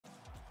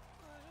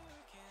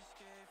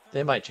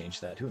They might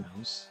change that. Who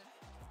knows?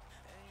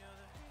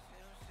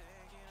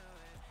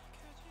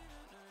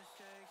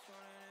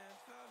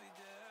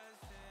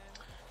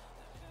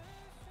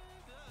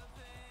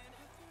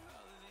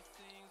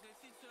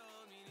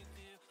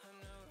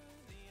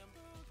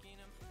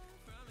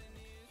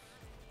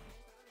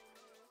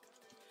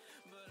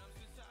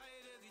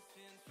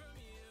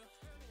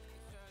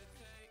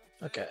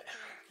 Okay.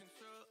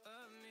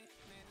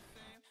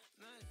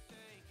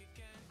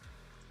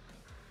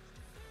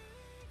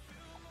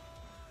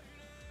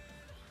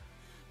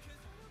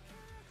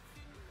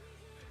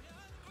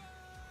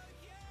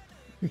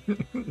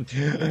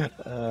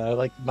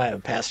 Like my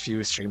past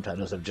few stream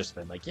titles have just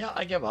been like, yeah,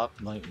 I give up.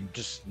 Like, I'm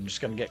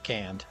just gonna get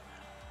canned.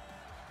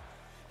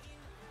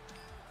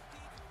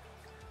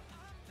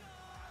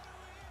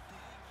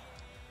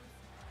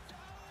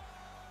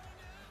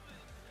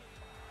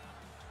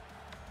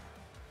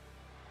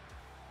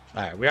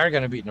 All right, we are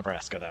gonna beat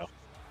Nebraska though.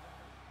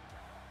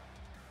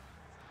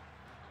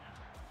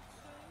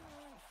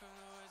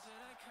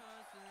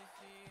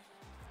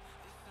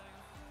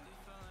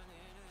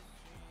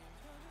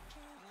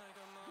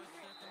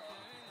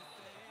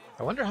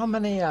 I wonder how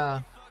many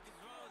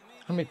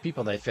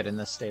people they fit in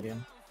this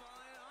stadium.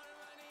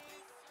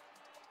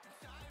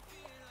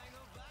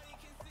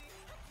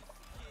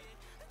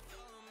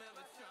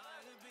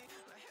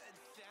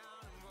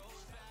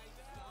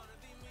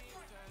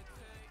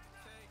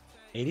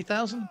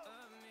 $80,000?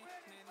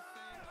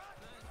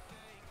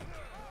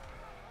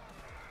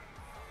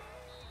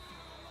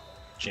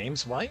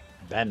 James White?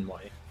 Ben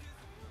White.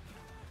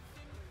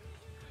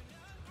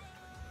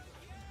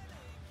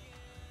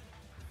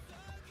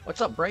 What's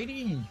up,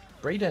 Brady?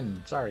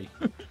 Braden, sorry.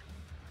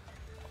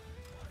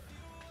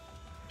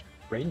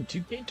 Braden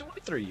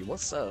 2K23,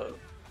 what's up?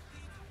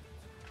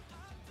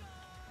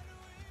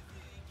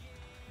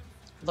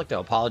 I'd like to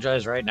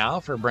apologize right now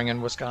for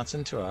bringing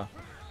Wisconsin to a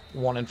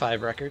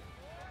 1-5 record.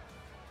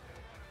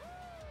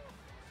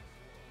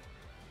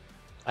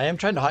 I am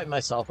trying to hype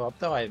myself up,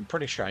 though. I'm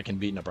pretty sure I can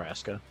beat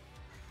Nebraska.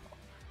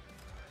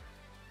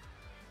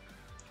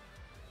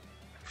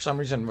 For some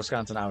reason,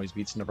 Wisconsin always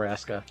beats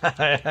Nebraska.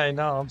 I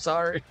know, I'm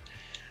sorry.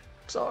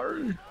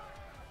 Sorry.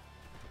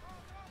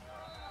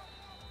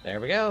 There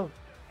we go.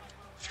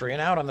 3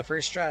 and out on the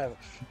first drive.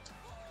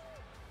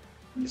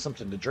 Get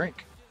something to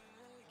drink.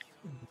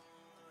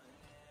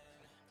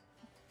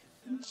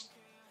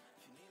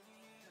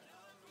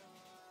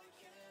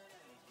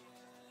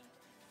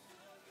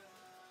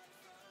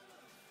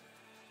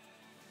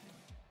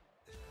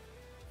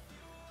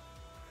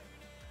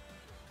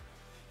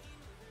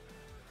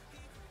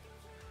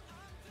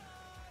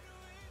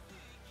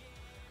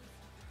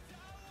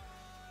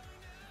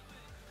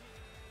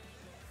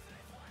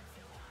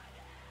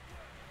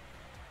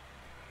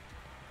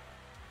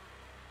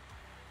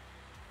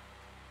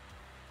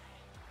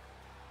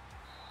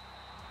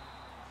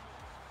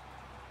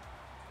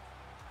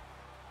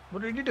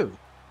 What did you do?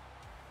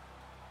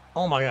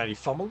 Oh my god, he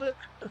fumbled it?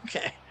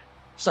 Okay.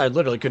 So I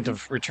literally couldn't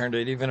have returned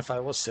it even if I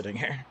was sitting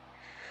here.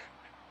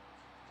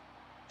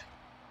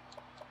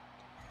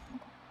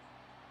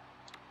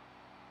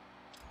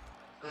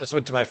 I just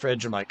went to my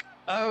fridge and I'm like,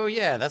 oh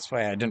yeah, that's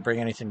why I didn't bring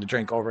anything to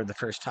drink over the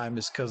first time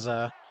is because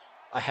I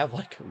have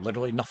like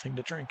literally nothing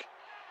to drink.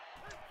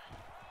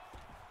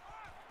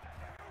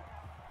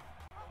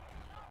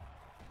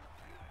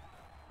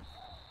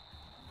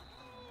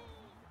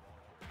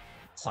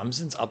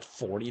 Clemson's up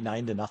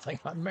 49-0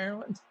 on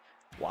Maryland.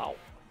 Wow.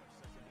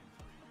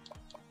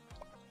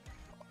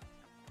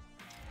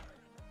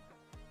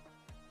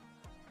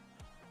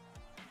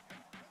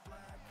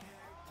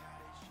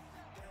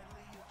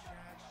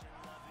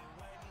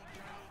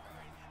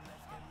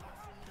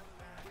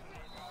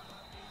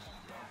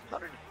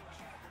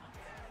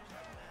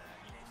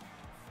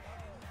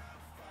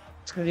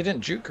 It's because he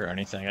didn't juke or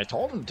anything. I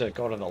told him to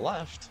go to the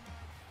left.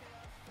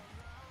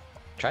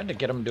 Tried to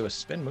get him to a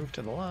spin move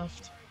to the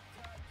left.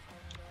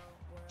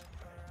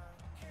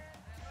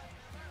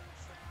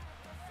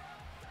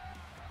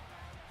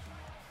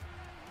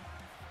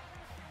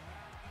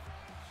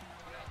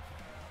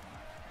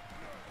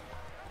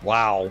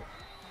 Wow.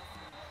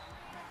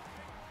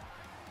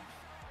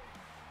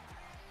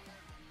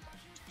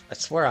 I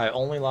swear I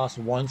only lost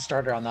one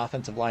starter on the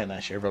offensive line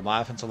last year, but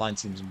my offensive line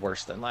seems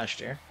worse than last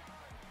year.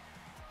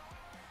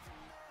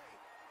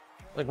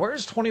 Like, where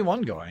is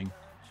 21 going?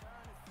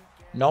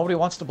 Nobody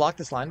wants to block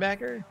this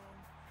linebacker?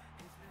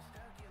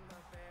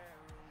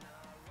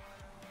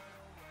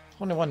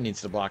 21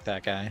 needs to block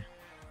that guy.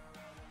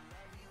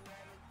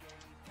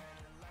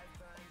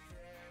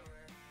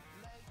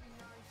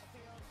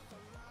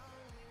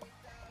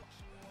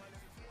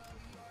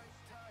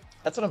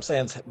 That's what I'm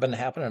saying. It's been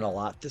happening a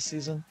lot this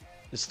season.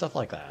 It's stuff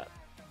like that.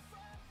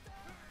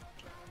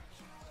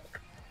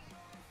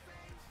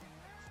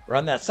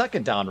 Run that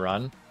second down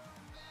run.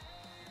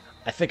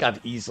 I think I've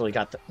easily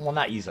got the... Well,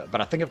 not easily, but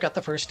I think I've got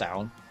the first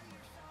down.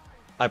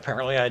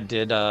 Apparently I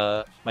did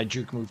my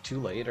juke move too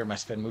late, or my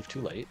spin move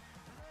too late.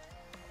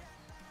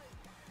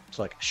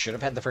 So, like, I should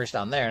have had the first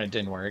down there, and it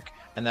didn't work.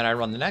 And then I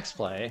run the next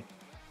play.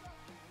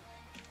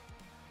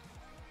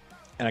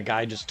 and a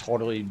guy just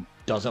totally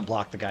doesn't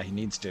block the guy he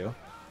needs to.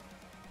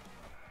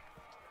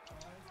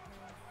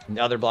 And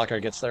the other blocker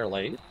gets there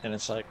late, and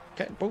it's like,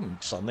 okay, boom,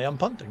 suddenly I'm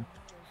punting.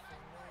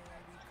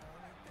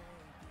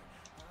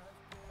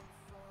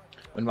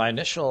 When my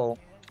initial...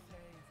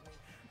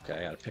 Okay,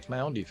 I gotta pick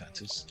my own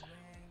defenses.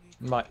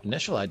 My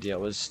initial idea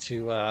was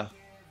to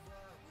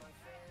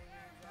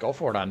go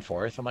for it on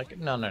fourth. I'm like,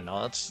 no,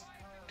 let's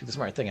do the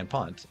smart thing and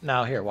punt.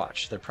 Now here,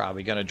 watch. They're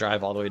probably going to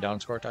drive all the way down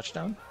and score a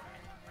touchdown.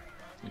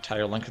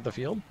 Entire length of the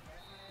field.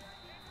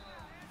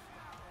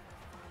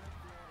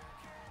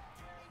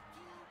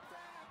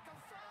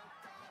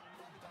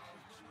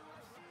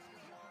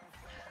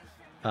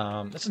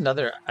 That's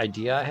another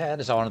idea I had,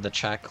 is I wanted to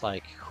check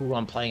like who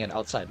I'm playing at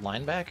outside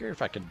linebacker.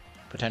 If I could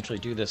potentially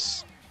do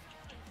this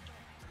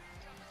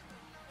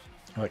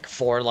like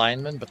 4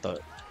 linemen, but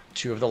the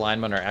 2 of the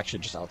linemen are actually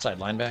just outside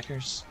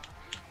linebackers.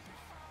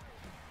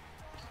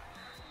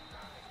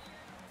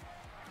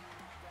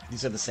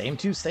 These are the same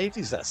 2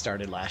 safeties that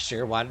started last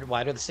year.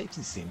 Why do the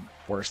safeties seem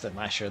worse than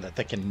last year, that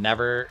they can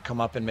never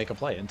come up and make a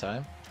play in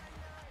time?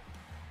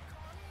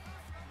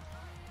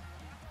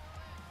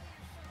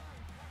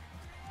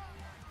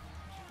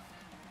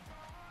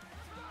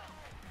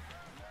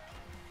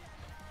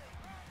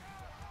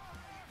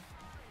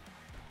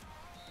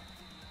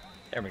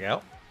 There we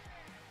go.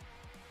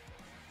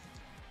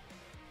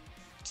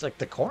 It's like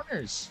the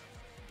corners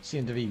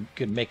seem to be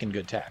good, making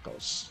good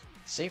tackles.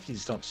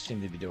 Safeties don't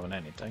seem to be doing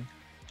anything.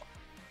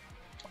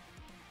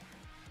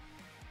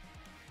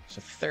 So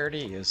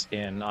 30 is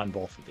in on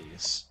both of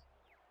these.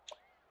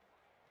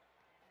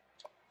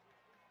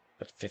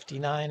 But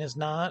 59 is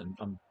not.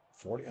 I'm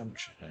 40.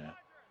 Yeah.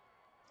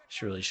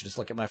 Surely should just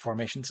look at my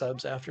formation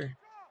subs after.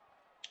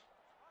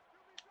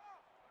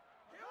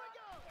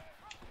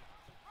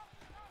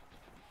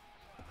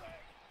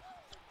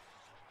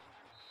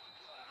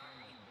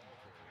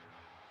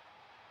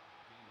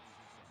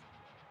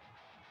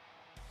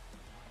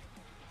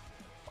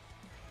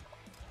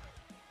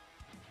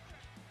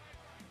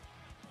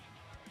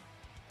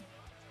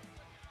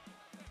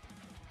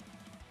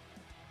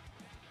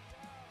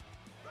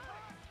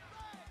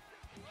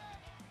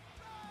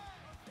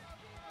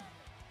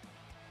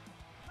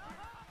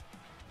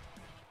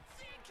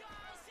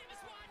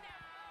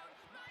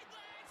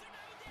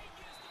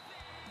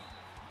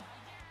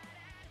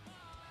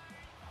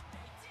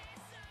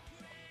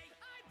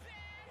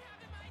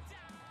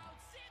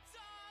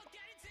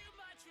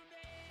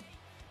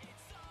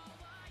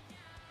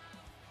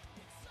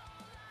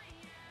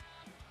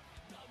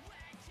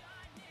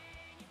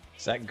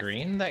 Is that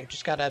green that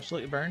just got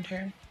absolutely burned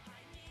here?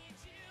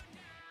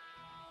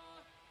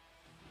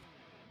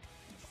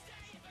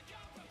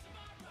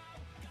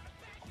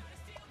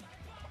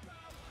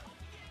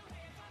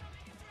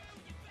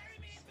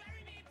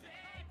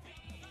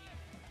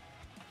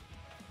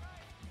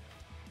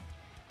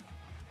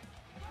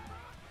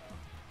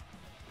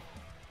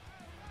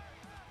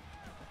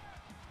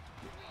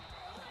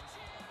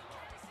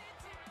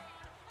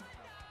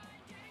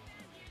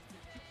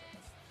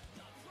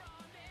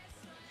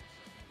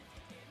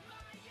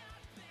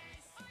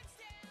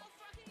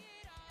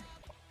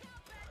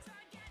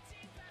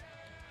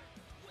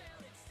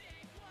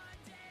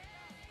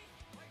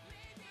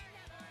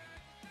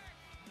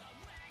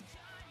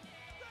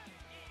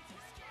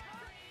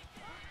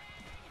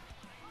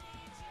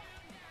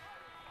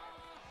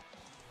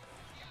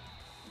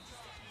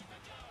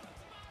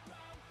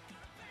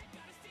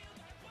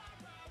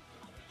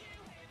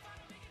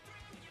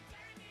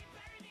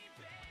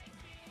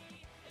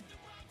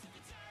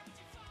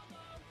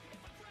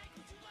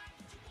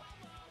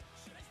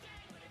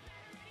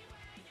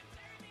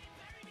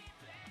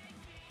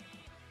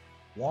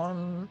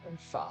 One and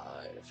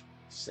 5.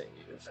 Save.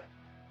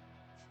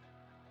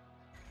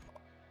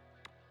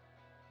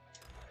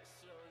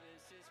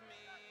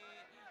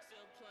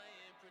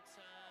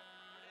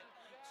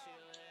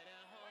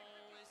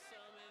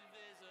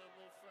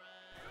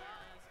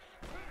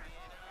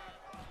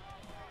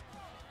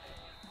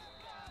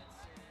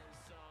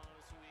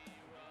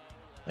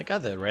 Thank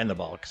God they ran the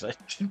ball, because I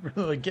didn't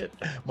really get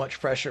much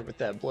pressure with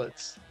that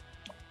blitz.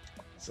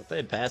 So if they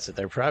had passed it,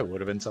 there probably would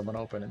have been someone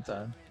open in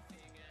time.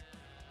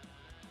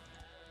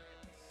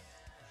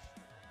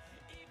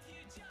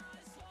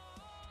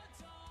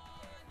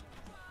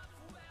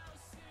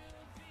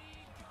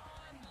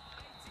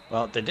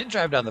 Well, they did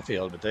drive down the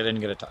field, but they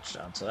didn't get a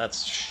touchdown, so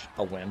that's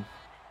a win.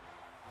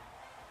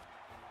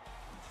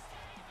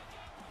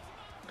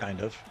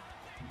 Kind of.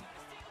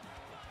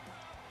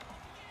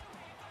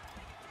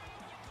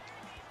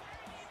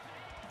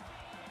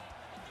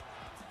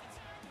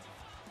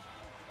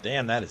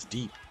 Damn, that is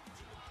deep.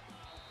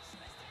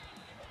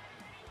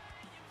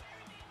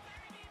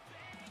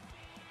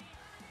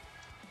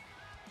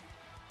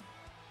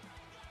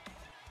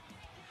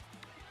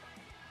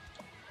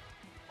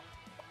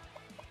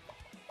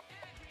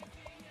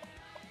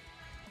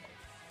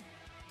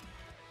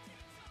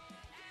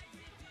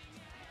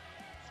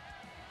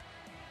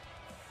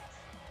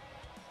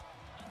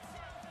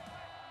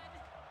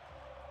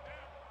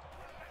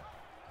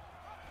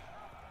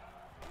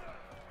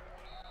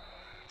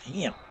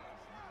 Damn.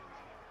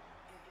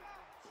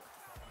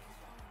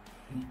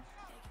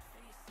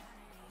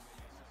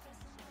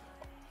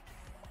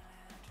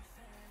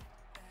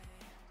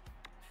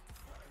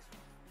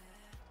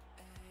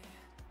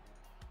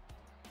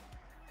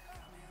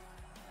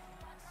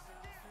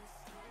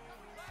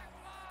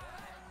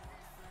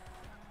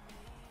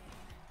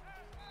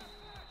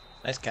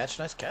 Nice catch,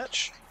 nice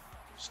catch.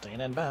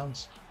 Staying in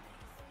bounds.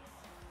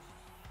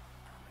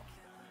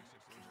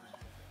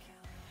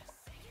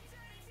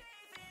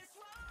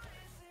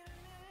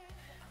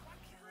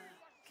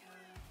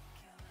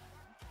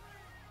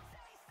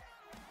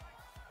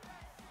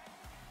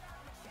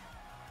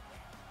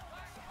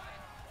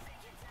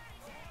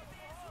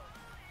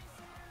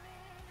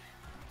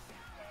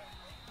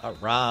 All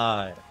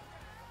right.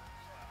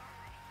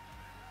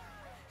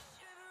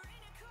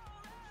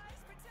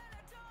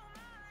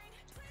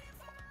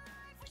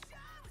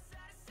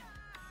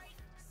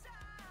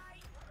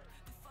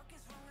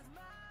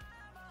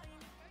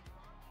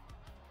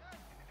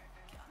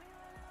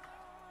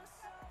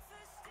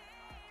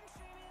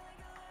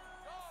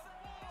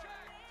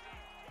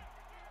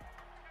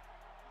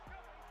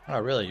 Oh,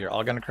 really? You're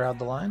all gonna crowd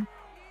the line?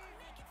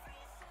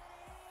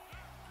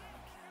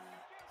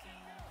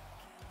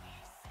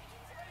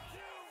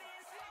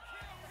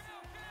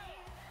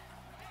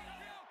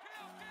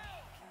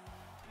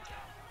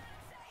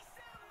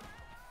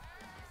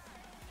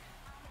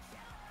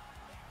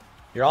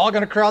 You're all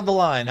gonna crowd the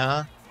line,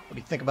 huh? What do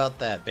you think about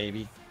that,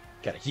 baby?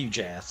 Got a huge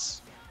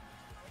ass.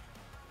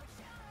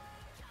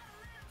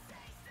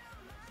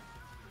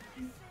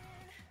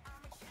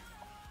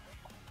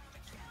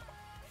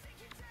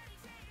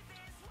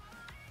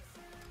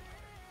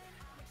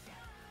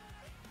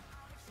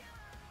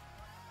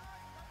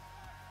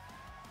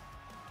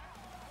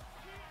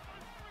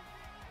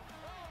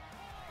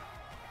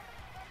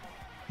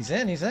 He's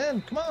in, he's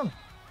in. Come on.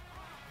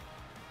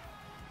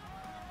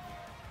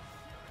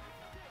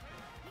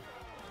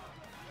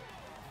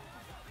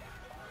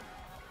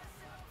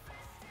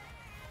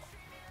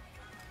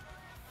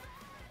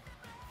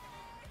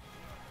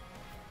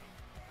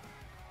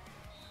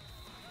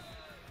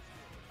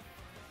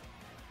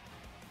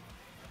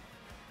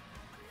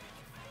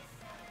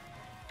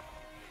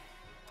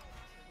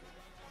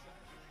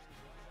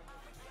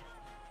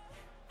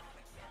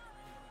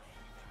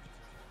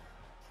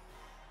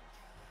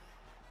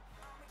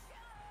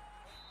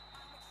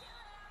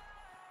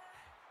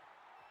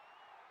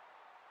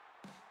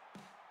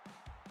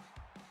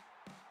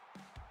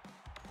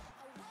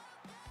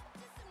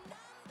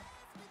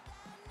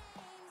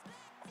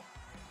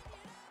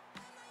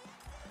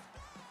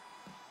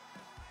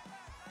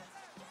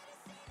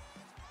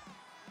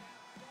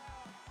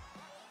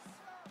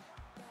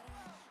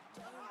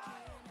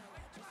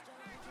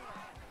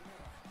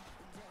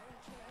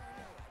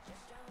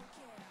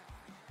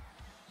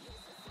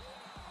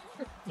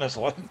 There's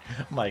one.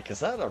 Mike, is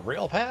that a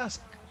real pass?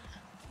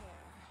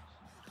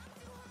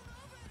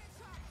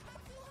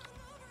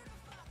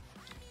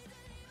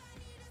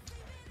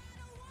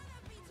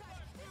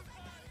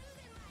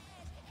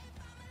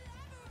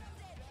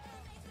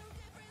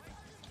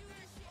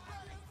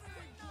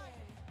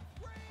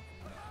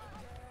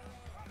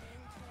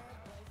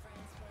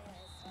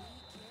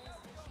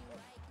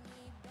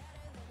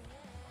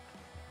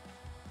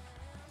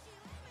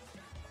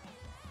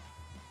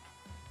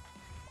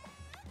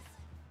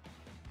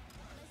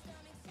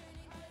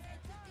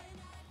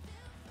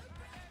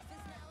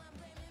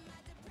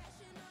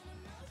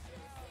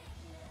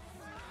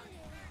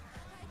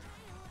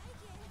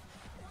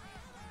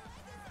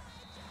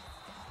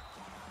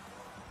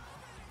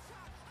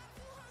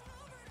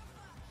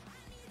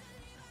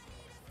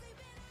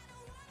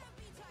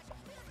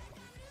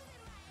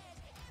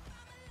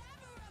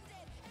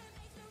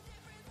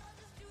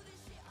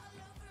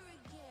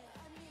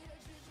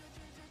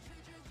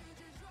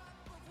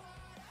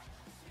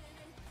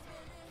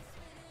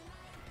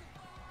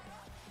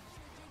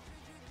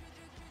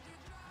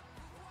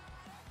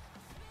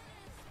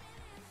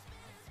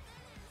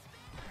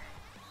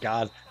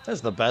 God,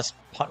 that's the best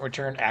punt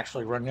return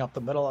actually running up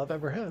the middle I've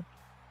ever had.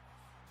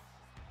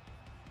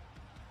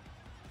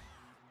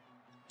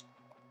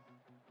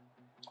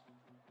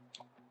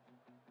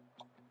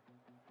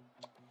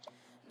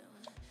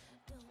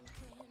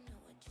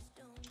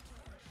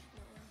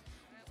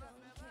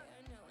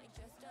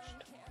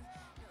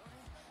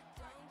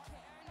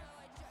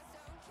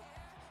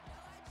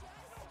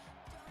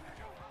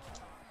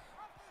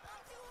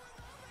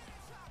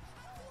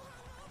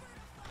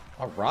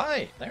 All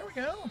right, there we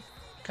go.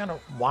 Kind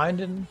of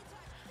winding,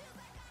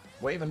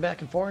 waving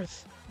back and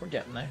forth. We're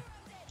getting there.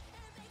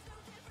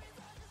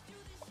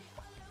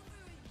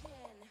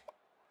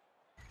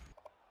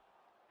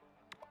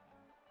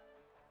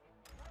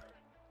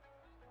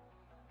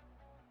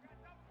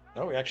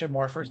 Oh, we actually have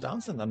more first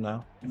downs than them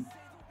now.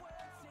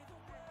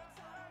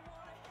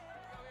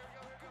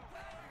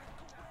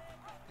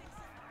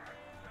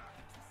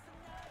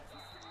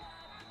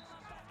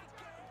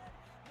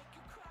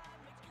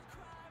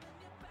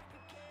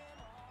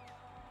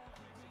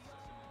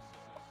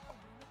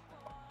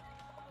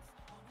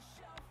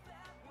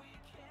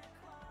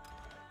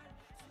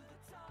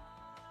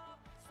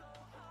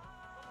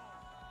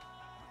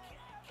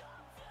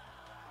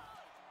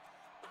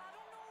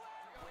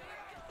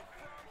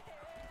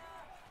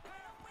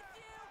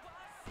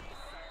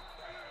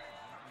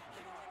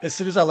 As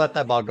soon as I let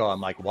that ball go,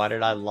 I'm like, why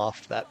did I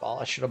loft that ball?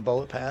 I should have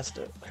bullet passed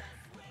it.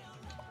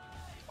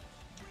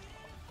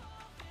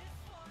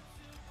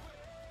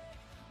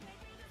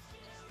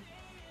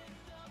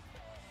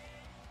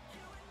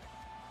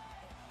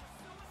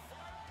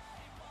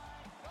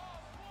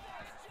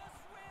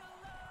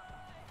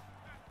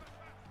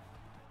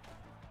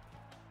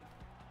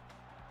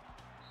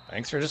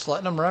 Thanks for just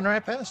letting him run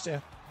right past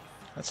you.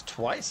 That's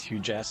twice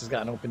Huge Ass has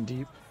gotten open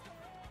deep.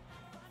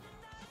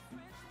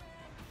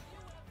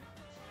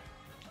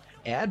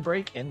 Ad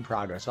break in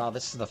progress. Wow,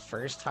 this is the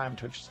first time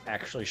Twitch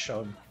actually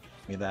showed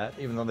me that,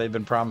 even though they've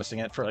been promising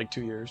it for like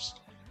 2 years.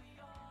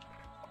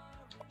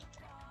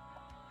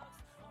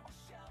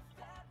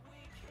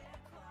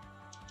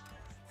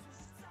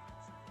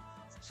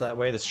 So that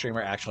way the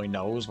streamer actually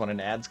knows when an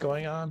ad's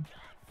going on.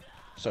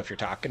 So if you're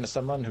talking to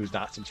someone who's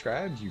not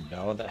subscribed, you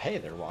know that, hey,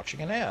 they're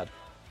watching an ad.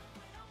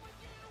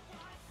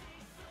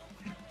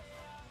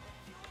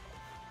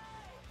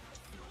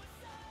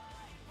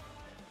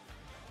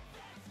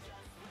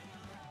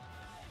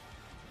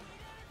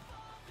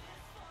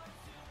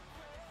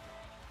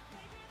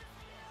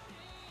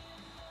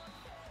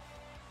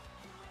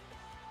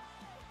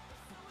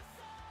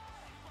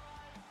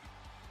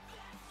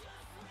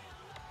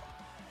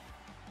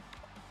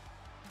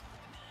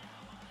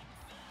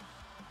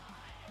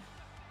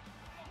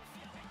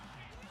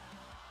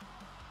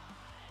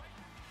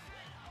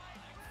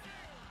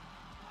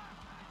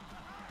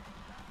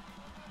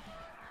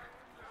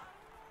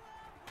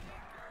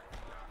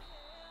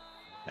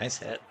 Nice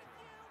hit.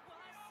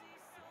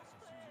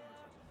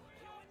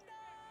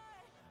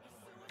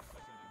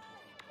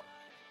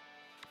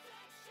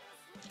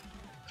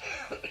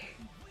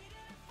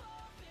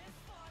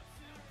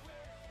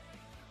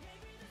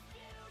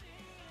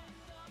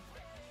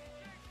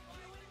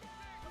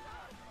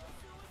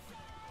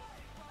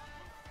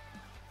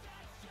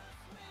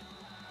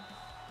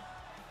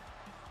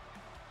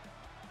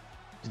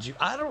 Did you?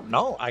 I don't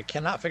know. I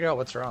cannot figure out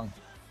what's wrong.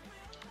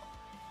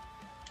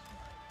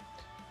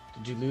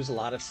 Did you lose a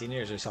lot of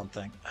seniors or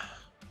something?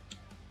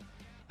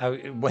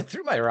 I went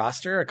through my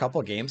roster a couple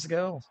games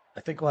ago.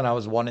 I think when I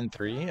was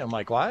 1-3, I'm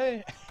like,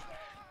 why?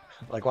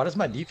 Like, why does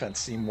my defense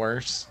seem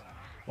worse?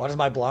 Why does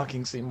my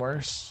blocking seem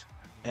worse?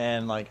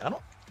 And like, I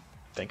don't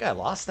think I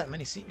lost that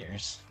many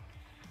seniors.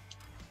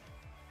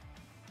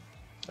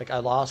 Like, I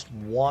lost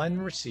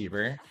one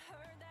receiver.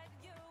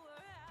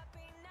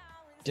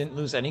 Didn't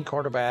lose any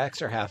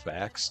quarterbacks or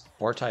halfbacks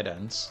or tight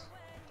ends.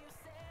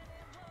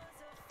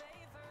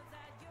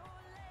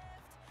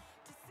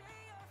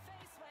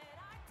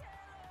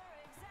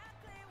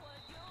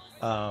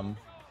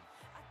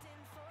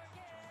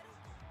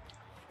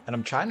 And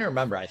I'm trying to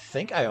remember, I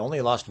think I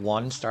only lost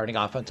one starting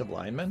offensive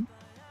lineman.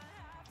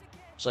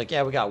 It's like,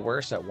 yeah, we got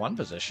worse at one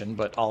position,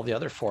 but all the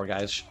other 4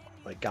 guys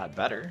like got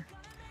better.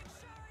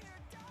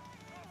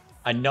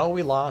 I know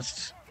we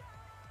lost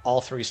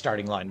all 3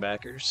 starting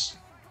linebackers.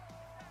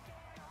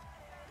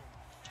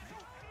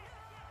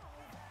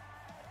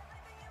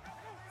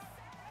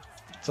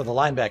 So the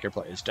linebacker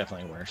play is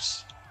definitely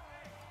worse.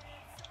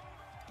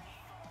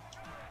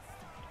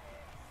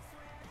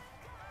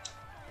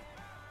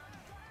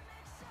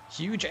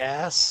 Huge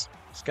Ass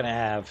is going to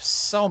have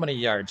so many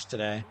yards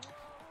today.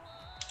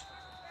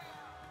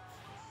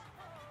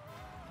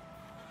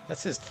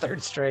 That's his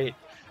 3rd straight,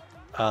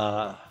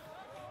 like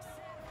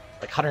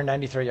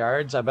 193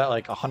 yards. I bet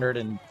like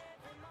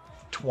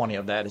 120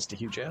 of that is to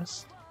Huge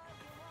Ass.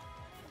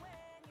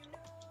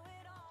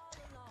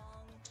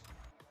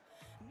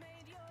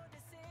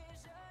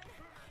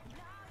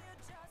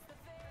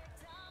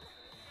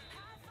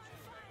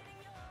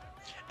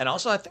 And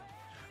also, I think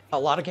a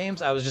lot of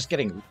games I was just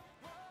getting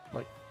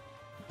like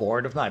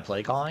bored of my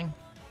play calling,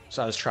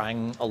 so I was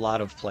trying a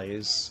lot of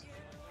plays.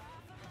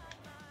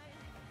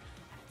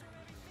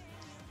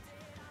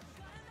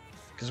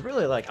 Because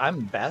really, like,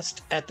 I'm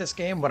best at this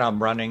game when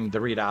I'm running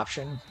the read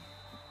option.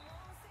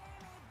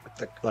 With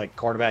the like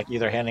quarterback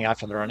either handing off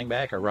to the running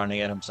back or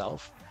running it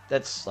himself.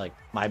 That's like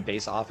my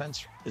base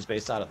offense is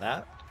based out of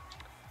that.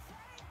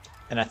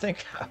 And I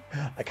think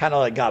I kind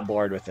of like got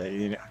bored with it.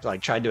 You know,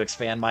 like tried to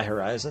expand my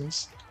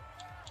horizons.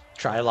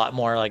 Try a lot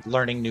more like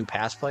learning new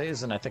pass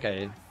plays, and I think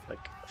I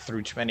like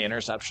threw too many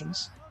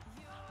interceptions.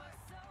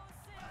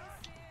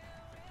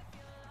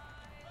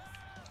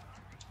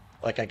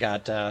 Like I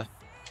got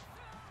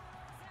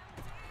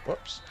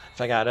whoops.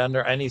 If I got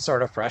under any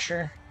sort of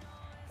pressure,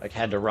 like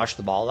had to rush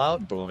the ball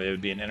out, boom, it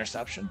would be an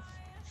interception.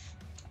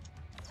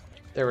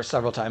 There were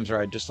several times where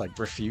I just like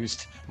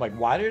refused. I'm like,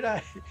 why did I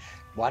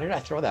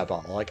throw that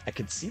ball? Like I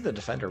could see the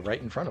defender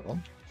right in front of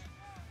him.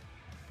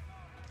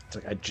 It's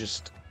like I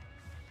just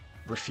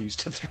refused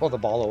to throw the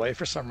ball away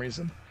for some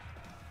reason.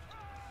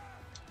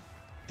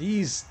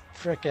 These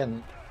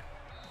frickin'...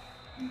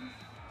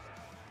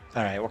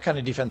 Alright, what kind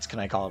of defense can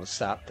I call it a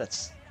stop?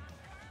 That's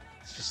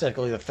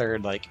specifically the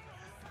 3rd, like,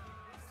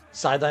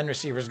 sideline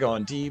receiver's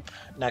going deep,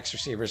 next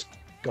receiver's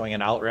going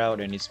an out route,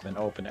 and he's been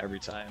open every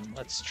time.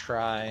 Let's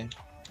try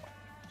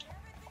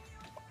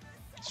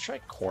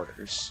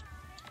quarters.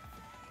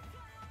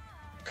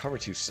 Cover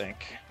 2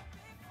 sink.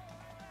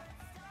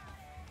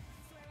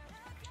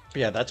 But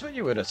yeah, that's what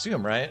you would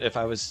assume, right? If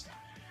I was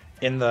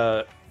in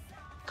the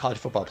college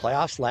football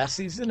playoffs last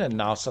season and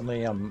now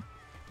suddenly I'm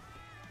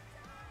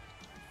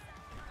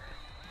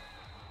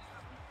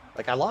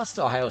like, I lost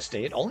to Ohio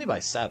State only by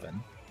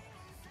 7,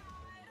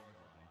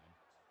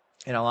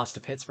 and I lost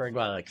to Pittsburgh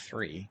by like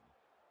 3.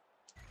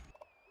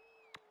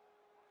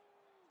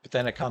 But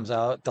then it comes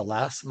out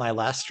my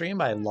last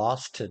stream, I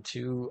lost to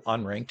 2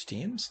 unranked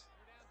teams.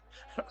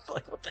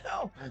 Like, what the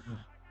hell?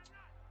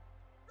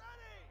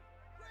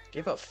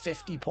 Gave up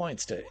 50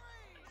 points to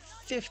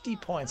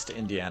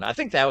Indiana. I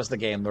think that was the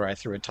game where I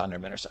threw a ton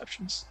of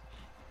interceptions.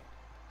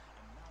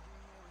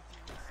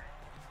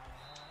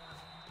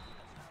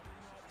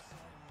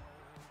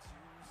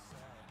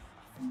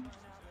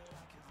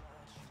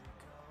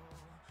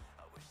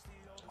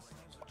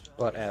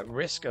 But at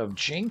risk of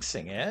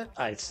jinxing it,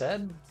 I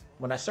said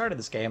when I started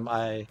this game,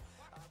 I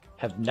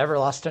have never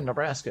lost to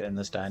Nebraska in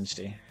this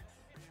dynasty.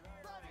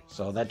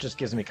 So that just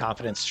gives me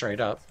confidence straight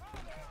up.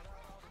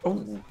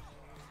 Oh,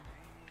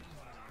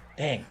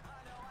 dang.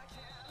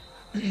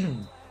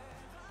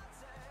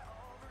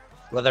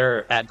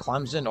 Whether at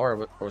Clemson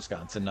or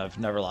Wisconsin, I've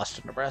never lost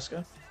to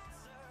Nebraska.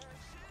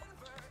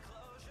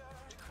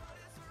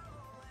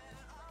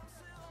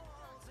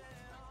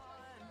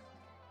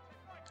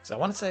 So I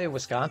want to say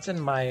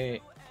Wisconsin,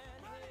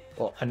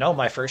 well, I know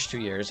my first 2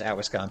 years at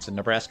Wisconsin,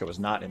 Nebraska was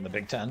not in the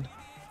Big Ten.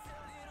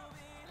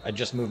 I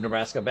just moved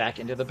Nebraska back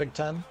into the Big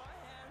Ten,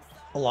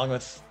 along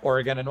with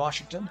Oregon and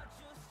Washington.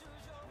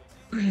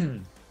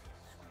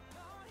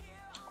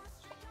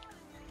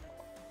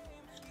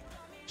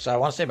 So I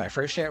want to say my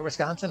first year at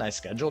Wisconsin, I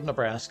scheduled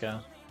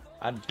Nebraska.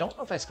 I don't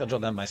know if I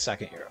scheduled them my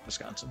second year at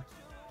Wisconsin.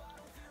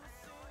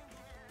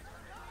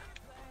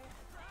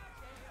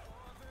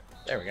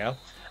 There we go.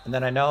 And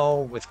then I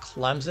know with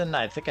Clemson,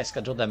 I think I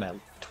scheduled them at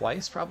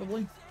twice,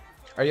 probably.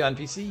 Are you on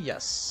PC?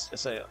 Yes.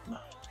 Yes, I am.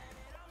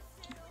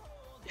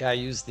 Yeah, I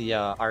use the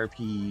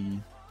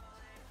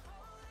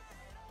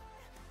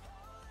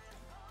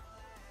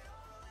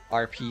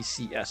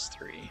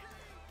RPCS3.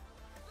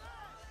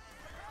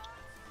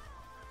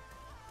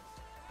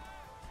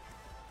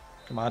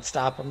 Come on,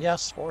 stop them.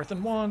 Yes, 4th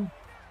and 1.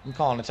 I'm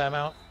calling a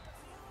timeout,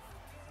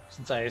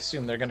 since I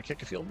assume they're going to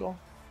kick a field goal.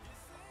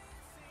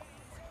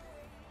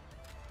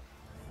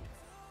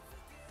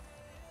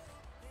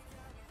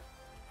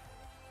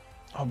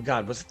 Oh my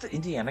God, was it the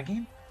Indiana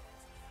game?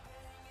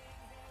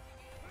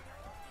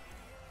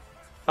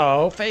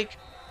 Oh, fake.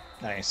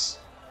 Nice.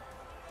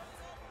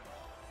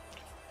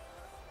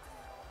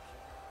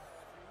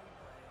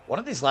 One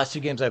of these last 2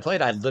 games I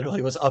played, I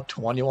literally was up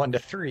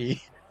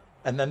 21-3,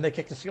 and then they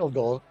kicked a field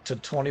goal to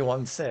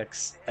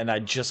 21-6, and I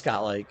just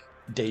got like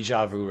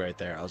deja vu right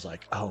there. I was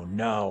like, oh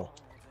no.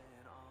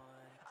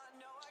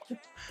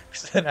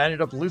 Then I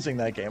ended up losing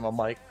that game. I'm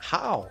like,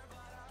 how?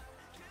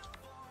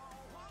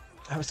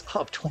 I was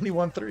up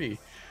 21-3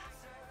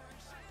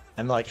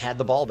 and like had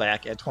the ball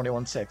back at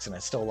 21-6 and I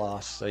still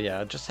lost. So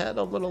yeah, just had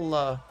a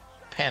little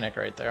panic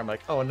right there. I'm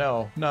like, oh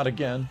no, not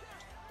again.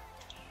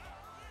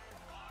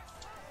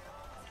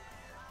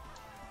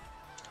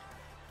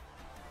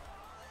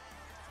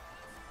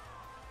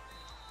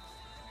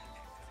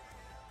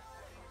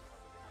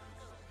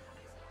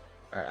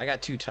 All right, I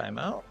got 2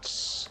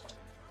 timeouts.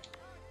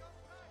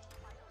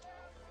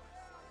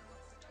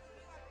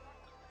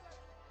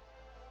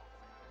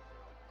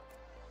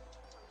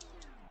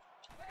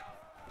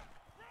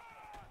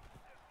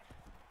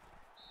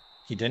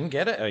 He didn't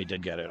get it? Oh, he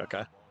did get it.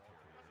 Okay.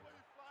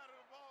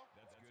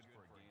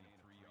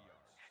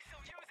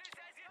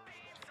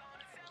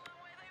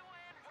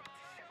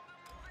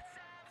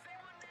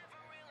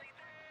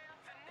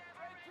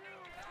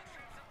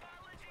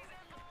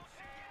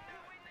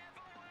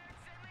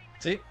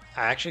 See,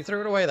 I actually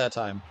threw it away that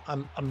time.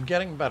 I'm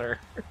getting better.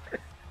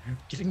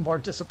 Getting more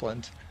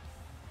disciplined.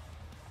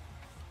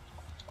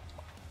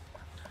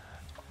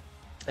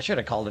 I should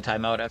have called a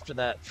timeout after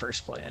that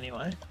first play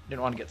anyway.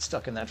 Didn't want to get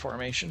stuck in that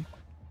formation.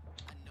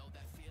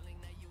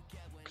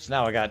 Because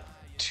now I got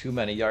too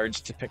many yards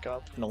to pick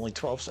up in only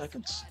 12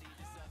 seconds.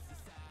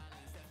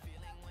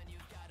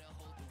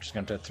 Just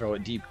going to have to throw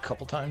it deep a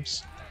couple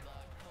times.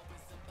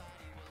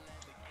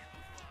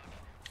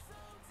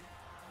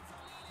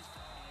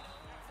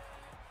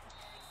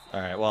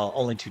 Alright, well,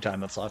 only 2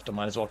 timeouts left. I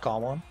might as well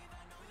call one.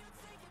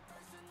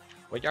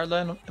 What yard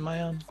line am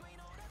I on?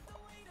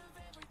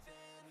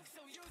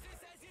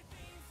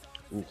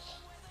 Ooh.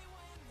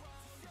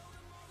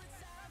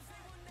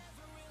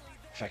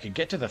 If I could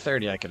get to the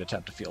 30, I could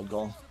attempt a field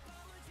goal.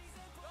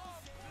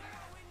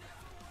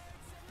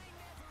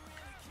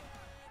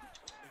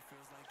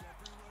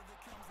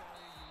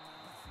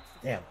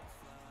 Damn.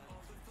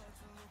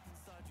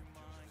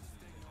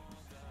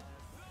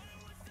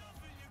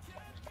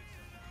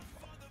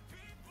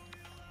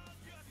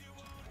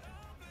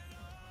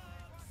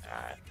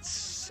 Alright, let's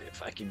see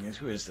if I can use...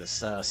 Who is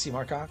this?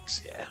 Seymour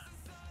Cox? Yeah.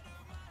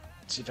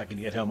 Let's see if I can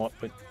get him up.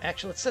 But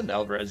actually, let's send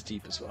Alvarez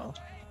deep as well.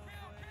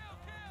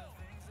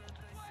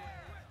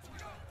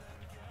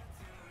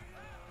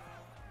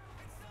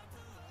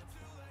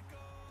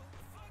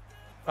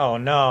 Oh,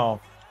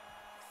 no.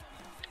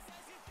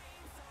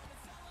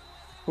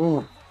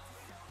 Ooh.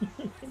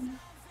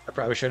 I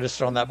probably should have just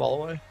thrown that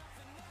ball away.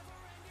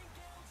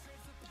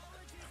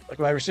 Like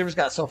my receivers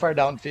got so far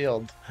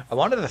downfield. I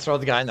wanted to throw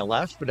the guy on the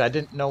left, but I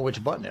didn't know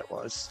which button it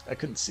was. I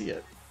couldn't see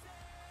it.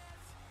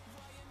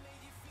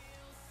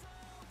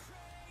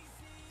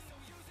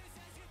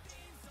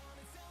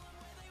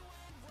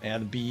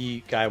 And the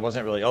B guy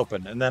wasn't really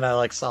open. And then I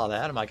like saw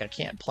that. I'm like, I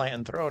can't plant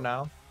and throw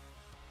now.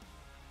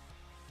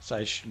 So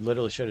I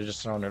literally should have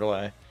just thrown it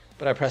away.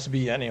 But I pressed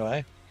B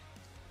anyway.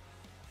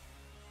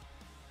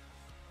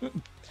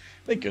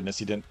 Thank goodness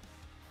he didn't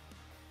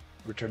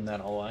return that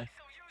away.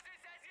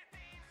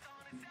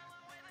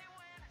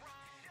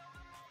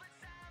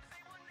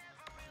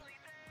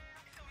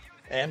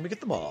 And we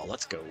get the ball.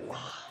 Let's go.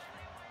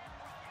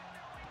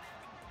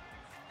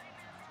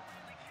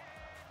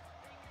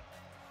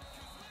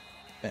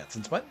 Man,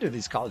 since when do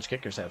these college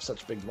kickers have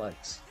such big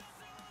legs?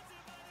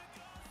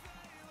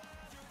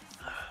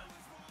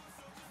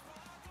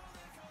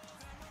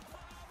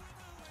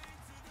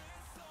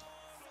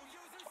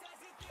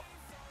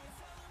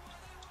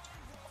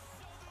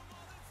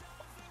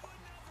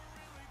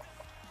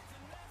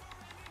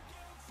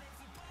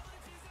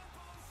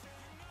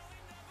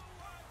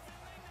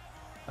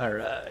 All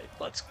right,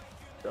 let's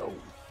go.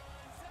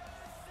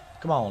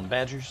 Come on,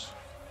 Badgers.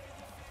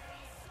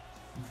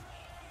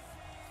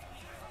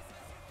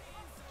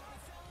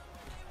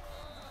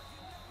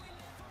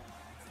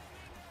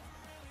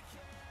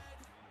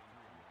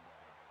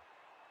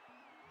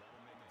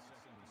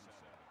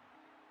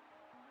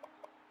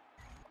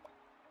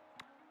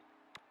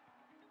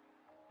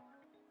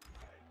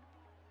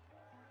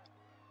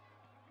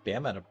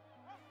 Bama,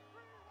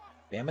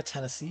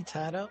 Tennessee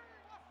tied up.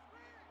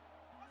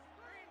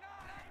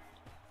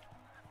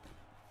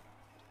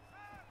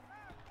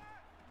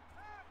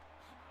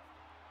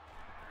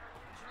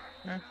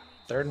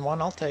 Third and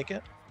 1, I'll take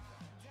it.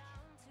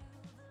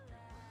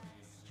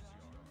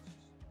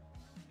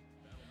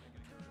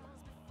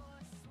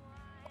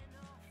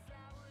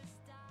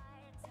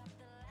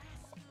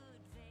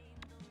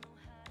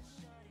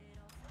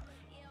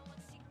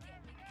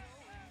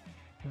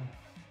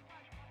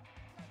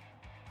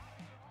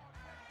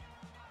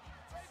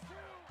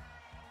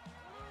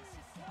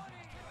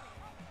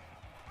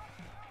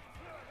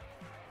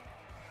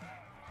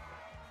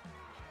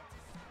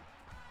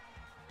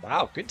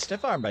 Wow, good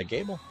stiff arm by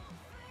Gable.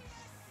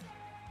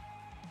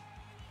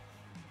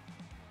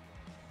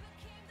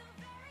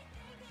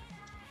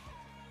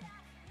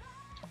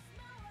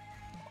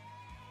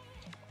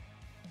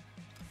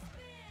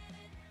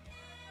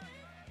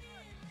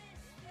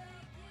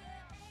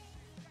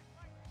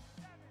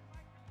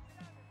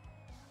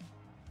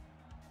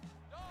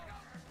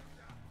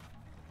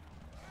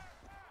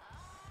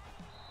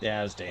 Yeah,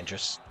 it was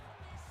dangerous.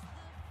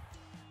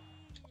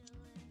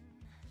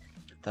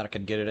 Thought I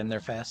could get it in there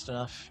fast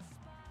enough.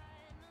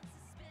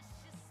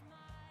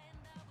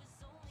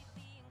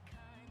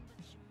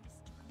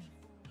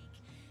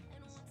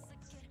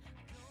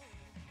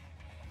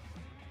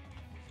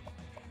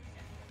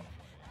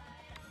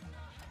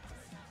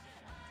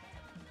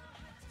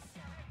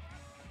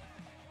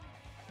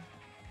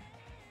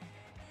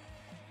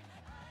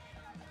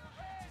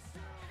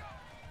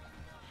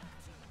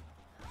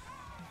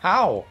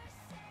 How?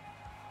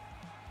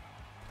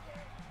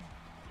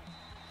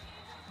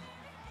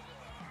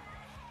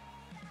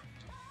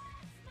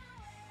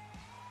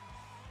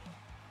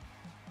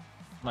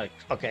 I'm like,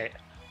 okay.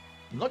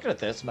 I'm looking at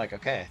this. I'm like,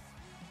 okay,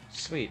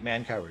 sweet,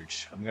 man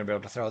coverage. I'm going to be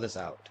able to throw this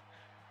out.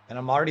 And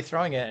I'm already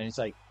throwing it, and he's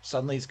like,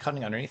 suddenly he's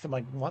cutting underneath. I'm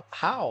like, what?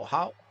 How?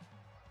 How?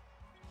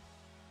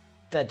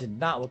 That did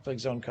not look like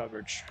zone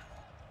coverage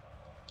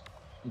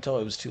until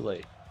it was too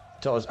late.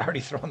 Until I was already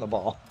throwing the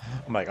ball.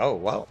 I'm like, oh,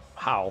 well,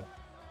 how?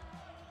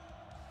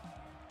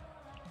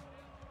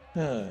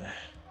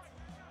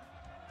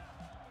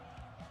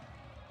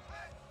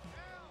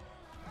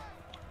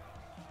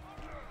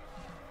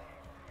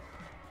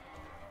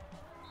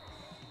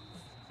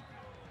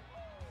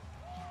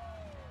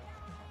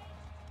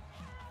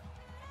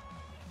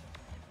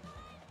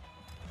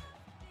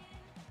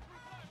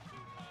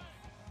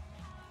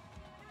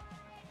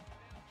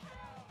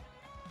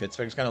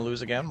 Pittsburgh's going to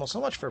lose again? Well,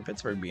 so much for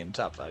Pittsburgh being a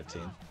top 5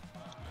 team.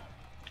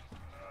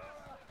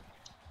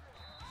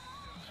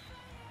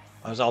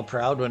 I was all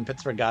proud when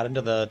Pittsburgh got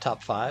into the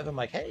top 5. I'm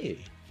like, hey,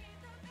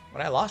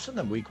 when I lost to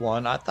them week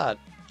 1, I thought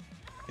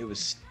it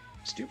was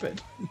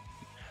stupid.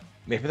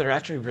 Maybe they're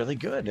actually really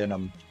good, and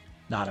I'm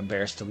not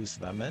embarrassed to lose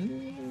to them.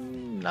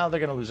 And now they're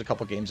going to lose a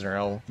couple games in a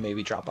row,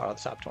 maybe drop out of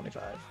the top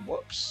 25.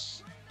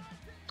 Whoops.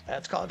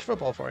 That's college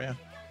football for you.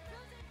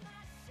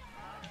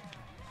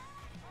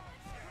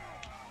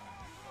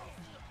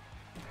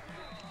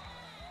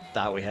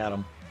 Thought we had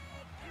them.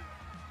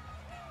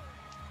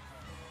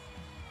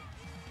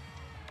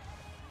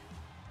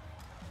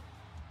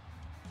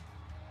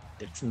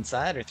 It's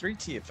inside or 3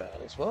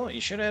 TFLs. Well, you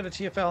should have had a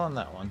TFL on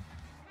that one.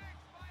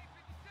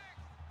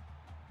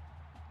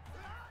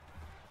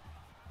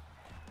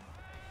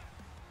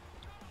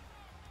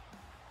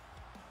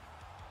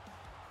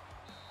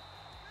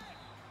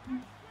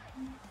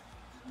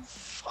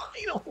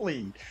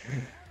 Finally.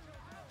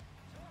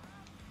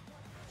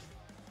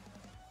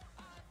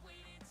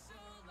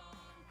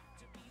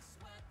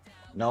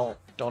 No,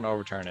 don't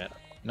overturn it.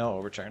 No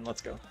overturn.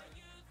 Let's go.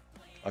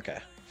 Okay.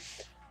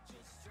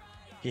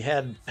 He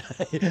had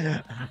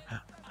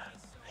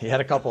he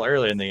had a couple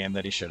early in the game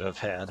that he should have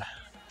had.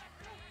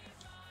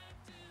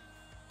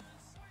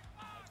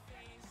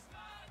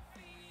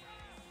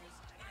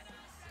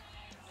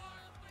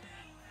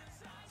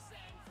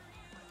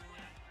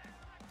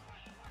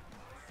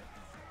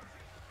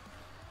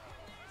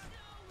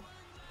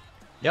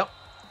 Yep.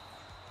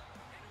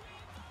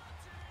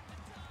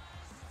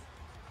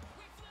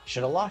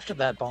 Should have lofted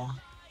that ball.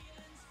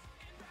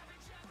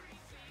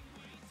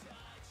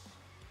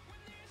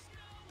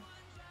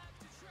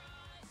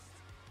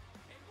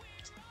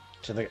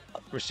 To the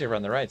receiver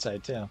on the right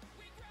side, too.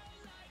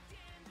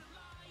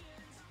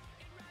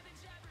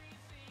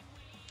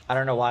 I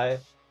don't know why.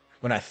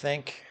 When I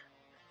think,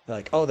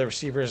 like, oh, the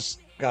receiver's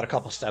got a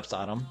couple steps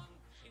on him,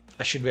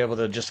 I should be able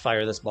to just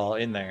fire this ball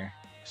in there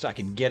so I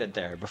can get it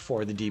there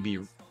before the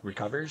DB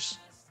recovers.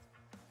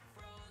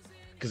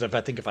 Because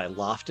if I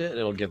loft it,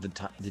 it'll give the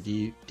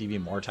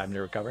DB more time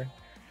to recover.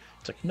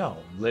 It's like, no,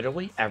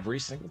 literally every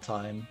single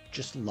time,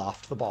 just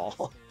loft the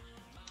ball.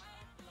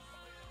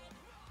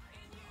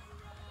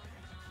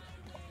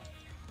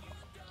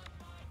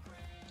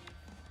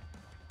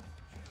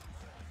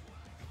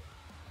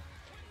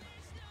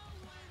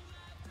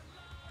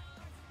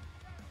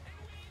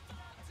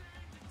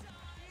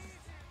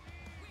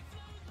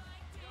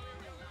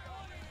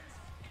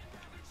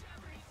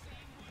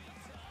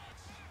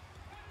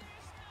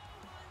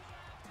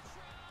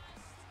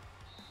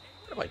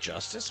 What about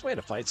justice? Way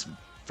to fight some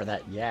for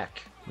that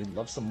yak. We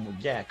love some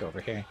yak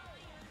over here.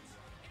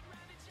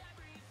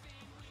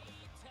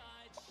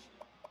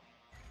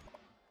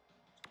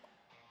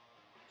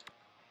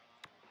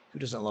 Who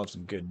doesn't love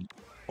some good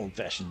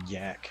old-fashioned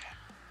yak?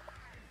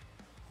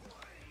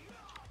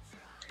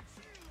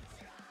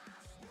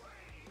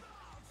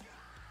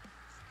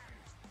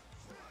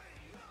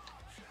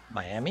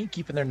 Miami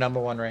keeping their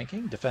 #1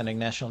 ranking, defending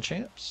national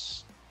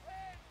champs.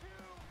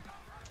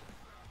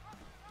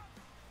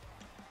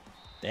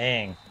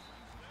 Dang.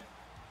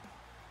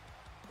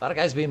 A lot of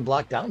guys being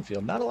blocked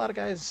downfield. Not a lot of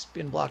guys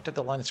being blocked at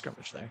the line of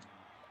scrimmage there.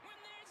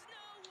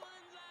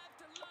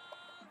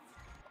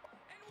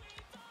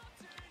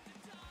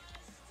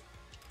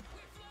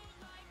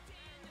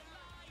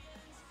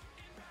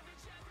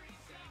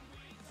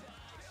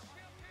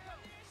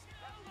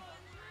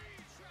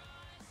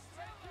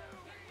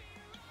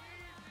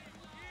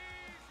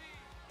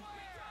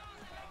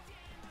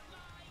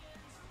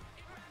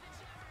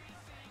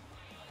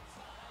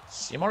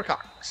 Seymour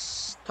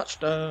Cox.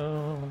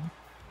 Touchdown.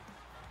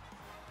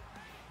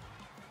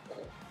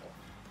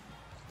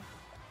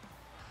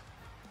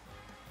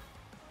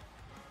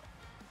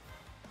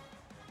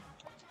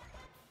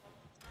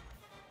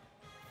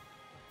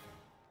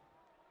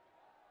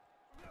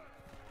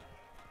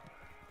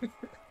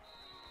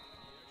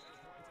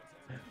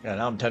 Yeah,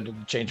 now I'm tempted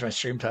to change my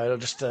stream title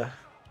just to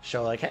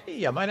show, like,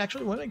 hey, I might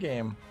actually win a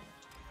game.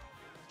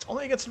 It's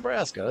only against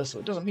Nebraska, so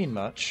it doesn't mean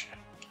much.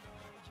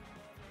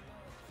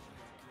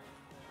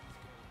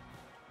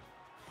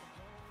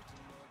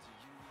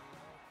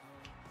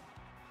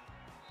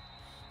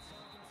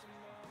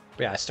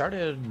 But yeah, I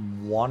started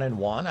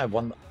 1-1. I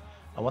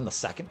won the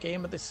second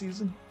game of the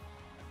season.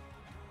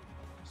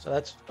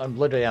 So I'm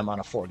literally on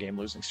a 4-game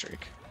losing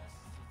streak.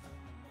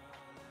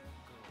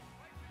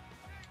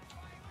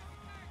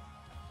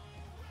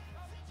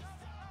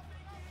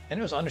 And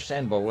it was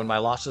understandable when my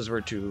losses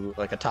were to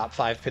like a top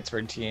 5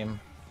 Pittsburgh team,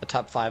 a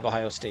top 5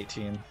 Ohio State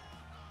team.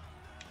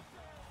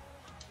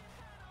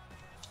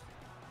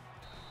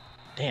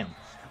 Damn.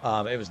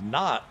 It was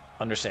not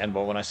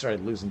understandable when I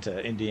started losing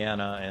to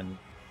Indiana and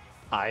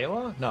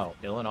Iowa? No,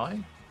 Illinois?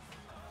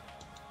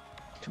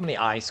 Too many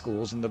I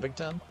schools in the Big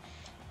Ten.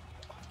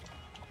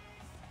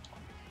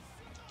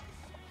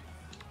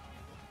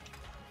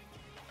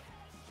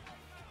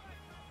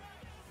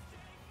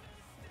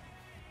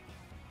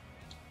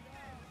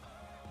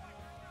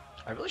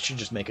 I really should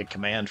just make a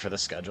command for the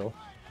schedule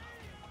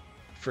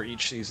for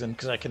each season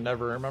because I can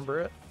never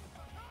remember it.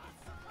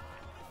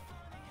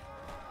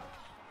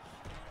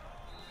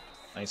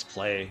 Nice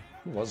play.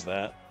 Who was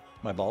that?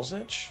 My balls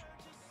itch?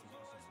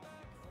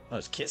 Oh,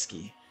 it's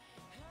Kiski.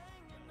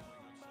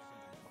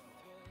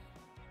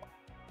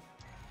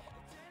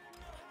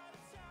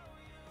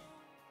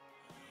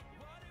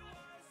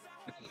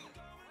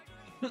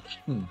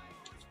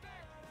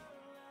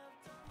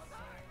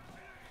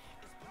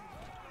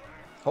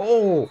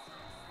 Oh!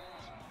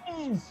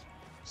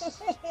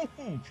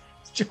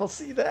 Did y'all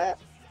see that?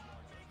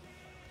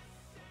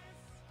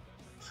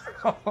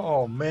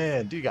 Oh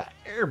man, dude got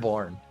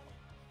airborne.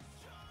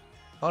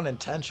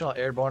 Unintentional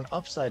airborne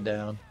upside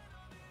down.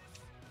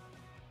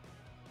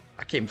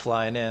 I came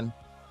flying in.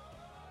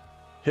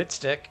 Hit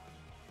stick.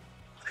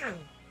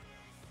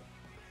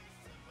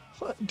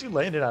 Dude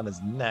landed on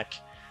his neck.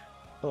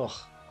 Ugh.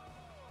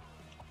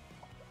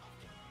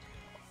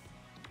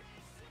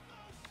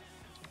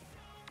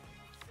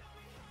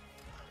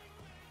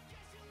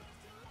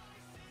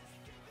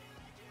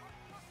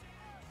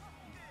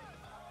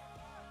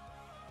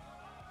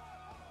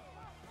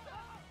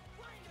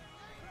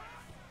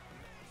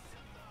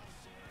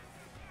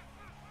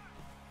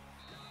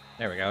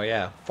 There we go,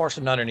 yeah. Force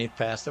an underneath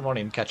pass. They won't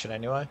even catch it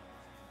anyway.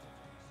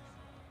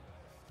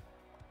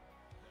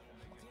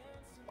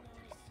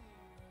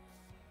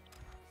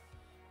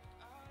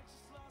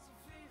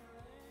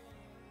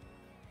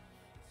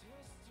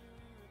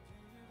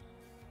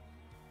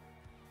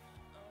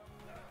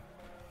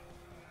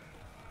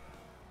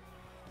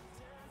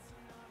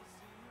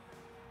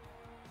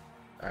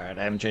 Alright,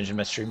 I am changing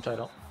my stream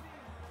title.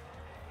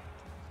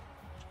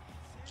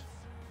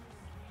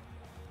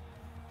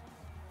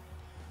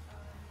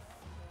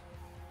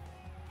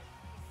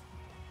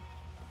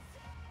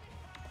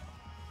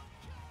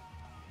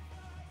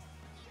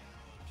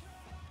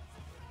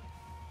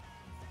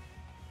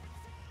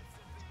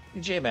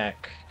 DJ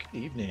Mac, good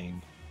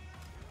evening.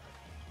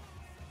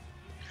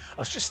 I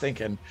was just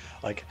thinking,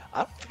 like, I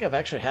don't think I've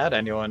actually had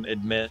anyone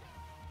admit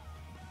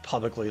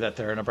publicly that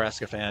they're a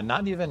Nebraska fan.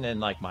 Not even in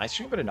like my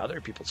stream, but in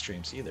other people's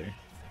streams either.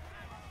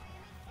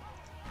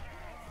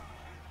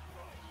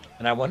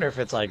 And I wonder if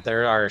it's like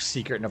there are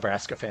secret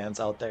Nebraska fans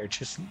out there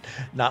just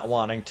not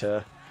wanting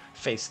to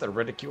face the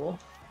ridicule.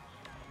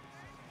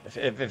 If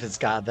it's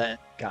gotten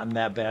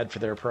that bad for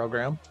their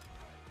program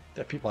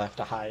that people have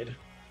to hide.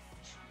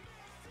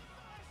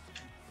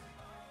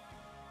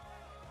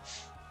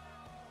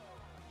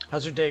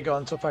 How's your day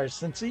going so far,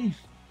 Cincy?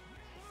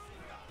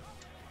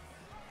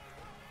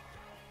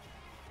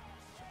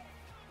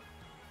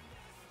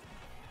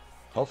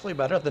 Hopefully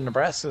better than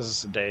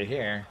Nebraska's day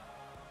here.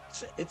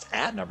 It's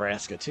at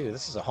Nebraska too.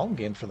 This is a home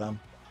game for them.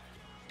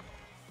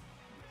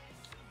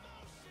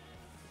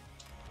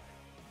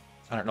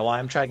 I don't know why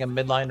I'm trying a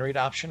midline read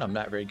option. I'm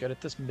not very good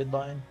at this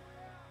midline.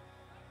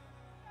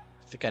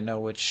 I think I know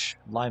which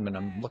lineman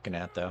I'm looking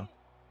at though.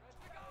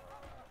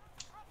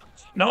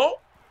 No!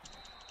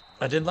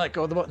 I didn't let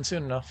go of the button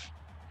soon enough.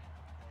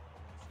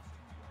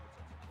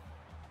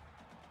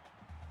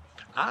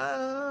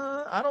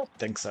 I don't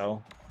think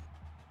so.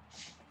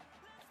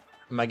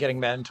 Am I getting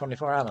Madden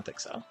 24? I don't think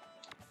so.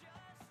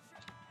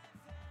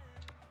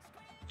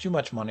 Too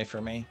much money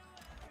for me.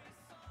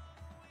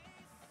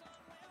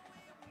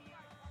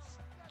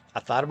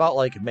 I thought about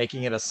like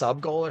making it a sub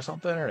goal or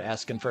something, or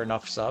asking for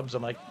enough subs.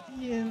 I'm like,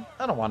 yeah,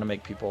 I don't want to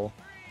make people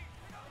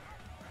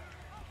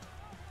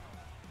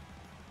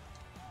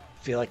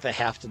feel like they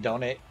have to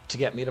donate to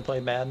get me to play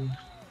Madden.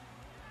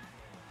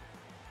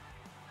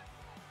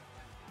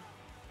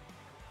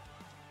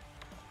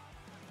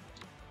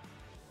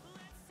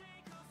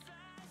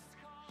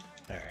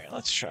 Alright,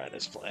 let's try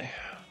this play.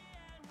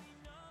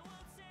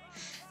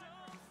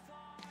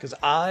 Because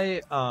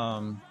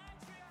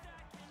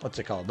what's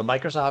it called? The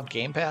Microsoft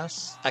Game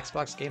Pass,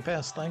 Xbox Game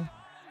Pass thing?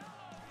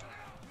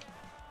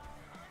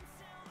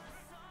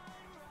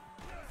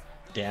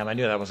 Damn, I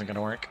knew that wasn't going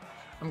to work.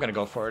 I'm going to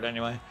go for it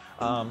anyway.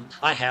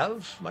 I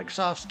have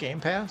Microsoft's Game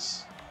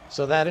Pass,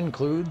 so that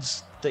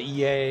includes the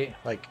EA,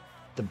 like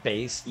the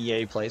base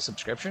EA Play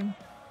subscription.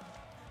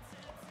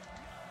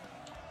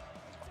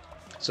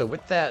 So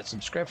with that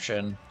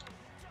subscription,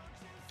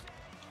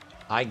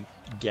 I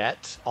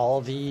get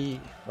all the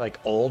like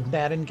old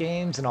Madden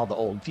games and all the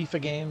old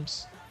FIFA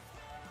games,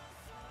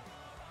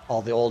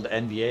 all the old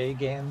NBA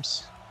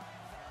games,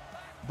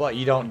 but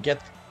you don't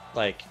get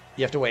like,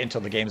 you have to wait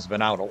until the game's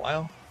been out a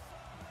while.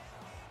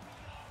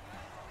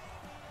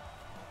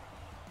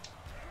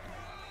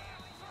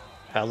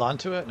 Held on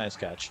to it, nice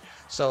catch.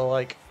 So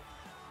like,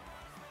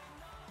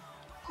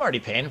 I'm already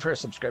paying for a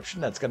subscription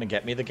that's going to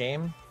get me the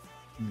game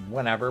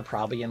whenever,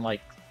 probably in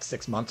like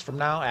 6 months from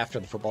now,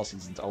 after the football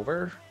season's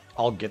over.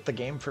 I'll get the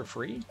game for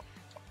free.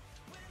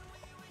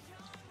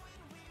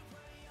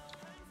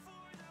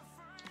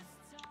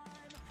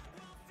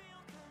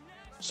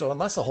 So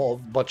unless a whole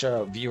bunch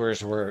of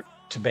viewers were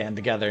to band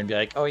together and be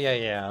like, oh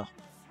yeah,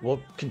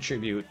 we'll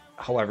contribute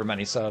however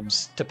many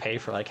subs to pay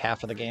for like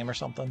half of the game or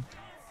something.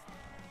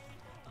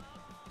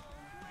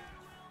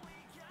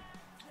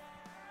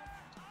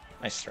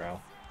 Nice throw.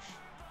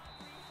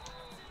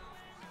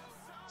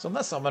 So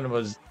unless someone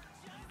was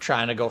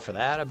trying to go for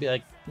that, I'd be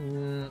like,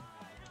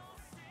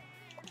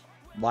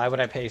 why would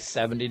I pay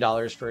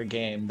 $70 for a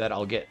game that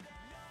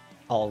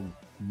I'll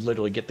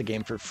literally get the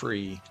game for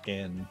free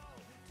in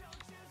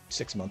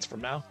 6 months from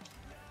now?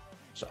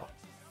 So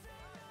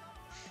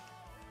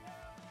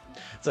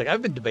it's like,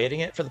 I've been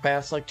debating it for the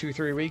past like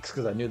 2-3 weeks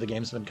because I knew the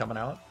game's been coming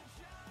out.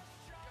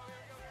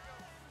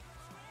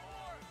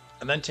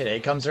 And then today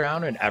comes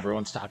around and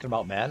everyone's talking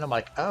about Madden. I'm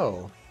like,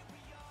 oh,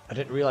 I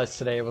didn't realize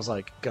today was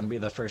like gonna be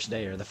the first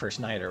day or the first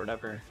night or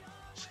whatever.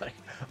 It's like,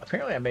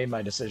 apparently I made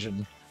my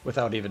decision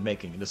without even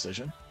making a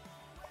decision.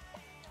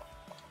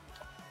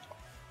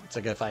 It's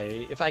like,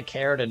 if I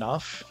cared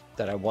enough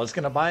that I was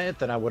gonna buy it,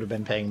 then I would have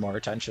been paying more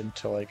attention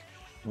to like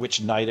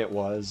which night it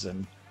was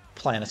and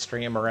plan a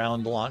stream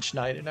around the launch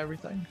night and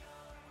everything.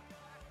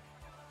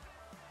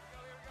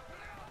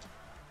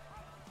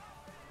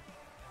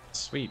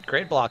 Sweet,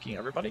 great blocking,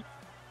 everybody.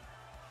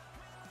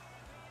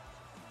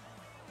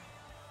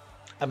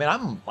 I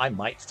mean, I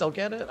might still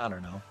get it. I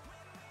don't know.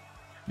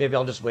 Maybe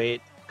I'll just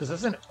wait, because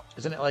isn't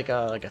it like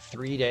a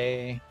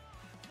 3-day?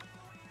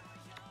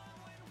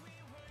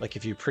 Like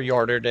if you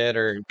pre-ordered it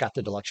or got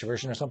the deluxe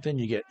version or something,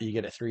 you get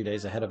it 3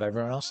 days ahead of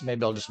everyone else.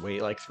 Maybe I'll just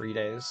wait like 3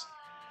 days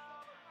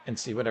and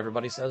see what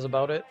everybody says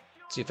about it.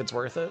 See if it's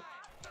worth it.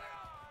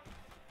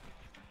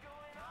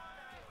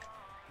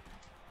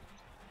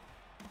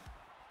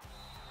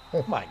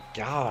 Oh my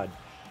god.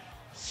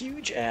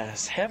 Huge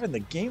ass having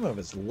the game of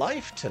his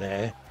life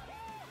today.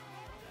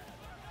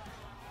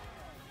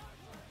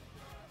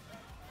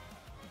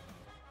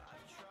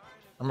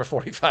 Number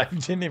 45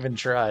 didn't even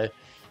try.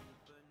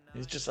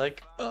 He's just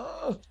like,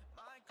 oh.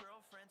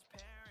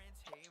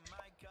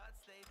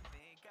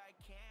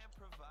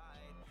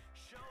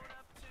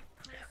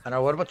 I don't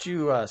know. What about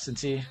you,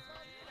 Cincy?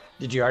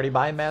 Did you already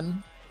buy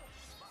Madden?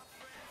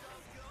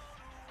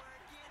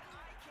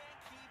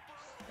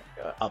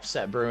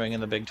 Upset brewing in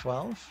the Big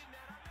 12?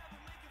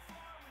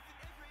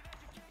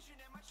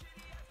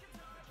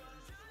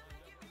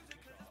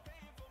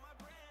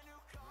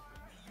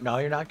 No,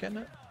 you're not getting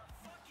it?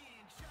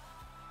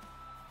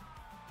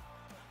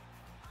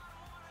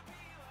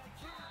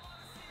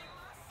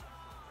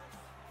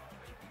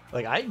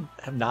 Like, I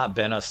have not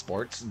been a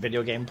sports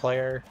video game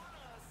player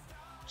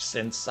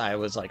since I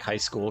was like high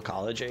school,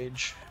 college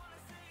age.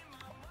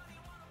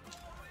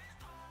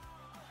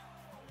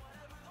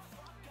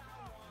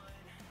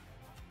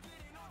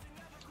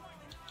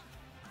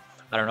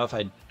 I don't know if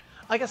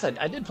I guess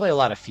I did play a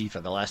lot of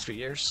FIFA the last few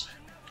years.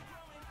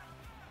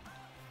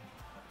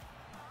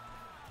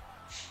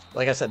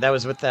 Like I said, that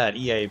was with that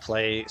EA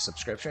Play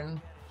subscription.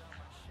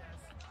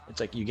 It's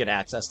like you get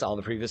access to all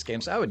the previous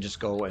games. I would just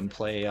go and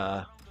play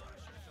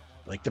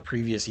like the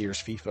previous year's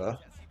FIFA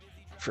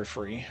for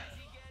free.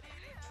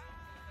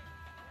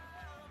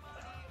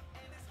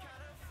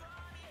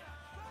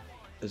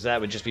 Because that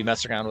would just be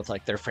messing around with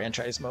like their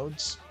franchise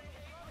modes.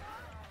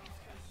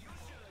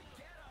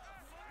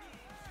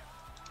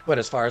 But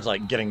as far as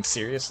like getting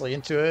seriously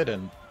into it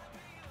and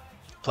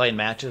playing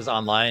matches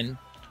online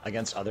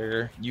against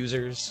other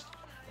users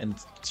and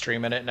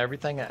streaming it and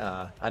everything,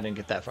 I didn't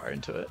get that far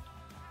into it.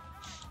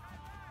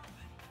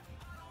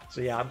 So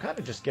yeah, I'm kind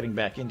of just getting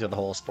back into the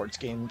whole sports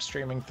game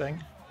streaming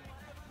thing.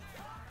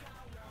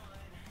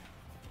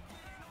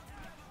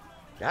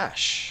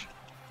 Gosh,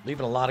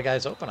 leaving a lot of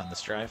guys open on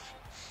this drive.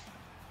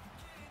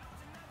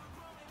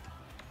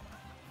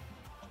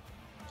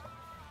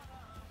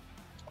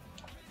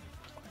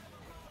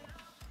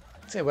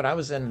 I'd say when I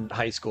was in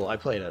high school, I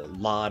played a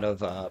lot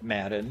of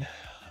Madden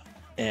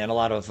and a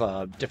lot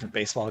of different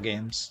baseball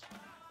games.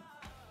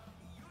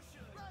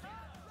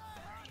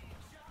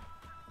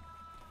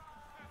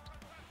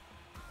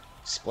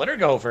 Splitter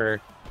Gopher.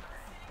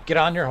 Get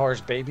on your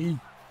horse, baby.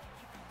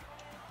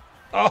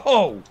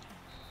 Oh!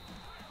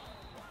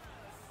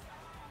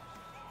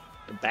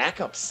 The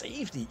backup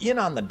safety in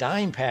on the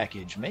dime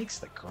package makes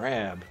the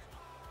grab.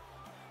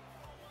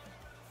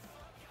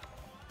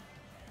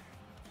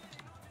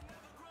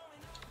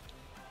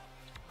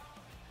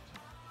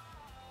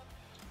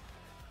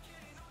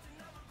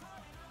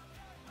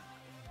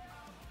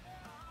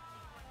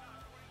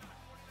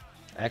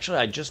 Actually,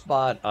 I just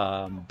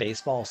bought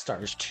Baseball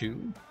Stars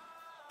 2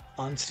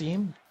 on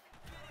Steam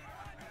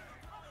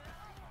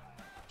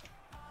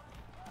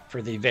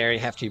for the very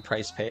hefty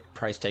price tag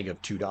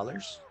of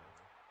 $2.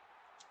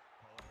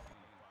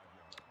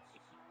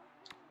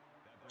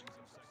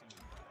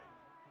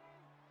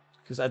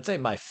 Because I'd say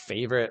my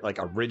favorite like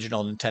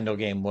original Nintendo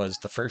game was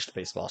the first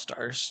Baseball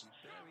Stars.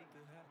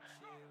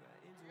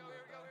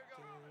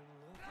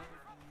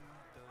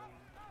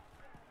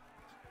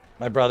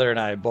 My brother and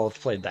I both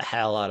played the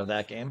hell out of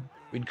that game.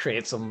 We'd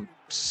create some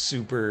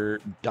super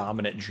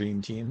dominant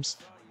dream teams.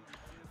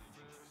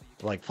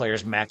 Like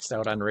players maxed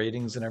out on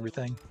ratings and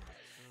everything.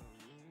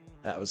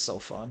 That was so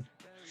fun.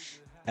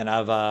 And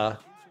I've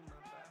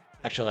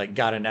actually like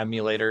got an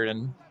emulator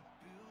and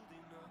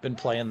been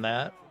playing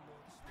that.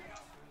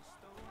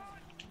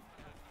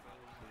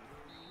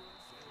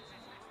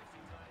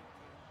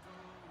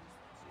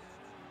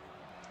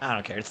 I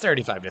don't care. It's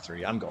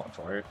 35-3. I'm going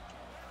for it.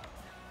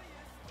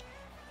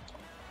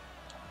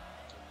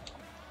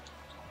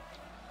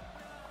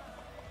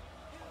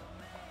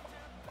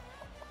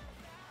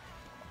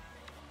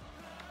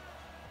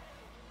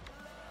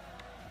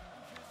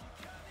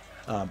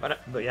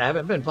 But yeah, I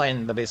haven't been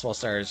playing the Baseball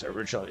Stars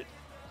originally.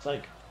 It's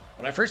like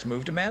when I first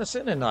moved to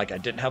Madison and like I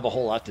didn't have a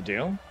whole lot to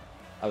do.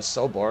 I was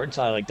so bored,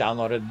 so I like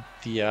downloaded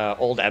the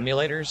old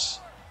emulators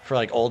for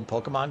like old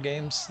Pokemon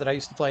games that I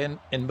used to play in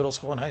middle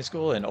school and high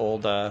school, and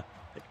old like,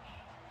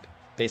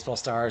 Baseball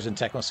Stars and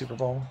Tecmo Super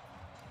Bowl.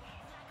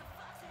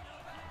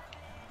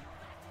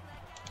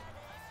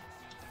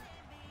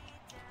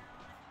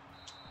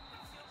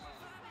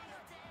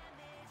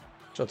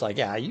 So it's like,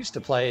 yeah, I used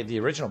to play the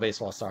original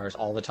Baseball Stars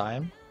all the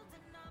time,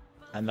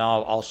 and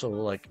now I've also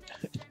like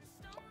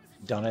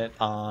done it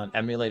on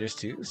emulators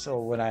too. So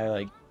when I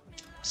like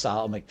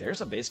saw, I'm like,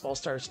 there's a Baseball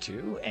Stars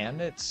 2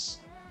 and it's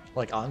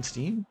like on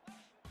Steam.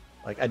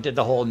 Like I did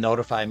the whole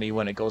notify me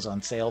when it goes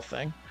on sale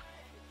thing.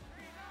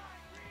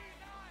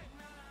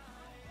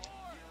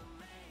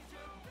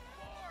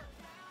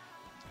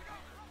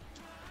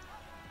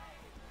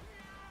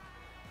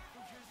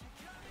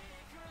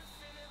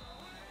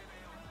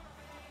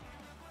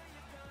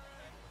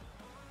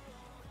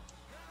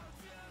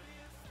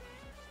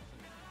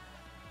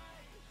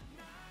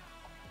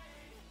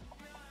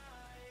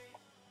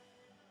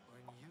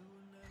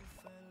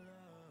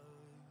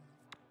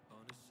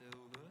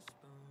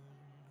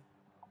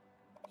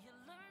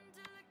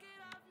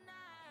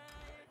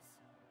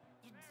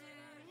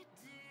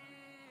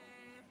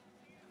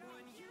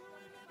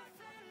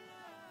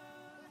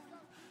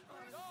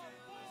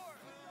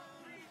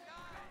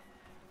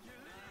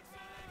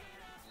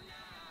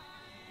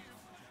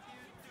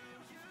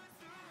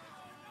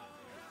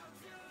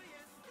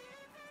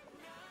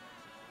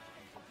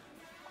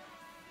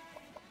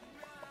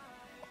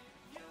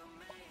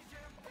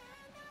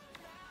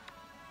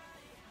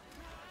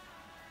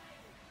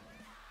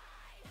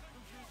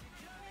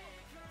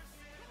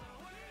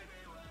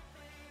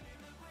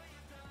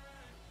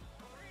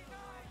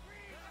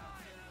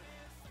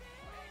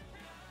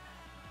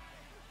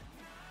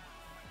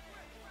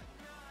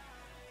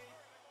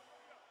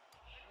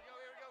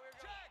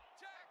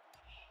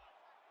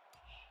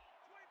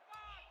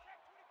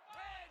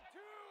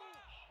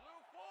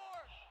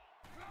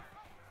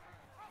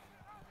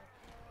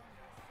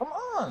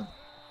 on.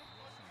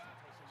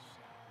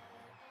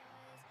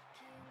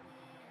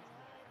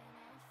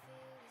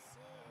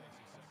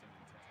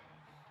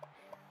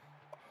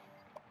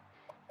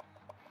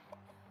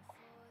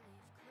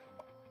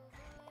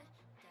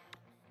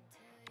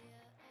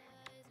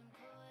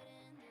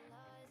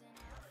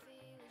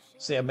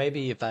 So yeah,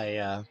 maybe if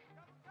I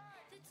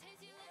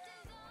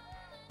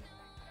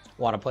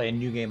want to play a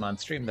new game on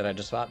stream that I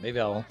just bought, maybe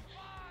I'll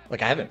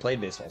like I haven't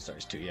played Baseball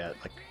Stars 2 yet.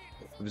 Like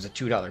it was a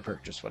 $2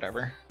 purchase,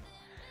 whatever.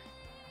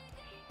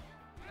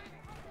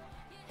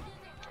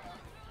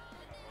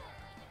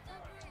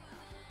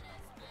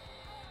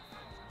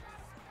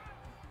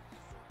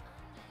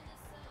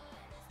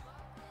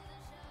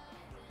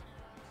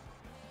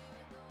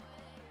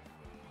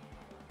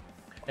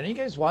 Any of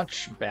you guys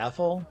watch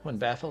Baffle when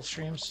Baffle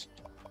streams?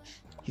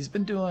 He's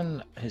been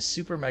doing his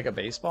Super Mega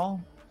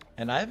Baseball,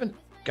 and I haven't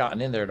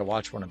gotten in there to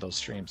watch one of those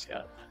streams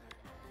yet.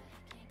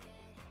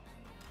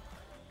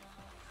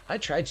 I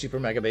tried Super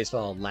Mega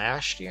Baseball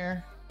last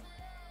year.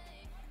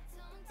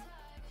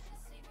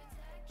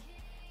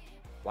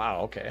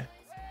 Wow, okay.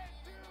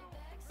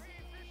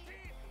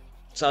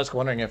 So I was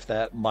wondering if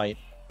that might,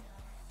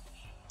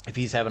 if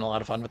he's having a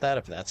lot of fun with that,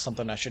 if that's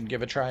something I should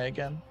give a try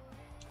again.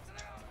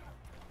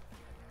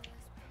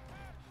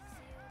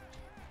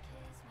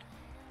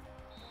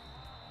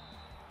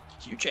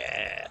 Huge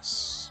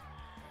ass.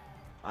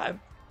 I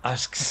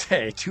was gonna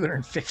say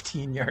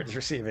 215 yards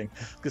receiving. I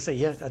was gonna say,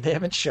 yeah, they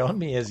haven't shown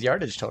me his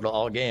yardage total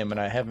all game, and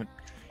I haven't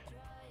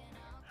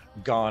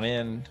gone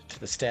in to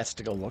the stats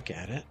to go look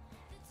at it.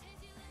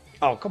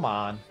 Oh, come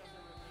on.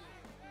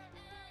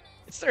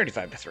 It's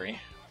 35-3.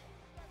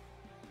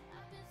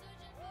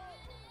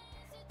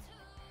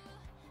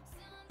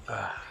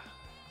 I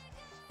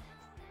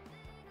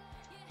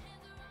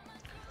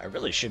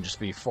really should just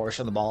be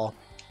forcing the ball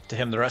to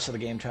him the rest of the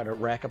game, try to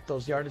rack up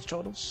those yardage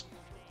totals.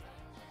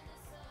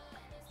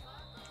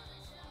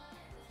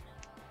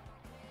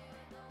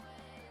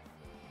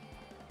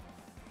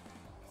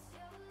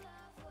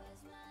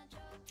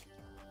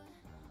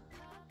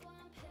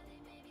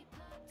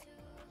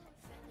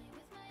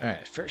 All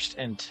right, 1st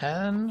and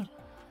 10.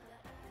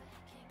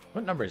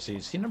 What number is he?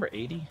 Is he number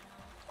 80?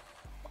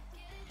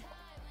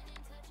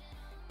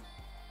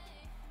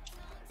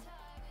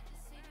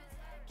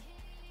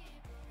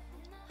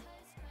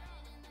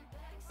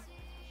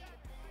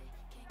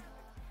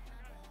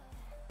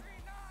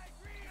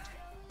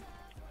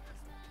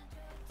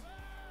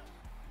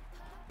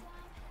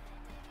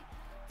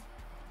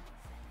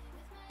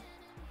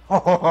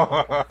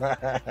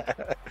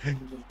 I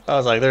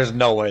was like, there's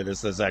no way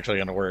this is actually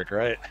going to work,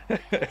 right?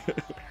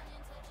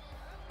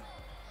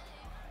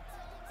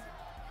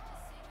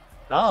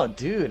 Oh,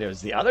 dude, it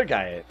was the other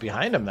guy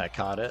behind him that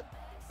caught it.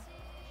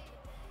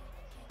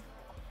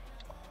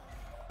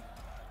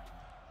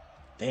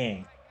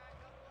 Dang.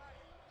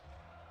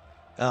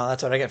 Oh,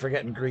 that's what I get for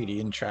getting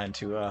greedy and trying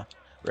to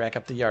rack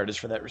up the yardage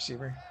for that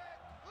receiver.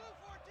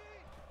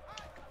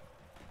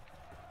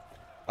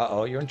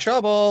 Uh-oh, you're in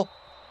trouble.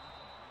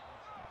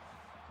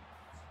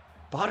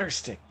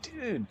 Butterstick,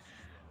 dude.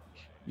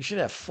 You should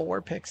have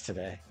 4 picks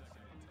today.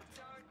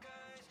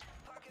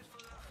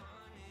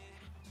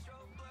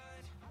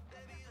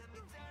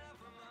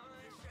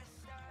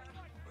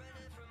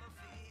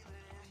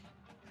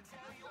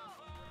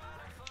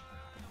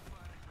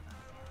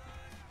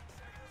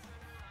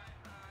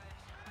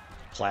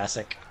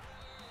 Classic.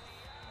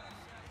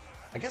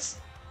 I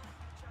guess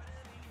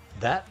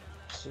that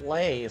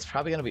play is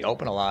probably going to be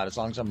open a lot as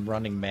long as I'm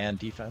running man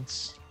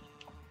defense.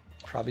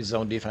 Probably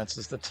zone defense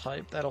is the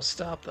type that'll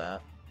stop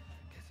that.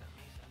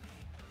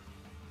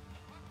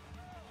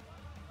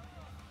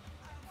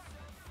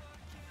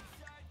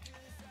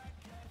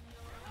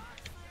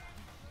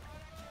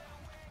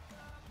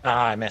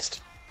 Ah, I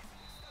missed.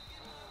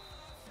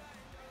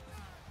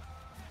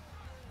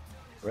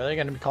 Really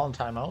going to be calling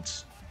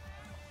timeouts?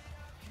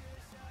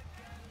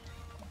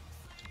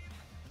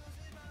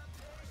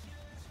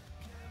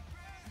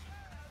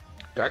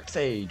 Dark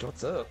Sage,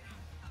 what's up?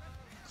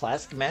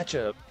 Classic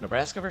matchup,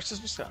 Nebraska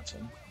versus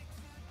Wisconsin.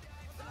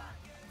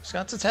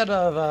 Wisconsin's had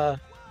the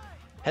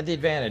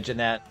advantage in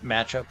that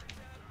matchup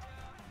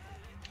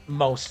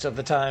most of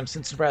the time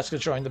since Nebraska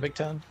joined the Big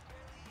Ten.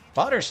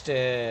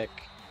 Butterstick.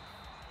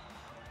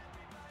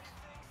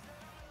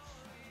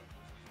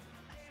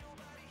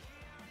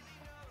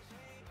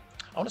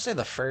 I want to say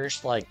the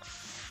first like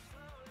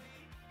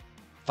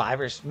 5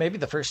 or maybe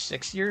the first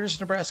 6 years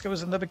Nebraska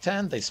was in the Big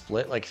Ten, they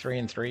split like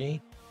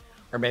 3-3,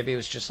 or maybe it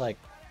was just like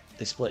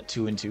they split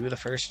 2-2 the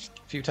first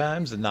few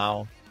times, and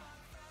now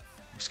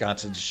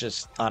Wisconsin's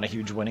just on a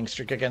huge winning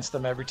streak against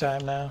them every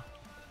time now.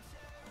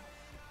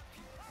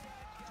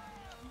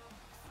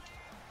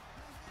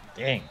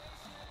 Dang.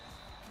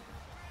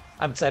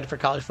 I'm excited for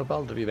college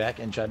football to be back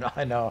in general.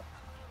 I know.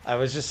 I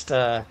was just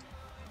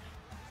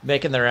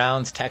making the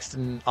rounds,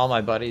 texting all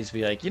my buddies,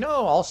 be like, you know,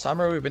 all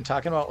summer we've been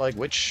talking about like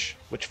which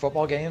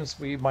football games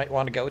we might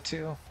want to go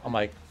to. I'm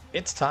like,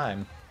 it's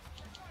time.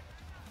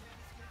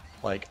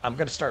 Like, I'm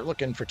gonna start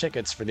looking for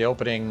tickets for the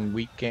opening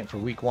week game for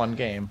week 1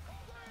 game.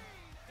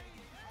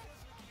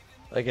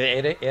 Like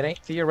it ain't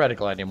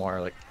theoretical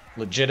anymore. Like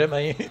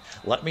legitimately,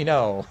 let me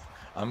know.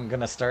 I'm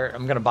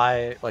gonna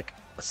buy like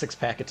a 6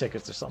 pack of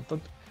tickets or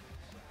something.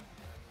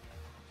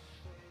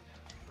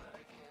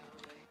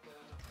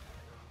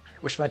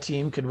 Wish my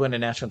team could win a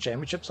national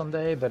championship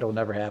someday, but it'll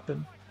never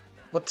happen.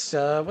 What's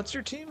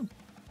your team?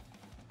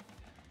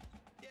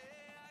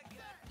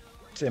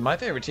 See, my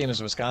favorite team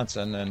is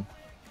Wisconsin, and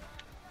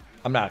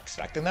I'm not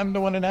expecting them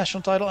to win a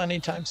national title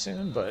anytime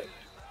soon, but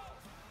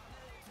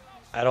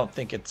I don't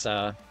think it's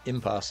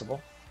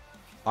impossible.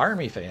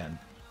 Army fan.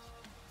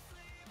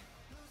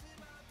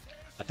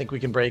 I think we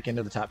can break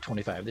into the top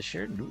 25 this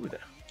year. Ooh,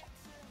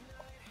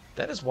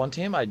 that is one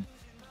team a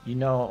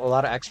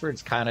lot of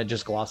experts kind of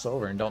just gloss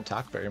over and don't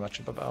talk very much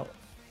about.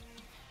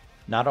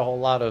 Not a whole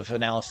lot of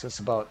analysis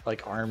about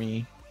like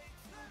Army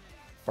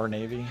or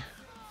Navy.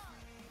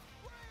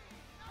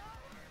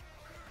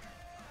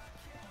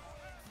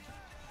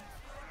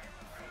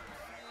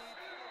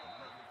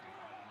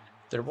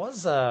 There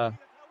was I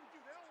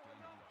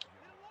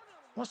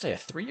want to say a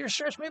 3-year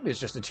stretch. Maybe it's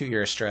just a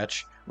 2-year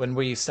stretch. When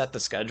we set the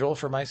schedule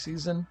for my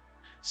season,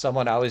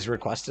 someone always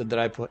requested that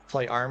I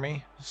play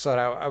Army, so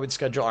I would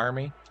schedule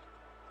Army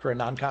for a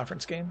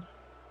non-conference game.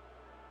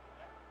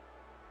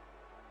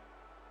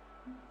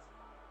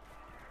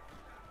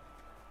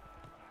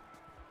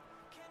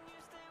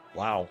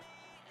 Wow,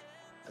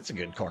 that's a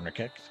good corner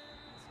kick.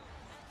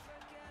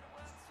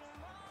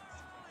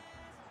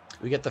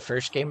 We get the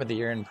first game of the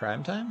year in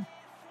prime time.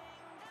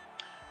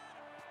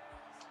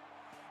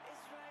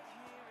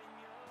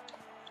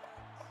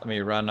 Let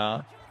me run.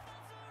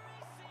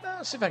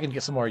 Let's see if I can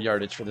get some more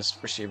yardage for this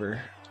receiver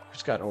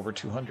who's got over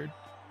 200.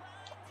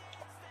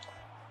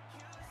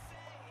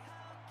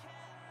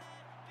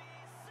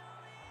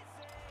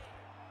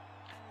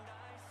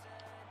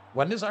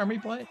 When does Army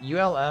play?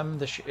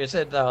 ULM. Is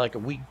it like a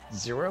week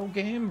 0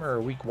 game or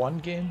a week 1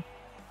 game?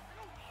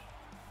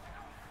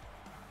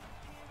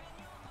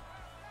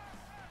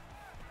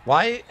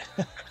 Why?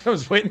 I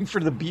was waiting for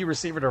the B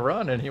receiver to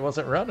run and he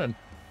wasn't running.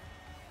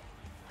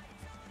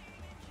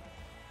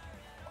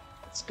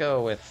 Let's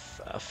go with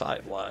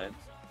 5 wide.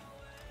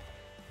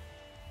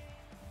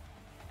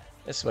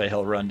 This way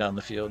he'll run down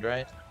the field,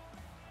 right?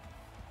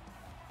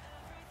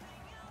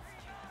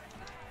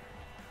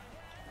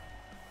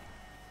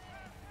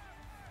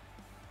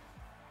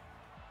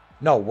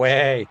 No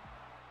way.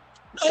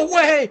 No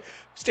way!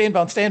 Stand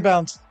bounce, stand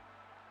bounce.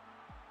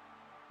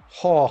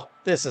 Oh,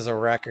 this is a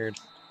record.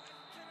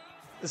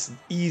 This is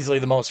easily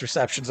the most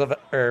receptions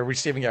or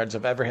receiving yards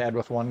I've ever had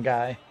with one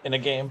guy in a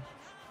game.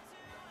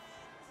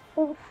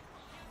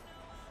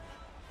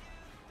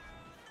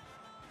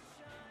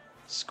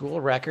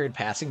 School record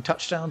passing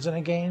touchdowns in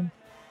a game.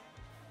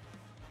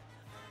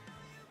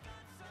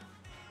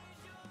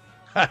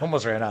 I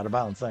almost ran out of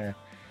bounds there.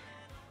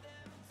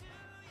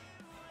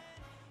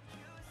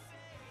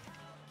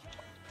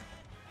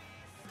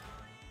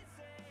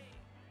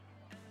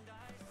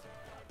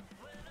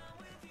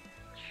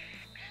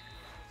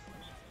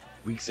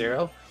 Week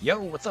 0. Yo,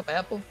 what's up,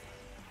 Apple?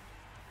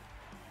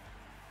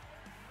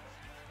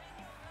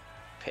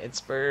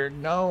 Pittsburgh.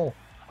 No,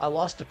 I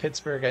lost to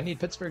Pittsburgh. I need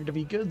Pittsburgh to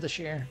be good this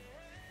year.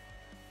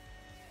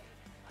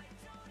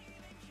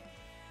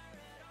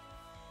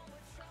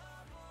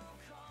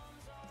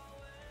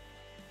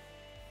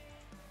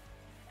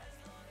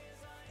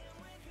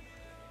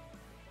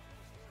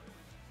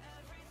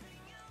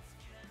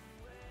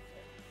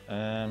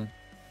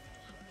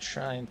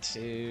 Trying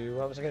to,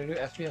 what was I going to do?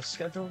 FBS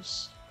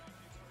schedules?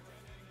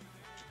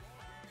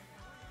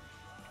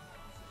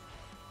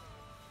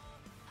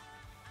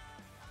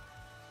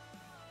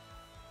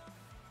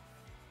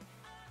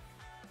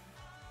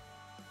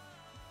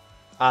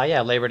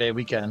 Yeah, Labor Day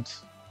weekend.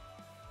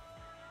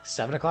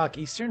 7 o'clock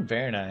Eastern?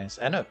 Very nice.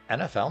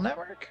 NFL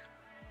Network?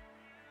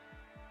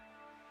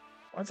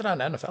 Why is it on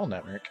NFL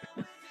Network?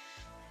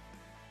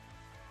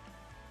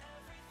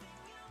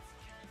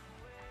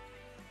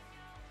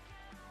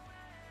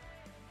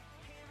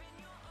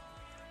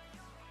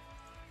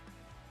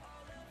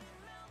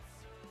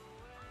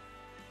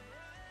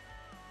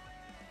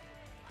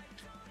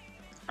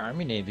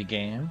 Army Navy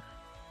game.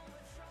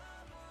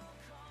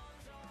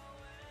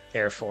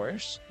 Air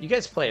Force. You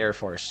guys play Air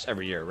Force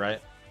every year,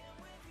 right?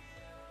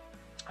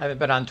 I haven't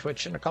been on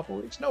Twitch in a couple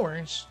weeks. No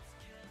worries.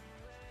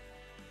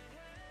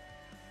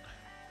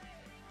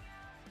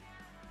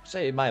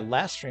 Say my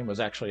last stream was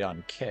actually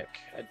on Kick.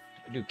 I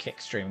do Kick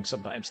streaming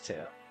sometimes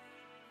too.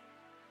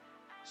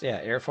 So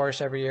yeah, Air Force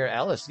every year.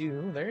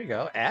 LSU. There you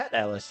go. At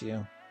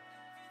LSU.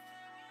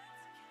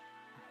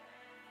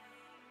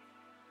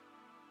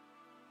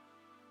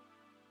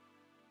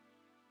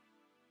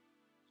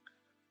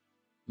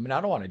 I mean, I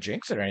don't want to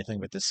jinx it or anything,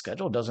 but this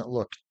schedule doesn't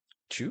look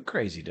too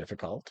crazy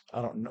difficult.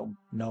 I don't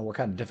know what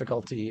kind of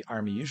difficulty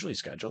Army usually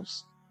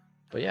schedules.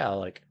 But yeah,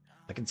 like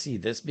I can see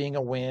this being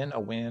a win, a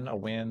win, a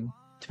win,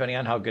 depending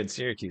on how good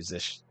Syracuse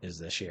is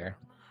this year.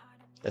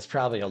 That's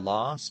probably a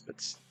loss,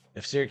 but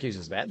if Syracuse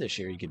is bad this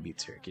year, you could beat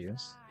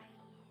Syracuse.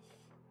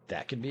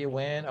 That could be a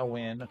win, a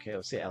win. Okay,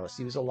 let's say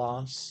LSU is a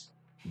loss.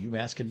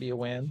 UMass could be a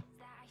win.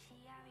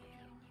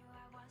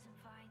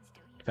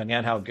 Depending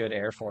on how good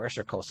Air Force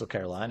or Coastal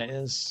Carolina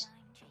is,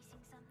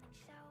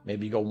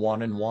 maybe you go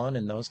 1-1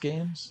 in those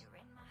games.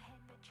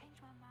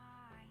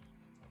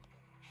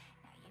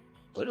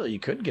 Literally, you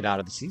could get out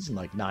of the season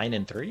like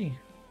 9-3,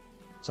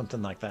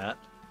 something like that.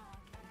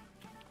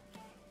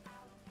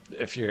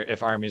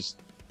 If Army's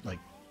like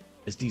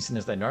as decent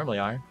as they normally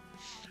are.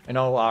 I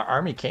know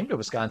Army came to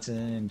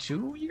Wisconsin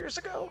 2 years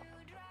ago,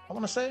 I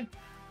want to say.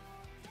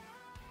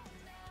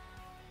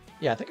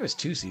 Yeah, I think it was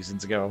 2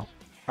 seasons ago.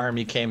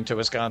 Army came to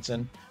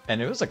Wisconsin, and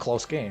it was a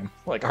close game.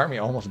 Like, Army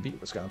almost beat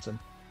Wisconsin.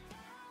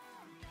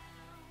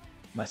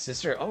 My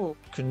sister, oh,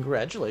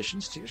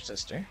 congratulations to your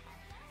sister.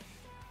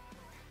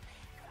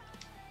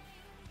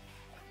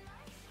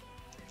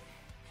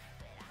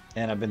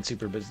 And I've been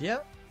super busy.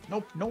 Yeah,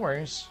 nope, no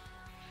worries.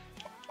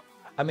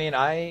 I mean,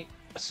 I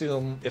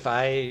assume if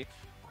I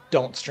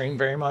don't stream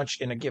very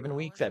much in a given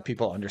week that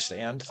people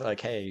understand.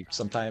 Like, hey,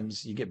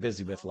 sometimes you get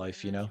busy with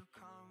life, you know?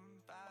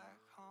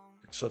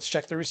 So let's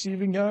check the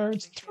receiving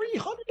yards.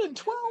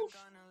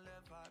 312.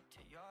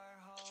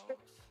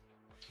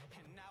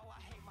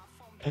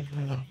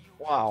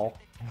 Wow.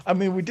 I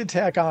mean, we did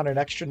tack on an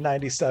extra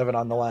 97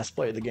 on the last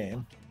play of the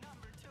game.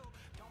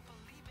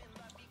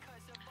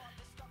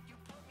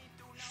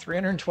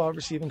 312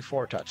 receiving,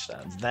 4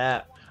 touchdowns.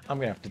 That, I'm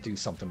going to have to do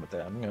something with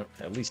that. I'm going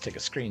to at least take a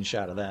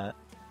screenshot of that.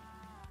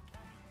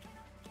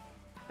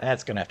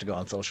 That's going to have to go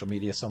on social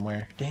media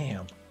somewhere.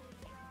 Damn.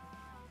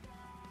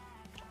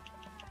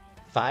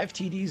 5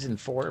 TDs and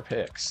 4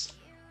 picks.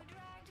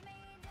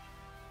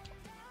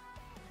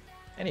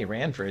 And he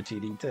ran for a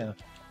TD, too.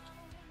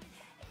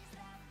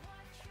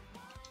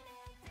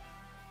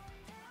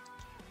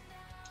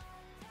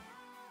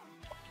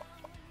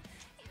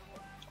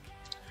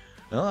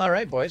 Well, all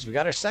right, boys. We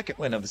got our second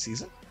win of the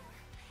season.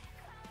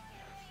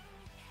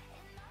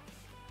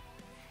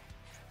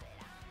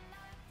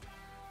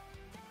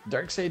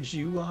 Darksage,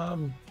 you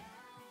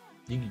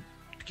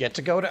get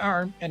to go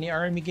to any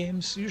Army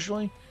games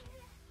usually?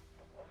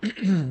 I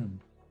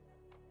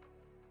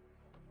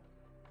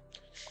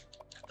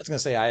was gonna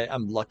say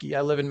I'm lucky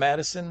I live in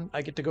Madison.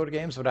 I get to go to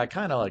games, but I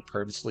kind of like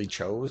purposely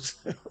chose,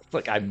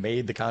 like I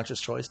made the conscious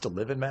choice to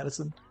live in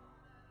Madison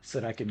so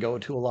that I could go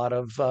to a lot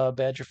of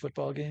Badger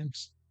football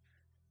games.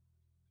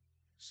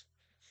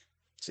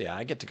 So yeah,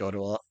 I get to go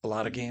to a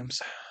lot of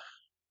games.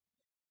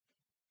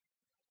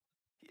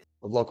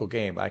 A local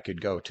game, I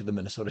could go to the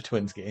Minnesota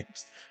Twins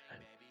games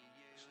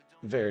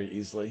very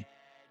easily.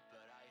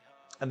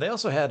 And they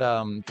also had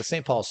the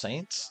St. Paul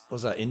Saints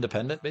was an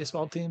independent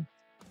baseball team.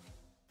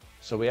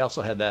 So we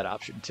also had that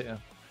option too.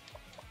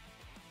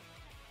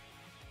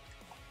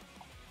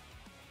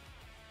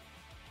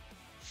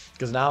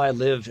 Because now I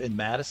live in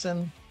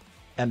Madison,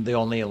 and the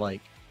only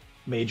like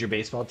major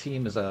baseball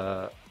team is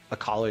a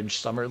college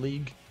summer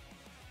league,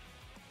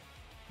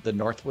 the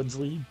Northwoods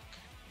League,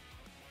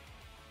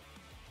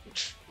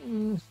 which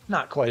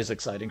not quite as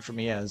exciting for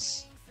me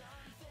as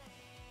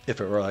if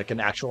it were like an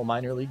actual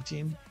minor league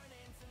team.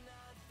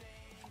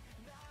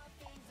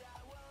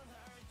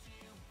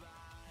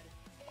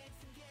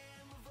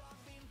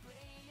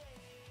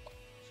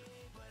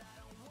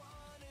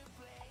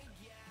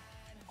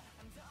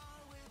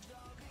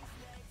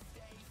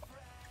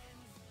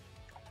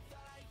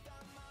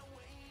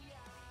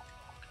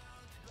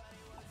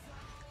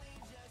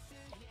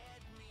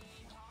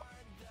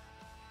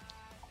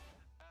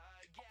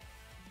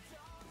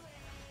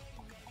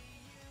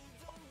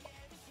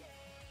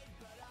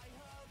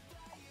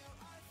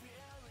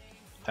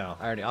 Oh,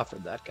 I already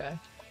offered that guy.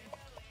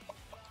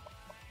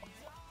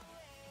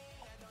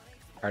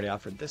 I already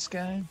offered this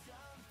guy.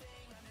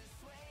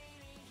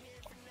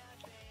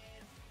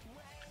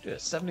 Do a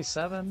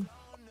 77.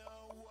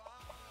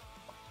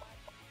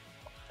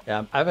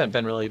 Yeah, I haven't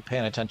been really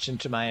paying attention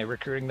to my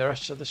recruiting the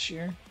rest of this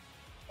year.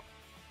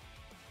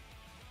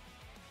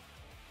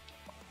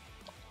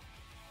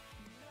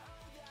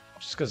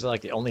 Just because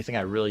like the only thing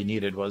I really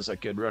needed was a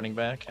good running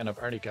back, and I've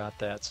already got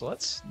that. So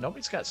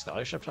nobody's got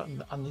scholarships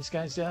on these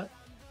guys yet.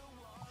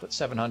 I'll put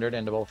 700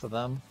 into both of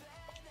them.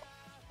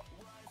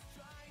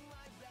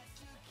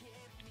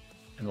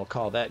 And we'll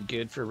call that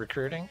good for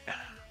recruiting.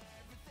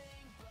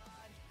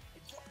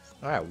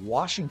 All right,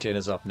 Washington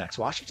is up next.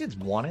 Washington's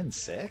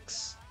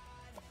 1-6.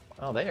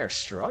 Oh, they are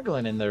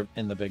struggling in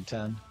the Big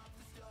Ten.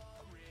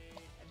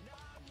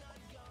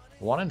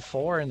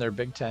 1-4 in their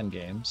Big Ten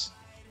games.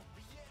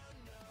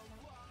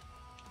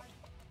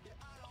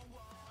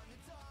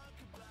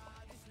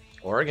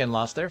 Oregon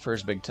lost their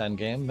first Big Ten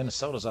game.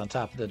 Minnesota's on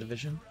top of the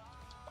division.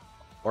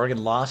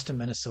 Oregon lost to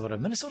Minnesota.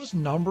 Minnesota's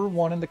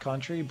 #1 in the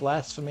country.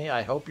 Blasphemy.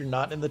 I hope you're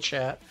not in the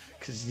chat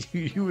because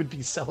you would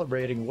be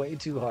celebrating way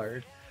too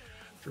hard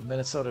for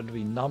Minnesota to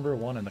be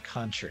 #1 in the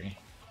country.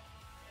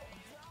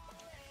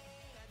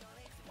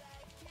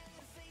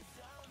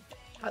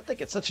 I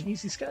think it's such an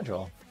easy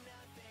schedule.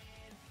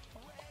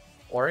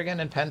 Oregon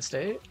and Penn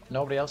State.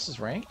 Nobody else is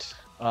ranked.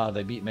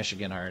 They beat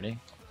Michigan already.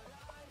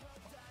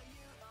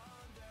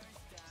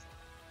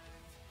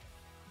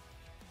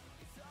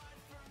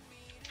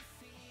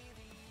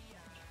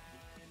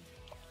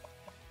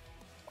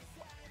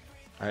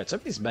 All right,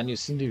 some of these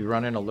menus seem to be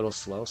running a little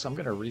slow, so I'm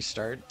gonna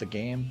restart the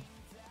game.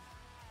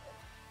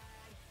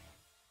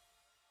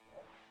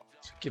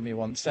 So give me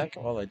 1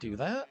 second while I do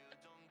that.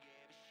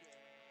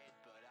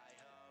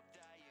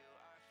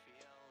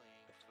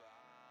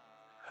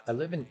 I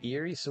live in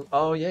Erie, so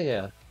oh yeah,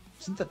 yeah.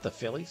 Isn't that the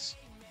Phillies?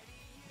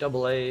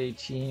 Double A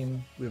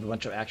team. We have a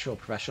bunch of actual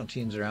professional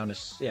teams around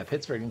us. Yeah,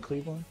 Pittsburgh and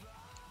Cleveland.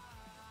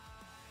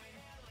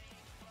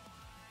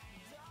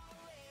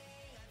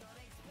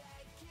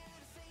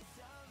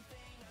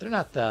 They're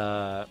not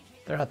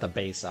the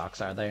Bay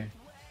Sox, are they?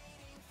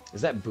 Is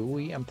that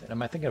Bowie?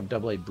 Am I thinking of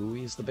Double A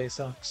Bowie as the Bay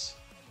Sox?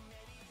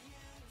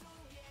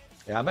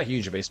 Yeah, I'm a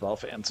huge baseball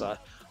fan, so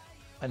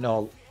I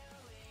know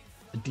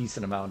a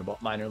decent amount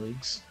about minor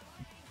leagues.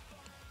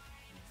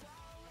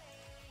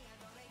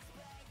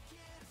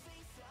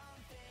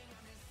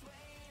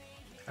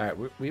 All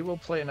right, we will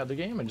play another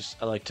game.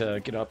 I like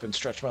to get up and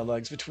stretch my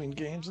legs between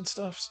games and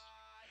stuff.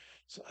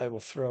 So I will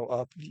throw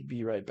up the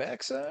be right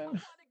back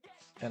sign,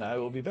 and I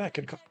will be back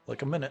in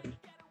like a minute.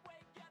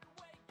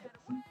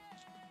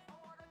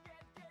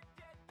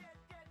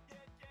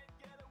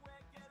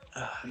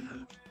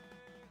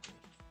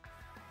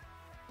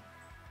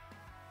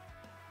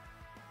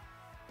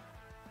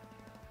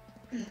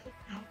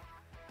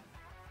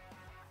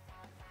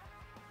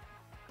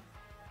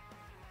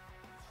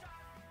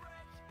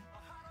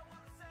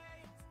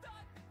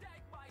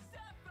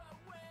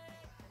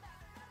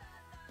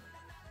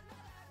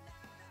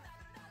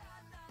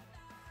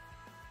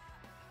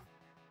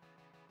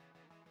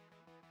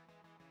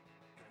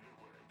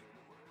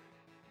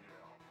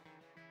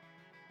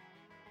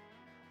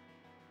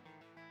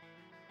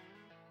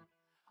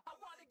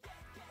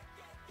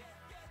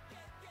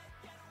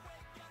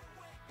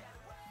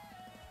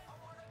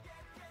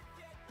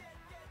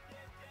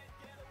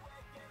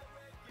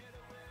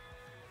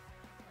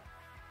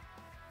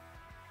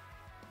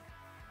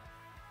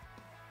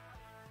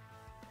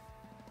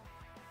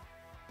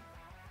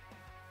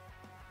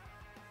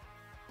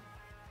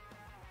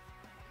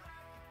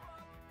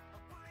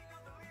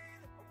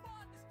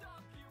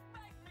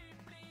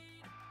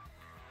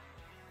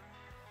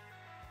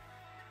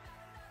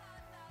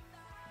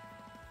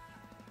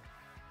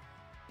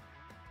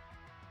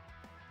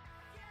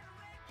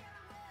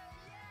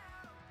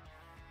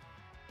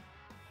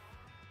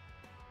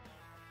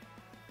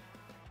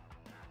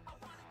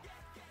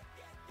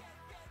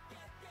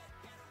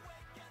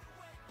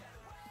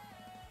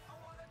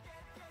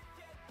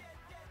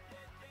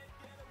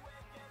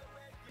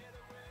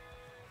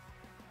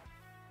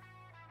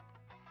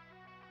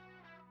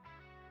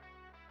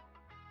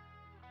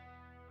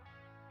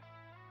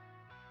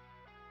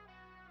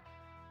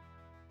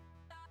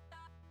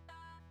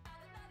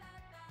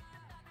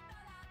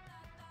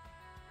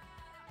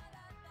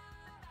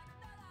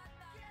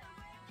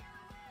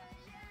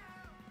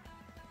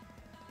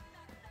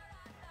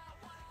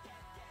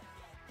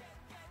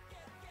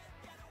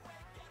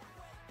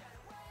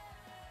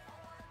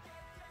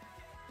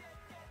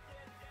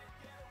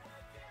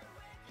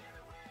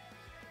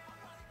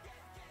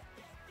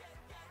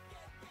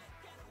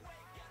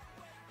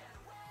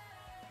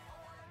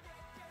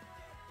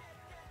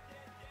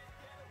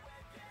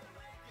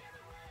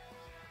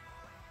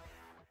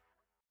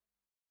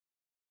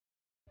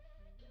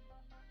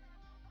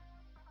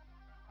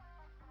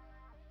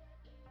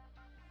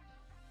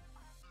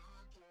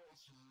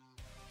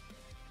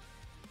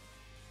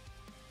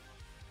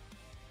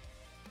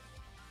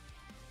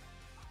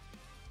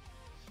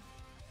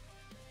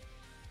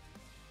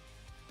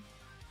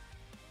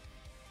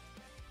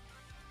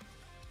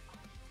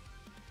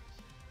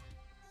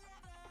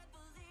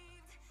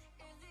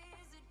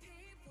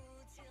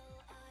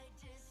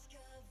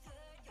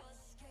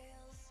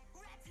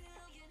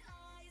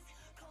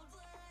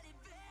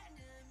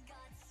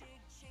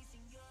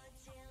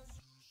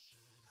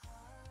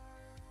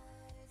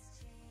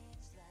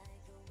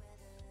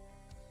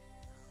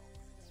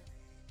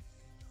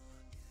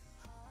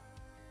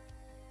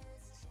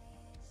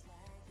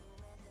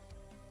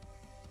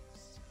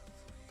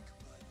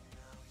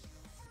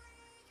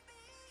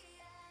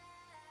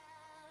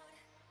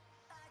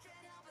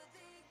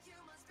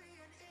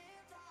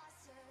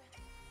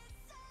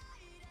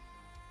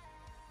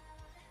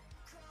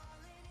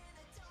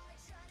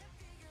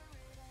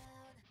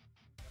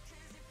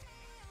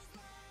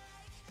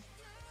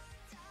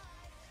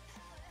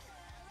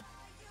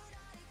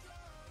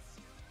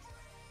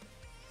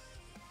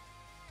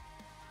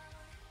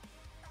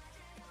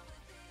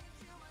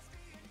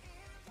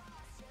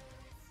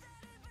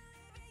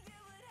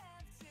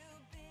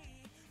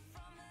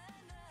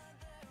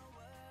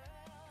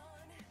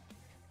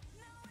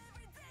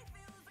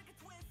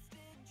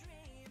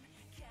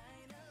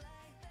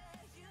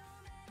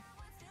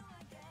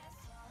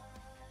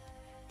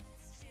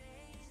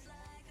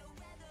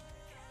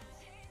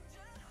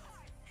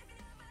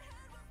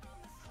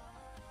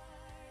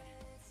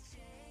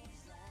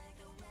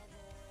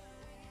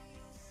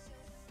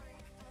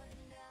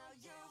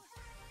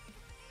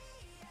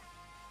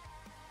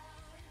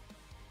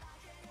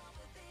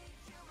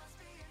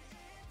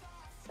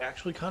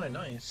 Actually, kind of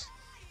nice.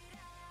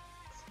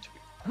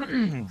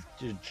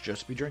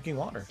 Just be drinking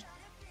water.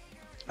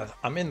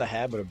 I'm in the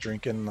habit of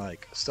drinking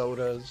like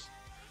sodas,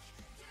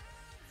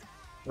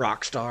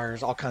 rock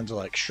stars, all kinds of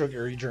like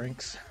sugary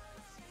drinks.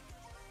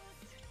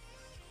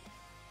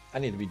 I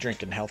need to be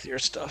drinking healthier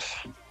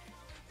stuff.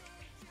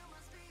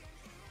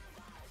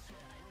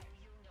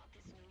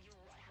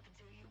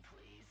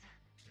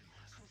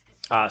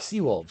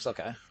 Sea wolves.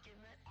 Okay.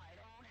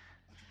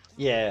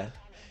 Yeah.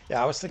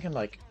 Yeah, I was thinking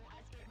like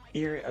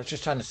Erie. I was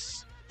just trying to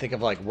think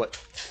of like what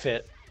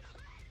fit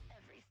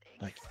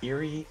like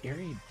Erie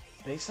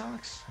Bay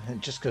Sox,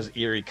 just because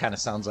Erie kind of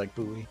sounds like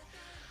Bowie.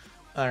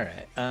 All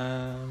right.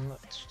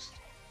 Let's just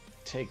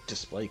take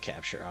display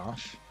capture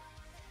off.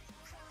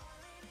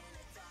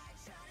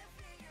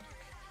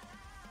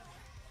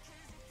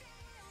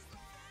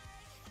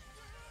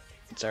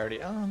 It's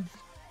already on.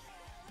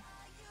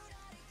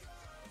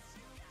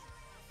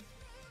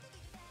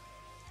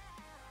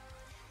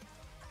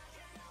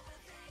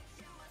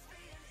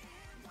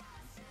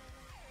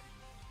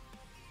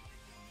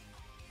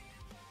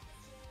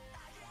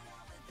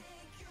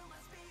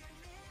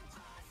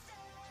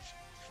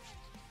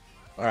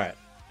 All right.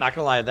 Not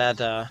gonna lie,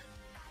 that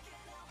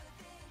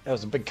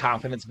was a big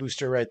confidence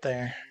booster right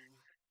there.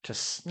 To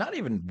not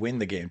even win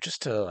the game,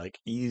 just to like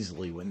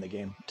easily win the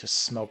game, to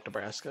smoke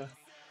Nebraska.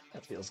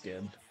 That feels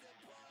good.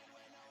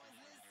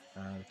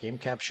 Game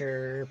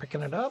capture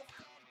picking it up.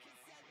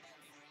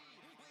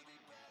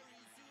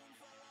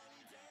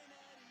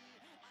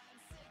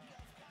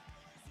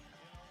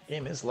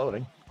 Game is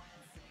loading.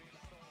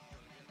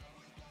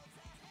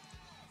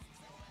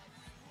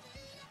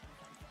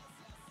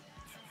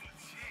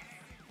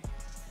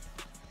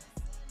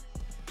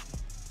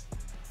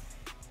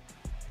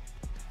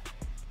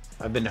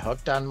 I've been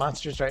hooked on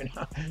monsters right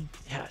now.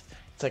 Yeah,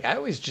 it's like I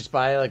always just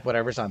buy like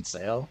whatever's on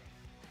sale.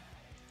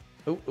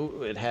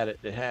 Ooh, it had it.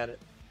 It had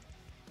it.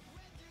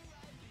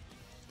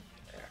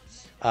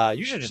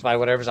 You should just buy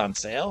whatever's on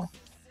sale.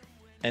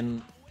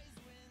 And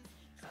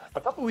a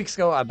couple weeks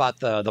ago, I bought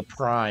the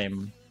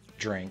Prime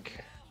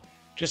drink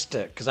just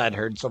to because I'd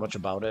heard so much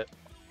about it.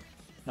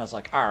 And I was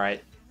like, all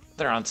right,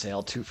 they're on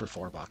sale, 2 for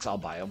 $4. I'll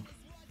buy them.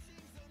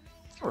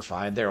 We're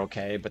fine. They're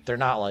okay, but they're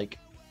not like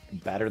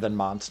better than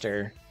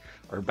Monster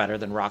or better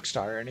than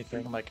Rockstar or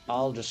anything. I'm like,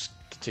 I'll just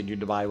continue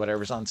to buy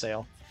whatever's on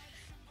sale.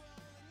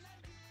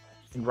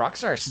 And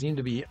Rockstar seem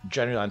to be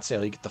generally on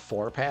sale. You get the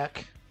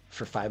 4-pack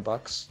for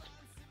 $5.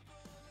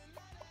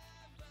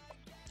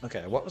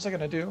 Okay, what was I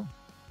gonna do?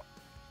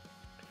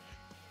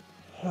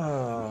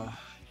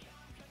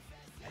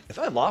 If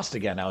I lost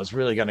again, I was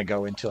really gonna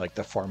go into like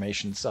the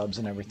formation subs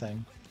and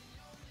everything.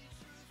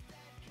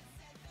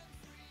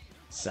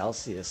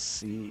 Celsius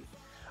C.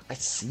 I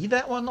see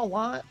that one a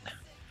lot.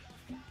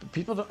 But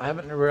people don't, I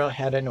haven't really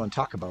had anyone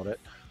talk about it.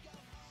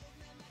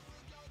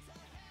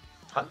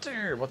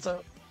 Hunter, what's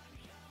up?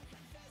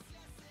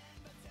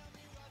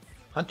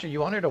 Hunter, you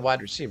wanted a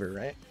wide receiver,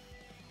 right?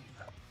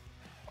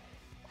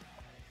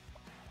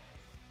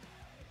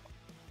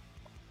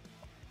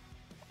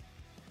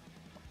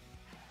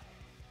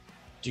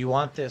 Do you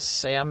want this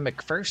Sam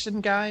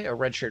McPherson guy, a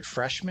redshirt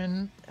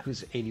freshman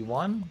who's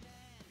 81?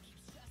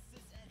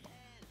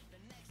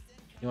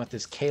 You want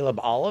this Caleb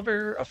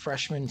Oliver, a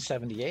freshman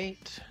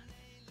 78?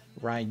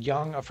 Ryan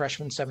Young, a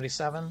freshman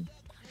 77?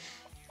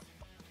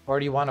 Or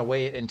do you want to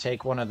wait and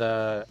take one of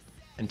the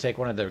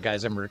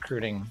guys I'm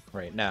recruiting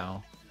right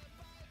now?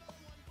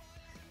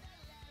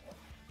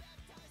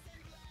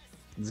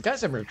 The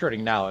guys I'm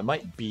recruiting now, it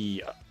might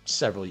be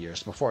several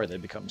years before they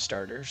become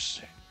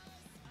starters.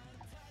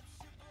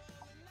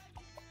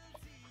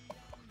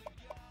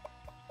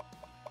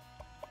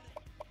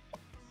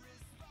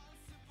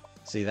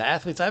 See, the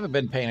athletes, I haven't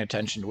been paying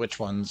attention to which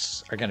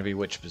ones are going to be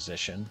which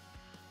position.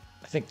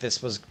 I think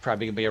this was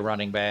probably going to be a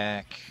running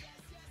back.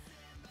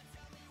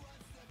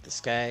 This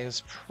guy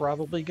is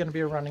probably going to be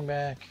a running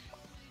back.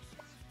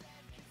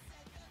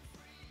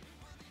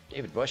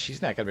 David Bush,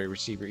 he's not going to be a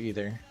receiver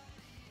either.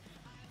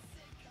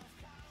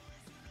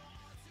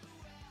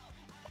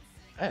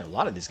 A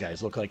lot of these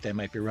guys look like they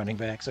might be running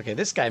backs. Okay,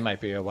 this guy might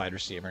be a wide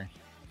receiver.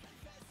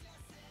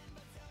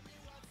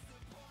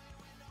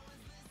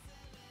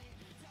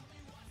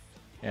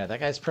 Yeah, that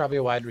guy's probably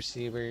a wide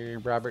receiver.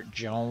 Robert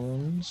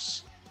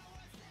Jones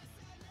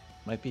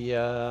might be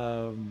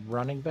a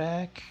running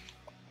back.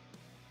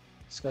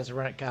 This guy's a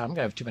running. God, I'm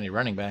gonna have too many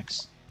running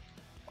backs.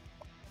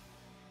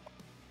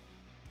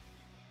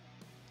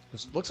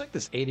 This looks like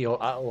this 80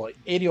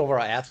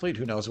 overall athlete.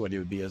 Who knows what he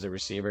would be as a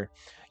receiver?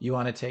 You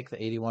want to take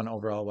the 81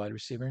 overall wide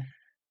receiver?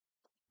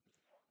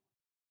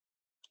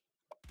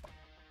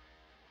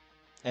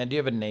 And do you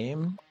have a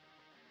name?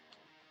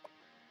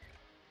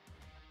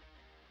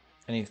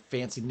 Any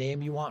fancy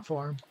name you want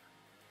for him?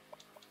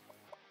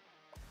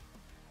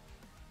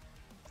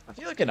 I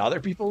feel like in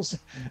other people's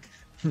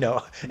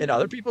no, in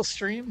other people's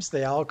streams,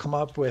 they all come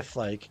up with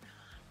like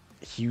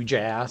huge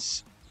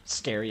ass,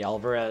 scary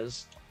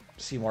Alvarez,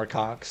 Seymour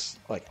Cox.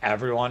 Like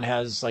everyone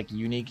has like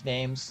unique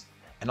names,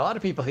 and a lot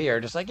of people here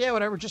are just like, yeah,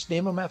 whatever, just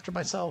name them after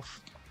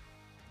myself.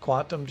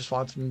 Quantum just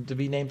wants them to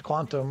be named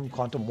Quantum.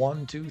 Quantum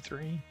 1, 2,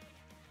 3.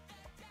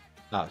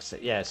 Oh, so,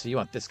 yeah, so you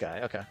want this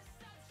guy. Okay.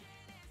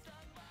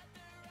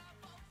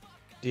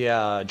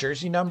 The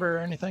jersey number or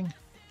anything?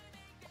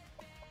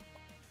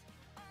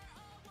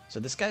 So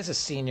this guy's a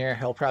senior.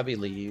 He'll probably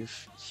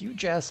leave. Hugh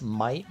Jess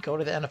might go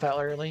to the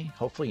NFL early.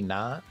 Hopefully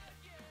not.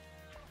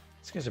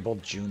 These guys are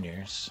both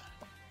juniors.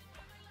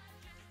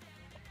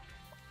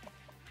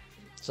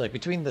 So like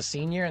between the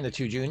senior and the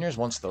two juniors,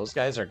 once those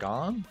guys are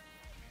gone,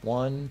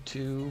 1,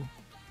 2,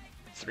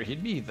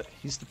 3.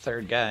 He's the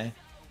third guy.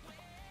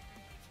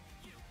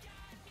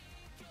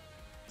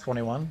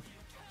 21.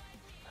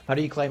 How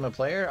do you claim a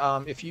player?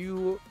 If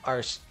you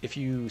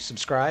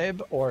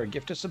subscribe or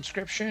gift a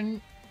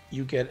subscription,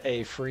 you get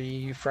a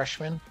free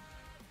freshman.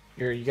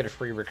 You get a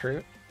free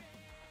recruit.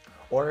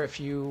 Or if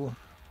you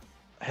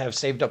have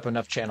saved up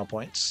enough channel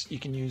points, you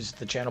can use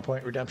the channel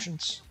point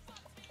redemptions.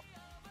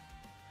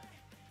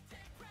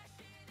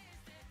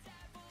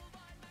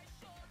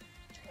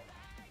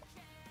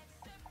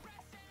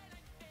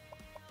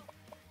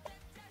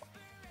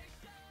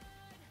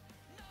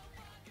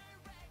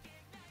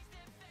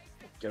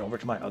 Get over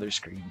to my other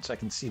screen so I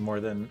can see more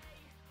than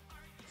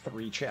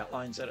 3 chat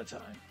lines at a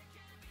time.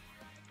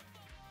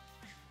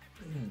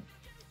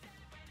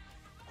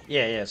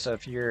 Yeah. So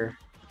if you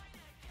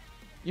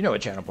know what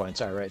channel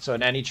points are, right? So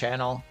in any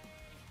channel,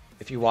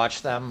 if you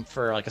watch them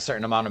for like a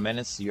certain amount of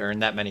minutes, you earn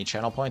that many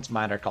channel points.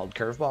 Mine are called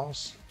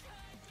curveballs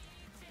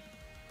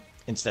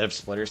instead of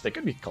splitters. They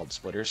could be called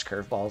splitters,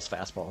 curveballs,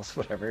 fastballs,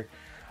 whatever.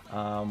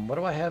 What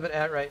do I have it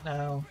at right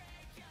now?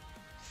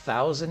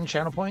 1,000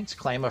 channel points.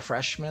 Claim a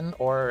freshman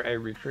or a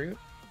recruit.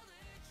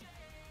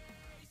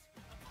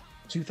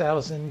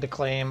 2,000 to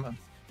claim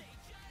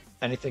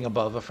anything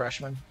above a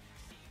freshman.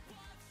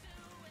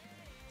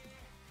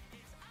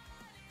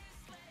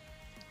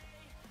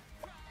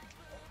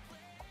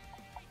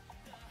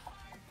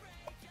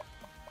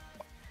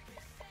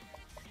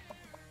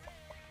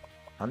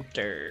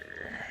 Hunter.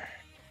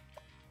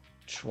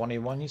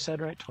 21, you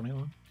said, right?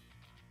 21?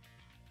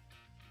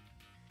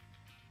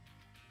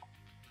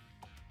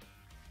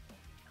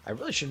 I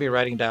really should be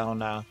writing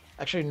down.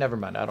 Actually, never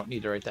mind. I don't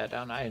need to write that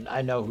down.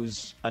 I know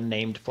who's a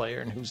named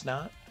player and who's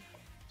not.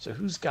 So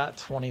who's got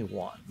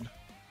 21?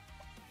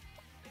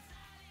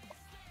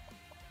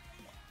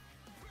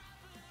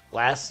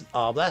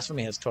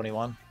 Blasphemy has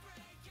 21.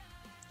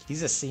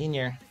 He's a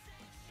senior.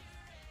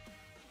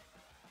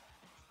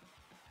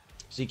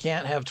 So you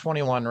can't have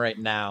 21 right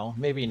now.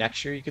 Maybe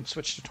next year you could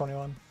switch to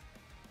 21.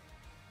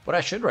 What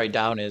I should write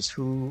down is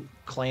who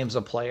claims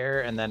a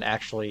player and then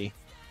actually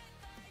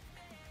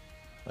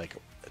like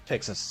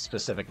picks a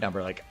specific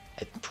number. Like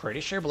I'm pretty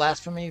sure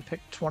Blasphemy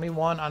picked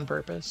 21 on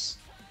purpose.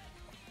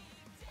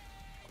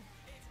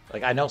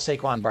 Like I know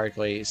Saquon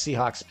Barkley,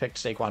 Seahawks picked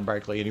Saquon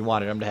Barkley and he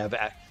wanted him to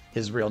have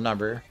his real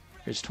number.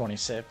 Here's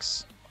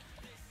 26.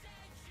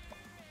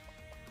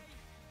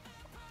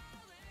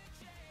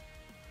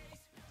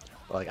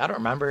 Like I don't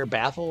remember.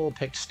 Baffle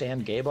picked Stan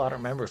Gable. I don't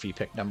remember if he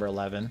picked number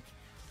 11.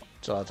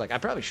 So I was like, I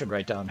probably should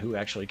write down who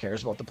actually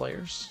cares about the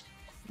players'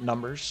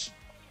 numbers.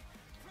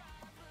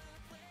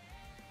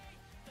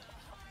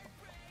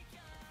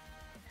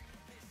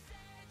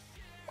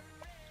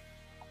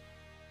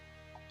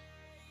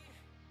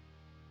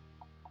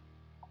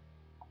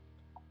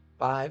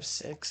 Five,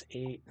 6,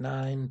 8,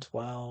 9,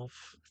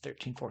 12,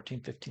 13,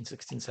 14, 15,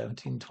 16,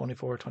 17,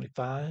 24,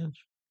 25.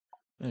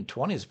 And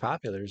 20 is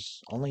popular.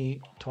 There's only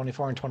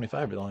 24 and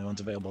 25 are the only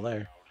ones available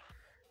there.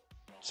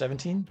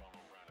 17?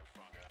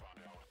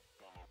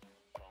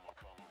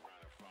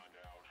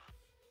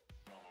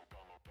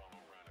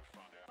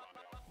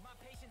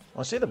 I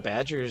want to say the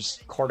Badgers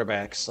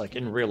quarterbacks, like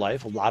in real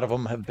life, a lot of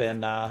them have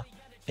been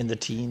in the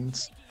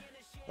teens.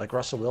 Like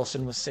Russell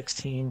Wilson was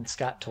 16,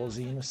 Scott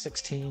Tolzien was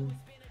 16.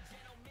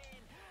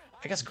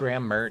 I guess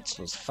Graham Mertz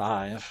was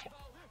 5.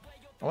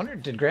 I wonder,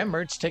 did Graham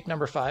Mertz take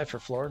number 5 for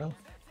Florida?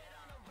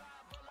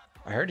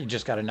 I heard he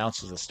just got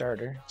announced as a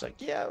starter. It's like,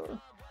 yeah,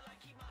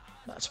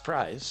 not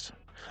surprised.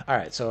 All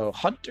right, so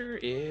Hunter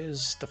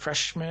is the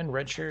freshman,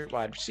 redshirt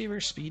wide receiver,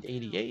 speed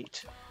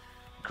 88.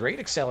 Great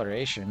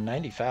acceleration,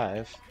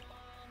 95.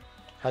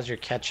 How's your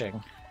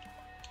catching?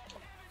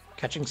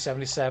 Catching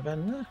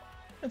 77.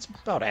 That's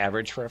about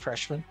average for a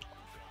freshman.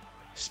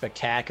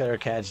 Spectacular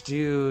catch.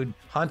 Dude,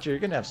 Hunter, you're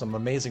going to have some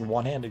amazing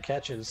one-handed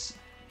catches.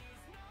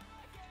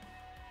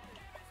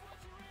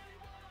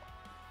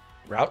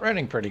 Route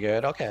running pretty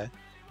good. Okay.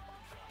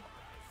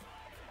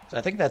 So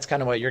I think that's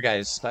kind of what your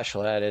guys'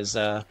 special at is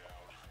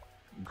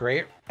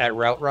great at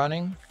route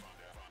running,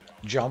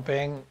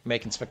 jumping,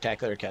 making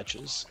spectacular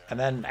catches, and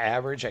then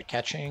average at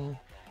catching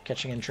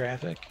in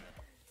traffic.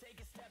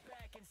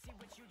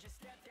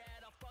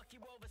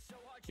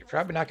 You're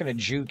probably not going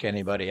to juke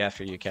anybody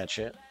after you catch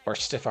it, or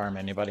stiff arm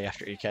anybody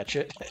after you catch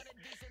it.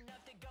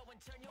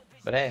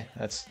 But hey,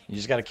 you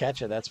just got to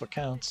catch it. That's what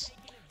counts.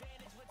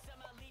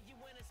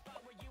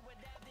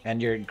 And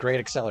your great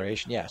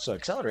acceleration. Yeah, so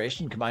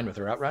acceleration combined with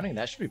route running,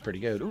 that should be pretty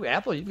good. Ooh,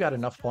 Apple, you've got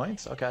enough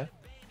points. Okay.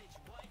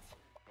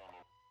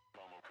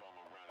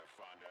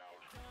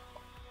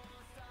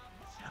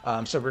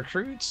 So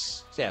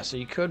recruits, yeah, so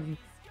you could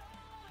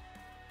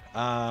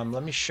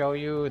Let me show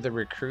you the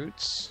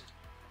recruits.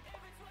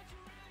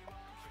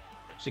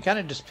 So you kind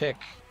of just pick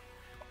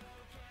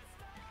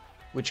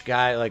which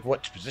guy, like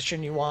what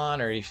position you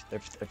want, or if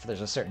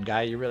there's a certain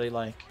guy you really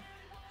like.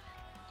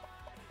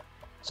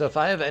 So if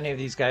I have any of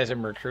these guys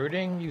I'm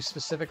recruiting, you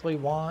specifically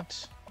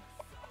want,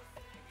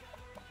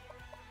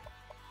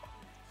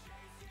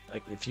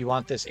 like if you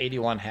want this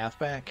 81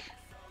 halfback,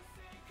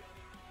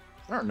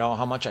 I don't know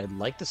how much I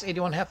like this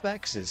 81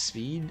 halfback because his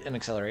speed and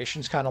acceleration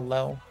is kind of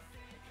low.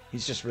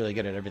 He's just really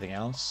good at everything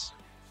else.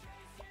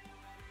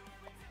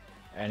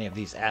 Any of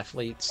these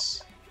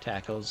athletes,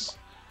 tackles.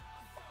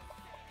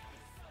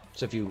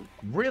 So if you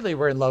really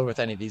were in love with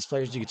any of these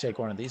players, you could take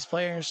one of these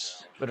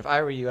players. But if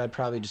I were you, I'd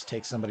probably just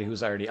take somebody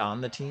who's already on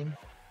the team.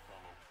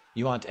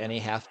 You want any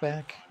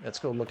halfback? Let's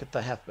go look at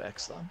the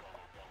halfbacks then.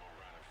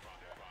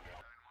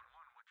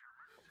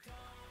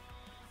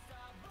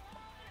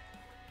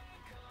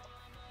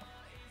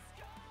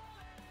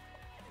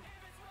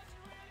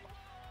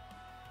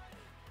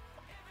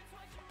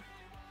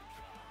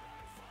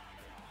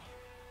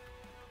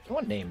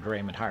 One named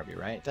Raymond Harvey,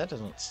 right? That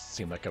doesn't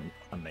seem like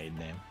a made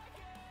name.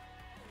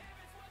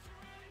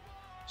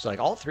 So like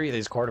all three of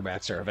these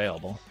quarterbacks are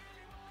available.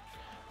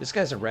 This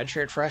guy's a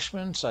redshirt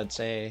freshman, so I'd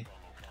say,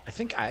 I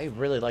think I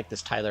really like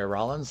this Tyler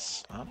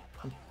Rollins. I'm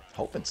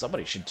hoping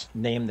somebody should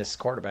name this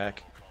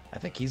quarterback. I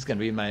think he's going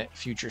to be my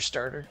future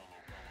starter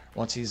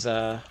once he's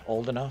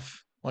old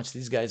enough. Once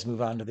these guys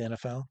move on to the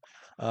NFL.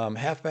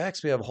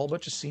 Halfbacks, we have a whole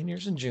bunch of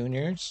seniors and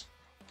juniors.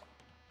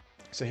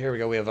 So here we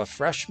go. We have a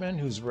freshman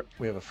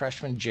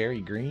Jerry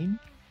Green.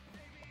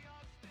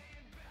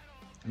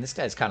 And this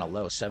guy's kind of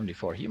low,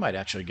 74. He might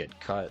actually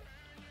get cut.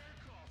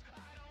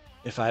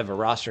 If I have a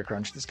roster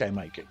crunch, this guy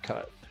might get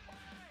cut.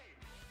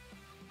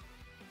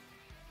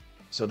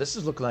 So this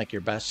is looking like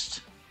your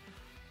best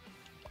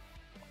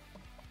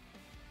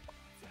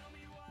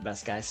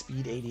guy,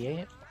 speed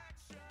 88.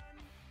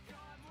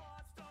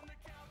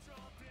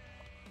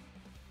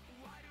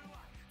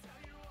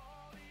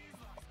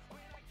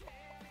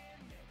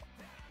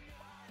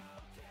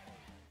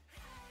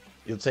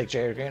 You'll take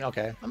Jerry Green?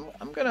 Okay.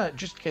 I'm gonna,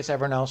 just in case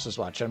everyone else is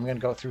watching, I'm gonna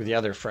go through the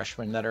other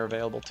freshmen that are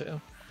available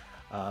too.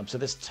 So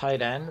this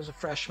tight end is a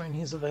freshman.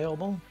 He's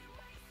available.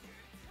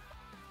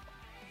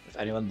 If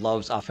anyone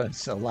loves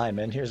offensive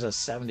linemen, here's a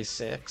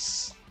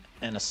 76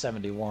 and a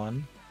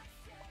 71.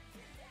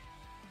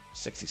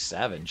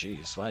 67,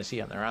 geez, why is he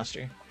on the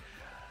roster?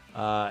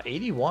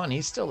 81,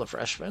 he's still a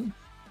freshman.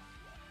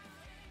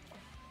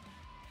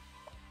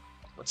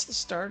 What's the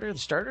starter? The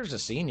starter's a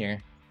senior.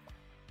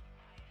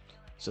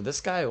 So this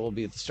guy will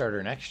be the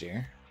starter next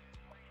year.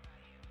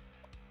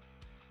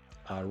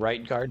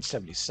 Right guard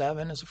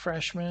 77 is a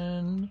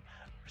freshman.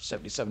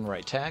 77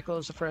 right tackle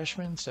is a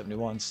freshman.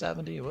 71,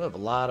 70. We'll have a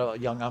lot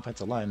of young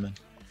offensive linemen.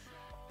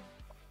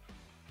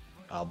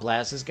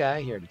 Blaz's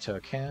guy, he already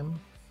took him.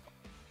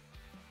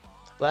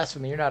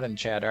 Blasphemy, you're not in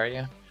chat, are you?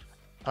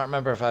 I don't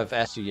remember if I've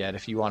asked you yet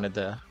if you wanted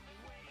to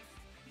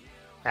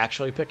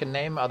actually pick a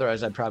name.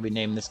 Otherwise, I'd probably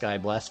name this guy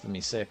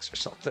Blasphemy 6 or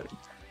something.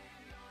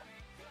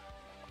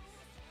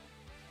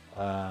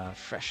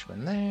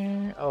 Freshman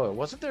there. Oh,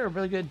 wasn't there a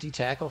really good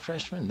D-tackle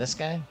freshman? This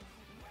guy?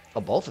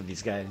 Oh, both of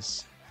these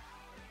guys.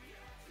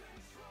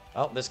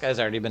 Oh, this guy's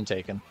already been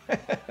taken.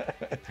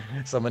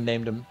 Someone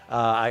named him.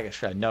 I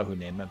know who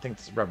named him. I think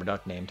this Rubber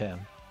Duck named him.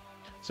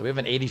 So we have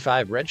an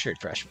 85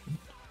 redshirt freshman.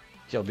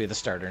 He'll be the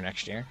starter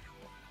next year.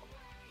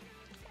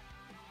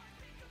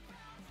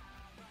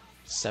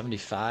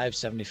 75,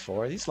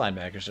 74. These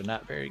linebackers are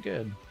not very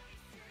good.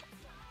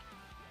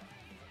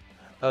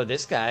 Oh,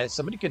 this guy.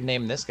 Somebody could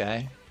name this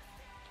guy.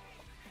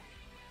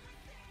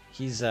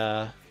 He's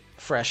a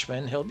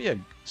freshman. He'll be a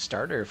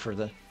starter for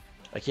the...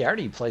 Like, he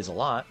already plays a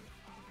lot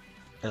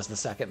as the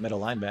second middle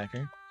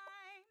linebacker.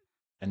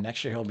 And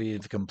next year he'll be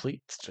the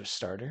complete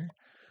starter.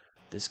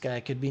 This guy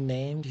could be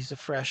named. He's a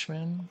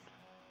freshman.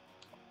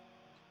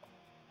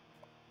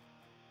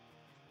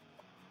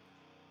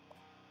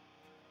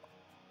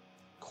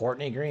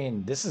 Courtney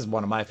Green. This is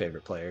one of my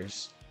favorite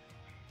players.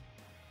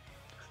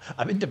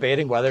 I've been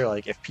debating whether,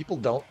 like, if people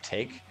don't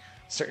take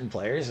certain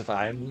players, if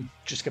I'm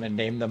just going to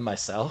name them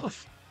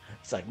myself.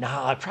 It's like,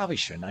 nah, I probably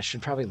shouldn't. I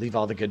should probably leave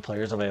all the good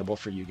players available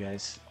for you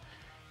guys.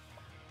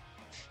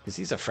 Because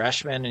he's a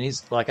freshman, and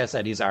he's, like I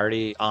said, he's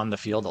already on the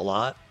field a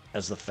lot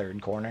as the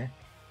third corner.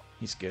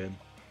 He's good.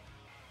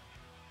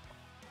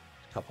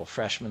 A couple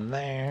freshmen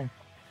there.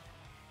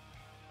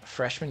 A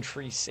freshman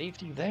free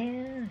safety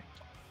there.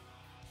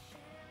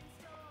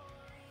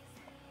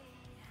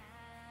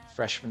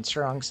 Freshman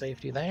strong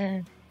safety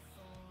there.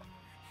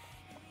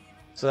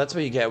 So that's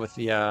what you get with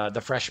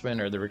the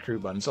freshman or the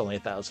recruit button. It's only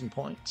 1,000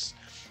 points.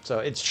 So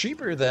it's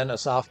cheaper than a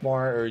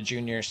sophomore or a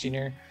junior or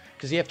senior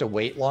because you have to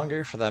wait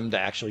longer for them to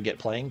actually get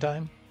playing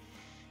time.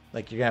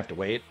 Like, you're going to have to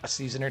wait a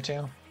season or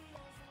two.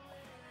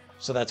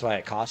 So that's why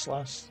it costs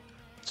less.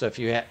 So if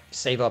you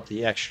save up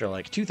the extra,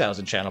 like,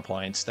 2,000 channel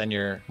points, then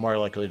you're more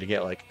likely to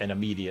get, like, an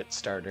immediate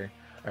starter.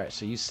 All right,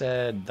 so you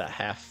said the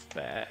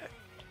halfback.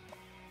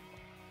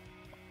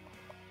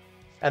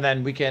 And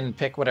then we can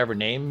pick whatever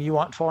name you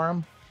want for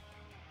him.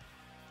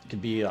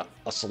 could be a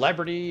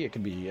celebrity. It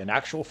could be an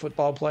actual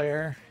football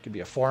player. It could be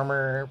a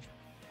former.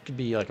 It could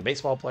be like a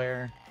baseball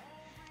player.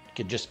 It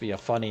could just be a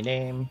funny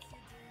name,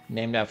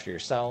 named after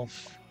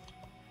yourself.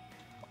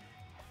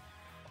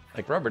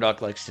 Like Rubber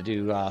Duck likes to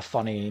do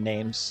funny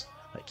names,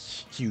 like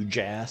Huge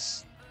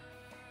Ass.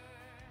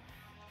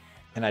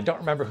 And I don't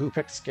remember who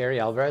picked Scary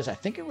Alvarez. I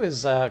think it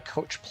was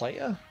Coach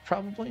Playa,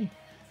 probably.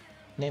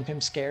 Named him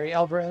Scary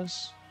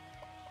Alvarez.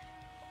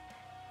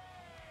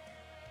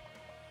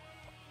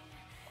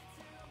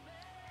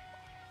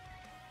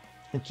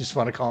 Just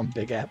want to call him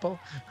Big Apple?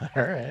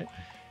 All right.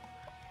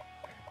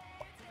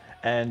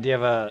 And do you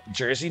have a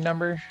jersey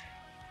number?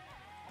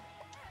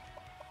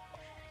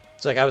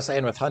 It's like I was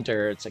saying with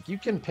Hunter, it's like you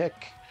can pick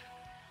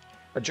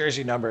a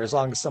jersey number as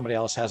long as somebody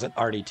else hasn't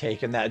already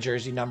taken that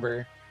jersey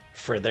number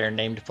for their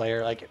named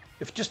player. Like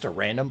if just a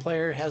random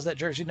player has that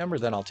jersey number,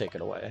 then I'll take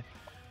it away.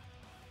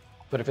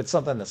 But if it's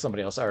something that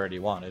somebody else already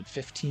wanted,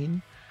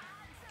 15.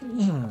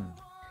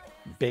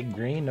 Big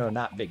Green? No,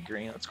 not Big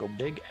Green. Let's go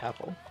Big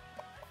Apple.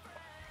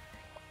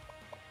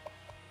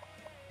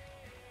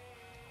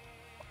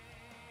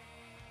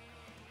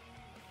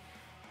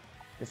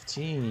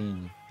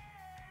 $15.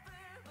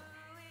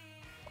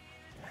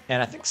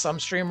 And I think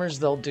some streamers,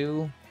 they'll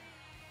do,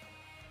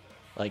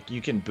 like,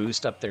 you can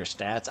boost up their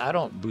stats. I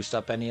don't boost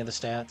up any of the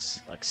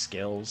stats, like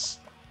skills.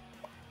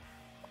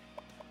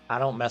 I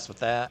don't mess with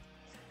that.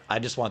 I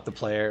just want the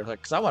player, like,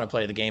 because I want to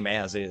play the game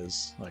as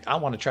is. Like, I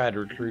want to try to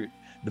recruit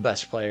the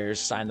best players,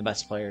 sign the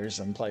best players,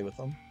 and play with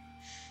them.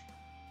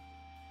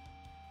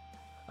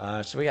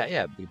 So we got,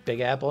 yeah, Big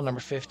Apple, number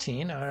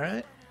 15. All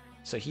right.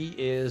 So he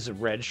is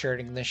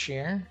redshirting this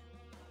year.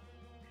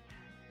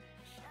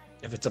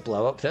 If it's a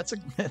blow up, that's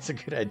a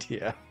good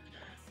idea.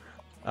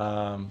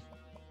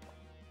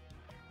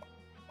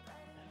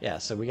 Yeah,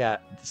 so we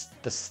got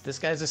this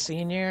guy's a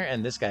senior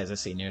and this guy's a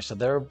senior, so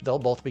they'll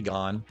both be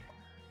gone.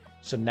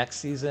 So next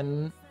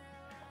season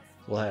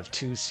we'll have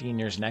 2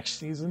 seniors next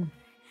season.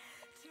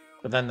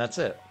 But then that's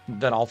it.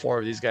 Then all 4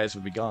 of these guys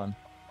would be gone.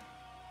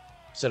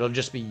 So it'll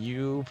just be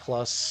you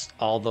plus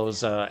all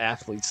those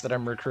athletes that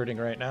I'm recruiting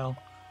right now.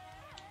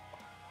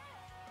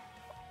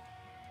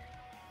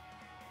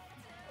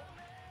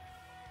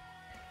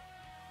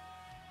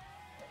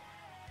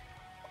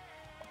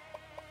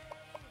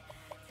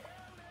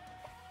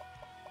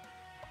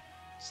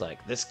 It's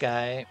like this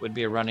guy would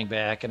be a running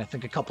back, and I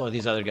think a couple of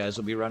these other guys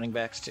will be running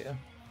backs too.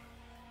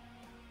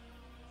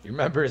 You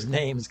remember his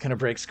name is gonna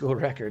break school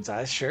records.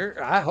 I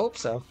hope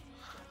so.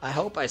 I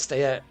hope I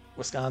stay at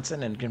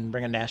Wisconsin and can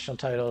bring a national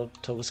title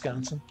to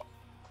Wisconsin.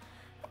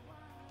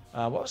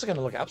 What was I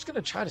gonna look at? I was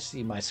gonna try to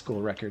see my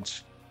school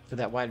records for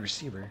that wide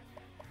receiver.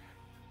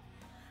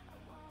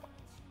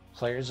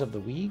 Players of the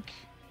week.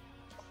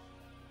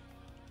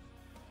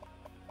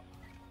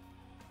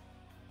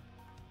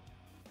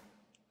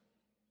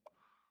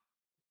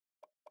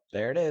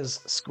 There it is.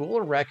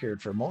 School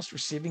record for most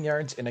receiving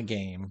yards in a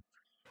game.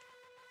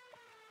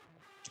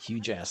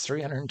 Huge ass,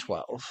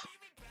 312.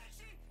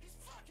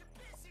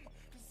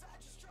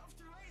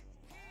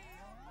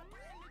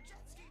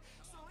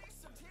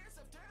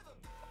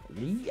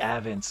 Lee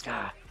Evans,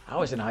 God, I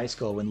was in high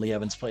school when Lee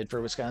Evans played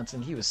for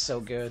Wisconsin. He was so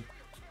good.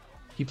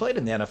 He played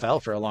in the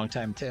NFL for a long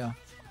time too.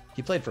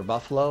 He played for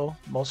Buffalo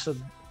most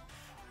of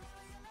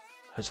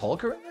his whole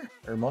career,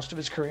 or most of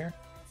his career.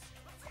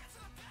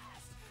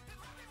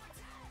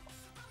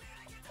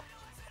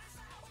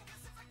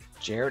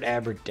 Jared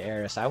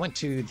Abbrederis. I went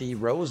to the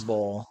Rose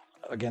Bowl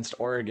against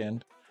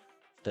Oregon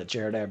that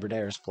Jared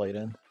Abbrederis played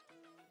in.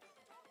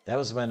 That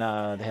was when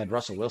they had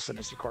Russell Wilson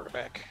as the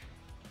quarterback.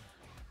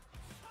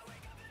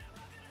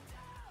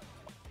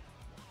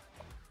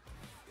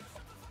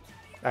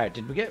 All right,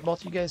 did we get both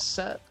of you guys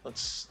set?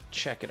 Let's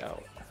check it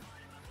out.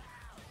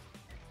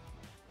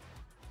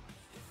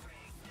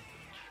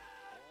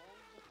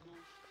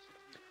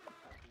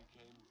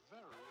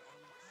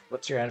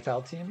 What's your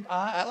NFL team?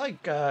 I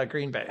like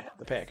Green Bay,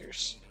 the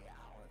Packers.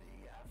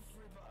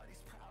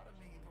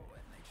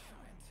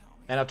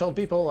 And I've told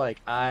people, like,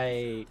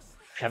 I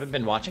haven't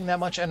been watching that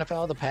much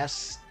NFL the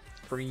past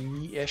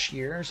 3-ish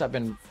years. I've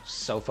been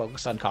so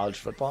focused on college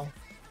football.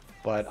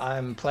 But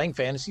I'm playing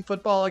fantasy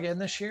football again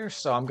this year,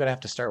 so I'm going to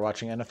have to start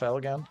watching NFL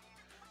again.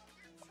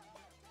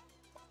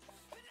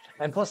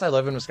 And plus, I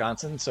live in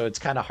Wisconsin, so it's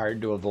kind of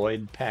hard to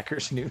avoid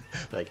Packers news.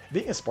 Like,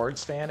 being a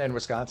sports fan in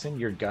Wisconsin,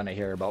 you're going to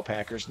hear about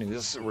Packers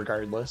news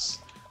regardless.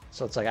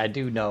 So it's like, I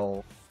do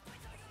know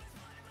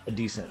a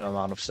decent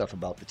amount of stuff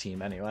about the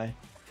team anyway.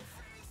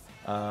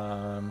 So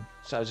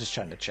I was just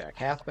trying to check.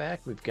 Halfback,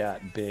 we've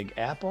got Big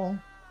Apple.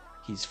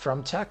 He's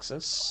from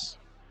Texas.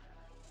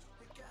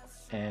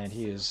 And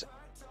he is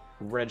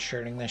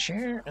redshirting this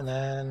year. And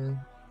then,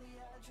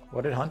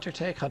 what did Hunter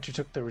take? Hunter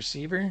took the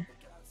receiver.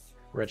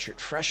 Redshirt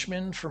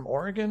freshman from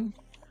Oregon.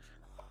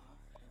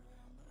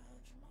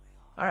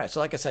 All right, so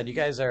like I said, you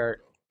guys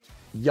are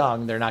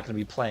young. They're not going to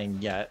be playing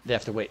yet. They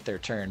have to wait their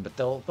turn, but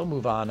they'll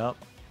move on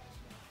up.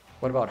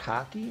 What about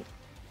hockey?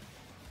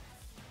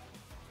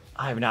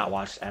 I have not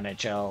watched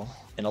NHL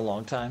in a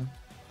long time.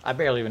 I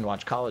barely even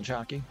watch college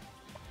hockey.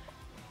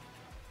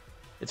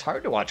 It's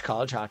hard to watch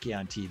college hockey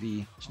on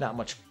TV. There's not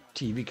much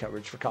TV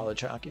coverage for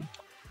college hockey.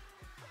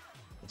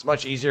 It's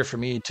much easier for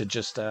me to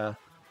just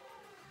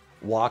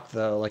walk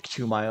the like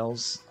 2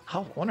 miles.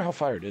 I wonder how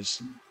far it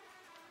is.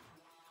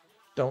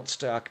 Don't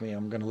stalk me.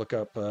 I'm gonna look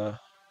up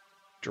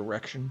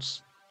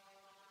directions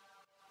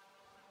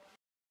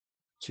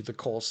to the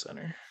Kohl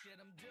Center.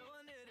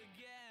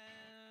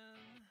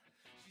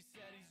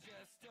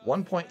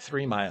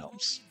 1.3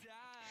 miles.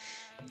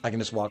 I can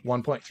just walk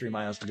 1.3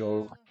 miles to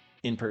go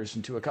in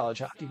person to a college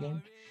hockey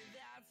game.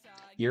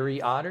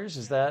 Erie Otters,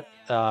 is that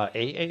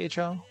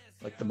AAHL?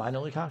 Like the minor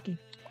league hockey?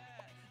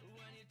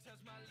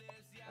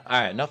 All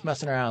right, enough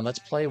messing around. Let's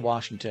play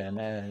Washington.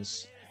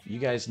 As you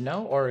guys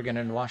know, Oregon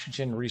and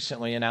Washington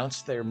recently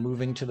announced they're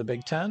moving to the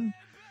Big Ten.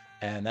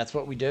 And that's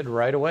what we did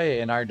right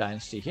away in our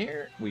dynasty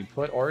here. We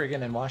put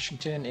Oregon and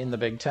Washington in the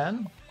Big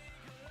Ten,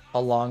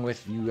 along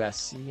with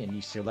USC and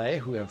UCLA,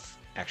 who have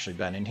actually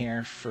been in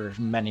here for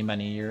many,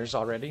 many years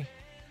already,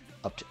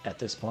 up to, at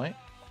this point.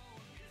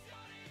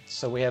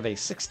 So we have a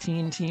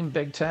 16-team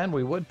Big Ten.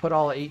 We would put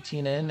all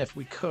 18 in if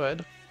we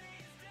could,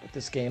 but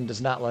this game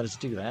does not let us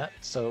do that.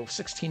 So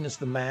 16 is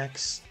the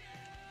max.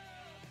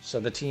 So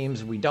the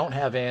teams we don't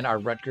have in are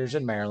Rutgers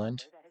and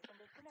Maryland,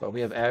 but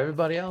we have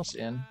everybody else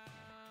in.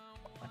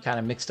 I kind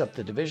of mixed up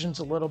the divisions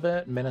a little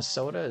bit.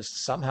 Minnesota is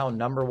somehow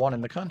 #1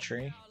 in the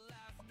country.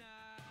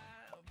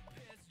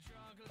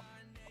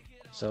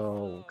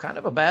 So kind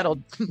of a battle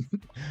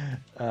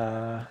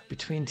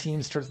between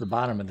teams towards the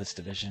bottom of this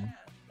division.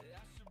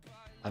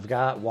 I've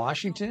got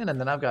Washington, and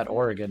then I've got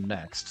Oregon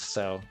next.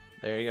 So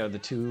there you go, the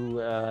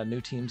two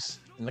new teams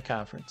in the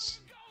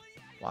conference.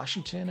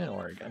 Washington and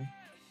Oregon.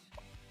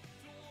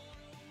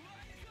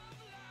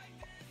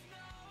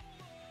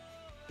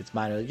 It's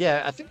minor.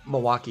 Yeah, I think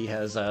Milwaukee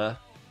has a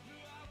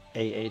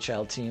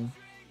AHL team.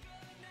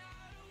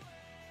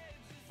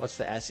 What's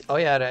the SEC? Oh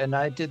yeah, and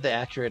I did the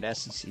accurate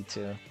SEC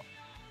too.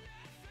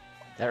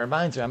 That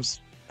reminds me,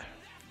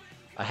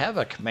 I have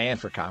a command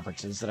for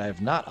conferences that I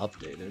have not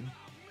updated.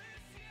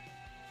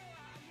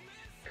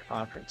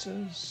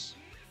 Conferences.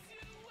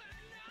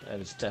 That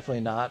is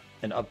definitely not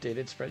an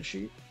updated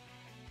spreadsheet.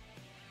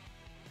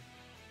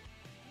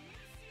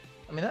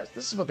 I mean,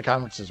 this is what the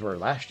conferences were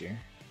last year.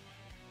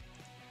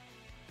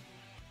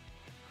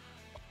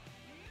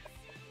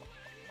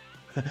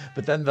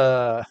 But then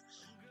the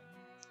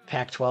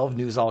Pac-12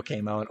 news all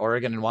came out.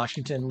 Oregon and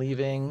Washington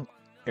leaving,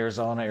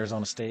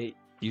 Arizona State,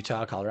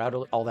 Utah,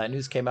 Colorado, all that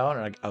news came out,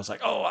 and I was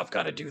like, oh, I've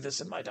got to do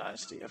this in my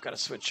dynasty. I've got to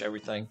switch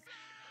everything.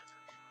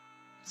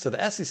 So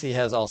the SEC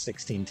has all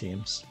 16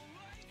 teams,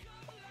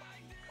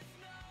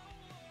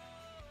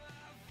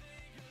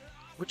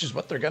 which is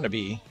what they're going to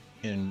be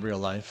in real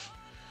life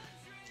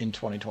in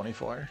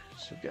 2024.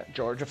 So we've got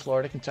Georgia,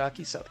 Florida,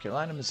 Kentucky, South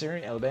Carolina,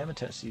 Missouri, Alabama,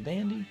 Tennessee,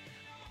 Vandy,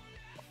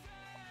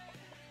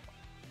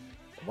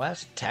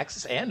 West,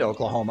 Texas, and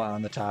Oklahoma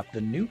on the top,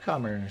 the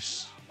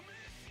newcomers.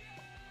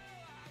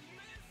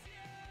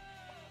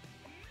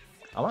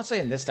 I want to say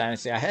in this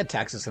dynasty, I had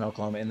Texas and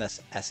Oklahoma in this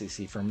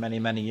SEC for many,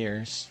 many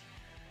years.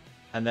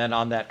 And then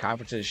on that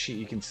conferences sheet,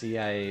 you can see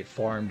I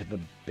formed the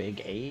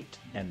Big 8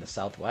 and the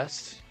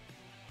Southwest.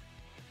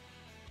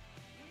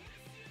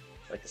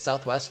 Like the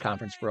Southwest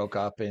Conference broke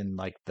up in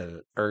like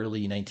the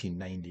early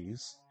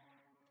 1990s.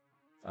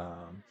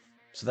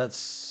 So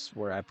that's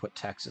where I put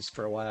Texas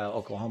for a while.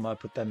 Oklahoma, I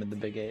put them in the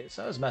Big 8.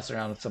 So I was messing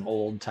around with some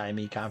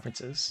old-timey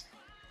conferences.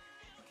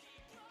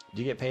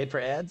 Do you get paid for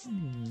ads?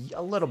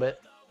 A little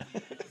bit.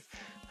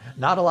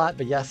 Not a lot,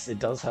 but yes, it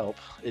does help.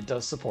 It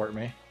does support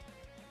me.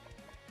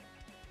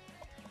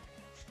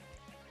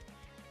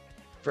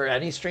 For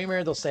any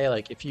streamer, they'll say,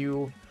 like, if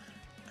you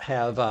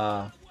have...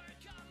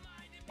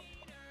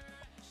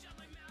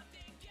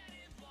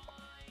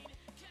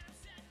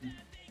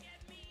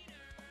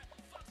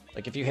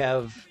 like, if you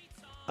have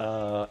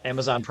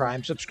Amazon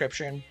Prime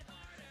subscription,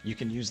 you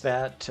can use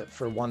that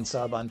for 1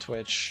 sub on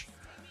Twitch.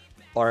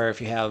 Or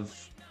if you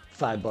have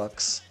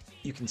 $5,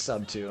 you can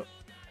sub to.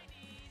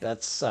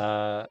 That's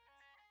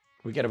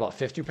we get about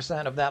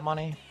 50% of that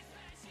money.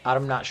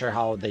 I'm not sure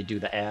how they do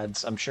the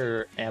ads. I'm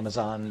sure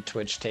Amazon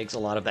Twitch takes a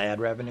lot of the ad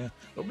revenue,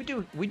 but we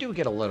do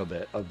get a little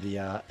bit of the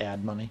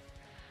ad money.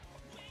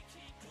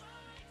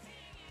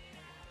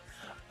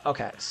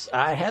 Okay, so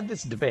I had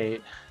this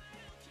debate.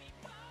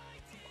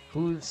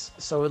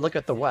 So look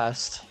at the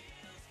West.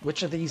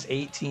 Which of these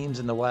 8 teams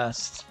in the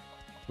West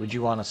would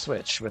you want to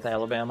switch with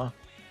Alabama?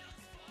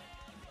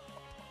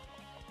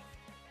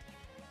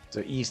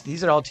 So East,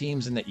 these are all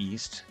teams in the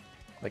East.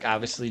 Like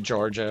obviously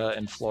Georgia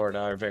and Florida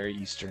are very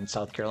Eastern.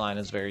 South Carolina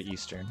is very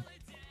Eastern.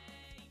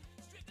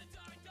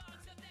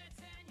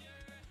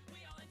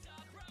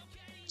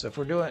 So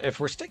if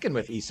we're sticking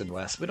with East and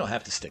West, we don't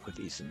have to stick with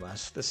East and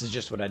West. This is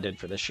just what I did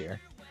for this year.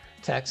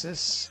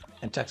 Texas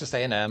and Texas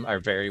A&M are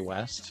very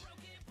West.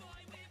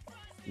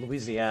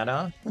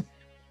 Louisiana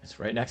is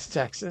right next to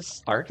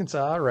Texas.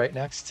 Arkansas right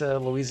next to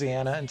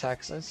Louisiana and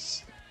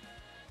Texas.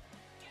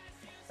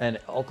 And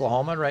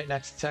Oklahoma right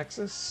next to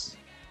Texas.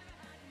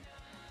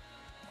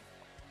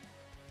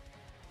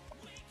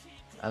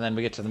 And then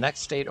we get to the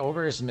next state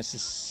over is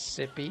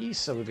Mississippi.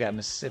 So we've got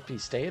Mississippi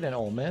State and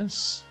Ole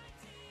Miss.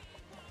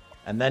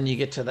 And then you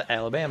get to the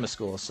Alabama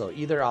school. So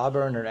either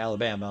Auburn or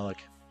Alabama,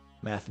 like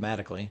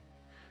mathematically.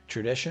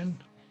 Tradition?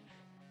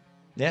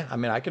 Yeah, I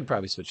mean, I could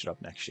probably switch it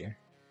up next year.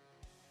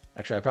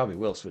 Actually, I probably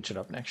will switch it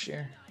up next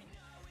year.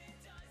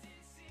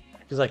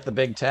 Because, like, the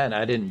Big Ten,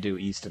 I didn't do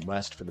East and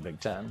West for the Big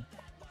Ten.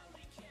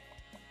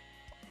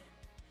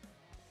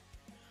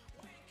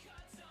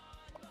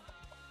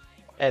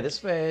 Hey,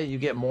 this way you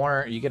get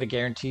more, you get a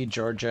guaranteed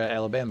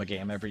Georgia-Alabama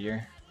game every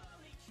year.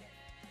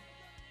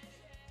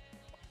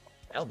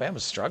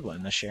 Alabama's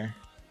struggling this year.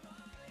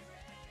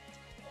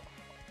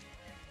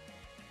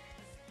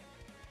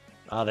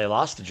 Oh, they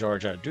lost to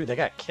Georgia. Dude, they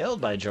got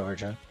killed by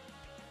Georgia.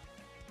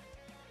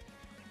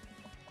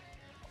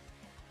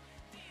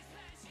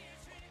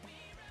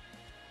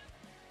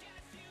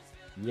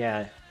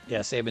 Yeah, yeah,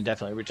 Saban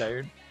definitely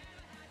retired.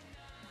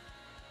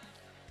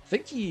 I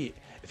think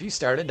if you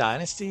start a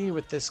dynasty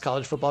with this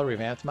college football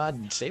revamped mod,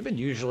 Saban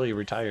usually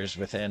retires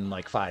within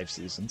like 5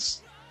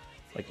 seasons.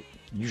 Like,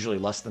 usually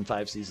less than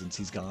 5 seasons,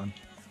 he's gone.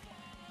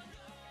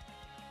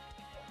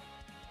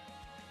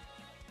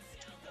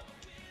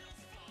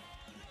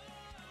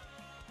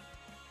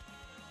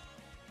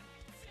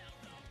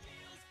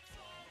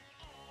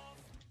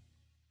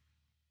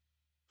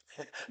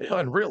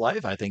 In real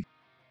life, I think.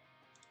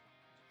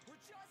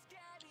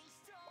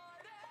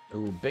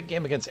 Ooh, big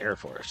game against Air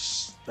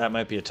Force. That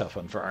might be a tough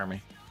one for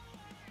Army.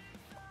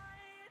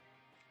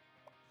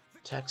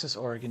 Texas,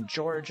 Oregon,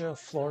 Georgia,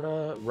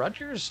 Florida.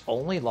 Rutgers'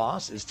 only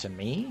loss is to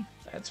me?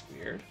 That's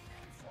weird.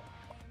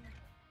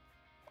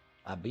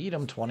 I beat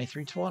him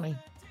 23-20.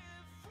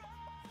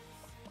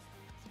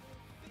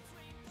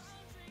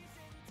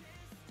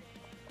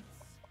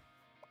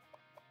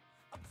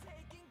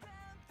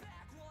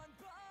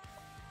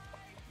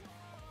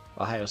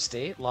 Ohio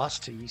State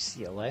lost to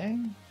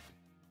UCLA.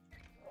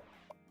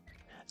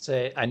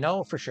 Say, I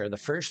know for sure the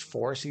first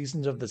 4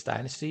 seasons of this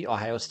dynasty,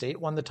 Ohio State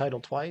won the title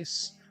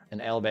twice,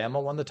 and Alabama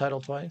won the title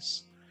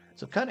twice.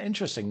 So kind of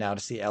interesting now to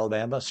see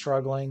Alabama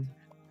struggling,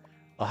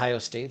 Ohio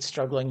State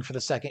struggling for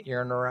the second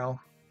year in a row.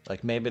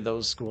 Like maybe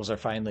those schools are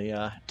finally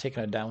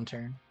taking a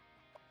downturn.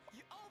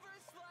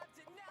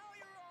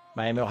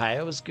 Miami,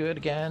 Ohio was good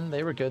again.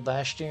 They were good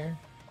last year.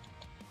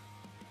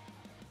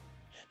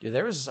 Dude,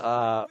 there was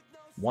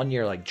one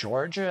year like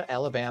Georgia,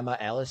 Alabama,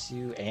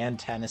 LSU, and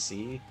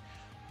Tennessee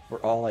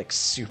were all like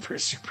super,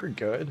 super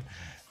good.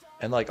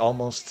 And like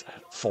almost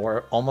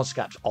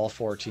got all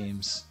 4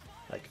 teams.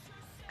 Like,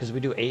 because we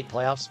do 8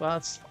 playoff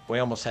spots, we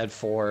almost had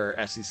 4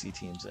 SEC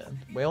teams in.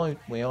 We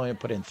only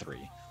put in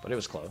 3, but it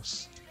was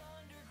close.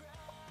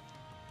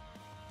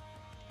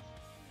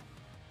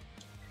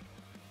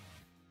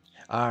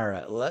 All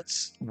right,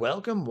 let's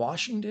welcome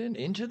Washington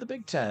into the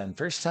Big Ten.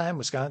 First time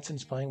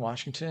Wisconsin's playing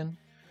Washington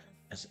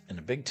as in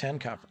a Big Ten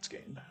conference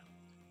game.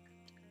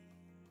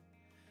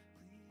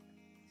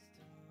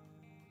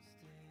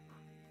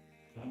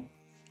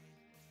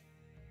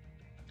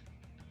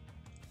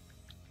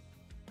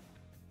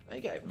 They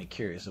got me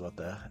curious about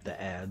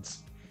the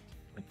ads.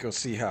 Go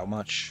see how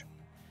much.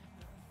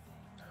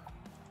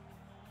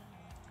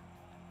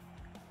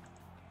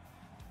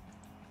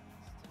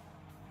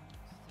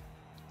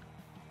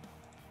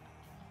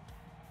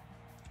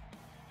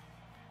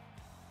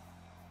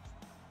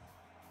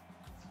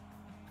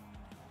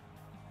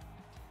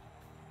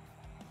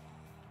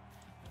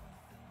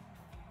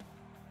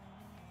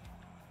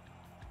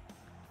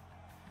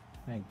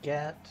 I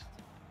get.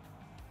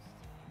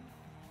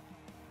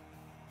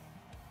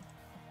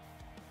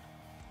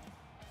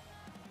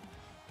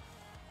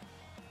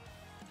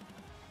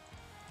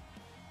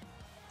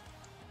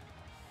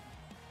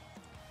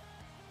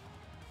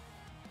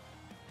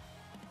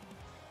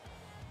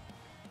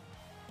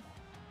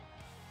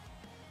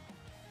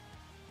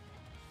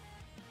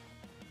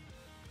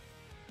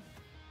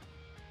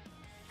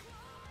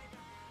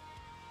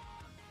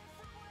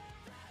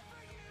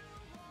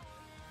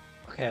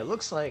 Okay, it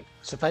looks like,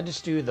 so if I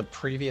just do the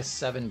previous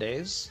 7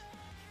 days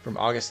from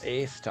August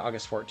 8th to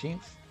August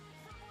 14th,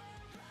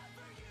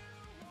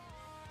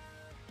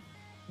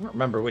 I don't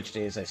remember which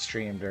days I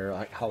streamed or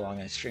like how long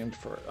I streamed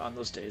for on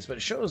those days, but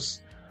it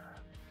shows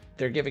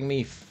they're giving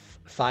me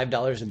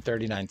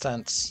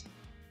 $5.39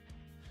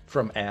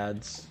 from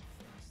ads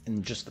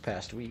in just the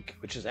past week,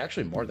 which is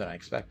actually more than I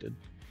expected.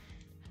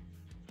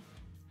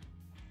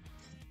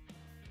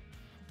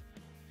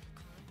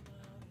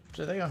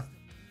 So there you go.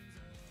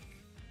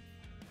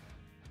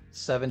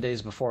 7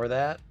 days before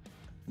that,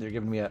 they're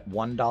giving me at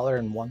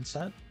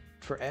 $1.01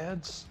 for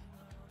ads.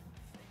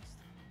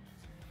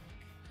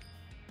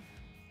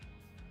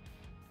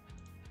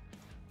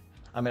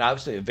 I mean,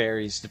 obviously it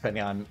varies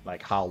depending on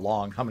like how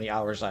long, how many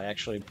hours I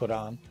actually put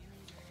on.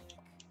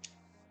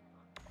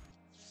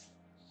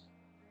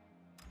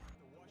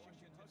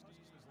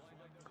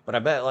 But I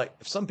bet like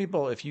if some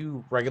people, if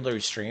you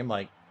regularly stream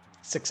like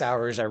 6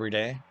 hours every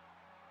day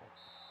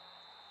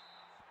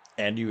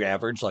and you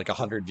average like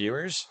 100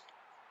 viewers,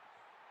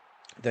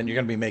 then you're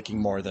going to be making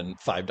more than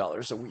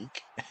 $5 a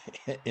week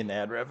in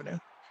ad revenue.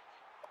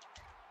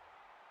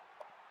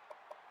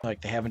 Like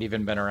they haven't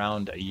even been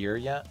around a year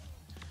yet.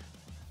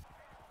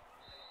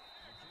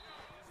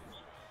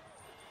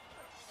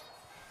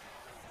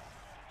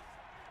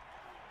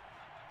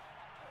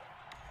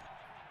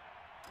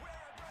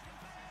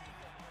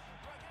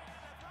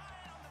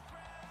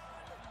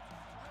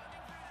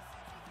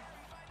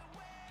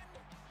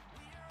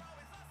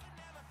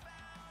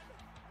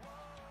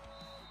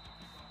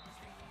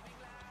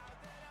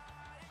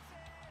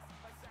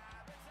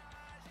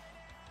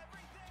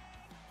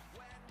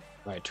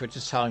 All right, Twitch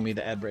is telling me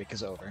the ad break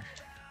is over.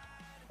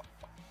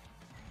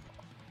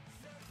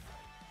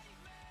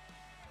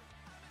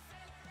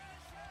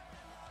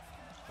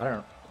 I don't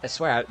know. I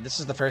swear,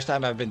 this is the first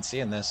time I've been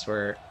seeing this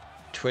where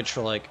Twitch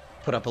will like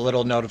put up a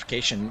little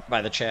notification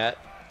by the chat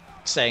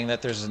saying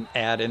that there's an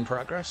ad in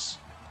progress.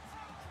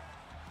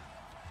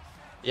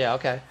 Yeah,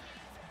 okay.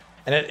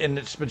 And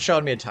it's been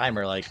showing me a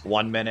timer like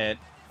 1 minute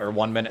or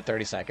 1 minute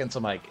 30 seconds.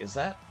 I'm like, is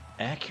that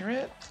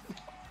accurate?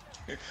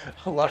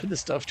 A lot of the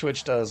stuff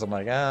Twitch does, I'm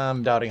like,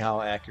 I'm doubting how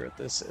accurate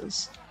this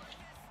is.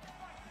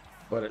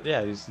 But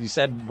yeah, you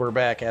said we're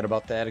back at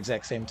about that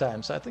exact same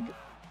time, so I think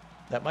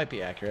that might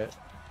be accurate.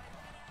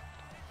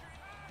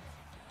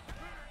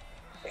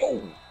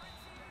 Oh,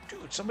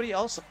 dude, somebody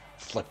else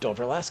flipped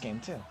over last game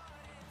too.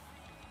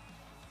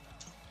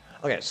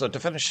 Okay, so to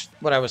finish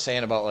what I was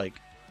saying about like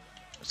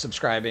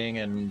subscribing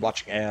and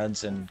watching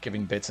ads and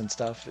giving bits and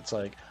stuff, it's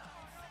like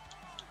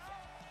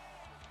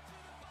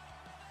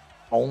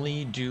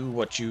only do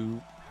what you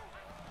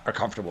are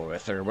comfortable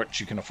with or what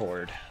you can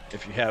afford.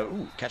 If you have,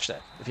 ooh, catch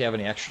that. If you have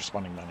any extra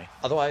spending money.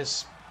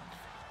 Otherwise,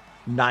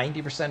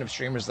 90% of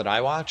streamers that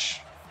I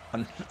watch,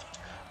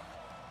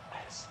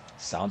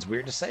 sounds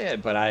weird to say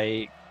it, but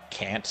I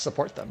can't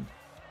support them.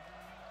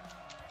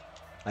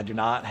 I do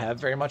not have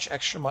very much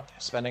extra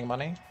spending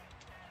money.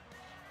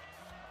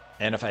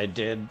 And if I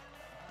did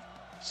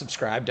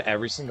subscribe to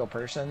every single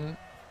person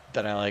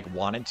that I like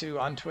wanted to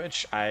on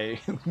Twitch, I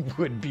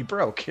would be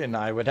broke and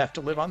I would have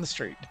to live on the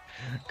street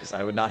because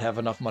I would not have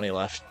enough money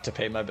left to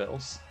pay my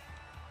bills.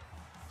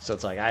 So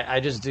it's like I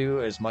just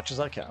do as much as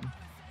I can.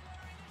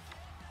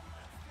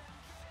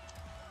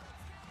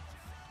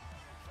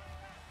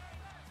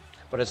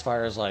 But as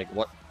far as like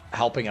what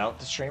helping out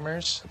the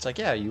streamers, it's like,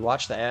 yeah, you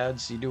watch the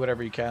ads, you do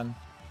whatever you can.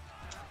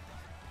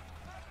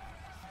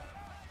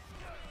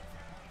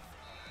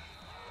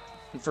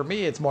 And for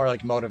me, it's more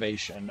like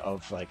motivation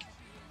of like,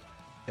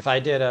 if I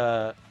did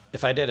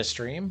a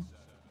stream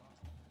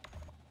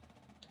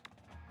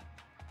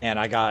and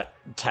I got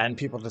 10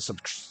 people to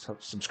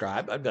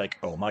subscribe, I'd be like,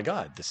 oh my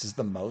God, this is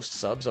the most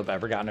subs I've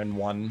ever gotten in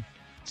one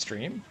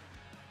stream.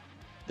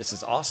 This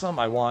is awesome.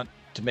 I want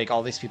to make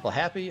all these people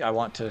happy. I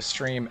want to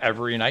stream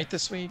every night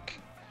this week.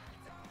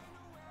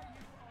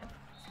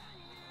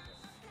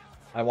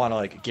 I want to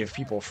like give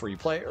people free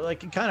play.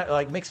 Like it kind of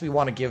like makes me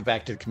want to give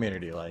back to the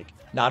community. Like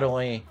not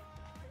only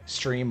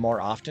stream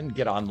more often,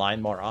 get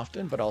online more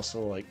often, but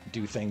also like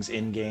do things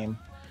in game.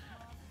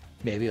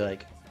 Maybe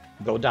like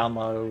go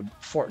download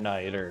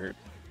Fortnite or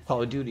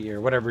Call of Duty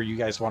or whatever you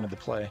guys wanted to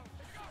play.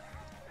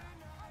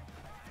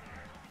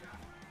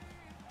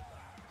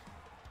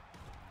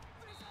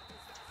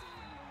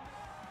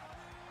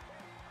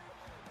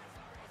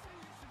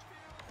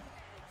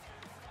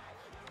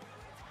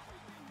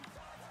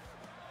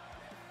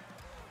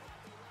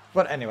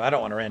 But anyway, I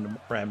don't want to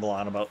ramble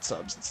on about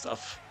subs and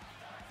stuff.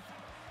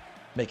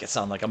 Make it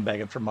sound like I'm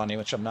begging for money,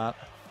 which I'm not.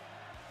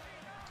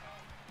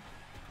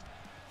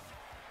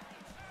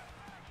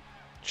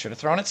 Should have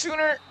thrown it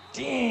sooner.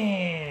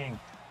 Dang.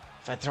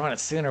 If I'd thrown it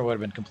sooner, it would have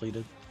been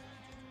completed.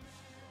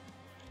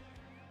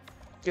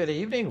 Good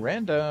evening,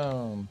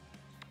 random.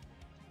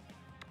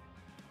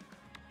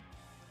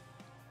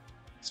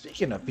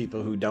 Speaking of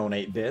people who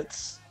donate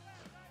bits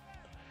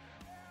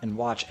and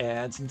watch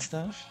ads and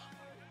stuff,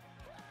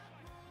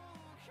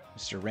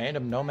 Mr.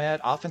 Random Nomad,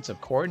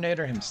 offensive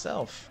coordinator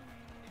himself.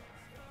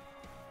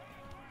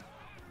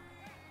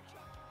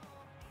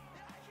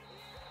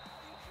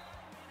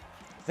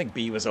 I think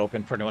B was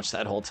open pretty much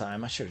that whole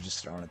time. I should have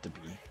just thrown it to B.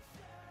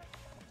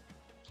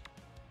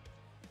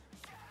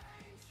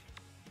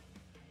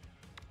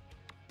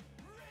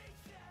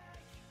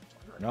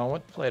 I don't know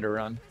what play to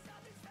run.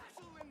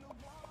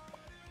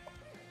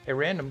 Hey,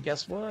 Random,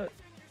 guess what?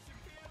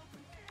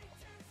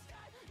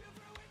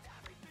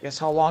 Guess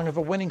how long of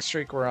a winning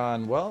streak we're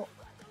on? Well,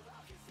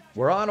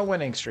 we're on a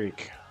winning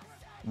streak.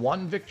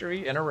 1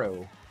 victory in a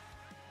row.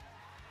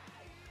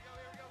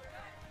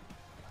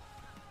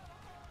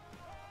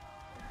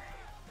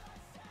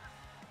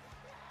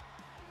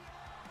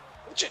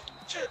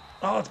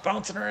 Oh, it's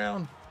bouncing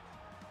around.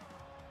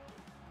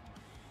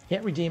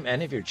 Can't redeem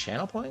any of your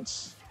channel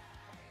points?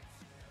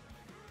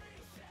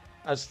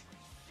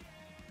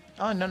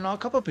 Oh, no, a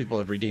couple of people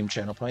have redeemed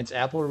channel points.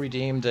 Apple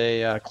redeemed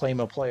a claim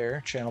a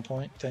player channel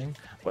point thing.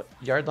 What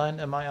yard line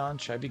am I on?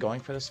 Should I be going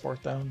for this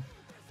 4th down?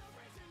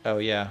 Oh,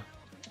 yeah.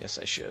 Yes,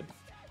 I should.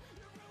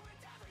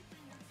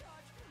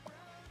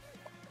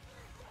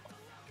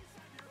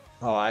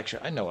 Oh,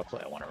 actually, I know what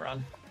play I want to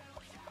run.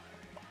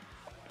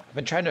 I've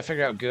been trying to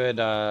figure out good,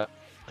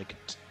 like,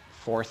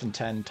 4th and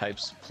 10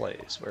 types of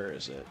plays. Where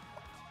is it?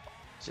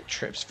 Is it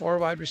trips for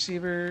wide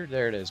receiver?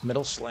 There it is,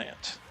 middle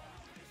slant.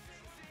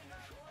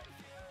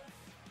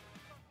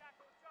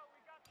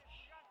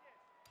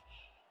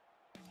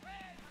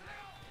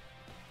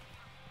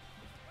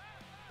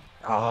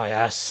 Oh,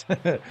 yes.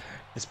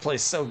 This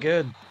play's so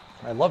good.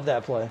 I love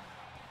that play.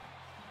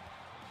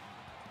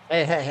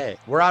 Hey, hey, hey.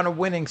 We're on a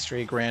winning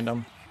streak,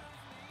 random.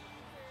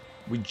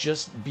 We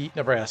just beat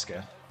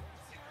Nebraska.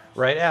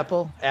 Right,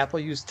 Apple? Apple,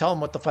 tell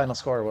them what the final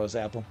score was,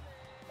 Apple.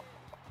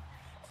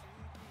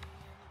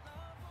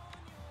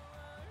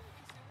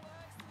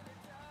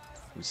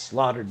 We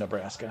slaughtered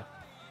Nebraska.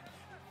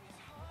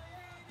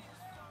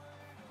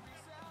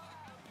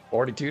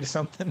 42 to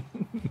something?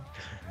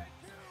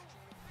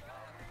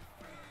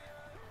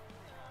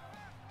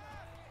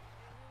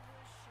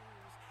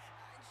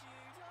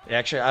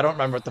 Actually, I don't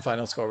remember what the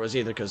final score was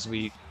either because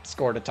we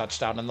scored a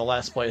touchdown in the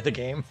last play of the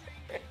game.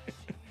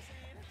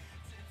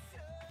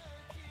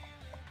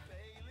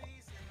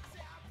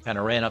 Kind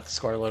of ran up the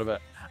score a little bit.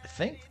 I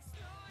think.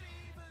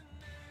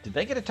 Did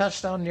they get a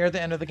touchdown near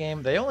the end of the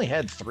game? They only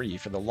had 3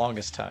 for the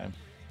longest time.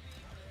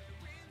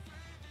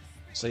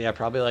 So yeah,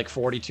 probably like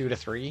 42 to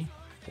 3,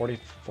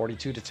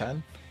 42 to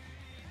 10.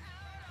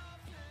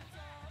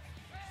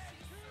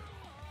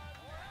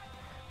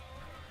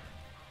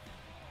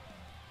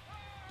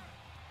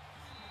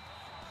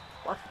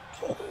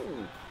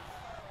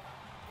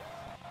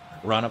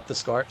 Run up the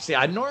score. See,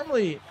 I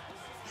normally,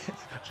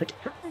 like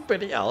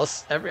everybody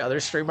else, every other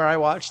streamer I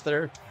watch,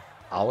 they're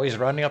always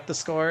running up the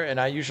score, and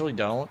I usually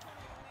don't.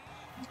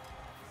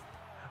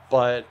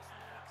 But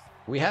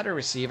we had a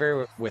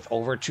receiver with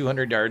over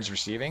 200 yards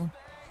receiving.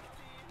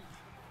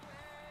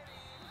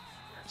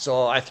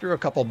 So I threw a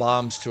couple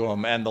bombs to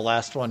him, and the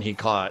last one he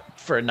caught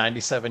for a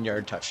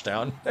 97-yard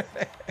touchdown.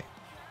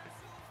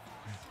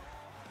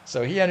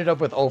 So he ended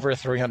up with over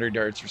 300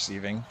 yards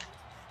receiving,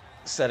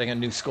 setting a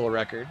new school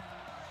record.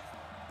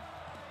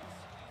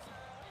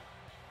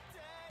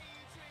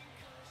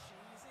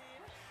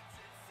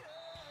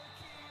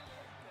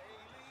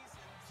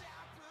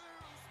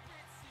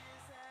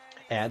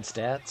 Add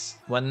stats.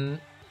 When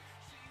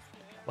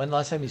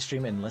last time you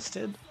streamed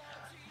Enlisted?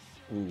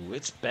 Ooh,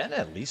 it's been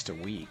at least a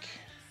week.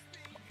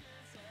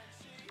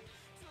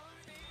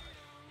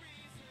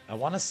 I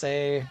want to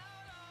say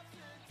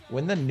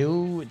when the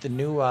new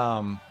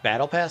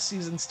Battle Pass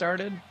season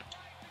started,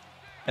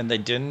 and they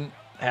didn't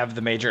have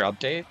the major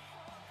update,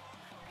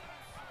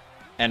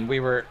 and we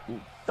were,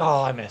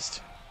 oh, I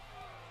missed.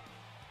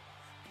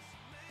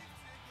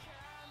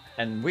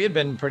 And we had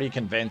been pretty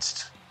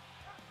convinced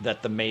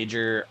that the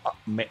major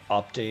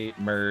update,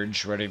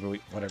 merge,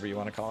 whatever you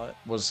want to call it,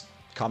 was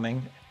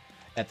coming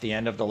at the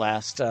end of the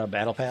last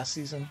Battle Pass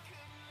season.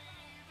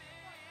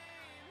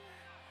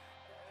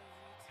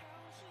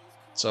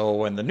 So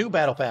when the new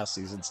Battle Pass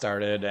season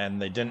started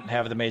and they didn't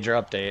have the major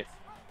update,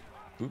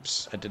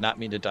 oops, I did not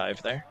mean to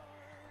dive there.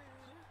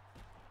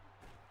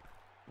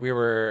 We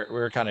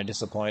were kind of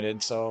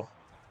disappointed, so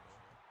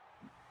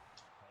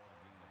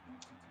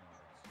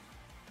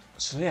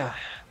yeah.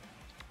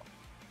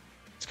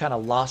 It's kind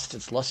of lost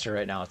its luster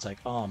right now. It's like,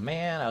 oh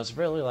man, I was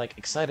really like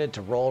excited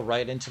to roll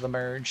right into the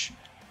merge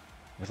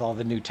with all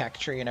the new tech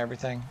tree and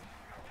everything.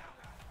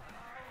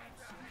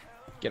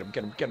 Get him,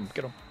 get him, get him,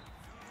 get him.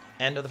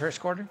 End of the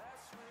first quarter.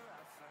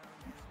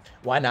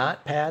 Why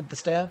not pad the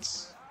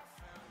stats?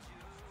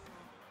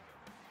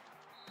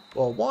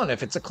 Well, one,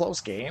 if it's a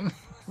close game,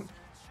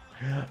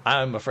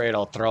 I'm afraid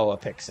I'll throw a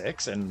pick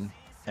 6 and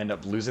end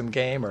up losing the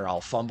game, or I'll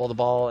fumble the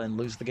ball and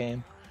lose the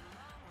game.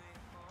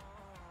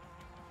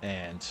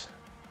 And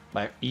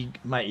my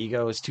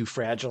ego is too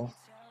fragile.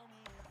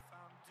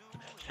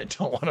 I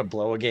don't want to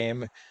blow a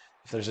game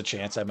if there's a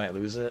chance I might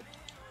lose it.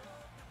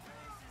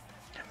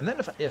 And then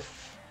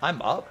if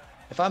I'm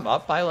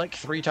up by like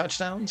 3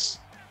 touchdowns,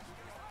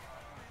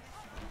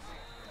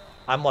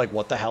 I'm like,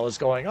 what the hell is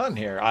going on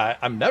here?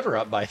 I'm never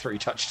up by 3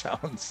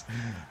 touchdowns.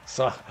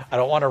 So I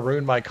don't want to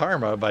ruin my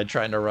karma by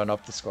trying to run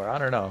up the score. I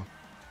don't know.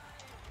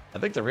 I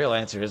think the real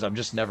answer is I'm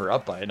just never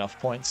up by enough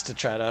points to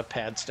try to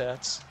pad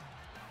stats.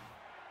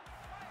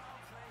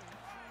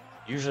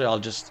 Usually I'll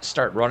just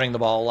start running the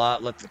ball a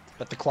lot, let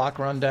the clock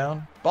run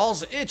down.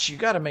 Ball's itch, you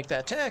gotta make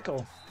that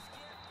tackle.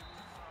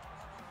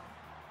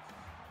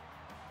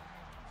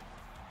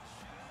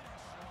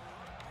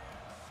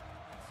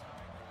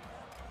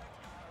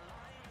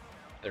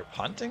 They're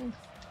punting?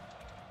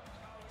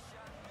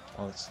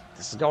 Well, this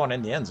is going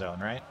in the end zone,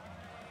 right?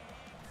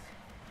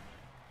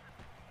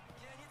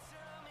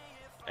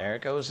 There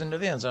it goes into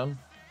the end zone.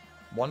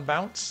 1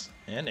 bounce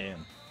and in.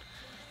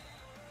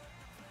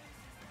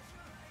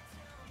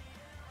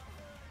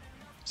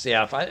 So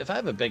yeah, if I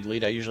have a big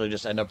lead, I usually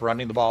just end up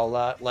running the ball a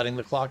lot, letting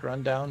the clock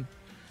run down,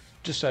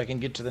 just so I can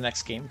get to the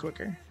next game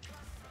quicker.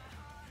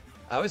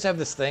 I always have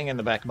this thing in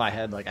the back of my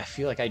head, like I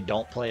feel like I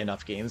don't play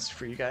enough games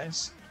for you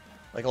guys.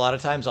 Like a lot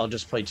of times I'll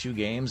just play 2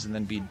 games and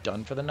then be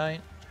done for the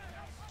night.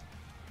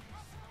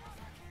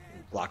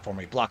 Block for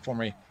me, block for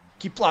me.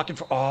 Keep blocking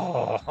for,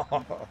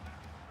 oh.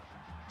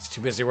 It's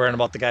too busy worrying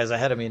about the guys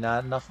ahead of me,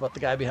 not enough about the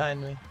guy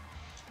behind me.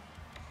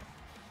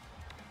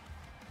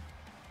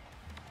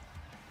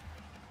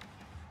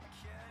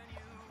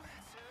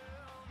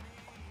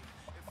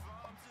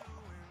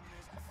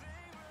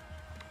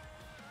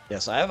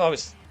 Yes, I've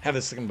always have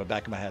this thing in the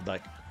back of my head,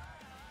 like,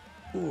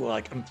 ooh,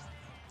 like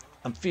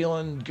I'm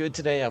feeling good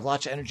today. I've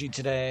lots of energy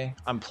today.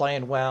 I'm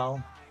playing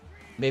well.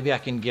 Maybe I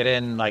can get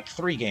in like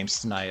 3 games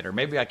tonight, or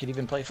maybe I could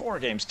even play 4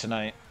 games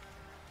tonight.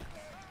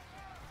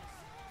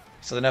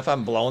 So then if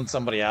I'm blowing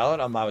somebody out,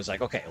 I'm always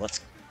like, okay,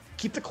 let's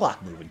keep the clock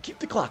moving. Keep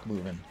the clock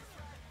moving.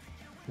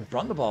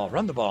 Run the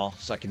ball,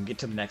 so I can get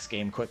to the next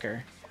game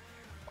quicker.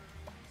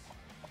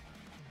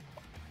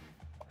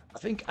 I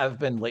think I've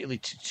been lately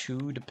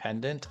too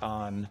dependent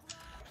on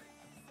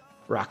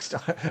rock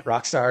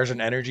stars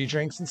and energy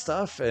drinks and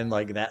stuff, and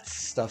like that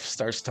stuff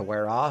starts to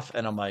wear off,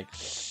 and I'm like,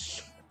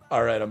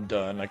 all right, I'm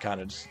done. I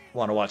kind of just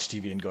want to watch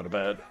TV and go to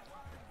bed.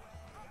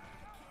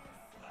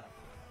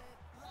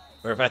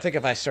 Or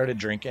if I started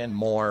drinking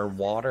more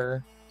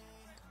water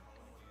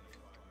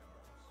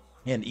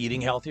and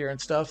eating healthier and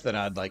stuff, then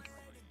I'd like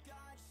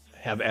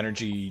have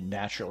energy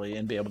naturally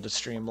and be able to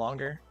stream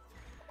longer.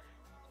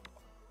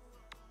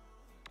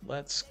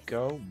 Let's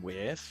go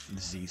with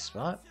Z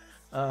Spot.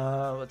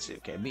 Let's see.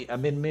 Okay,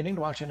 I've been meaning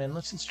to watch an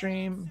Endless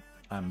stream.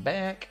 I'm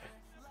back.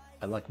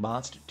 I like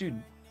monster,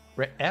 dude.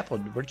 Apple,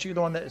 weren't you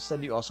the one that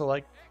said you also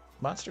like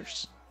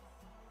monsters?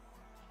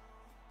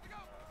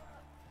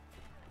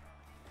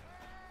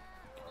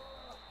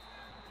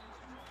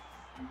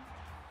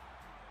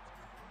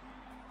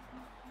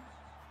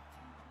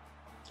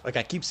 Like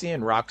I keep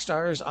seeing rock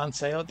stars on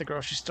sale at the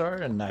grocery store,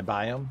 and I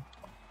buy them.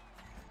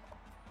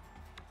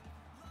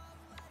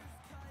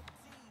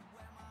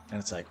 And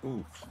it's like,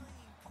 ooh.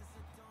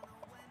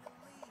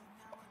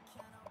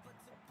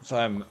 So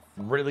I'm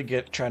really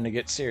trying to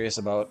get serious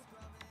about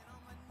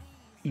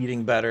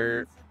eating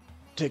better,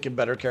 taking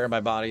better care of my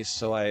body,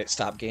 so I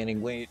stop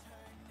gaining weight.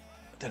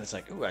 But then it's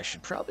like, ooh, I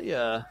should probably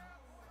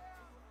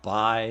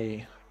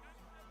buy. I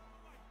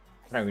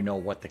don't even know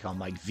what they call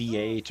them, like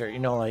V8 or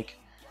like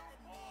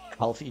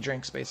healthy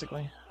drinks,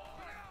 basically.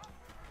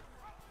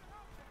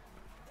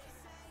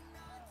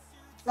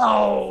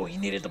 Oh, he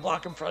needed to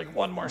block him for like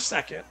 1 more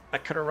second. I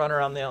could have run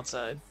around the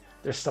outside.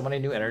 There's so many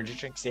new energy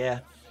drinks,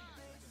 yeah.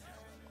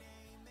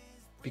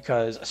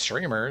 Because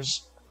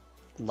streamers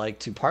like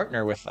to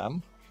partner with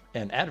them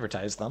and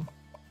advertise them.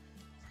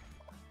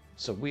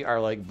 So we are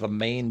like the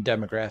main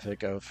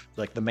demographic of,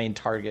 like the main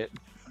target.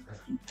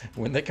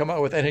 When they come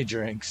out with any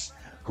drinks,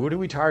 who do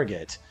we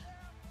target?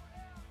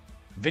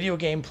 Video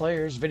game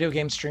players, video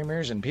game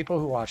streamers, and people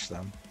who watch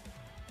them.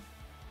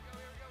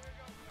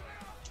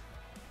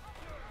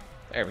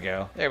 There we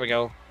go. There we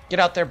go. Get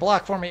out there,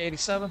 block for me,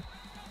 87.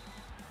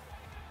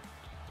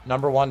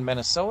 #1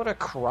 Minnesota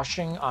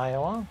crushing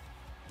Iowa.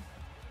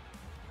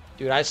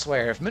 Dude, I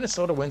swear, if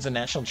Minnesota wins a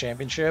national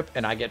championship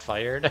and I get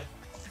fired,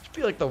 it'd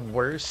be like the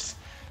worst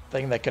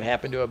thing that could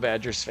happen to a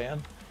Badgers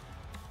fan.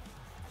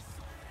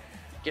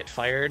 Get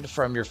fired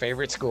from your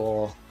favorite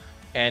school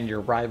and your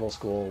rival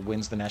school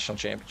wins the national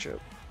championship.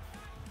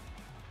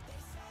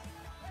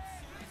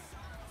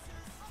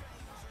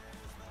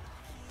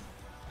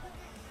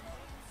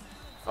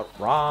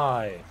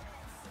 Alright.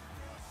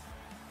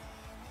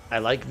 I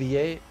like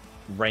V8.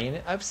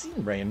 Rain. I've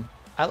seen Rain.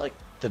 I like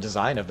the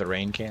design of the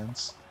Rain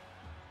cans.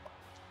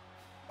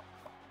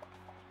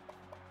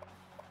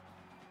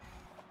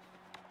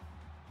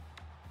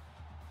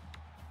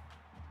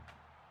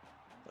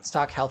 Let's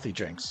talk healthy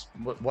drinks.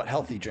 What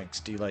healthy drinks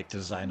do you like the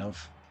design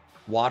of?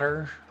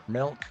 Water?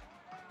 Milk?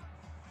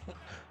 What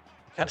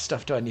kind of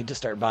stuff do I need to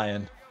start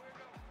buying?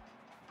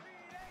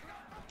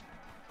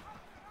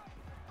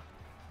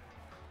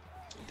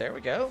 There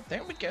we go.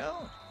 There we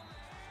go.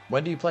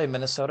 When do you play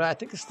Minnesota? I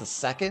think it's the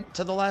second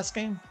to the last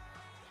game.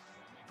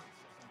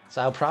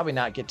 So I'll probably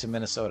not get to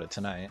Minnesota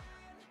tonight.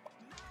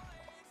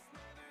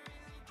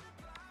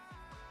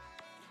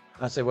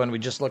 I'd say when we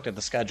just looked at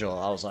the schedule,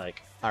 I was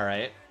like, all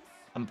right,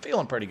 I'm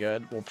feeling pretty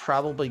good. We'll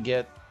probably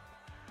get,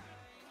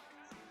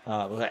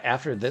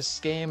 after this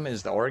game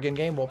is the Oregon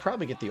game, we'll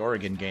probably get the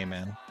Oregon game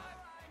in.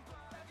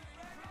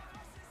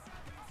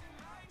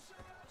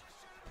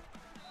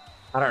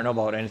 I don't know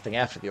about anything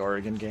after the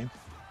Oregon game.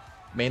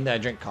 Mainly I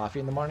drink coffee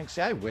in the morning.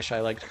 See, I wish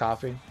I liked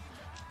coffee.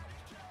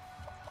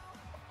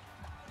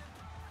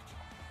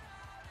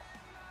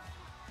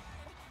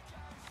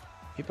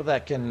 People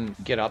that can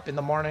get up in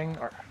the morning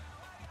or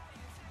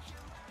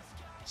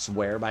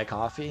swear by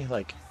coffee,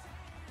 like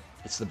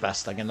it's the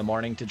best thing in the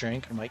morning to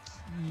drink. I'm like,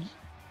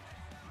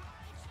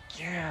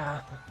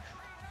 yeah,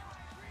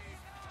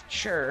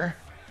 sure.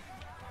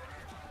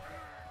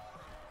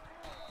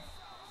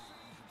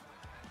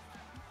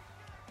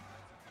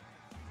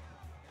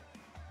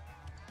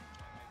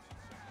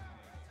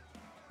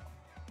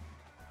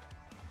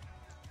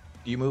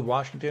 Do you move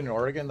Washington and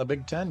Oregon, the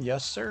Big Ten?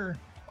 Yes, sir.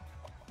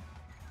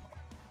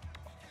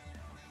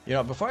 You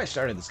know, before I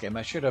started this game,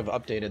 I should have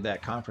updated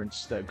that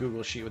conference, the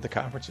Google sheet with the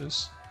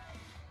conferences.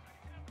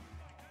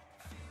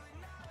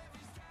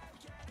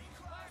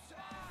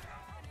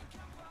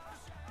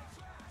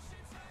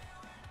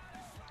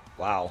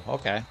 Wow,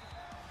 okay.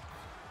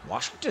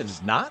 Washington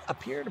does not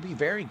appear to be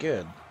very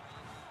good.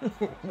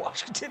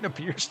 Washington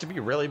appears to be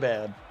really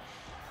bad.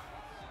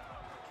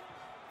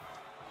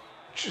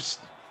 Just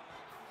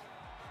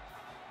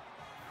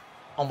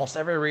Almost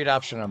every read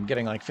option, I'm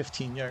getting like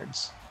 15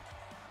 yards.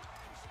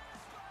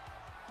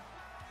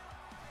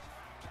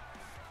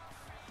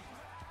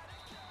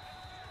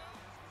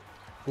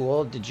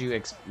 Cool. Did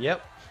you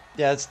Yep.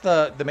 Yeah, it's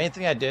the main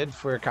thing I did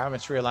for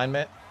conference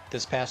realignment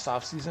this past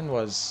offseason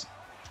was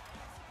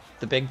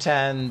the Big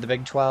 10, the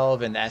Big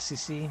 12, and the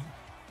SEC.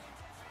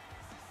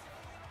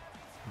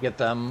 Get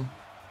them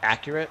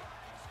accurate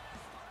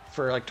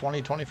for like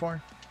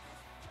 2024.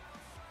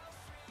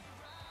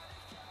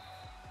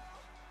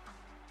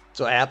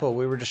 So Apple,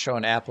 we were just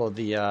showing Apple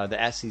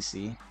the SEC.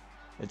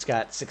 It's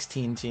got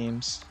 16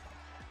 teams.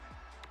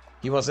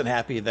 He wasn't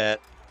happy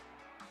that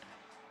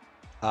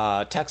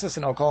Texas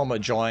and Oklahoma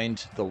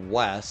joined the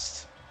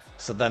West,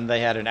 so then they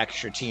had an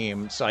extra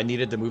team. So I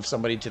needed to move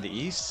somebody to the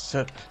East,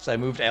 so I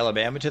moved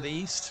Alabama to the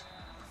East.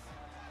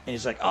 And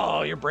he's like,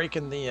 "Oh, you're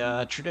breaking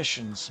the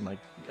traditions." I'm like,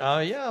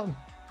 yeah,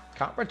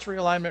 conference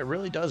realignment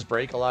really does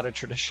break a lot of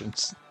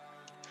traditions.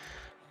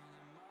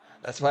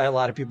 That's why a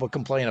lot of people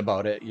complain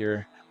about it.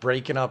 You're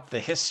breaking up the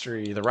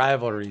history, the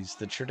rivalries,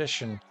 the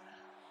tradition,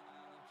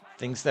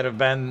 things that have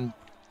been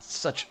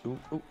such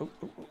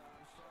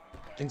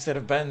things that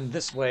have been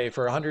this way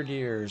for 100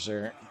 years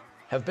or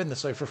have been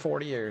this way for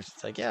 40 years.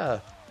 It's like,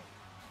 yeah,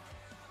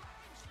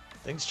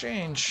 things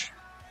change.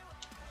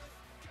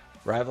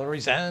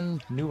 Rivalries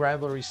end, new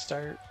rivalries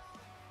start.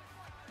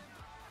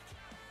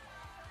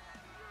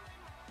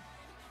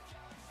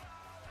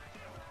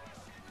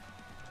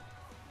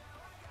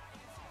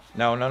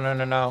 No, no, no,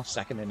 no, no.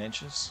 Second in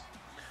inches.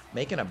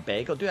 Making a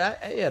bagel? Dude, I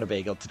had a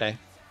bagel today.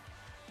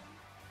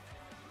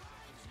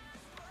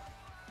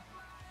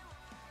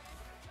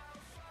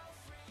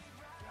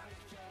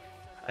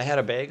 I had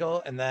a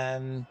bagel and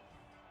then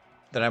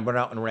I went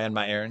out and ran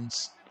my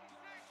errands.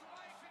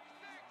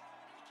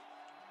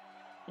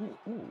 Ooh,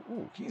 ooh,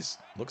 ooh.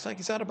 Looks like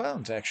he's out of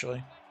bounds,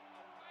 actually.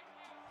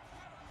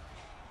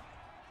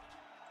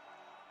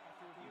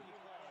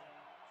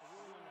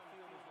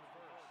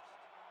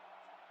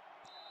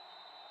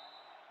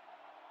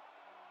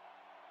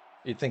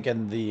 You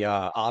thinking the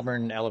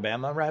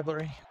Auburn-Alabama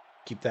rivalry?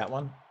 Keep that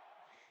one?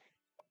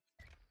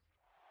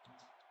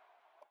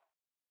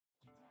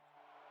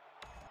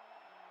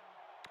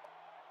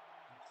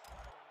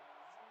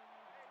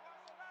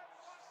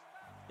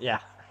 Yeah.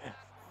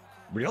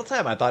 Real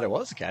time, I thought it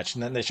was a catch,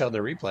 and then they showed the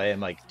replay.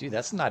 I'm like, dude,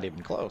 that's not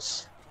even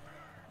close.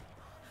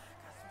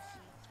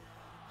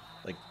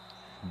 Like,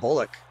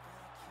 Bullock.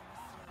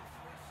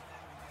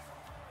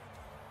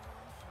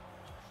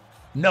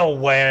 No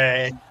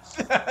way.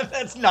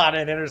 That's not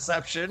an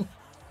interception.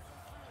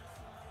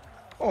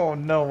 Oh,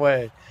 no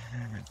way.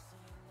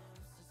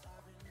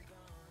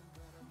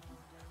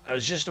 I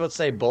was just about to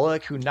say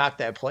Bullock, who knocked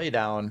that play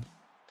down,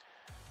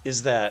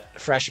 is that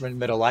freshman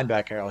middle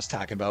linebacker I was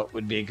talking about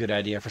would be a good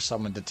idea for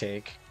someone to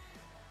take.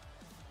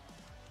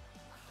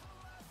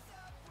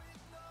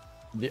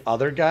 The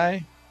other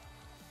guy,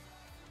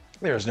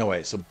 there's no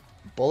way. So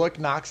Bullock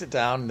knocks it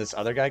down, and this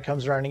other guy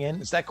comes running in.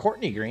 Is that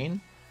Courtney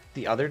Green,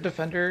 the other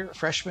defender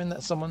freshman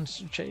that someone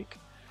should take?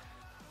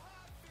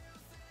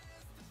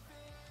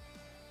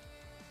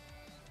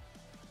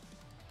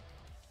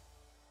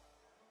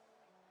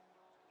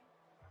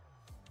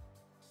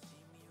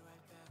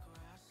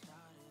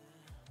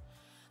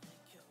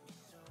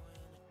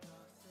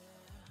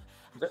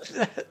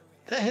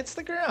 That hits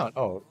the ground.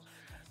 Oh,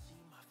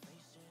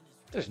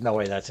 there's no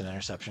way that's an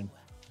interception.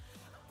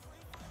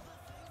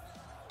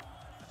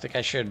 I think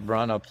I should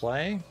run a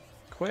play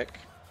quick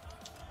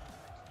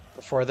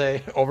before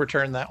they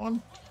overturn that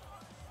one.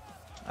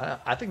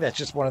 I think that's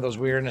just one of those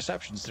weird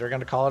interceptions. They're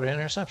going to call it an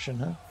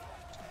interception,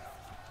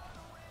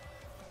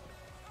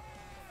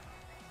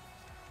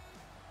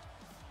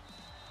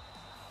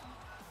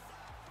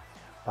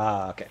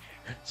 huh? Okay.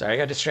 Sorry, I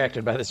got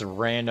distracted by this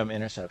random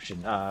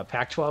interception.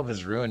 Pac-12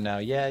 is ruined now.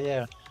 Yeah,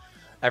 yeah.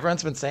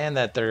 Everyone's been saying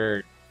that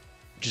they're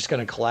just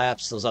going to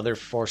collapse. Those other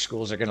four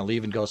schools are going to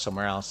leave and go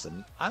somewhere else.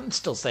 And I'm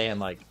still saying,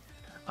 like,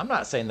 I'm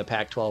not saying the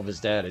Pac-12 is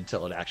dead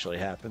until it actually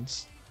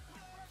happens.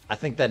 I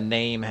think that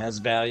name has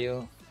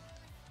value.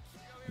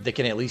 They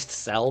can at least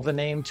sell the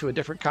name to a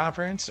different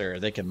conference, or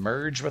they can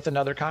merge with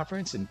another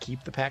conference and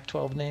keep the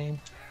Pac-12 name.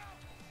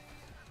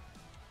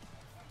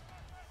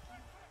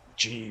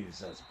 Jeez,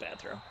 that's a bad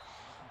throw.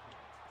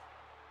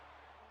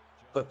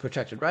 Put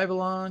protected rival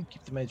on.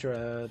 Keep the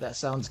major. That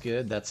sounds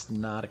good. That's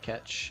not a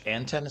catch.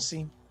 And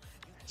Tennessee.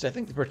 So I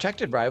think the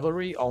protected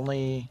rivalry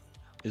only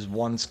is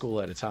one school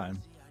at a time.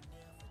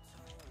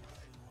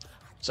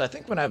 So I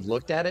think when I've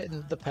looked at it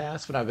in the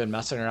past, when I've been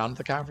messing around with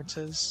the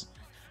conferences,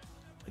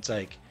 it's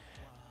like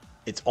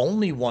it's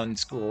only one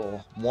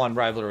school, one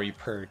rivalry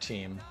per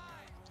team.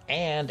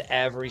 And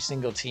every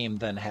single team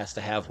then has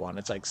to have one.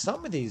 It's like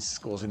some of these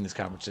schools in these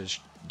conferences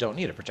don't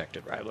need a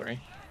protected rivalry.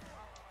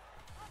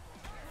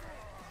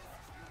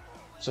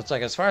 So it's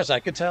like, as far as I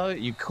could tell,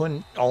 you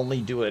couldn't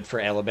only do it for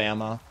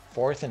Alabama.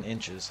 4th and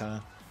inches, huh?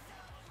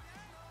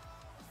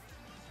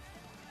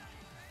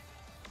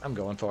 I'm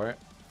going for it.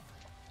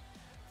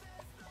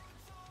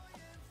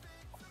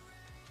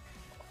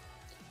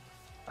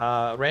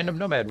 Random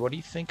Nomad, what do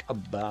you think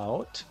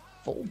about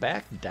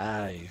Fullback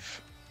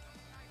dive.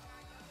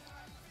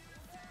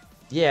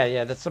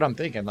 Yeah, that's what I'm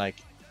thinking. Like,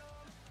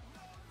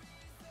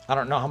 I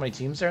don't know how many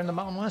teams there in the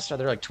Mountain West. Are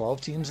there like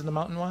 12 teams in the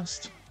Mountain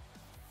West?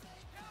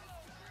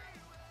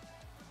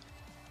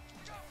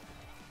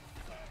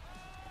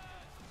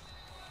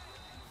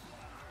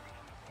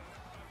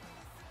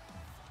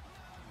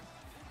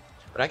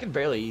 But I can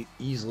barely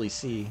easily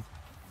see.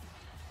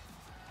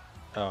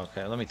 Oh,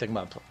 okay, let me think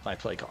about my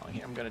play calling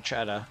here. I'm gonna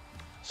try to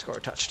score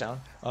a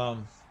touchdown.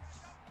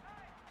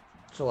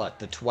 So what?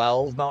 The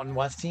 12 Mountain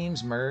West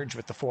teams merge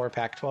with the 4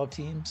 Pac-12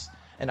 teams,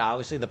 and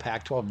obviously the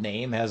Pac-12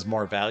 name has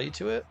more value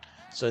to it,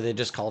 so they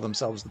just call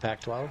themselves the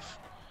Pac-12.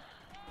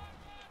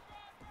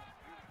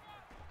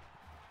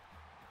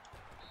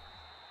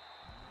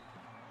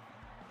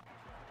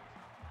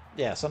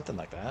 Yeah, something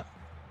like that.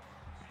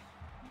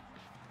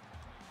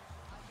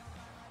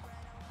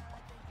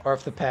 Or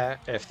if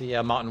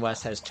the Mountain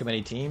West has too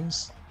many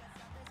teams,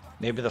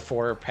 maybe the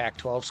 4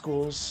 Pac-12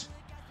 schools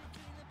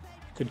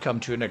could come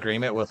to an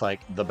agreement with like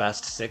the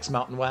best 6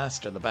 Mountain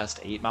West or the best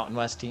 8 Mountain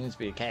West teams.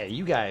 Be like, hey,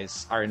 you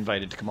guys are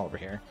invited to come over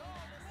here.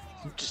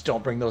 Just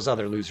don't bring those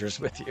other losers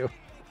with you.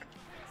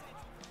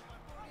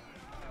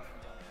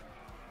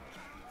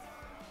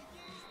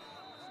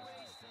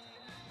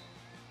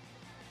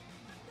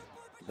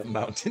 The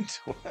Mountain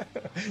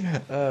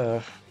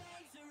 12.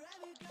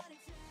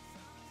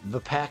 The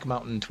Pac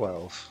Mountain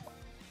 12.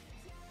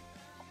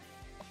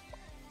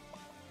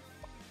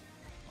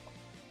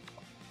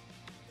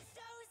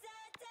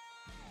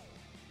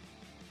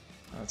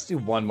 Let's do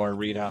one more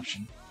read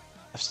option.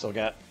 I've still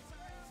got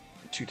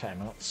 2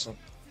 timeouts, so.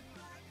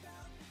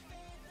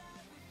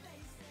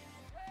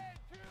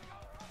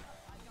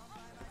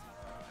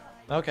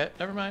 Okay,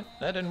 never mind.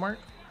 That didn't work.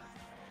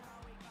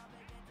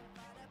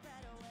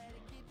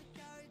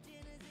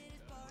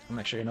 I'm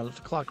actually gonna let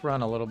the clock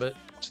run a little bit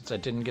since I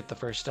didn't get the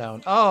first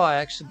down. Oh, I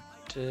actually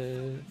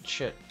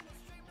shit.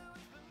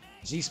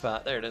 Z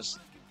spot, there it is.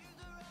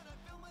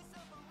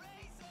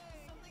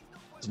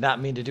 Did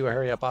not mean to do a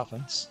hurry up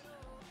offense.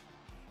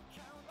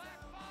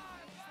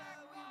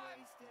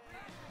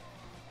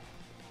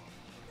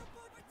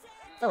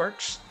 That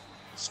works.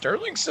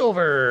 Sterling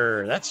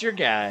Silver, that's your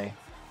guy.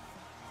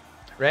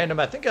 Random,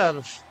 I think at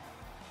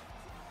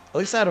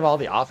least out of all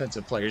the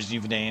offensive players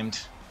you've named,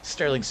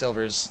 Sterling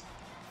Silver's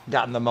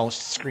gotten the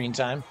most screen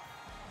time.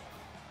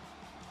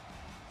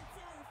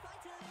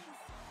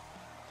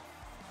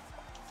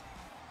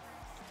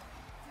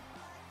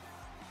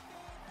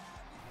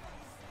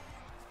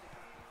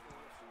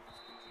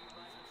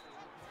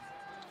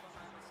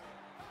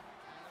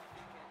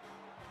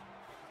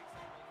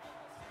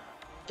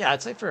 Yeah,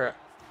 I'd say for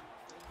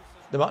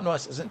the Mountain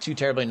West isn't too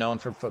terribly known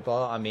for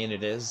football. I mean,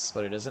 it is,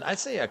 but it isn't. I'd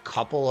say a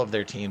couple of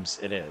their teams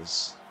it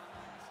is.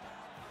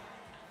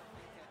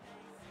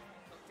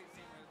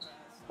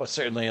 But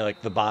certainly,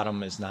 like, the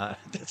bottom is not.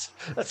 That's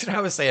what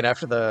I was saying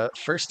after the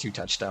first 2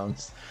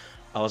 touchdowns.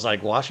 I was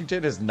like,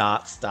 Washington is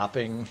not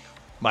stopping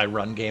my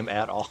run game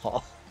at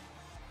all.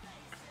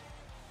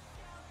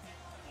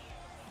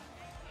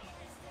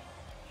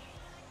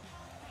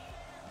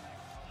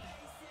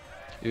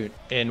 Dude,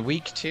 in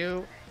week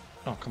 2,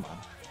 oh, come on.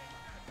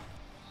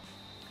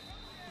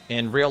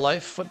 In real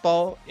life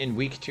football, in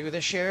week 2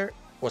 this year,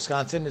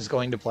 Wisconsin is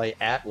going to play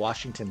at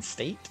Washington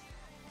State.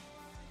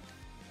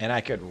 And I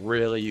could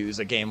really use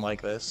a game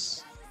like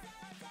this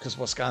because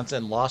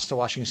Wisconsin lost to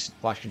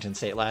Washington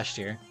State last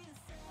year.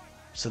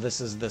 So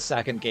this is the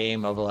second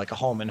game of like a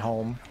home and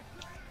home.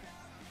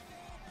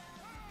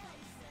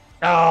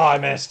 Oh, I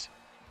missed.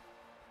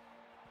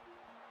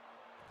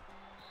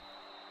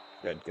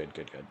 Good.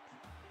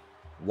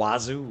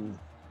 Wazoo.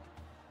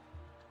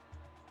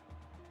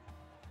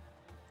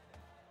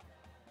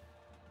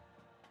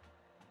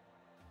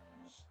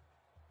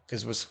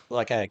 Because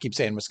like I keep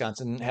saying,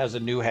 Wisconsin has a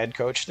new head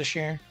coach this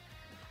year,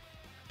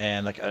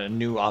 and like a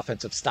new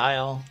offensive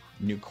style,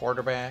 new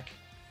quarterback.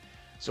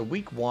 So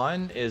week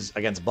 1 is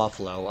against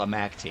Buffalo, a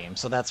MAC team.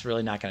 So that's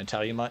really not going to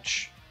tell you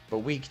much. But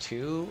week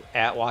 2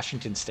 at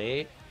Washington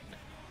State,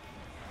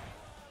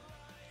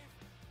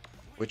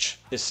 which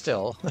is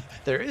still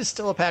there is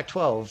still a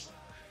Pac-12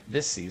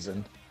 this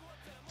season.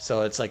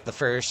 So it's like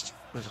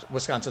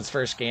Wisconsin's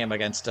first game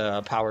against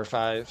a Power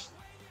 5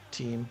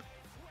 team.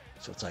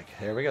 So it's like,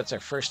 here we go. It's our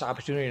first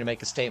opportunity to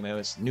make a statement. It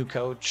was new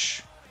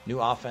coach, new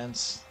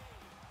offense.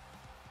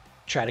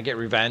 Try to get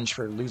revenge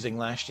for losing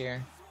last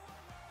year.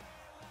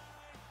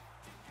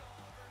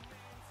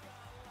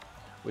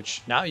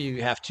 Which now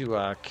you have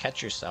to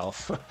catch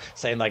yourself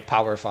saying like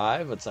Power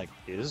 5. It's like,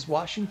 is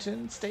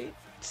Washington State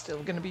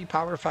still going to be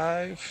Power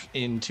 5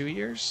 in 2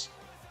 years?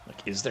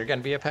 Like, is there going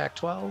to be a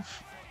Pac-12?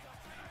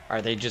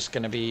 Are they just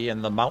going to be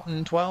in the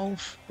Mountain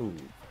 12? Ooh.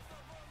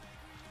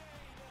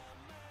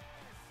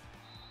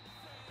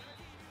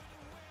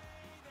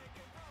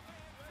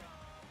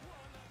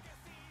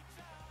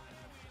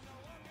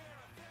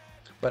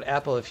 But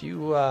Apple, if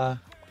you, well,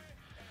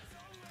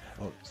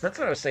 that's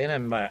what I was saying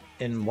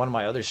in one of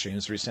my other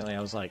streams recently. I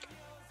was like,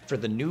 for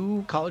the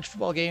new college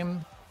football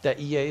game that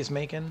EA is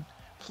making,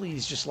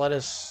 please just let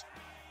us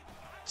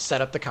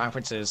set up the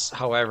conferences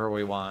however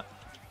we want,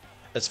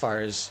 as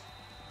far as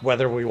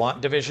whether we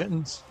want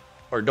divisions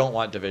or don't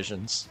want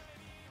divisions.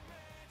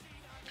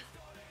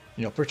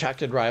 You know,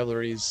 protected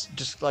rivalries,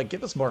 just like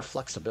give us more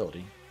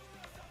flexibility.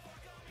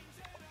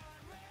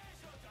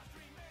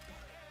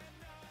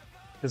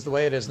 Because the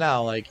way it is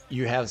now, like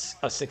you have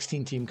a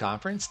 16-team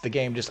conference, the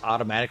game just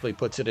automatically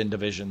puts it in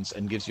divisions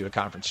and gives you a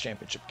conference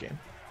championship game.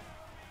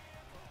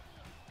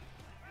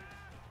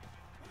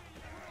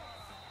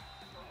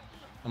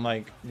 I'm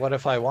like, what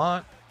if I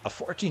want a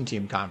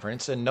 14-team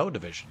conference and no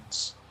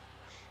divisions?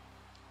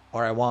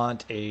 Or I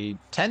want a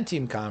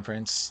 10-team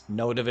conference,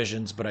 no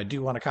divisions, but I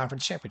do want a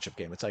conference championship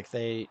game. It's like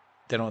they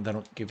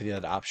don't give you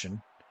that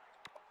option.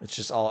 It's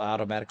just all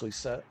automatically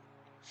set.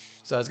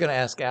 So I was gonna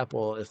ask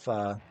Apple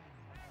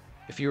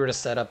if you were to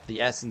set up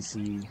the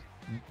SEC,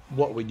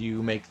 what would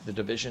you make the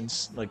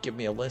divisions? Like, give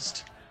me a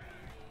list.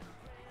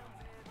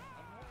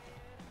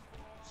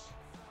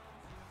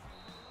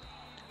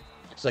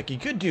 It's like you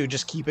could do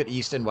just keep it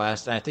East and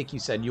West, and I think you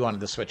said you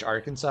wanted to switch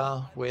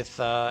Arkansas with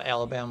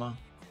Alabama,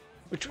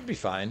 which would be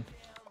fine.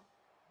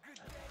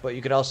 But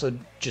you could also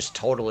just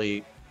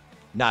totally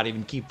not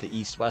even keep the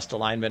East-West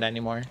alignment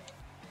anymore.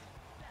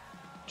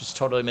 Just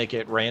totally make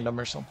it random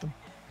or something.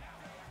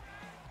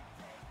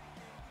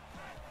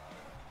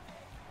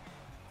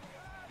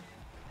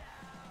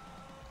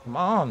 Come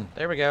on,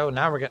 there we go.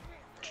 Now we're getting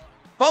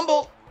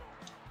fumble.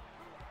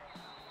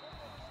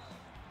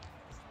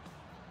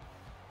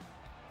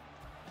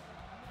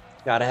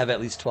 Got to have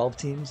at least 12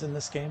 teams in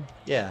this game.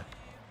 Yeah.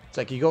 It's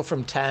like you go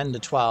from 10 to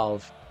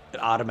 12, it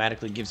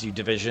automatically gives you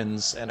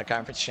divisions and a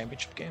conference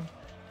championship game.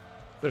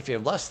 But if you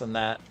have less than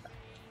that,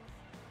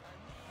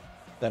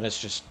 then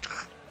it's just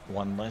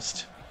one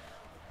list.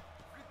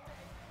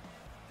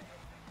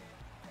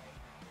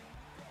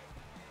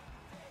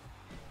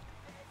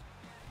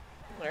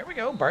 There we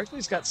go.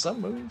 Barkley's got some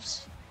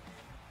moves.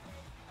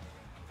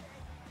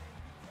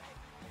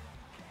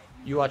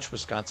 You watch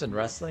Wisconsin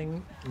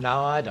wrestling?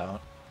 No, I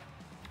don't.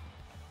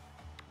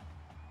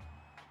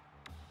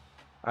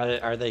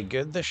 Are they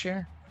good this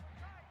year?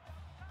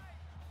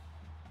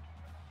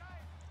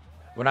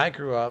 When I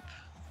grew up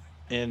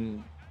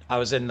I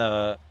was in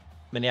the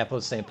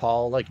Minneapolis, St.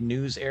 Paul, like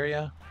news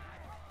area.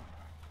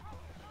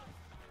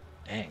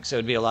 Dang, so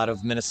it'd be a lot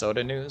of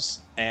Minnesota news.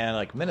 And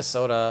like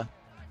Minnesota,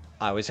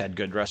 I always had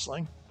good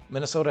wrestling.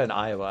 Minnesota and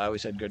Iowa, I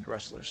always had good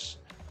wrestlers.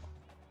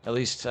 At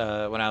least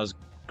when I was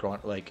growing,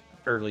 like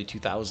early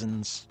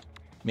 2000s,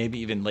 maybe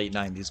even late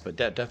 90s, but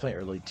definitely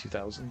early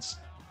 2000s.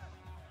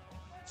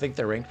 I think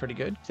they're ranked pretty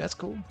good. That's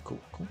cool. Cool.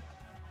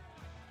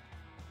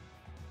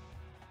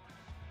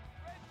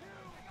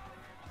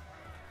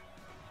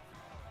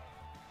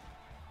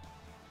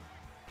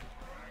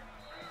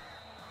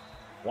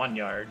 1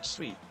 yard.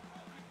 Sweet.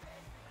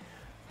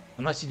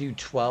 Unless you do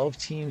 12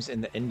 teams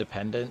in the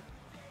independent,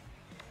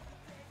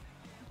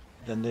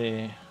 then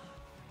they...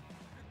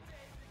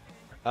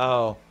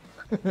 Oh.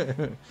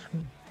 That'd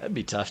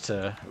be tough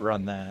to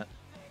run that.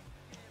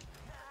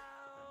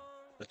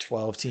 The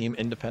 12-team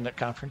independent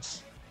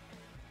conference.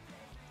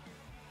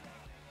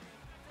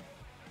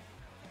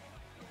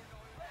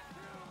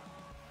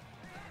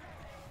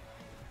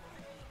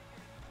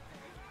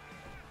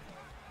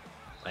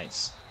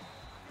 Nice.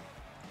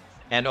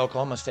 And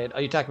Oklahoma State.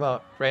 Are you talking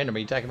about random? Are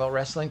you talking about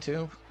wrestling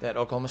too? That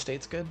Oklahoma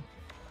State's good?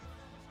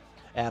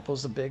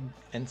 Apple's a big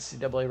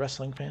NCAA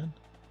wrestling fan?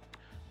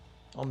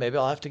 Well, maybe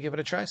I'll have to give it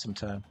a try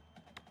sometime.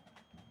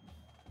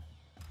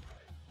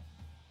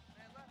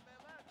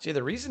 See,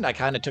 the reason I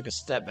kind of took a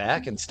step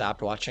back and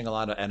stopped watching a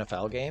lot of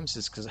NFL games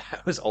is because I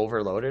was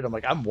overloaded. I'm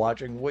like, I'm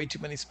watching way too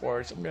many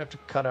sports. I'm going to have to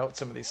cut out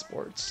some of these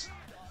sports.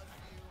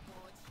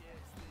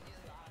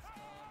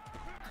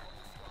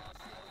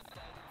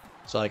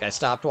 So, like, I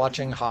stopped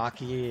watching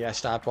hockey. I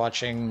stopped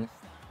watching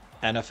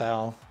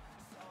NFL.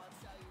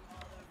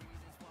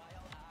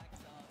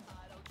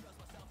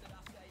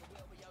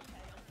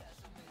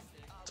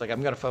 It's like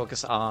I'm going to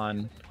focus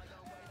on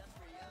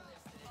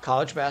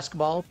college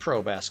basketball,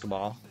 pro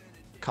basketball,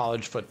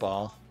 college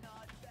football,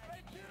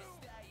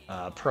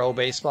 pro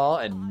baseball,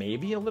 and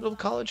maybe a little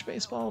college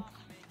baseball.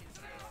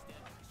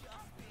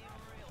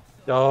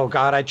 Oh,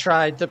 God, I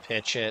tried to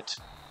pitch it.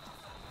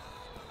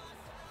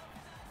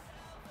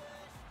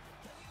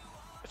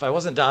 If I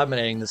wasn't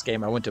dominating this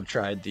game, I wouldn't have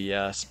tried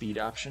the speed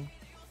option.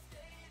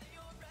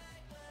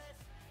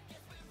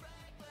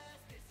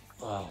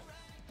 Oh.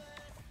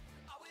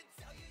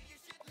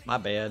 My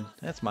bad.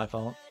 That's my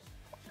fault.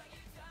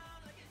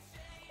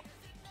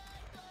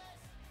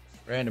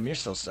 Random, you're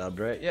still subbed,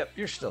 right? Yep,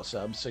 you're still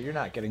subbed, so you're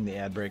not getting the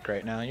ad break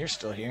right now. You're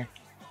still here.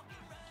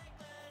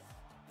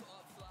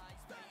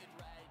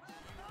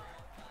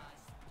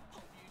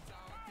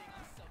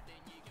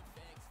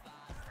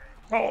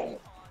 Oh!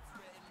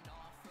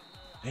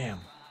 Damn.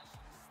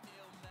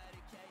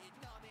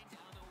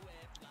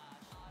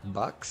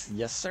 Bucks?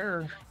 Yes,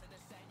 sir.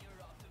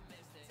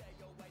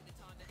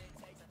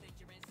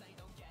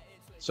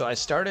 So I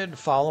started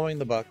following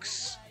the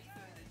Bucks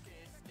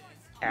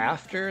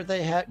after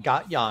they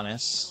got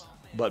Giannis,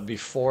 but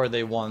before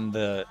they won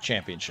the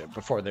championship,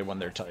 before they won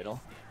their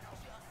title.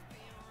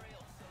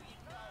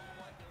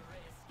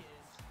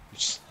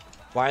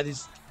 Why are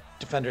these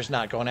defenders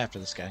not going after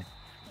this guy?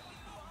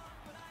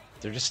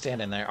 They're just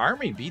standing there.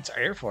 Army beats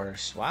Air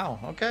Force. Wow,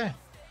 okay.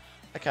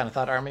 I kind of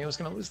thought Army was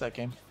going to lose that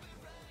game.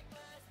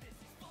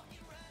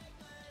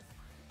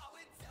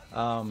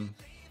 Because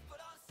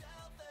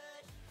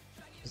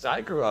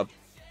I grew up,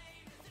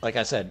 like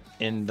I said,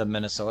 in the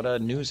Minnesota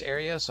news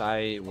area, so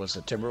I was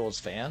a Timberwolves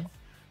fan.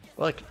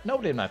 Like,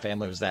 nobody in my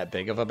family was that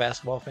big of a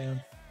basketball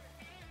fan.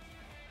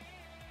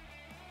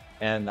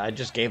 And I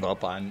just gave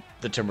up on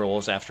the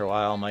Timberwolves after a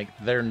while. I'm like,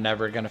 they're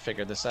never going to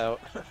figure this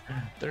out.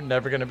 They're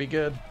never going to be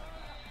good.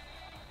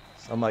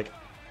 So I'm like,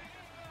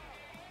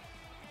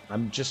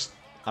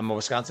 I'm a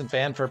Wisconsin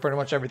fan for pretty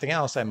much everything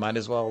else. I might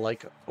as well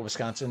like a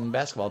Wisconsin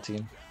basketball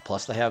team.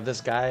 Plus, they have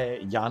this guy,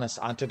 Giannis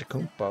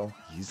Antetokounmpo.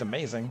 He's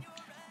amazing.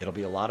 It'll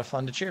be a lot of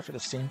fun to cheer for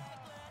this team.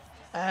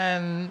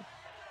 And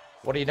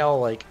what do you know,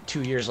 like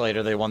 2 years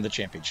later, they won the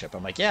championship.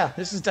 I'm like, yeah,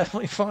 this is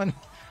definitely fun.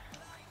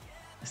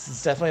 This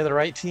is definitely the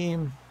right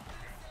team.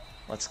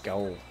 Let's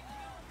go.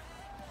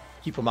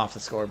 Keep them off the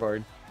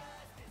scoreboard.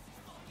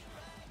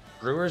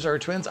 Brewers or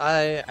Twins?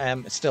 I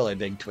am still a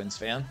big Twins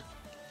fan.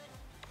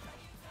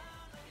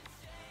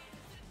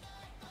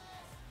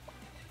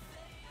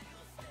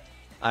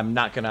 I'm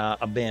not going to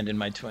abandon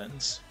my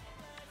Twins.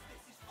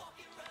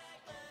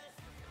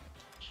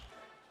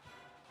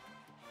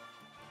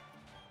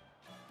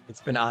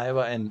 It's been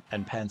Iowa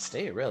and Penn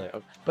State, really.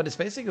 But it's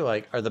basically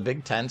like, are the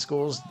Big Ten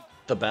schools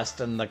the best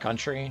in the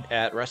country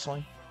at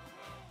wrestling?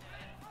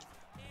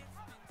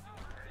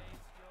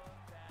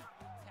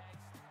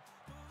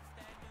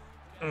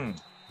 Mm.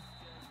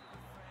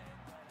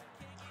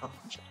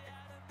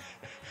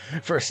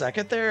 For a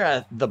second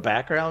there, the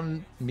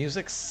background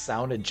music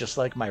sounded just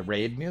like my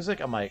raid music.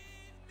 I'm like,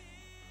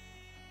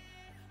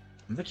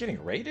 am I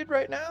getting raided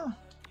right now?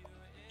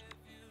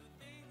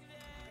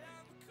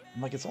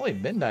 I'm like, it's only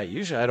midnight.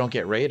 Usually I don't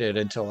get raided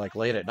until like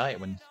late at night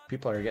when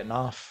people are getting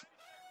off.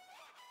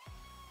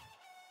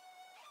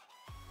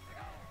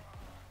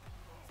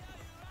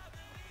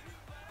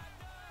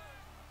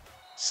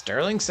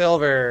 Sterling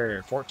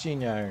Silver, 14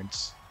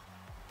 yards.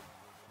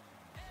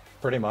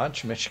 Pretty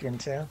much, Michigan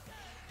too.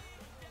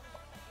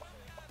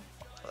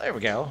 Well, there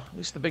we go. At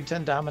least the Big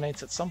Ten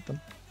dominates at something.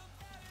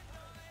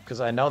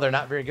 Because I know they're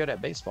not very good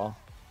at baseball.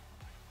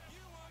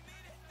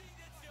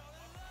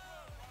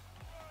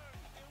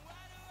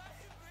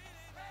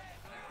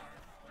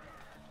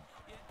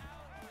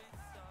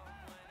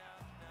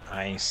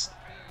 Nice.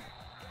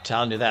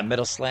 Telling you that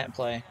middle slant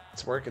play.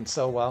 It's working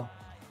so well.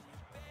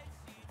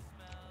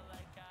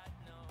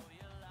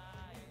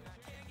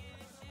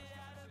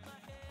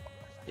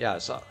 Yeah,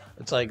 so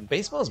it's like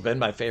baseball's been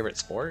my favorite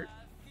sport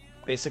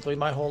basically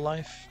my whole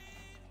life.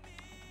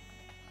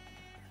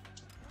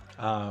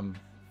 Um,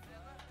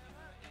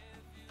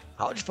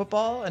 College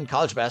football and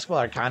college basketball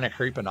are kind of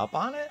creeping up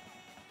on it,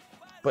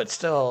 but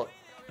still,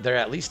 they're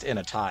at least in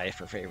a tie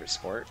for favorite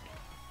sport.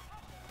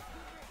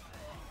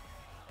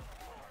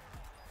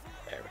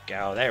 There we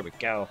go. There we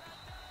go.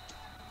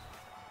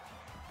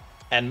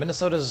 And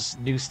Minnesota's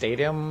new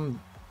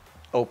stadium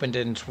opened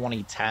in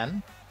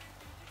 2010,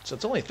 so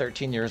it's only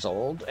 13 years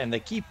old, and they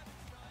keep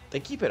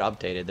it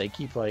updated. They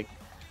keep like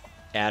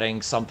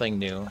adding something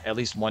new, at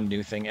least one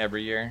new thing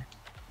every year.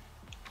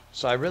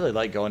 So I really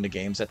like going to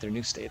games at their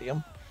new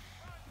stadium.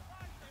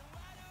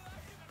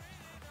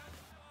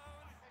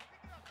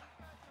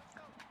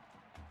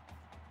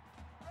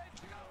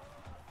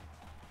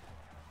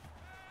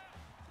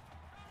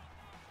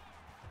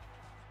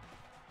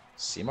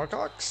 Seymour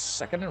Cox,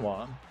 2nd and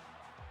 1.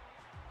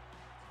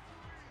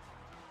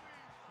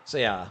 So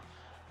yeah,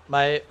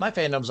 my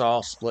fandoms are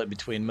all split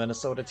between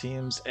Minnesota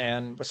teams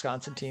and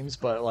Wisconsin teams,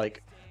 but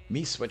like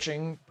me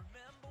switching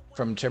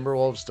from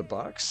Timberwolves to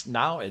Bucks,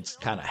 now it's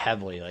kind of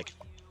heavily like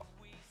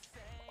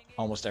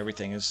almost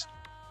everything is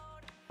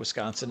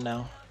Wisconsin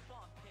now,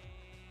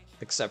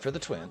 except for the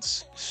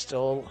Twins.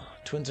 Still,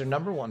 Twins are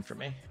 #1 for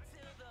me.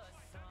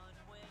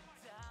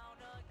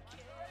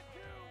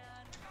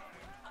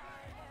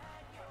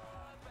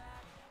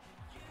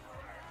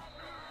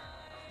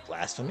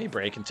 Blasphemy,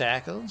 breaking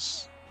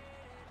tackles.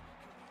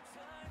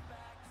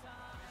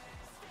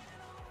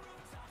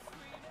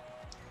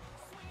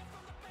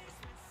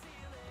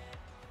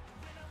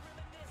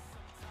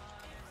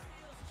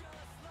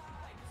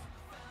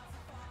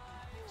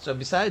 So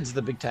besides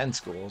the Big Ten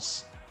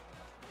schools,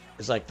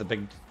 is like the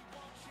Big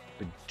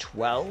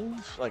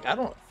 12. Like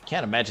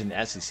can't imagine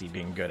the SEC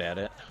being good at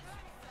it.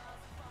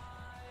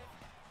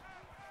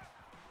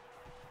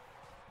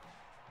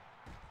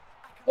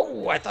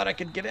 Oh, I thought I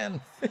could get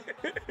in.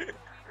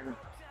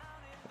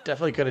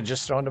 Definitely could have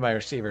just thrown to my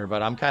receiver,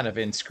 but I'm kind of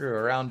in screw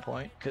around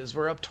point because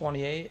we're up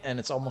 28 and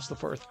it's almost the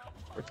fourth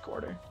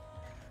quarter.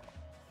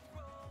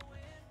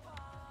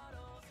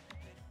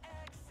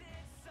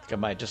 I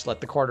might just let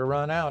the quarter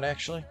run out,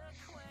 actually.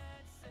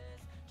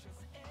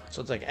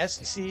 So it's like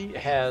SEC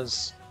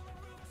has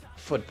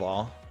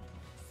football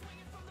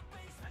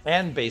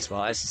and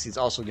baseball. SEC is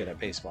also good at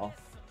baseball.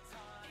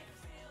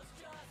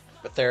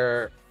 but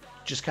they're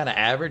just kind of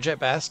average at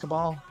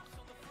basketball.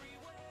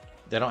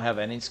 They don't have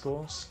any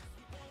schools.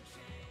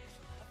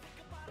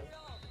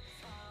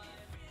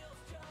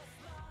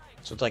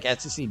 So it's like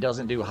SEC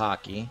doesn't do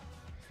hockey.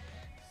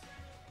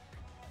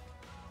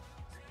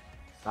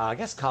 I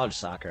guess college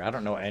soccer. I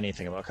don't know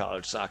anything about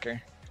college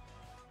soccer.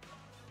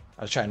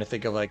 I was trying to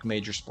think of like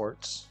major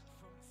sports.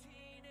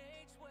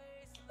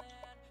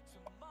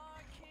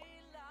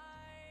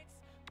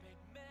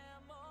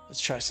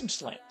 Let's try some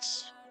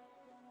slants.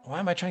 Why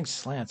am I trying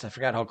slants? I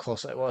forgot how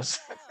close I was.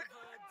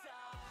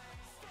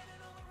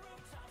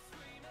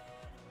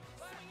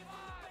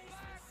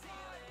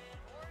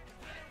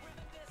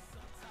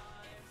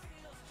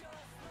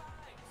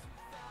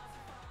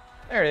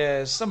 There it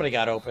is. Somebody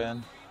got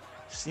open.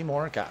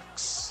 Seymour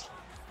Cox.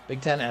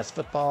 Big Ten has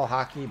football,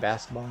 hockey,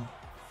 basketball.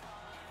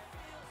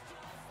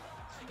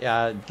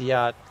 Yeah,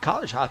 the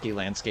college hockey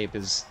landscape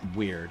is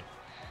weird.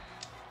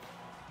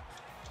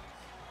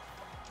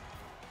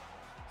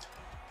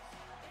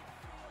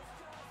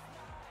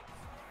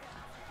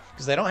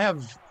 Because they don't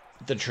have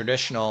the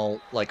traditional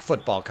like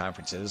football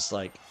conferences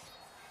like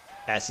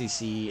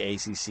SEC,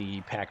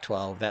 ACC,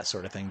 Pac-12, that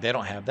sort of thing. They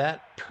don't have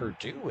that.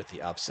 Purdue with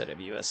the upset of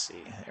USC.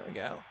 There we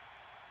go.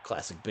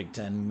 Classic Big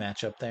Ten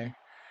matchup there.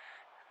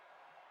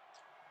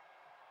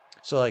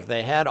 So like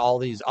they had all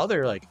these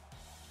other like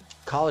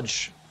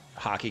college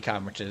hockey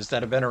conferences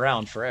that have been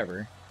around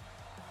forever.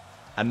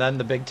 And then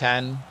the Big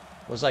Ten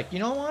was like, you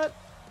know what?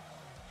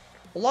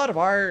 A lot of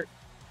our,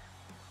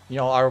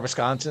 our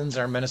Wisconsins,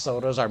 our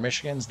Minnesotas, our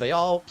Michigans, they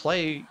all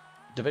play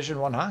Division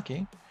I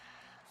hockey.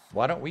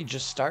 Why don't we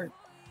just start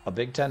a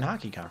Big Ten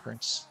hockey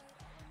conference?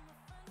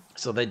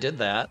 So they did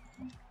that.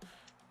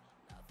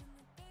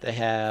 They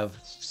have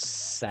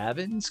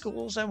 7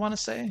 schools, I want to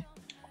say.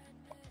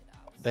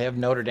 They have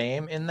Notre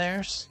Dame in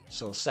there,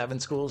 so 7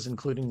 schools,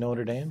 including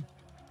Notre Dame.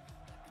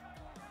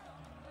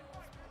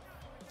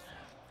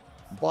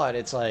 But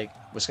it's like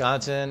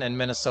Wisconsin and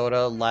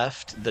Minnesota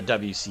left the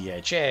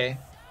WCHA,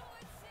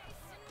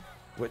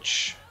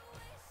 which,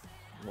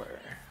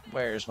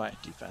 where's my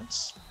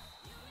defense?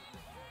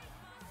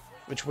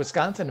 Which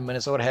Wisconsin and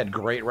Minnesota had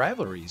great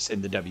rivalries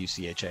in the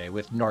WCHA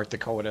with North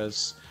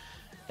Dakotas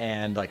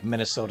and like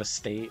Minnesota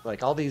State,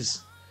 like all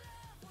these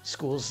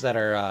schools that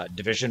are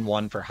Division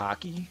I for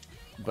hockey,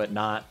 but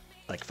not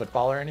like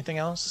football or anything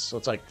else. So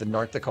it's like the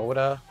North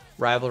Dakota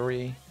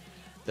rivalry,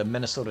 the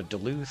Minnesota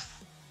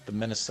Duluth, the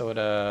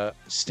Minnesota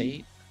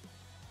State.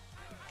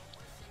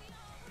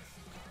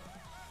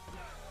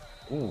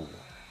 Ooh.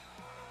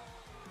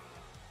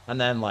 And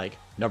then like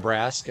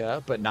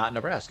Nebraska, but not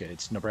Nebraska.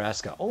 It's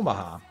Nebraska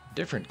Omaha,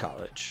 different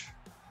college.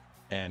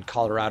 And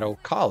Colorado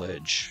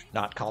College,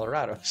 not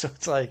Colorado. So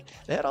it's like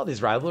they had all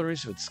these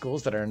rivalries with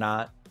schools that are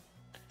not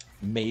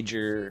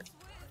major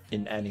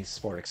in any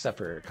sport except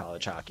for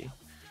college hockey.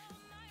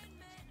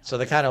 So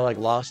they kind of like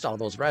lost all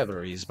those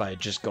rivalries by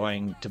just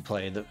going to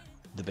play the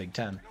Big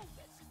Ten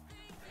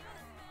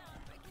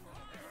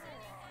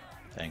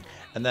thing.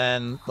 And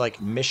then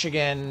like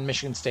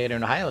Michigan State,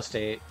 and Ohio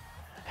State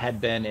had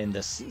been in the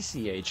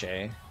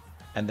CCHA,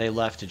 and they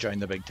left to join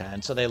the Big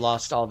Ten. So they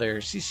lost all their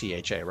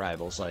CCHA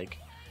rivals. Like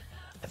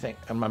I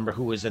remember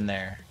who was in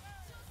there.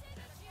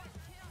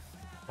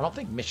 I don't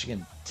think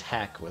Michigan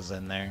Tech was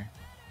in there.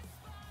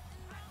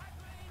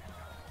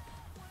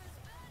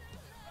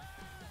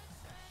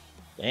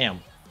 Damn.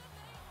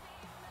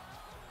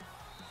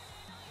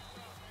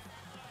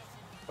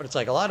 But it's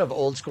like a lot of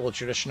old school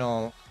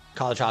traditional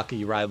college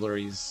hockey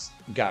rivalries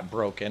got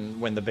broken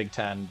when the Big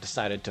Ten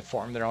decided to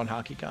form their own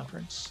hockey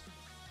conference.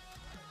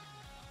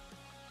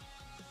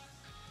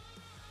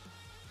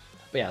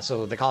 But yeah,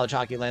 so the college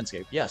hockey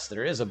landscape, yes,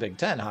 there is a Big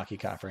Ten hockey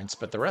conference,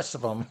 but the rest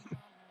of them...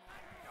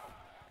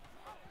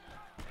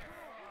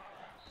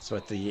 So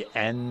at the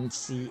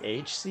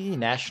NCHC,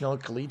 National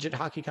Collegiate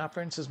Hockey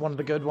Conference, is one of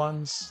the good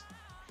ones.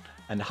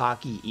 And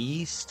Hockey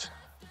East,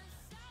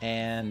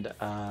 and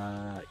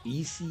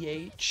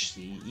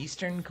ECHC,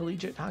 Eastern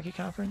Collegiate Hockey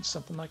Conference,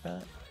 something like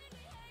that.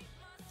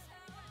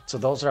 So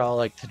those are all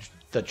like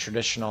the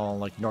traditional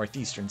like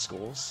Northeastern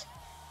schools.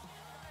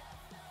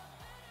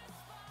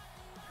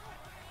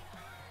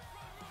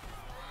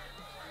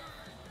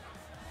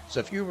 So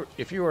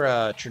if you were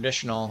a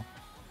traditional,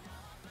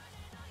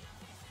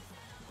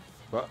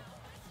 well,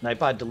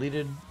 Nightbot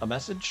deleted a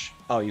message.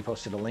 Oh, you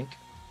posted a link.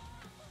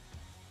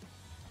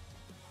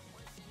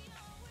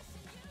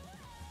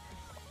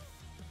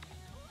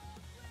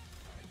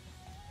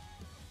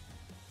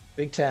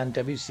 Big Ten,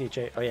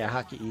 WCHA. Oh yeah,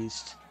 Hockey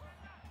East.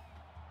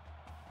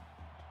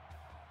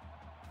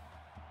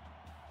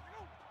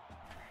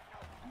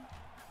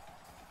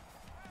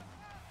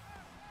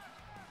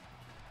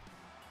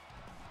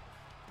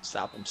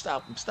 Stop him,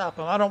 stop him, stop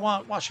him. I don't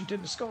want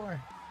Washington to score.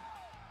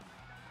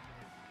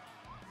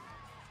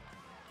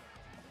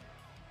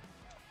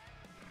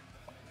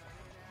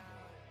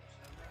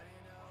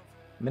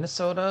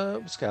 Minnesota,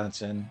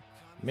 Wisconsin,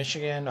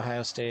 Michigan,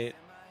 Ohio State,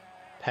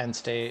 Penn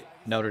State,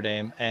 Notre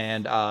Dame,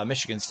 and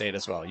Michigan State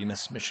as well. You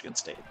missed Michigan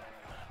State.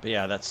 But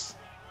yeah, that's...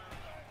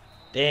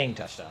 Dang,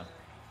 touchdown.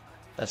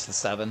 That's the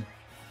 7.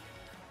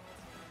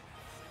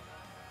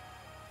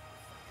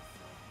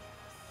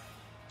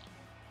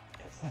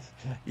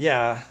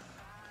 Yeah,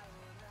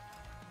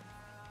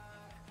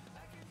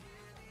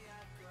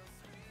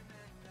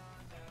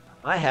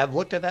 I have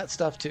looked at that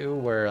stuff too,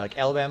 where like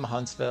Alabama,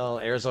 Huntsville,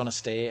 Arizona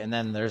State, and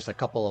then there's a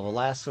couple of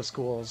Alaska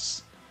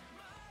schools.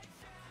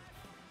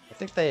 I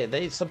think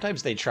they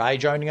sometimes they try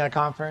joining a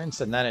conference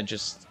and then it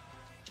just,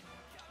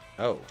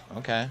 oh,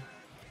 okay.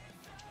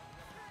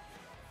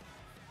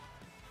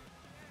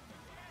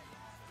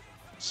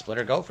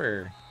 Splitter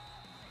gopher.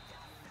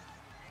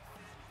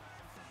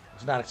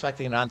 Was not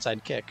expecting an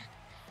onside kick.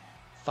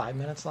 5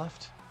 minutes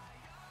left.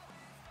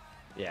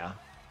 Yeah.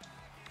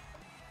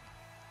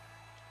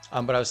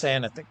 But I was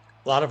saying I think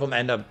a lot of them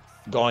end up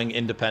going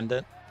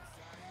independent.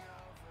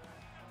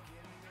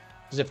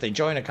 Because if they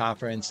join a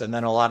conference and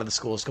then a lot of the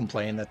schools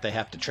complain that they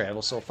have to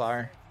travel so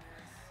far.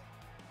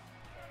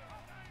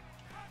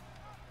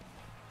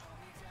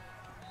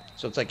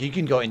 So it's like you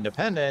can go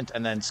independent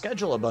and then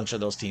schedule a bunch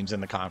of those teams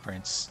in the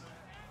conference.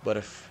 But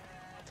if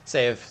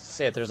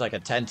there's like a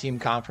 10-team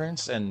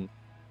conference and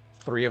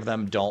 3 of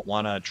them don't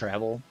want to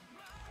travel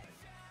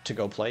to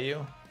go play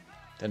you,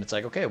 then it's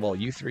like, okay, well,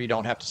 you 3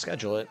 don't have to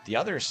schedule it. The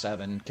other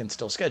 7 can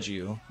still schedule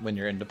you when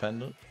you're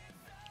independent.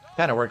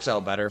 Kind of works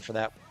out better for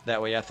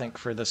that way, I think,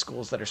 for the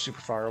schools that are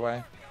super far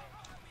away.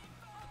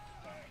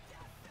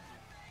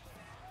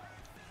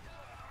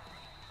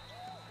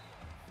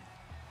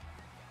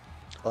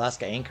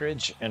 Alaska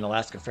Anchorage and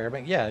Alaska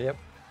Fairbanks. Yeah, yep.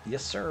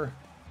 Yes, sir.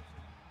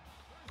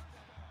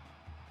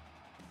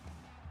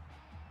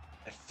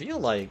 I feel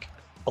like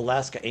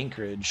Alaska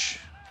Anchorage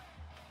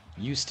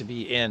used to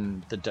be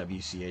in the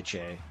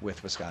WCHA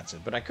with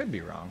Wisconsin, but I could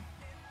be wrong.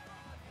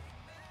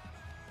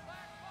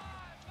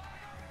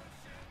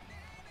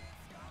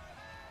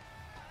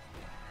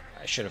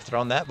 I should have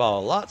thrown that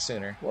ball a lot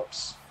sooner.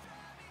 Whoops.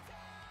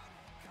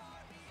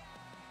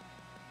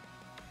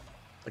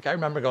 Like, I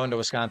remember going to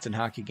Wisconsin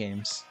hockey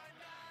games,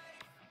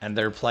 and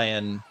they're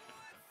playing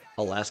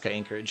Alaska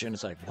Anchorage, and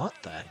it's like, what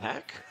the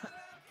heck?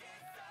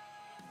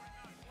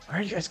 Why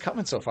are you guys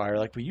coming so far?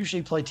 Like, we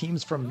usually play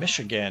teams from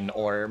Michigan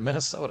or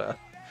Minnesota.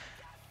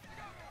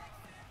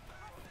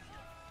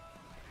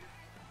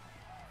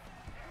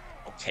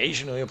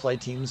 Occasionally, we play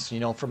teams,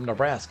 from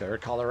Nebraska or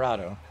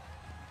Colorado.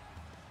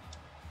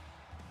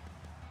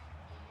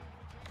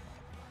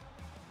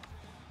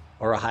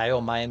 Or Ohio,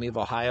 Miami of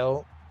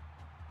Ohio.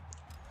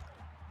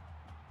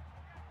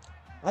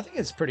 I think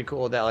it's pretty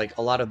cool that like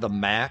a lot of the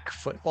MAC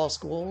football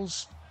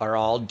schools are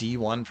all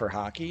D1 for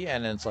hockey,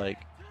 and it's like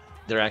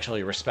they're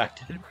actually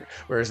respected.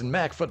 Whereas in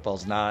MAC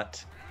football's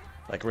not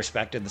like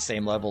respected the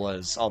same level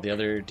as all the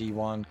other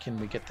D1. Can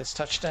we get this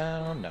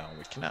touchdown? No,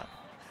 we cannot.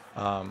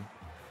 Um,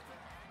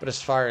 but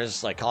as far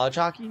as like college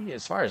hockey,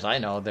 as far as I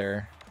know,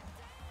 they're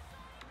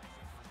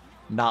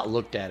not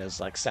looked at as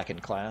like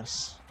second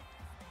class.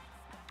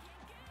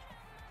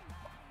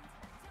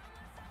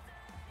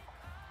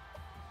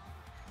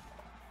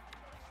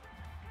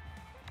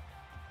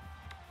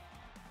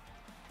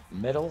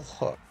 Middle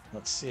hook.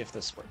 Let's see if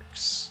this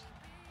works.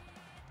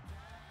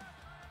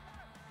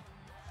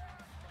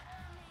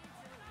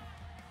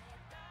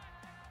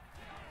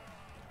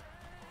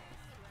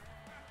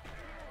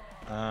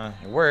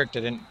 It worked.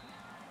 I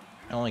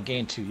only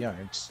gained 2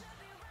 yards.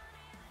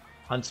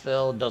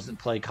 Huntsville doesn't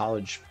play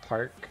College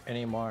Park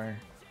anymore.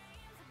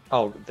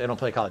 Oh, they don't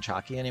play college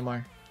hockey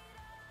anymore?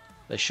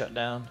 They shut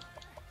down?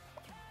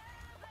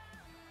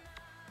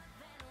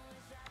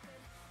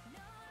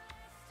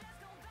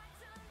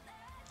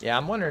 Yeah,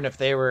 I'm wondering if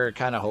they were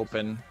kind of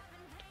hoping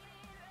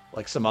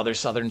like some other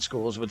southern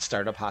schools would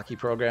start up hockey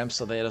programs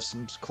so they had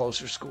some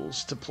closer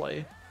schools to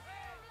play.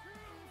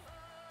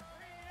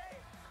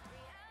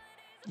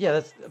 Yeah,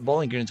 that's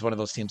Bowling Green's one of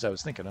those teams I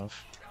was thinking of.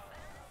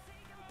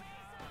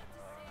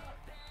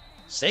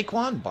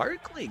 Saquon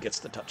Barkley gets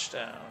the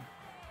touchdown.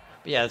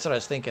 But yeah, that's what I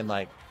was thinking.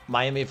 Like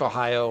Miami of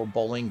Ohio,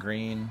 Bowling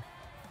Green.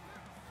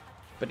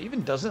 But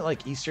even doesn't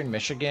like Eastern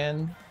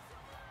Michigan,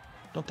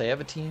 don't they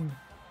have a team?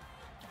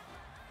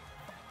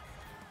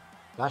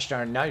 Gosh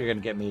darn, now you're going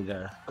to get me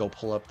to go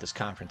pull up this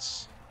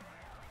conference.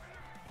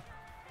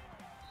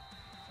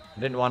 I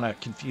didn't want to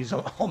confuse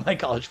all my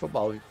college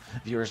football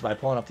viewers by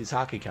pulling up these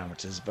hockey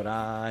conferences, but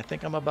I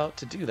think I'm about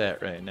to do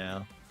that right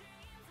now.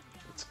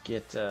 Let's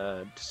get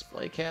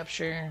display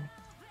capture.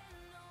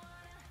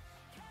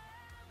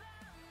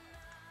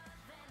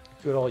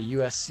 Good old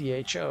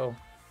USCHO.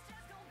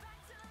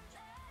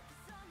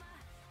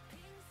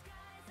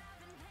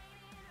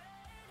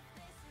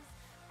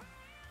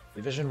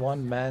 Division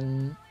 1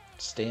 men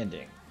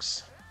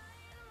standings.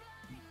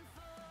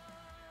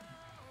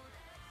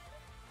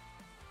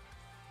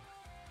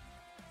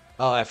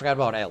 Oh, I forgot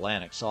about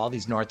Atlantic. So all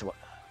these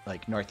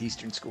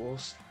northeastern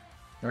schools,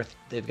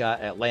 they've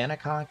got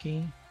Atlantic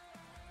hockey,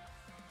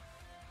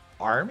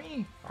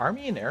 Army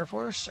and Air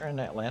Force are in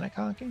Atlantic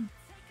hockey.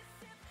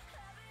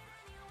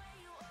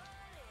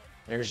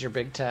 There's your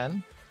Big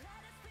Ten.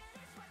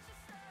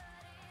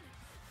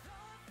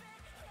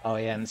 Oh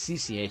yeah, and the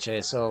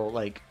CCHA. So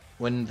like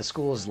when the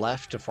schools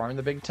left to form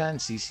the Big Ten,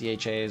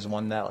 CCHA is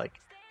one that like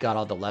got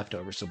all the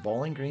leftovers. So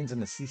Bowling Green's in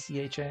the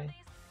CCHA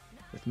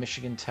with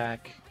Michigan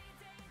Tech.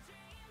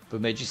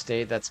 Bemidji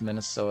State, that's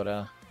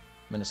Minnesota.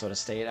 Minnesota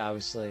State,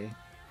 obviously.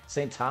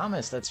 St.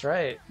 Thomas, that's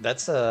right.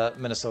 That's a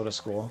Minnesota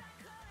school.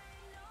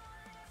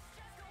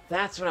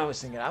 That's what I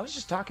was thinking. I was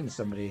just talking to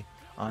somebody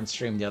on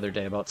stream the other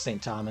day about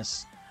St.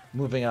 Thomas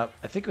moving up.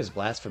 I think it was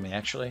Blasphemy,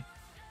 actually.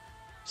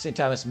 St.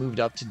 Thomas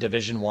moved up to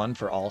Division One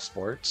for all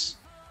sports,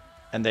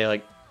 and they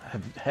like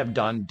have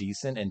done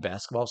decent in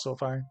basketball so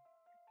far.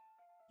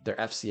 They're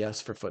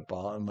FCS for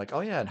football. I'm like,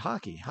 oh yeah, and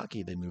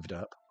hockey they moved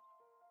up.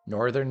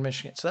 Northern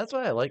Michigan. So that's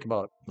what I like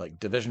about like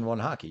Division One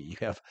hockey. You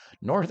have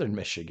Northern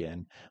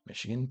Michigan,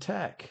 Michigan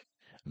Tech,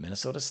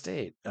 Minnesota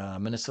State,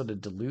 Minnesota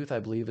Duluth, I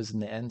believe, is in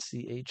the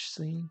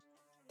NCHC.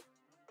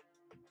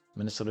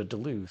 Minnesota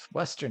Duluth,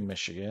 Western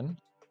Michigan,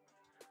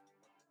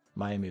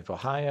 Miami of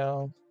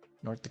Ohio,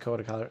 North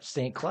Dakota, Colorado,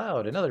 St.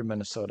 Cloud, another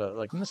Minnesota.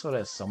 Like Minnesota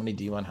has so many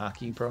D1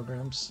 hockey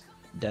programs.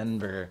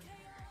 Denver.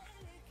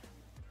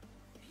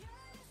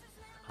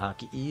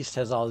 Hockey East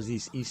has all of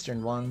these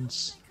Eastern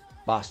ones.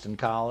 Boston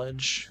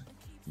College,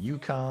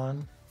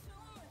 UConn.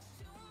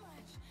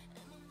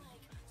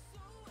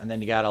 And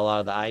then you got a lot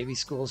of the Ivy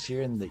schools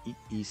here in the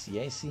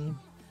ECAC.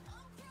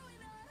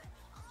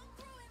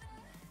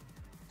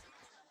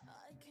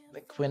 I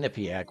think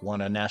Quinnipiac won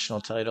a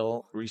national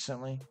title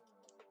recently.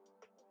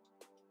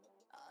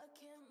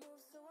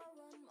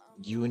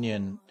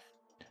 Union.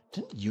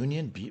 Didn't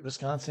Union beat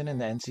Wisconsin in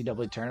the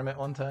NCAA tournament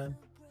one time?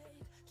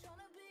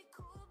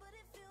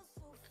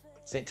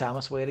 St.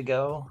 Thomas, way to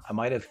go.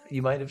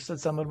 You might have said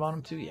something about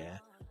him too. Yeah.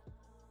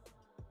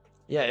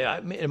 Yeah,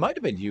 it might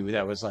have been you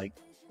that was like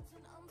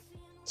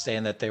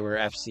saying that they were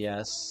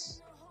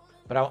FCS.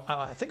 But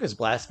I think it was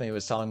Blasphemy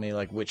was telling me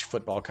like which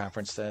football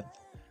conference that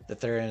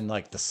they're in,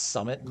 like the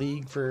Summit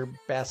League for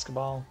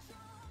basketball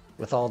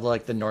with all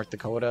like the North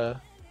Dakota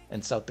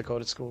and South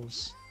Dakota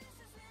schools.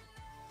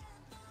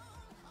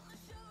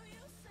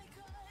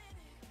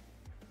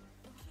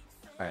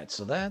 All right,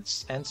 so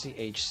that's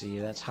NCHC,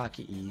 that's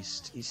Hockey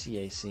East,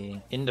 ECAC,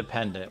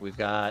 Independent. We've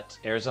got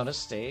Arizona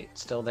State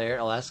still there,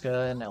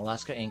 Alaska and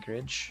Alaska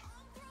Anchorage.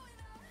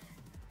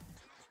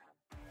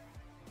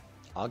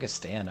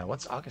 Augustana,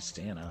 what's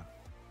Augustana?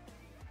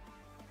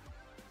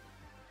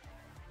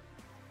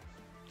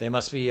 They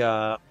must be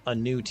a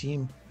new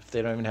team if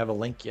they don't even have a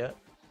link yet.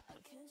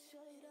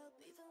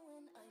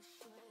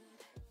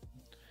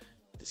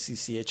 The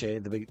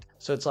CCHA, the big.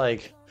 So it's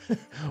like,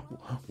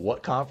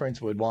 what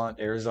conference would want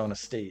Arizona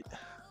State?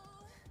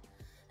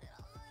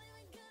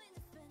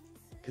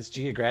 Because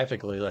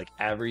geographically, like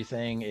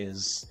everything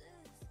is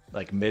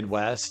like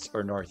Midwest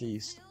or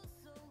Northeast.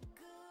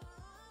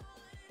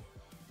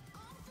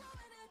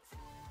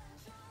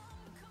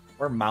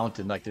 Or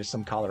mountain, like there's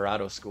some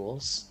Colorado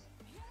schools.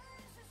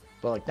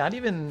 But like not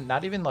even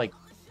like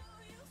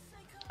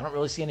I don't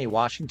really see any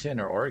Washington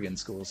or Oregon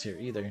schools here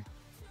either.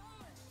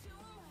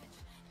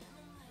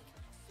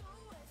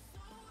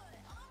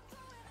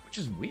 Which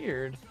is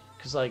weird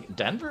because like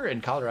Denver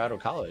and Colorado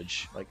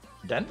College, like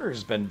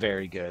Denver's been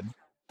very good.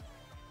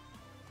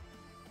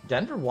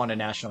 Denver won a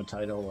national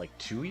title like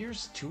 2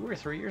 or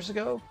 3 years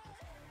ago.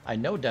 I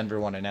know Denver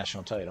won a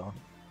national title.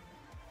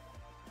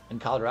 And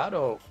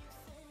Colorado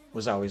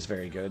was always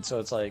very good. So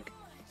it's like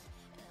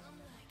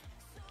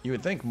you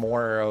would think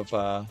more of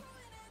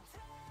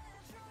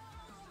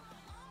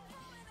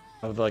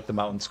like the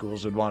mountain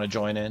schools would want to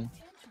join in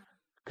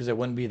because it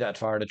wouldn't be that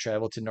far to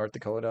travel to North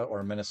Dakota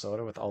or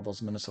Minnesota with all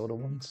those Minnesota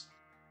ones.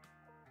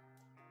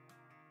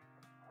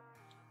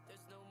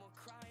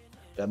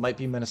 That might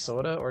be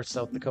Minnesota or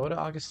South Dakota,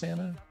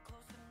 Augustana.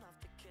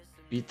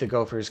 Beat the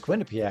Gophers.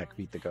 Quinnipiac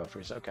beat the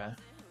Gophers. Okay.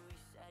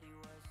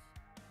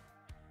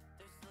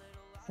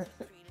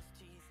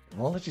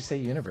 Won't let you say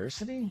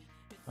university?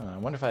 I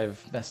wonder if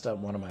I've messed up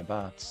one of my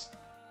bots.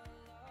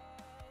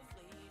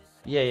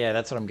 Yeah,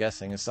 that's what I'm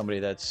guessing, is somebody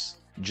that's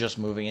just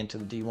moving into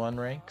the D1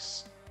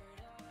 ranks.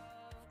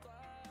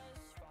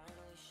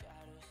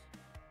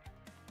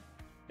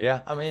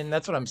 Yeah, I mean,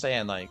 that's what I'm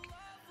saying, like,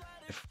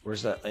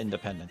 where's that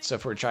independence? So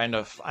if we're trying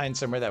to find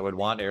somewhere that would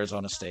want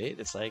Arizona State,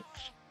 it's like,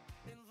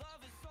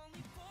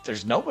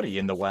 there's nobody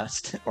in the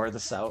West or the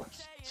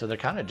South, so they're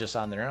kind of just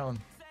on their own.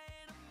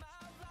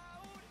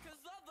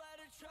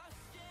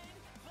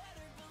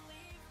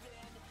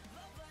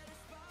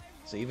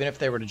 So even if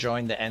they were to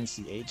join the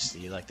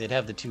NCHC, like they'd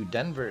have the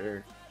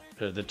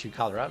two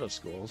Colorado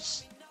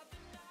schools,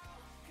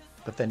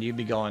 but then you'd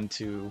be going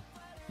to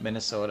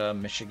Minnesota,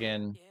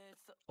 Michigan,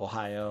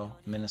 Ohio,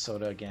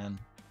 Minnesota again.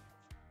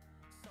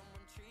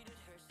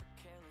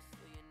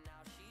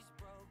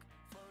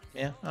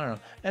 Yeah, I don't know.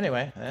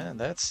 Anyway,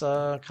 that's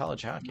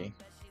college hockey.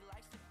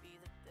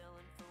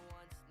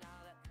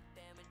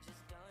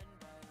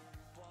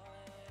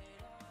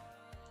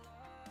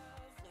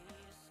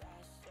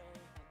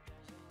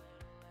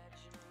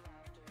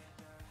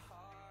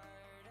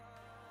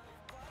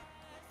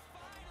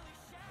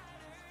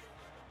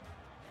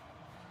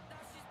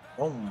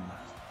 Boom.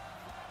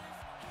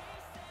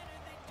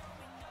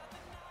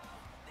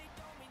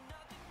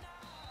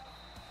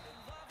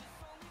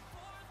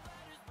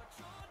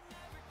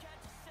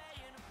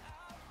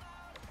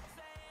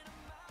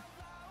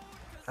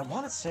 I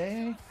want to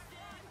say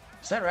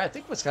Is that right? I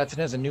think Wisconsin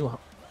has a new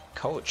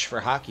coach for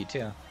hockey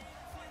too.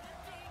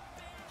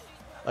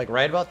 Like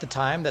right about the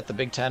time that the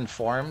Big Ten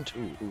formed.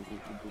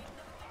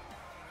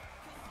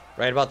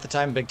 Right about the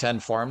time Big Ten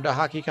formed a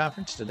hockey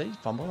conference. Did they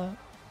fumble that?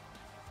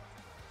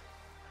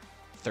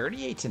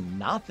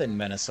 38-0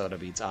 Minnesota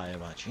beats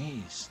Iowa.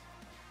 Jeez.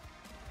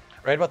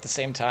 Right about the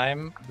same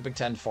time the Big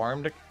Ten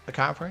formed the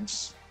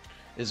conference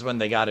is when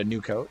they got a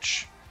new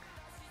coach.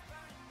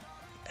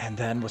 And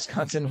then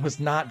Wisconsin was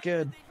not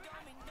good.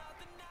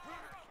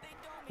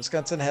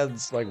 Wisconsin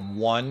has like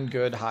one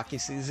good hockey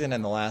season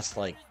in the last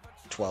like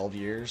 12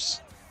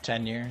 years,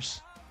 10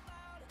 years.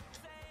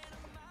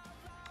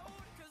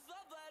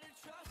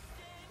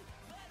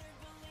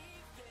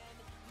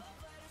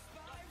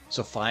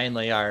 So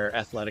finally, our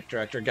athletic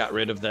director got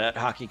rid of that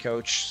hockey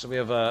coach. So we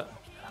have a.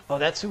 Oh,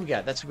 that's who we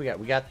got. That's who we got.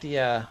 We got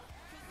the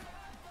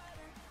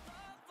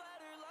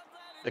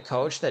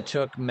coach that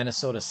took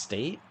Minnesota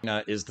State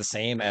is the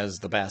same as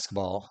the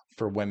basketball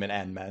for women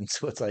and men.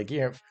 So it's like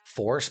you have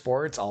four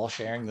sports all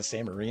sharing the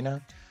same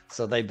arena.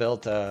 So they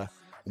built a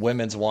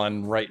women's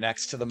one right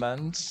next to the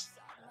men's.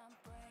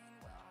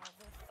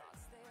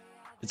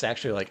 It's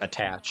actually like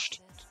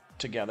attached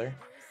together.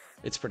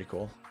 It's pretty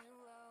cool.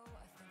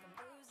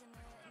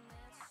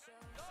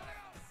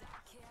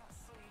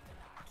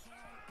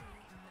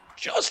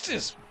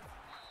 Justice!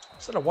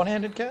 Is that a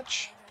one-handed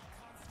catch?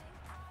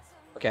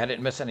 Okay, I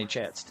didn't miss any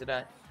chats, did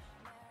I?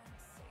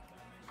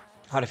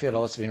 How do you feel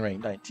about us being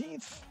ranked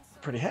 19th?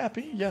 Pretty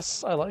happy.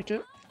 Yes, I like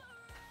it.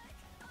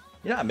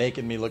 You're not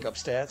making me look up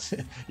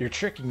stats. You're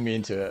tricking me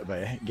into it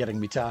by getting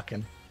me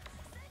talking.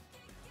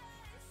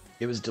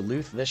 It was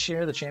Duluth this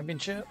year, the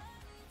championship.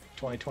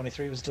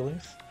 2023 was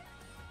Duluth.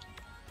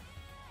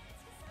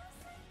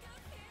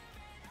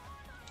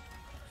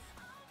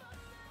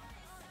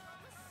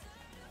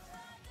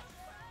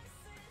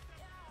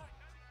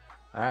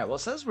 All right, well, it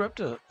says we're up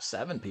to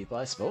 7 people.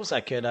 I suppose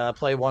I could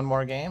play one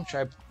more game.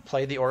 Try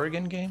play the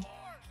Oregon game.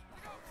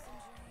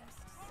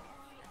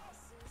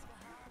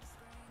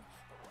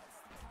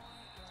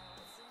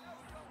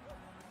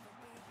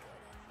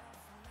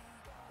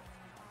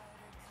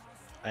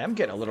 I am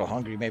getting a little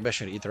hungry. Maybe I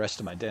should eat the rest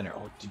of my dinner.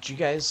 Oh, did you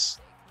guys?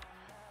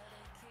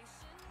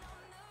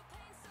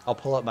 I'll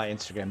pull up my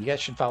Instagram. You guys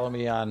should follow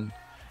me on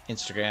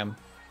Instagram.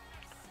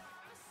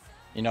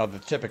 You know, the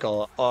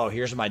typical, oh,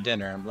 here's my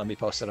dinner. Let me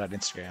post it on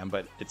Instagram.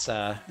 But it's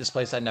this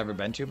place I'd never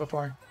been to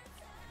before.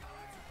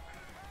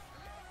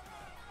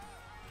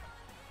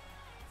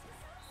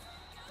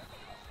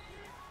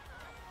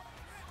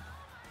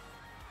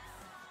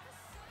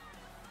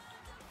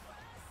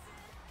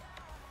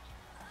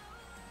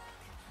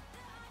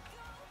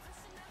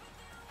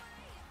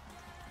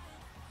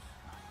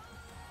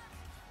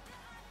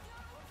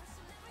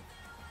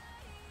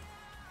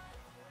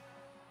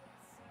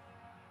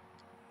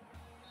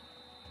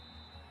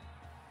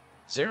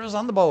 Zero's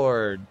on the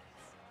board.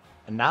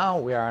 And now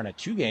we are on a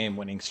 2-game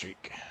winning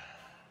streak.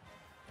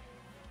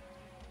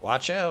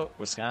 Watch out.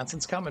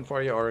 Wisconsin's coming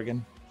for you,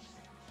 Oregon.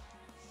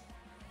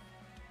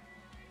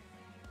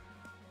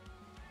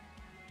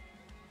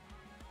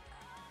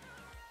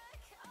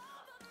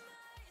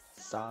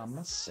 I'm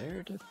a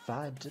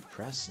certified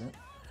depressant.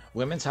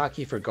 Women's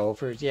hockey for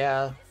Gophers.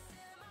 Yeah.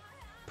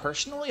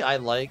 Personally, I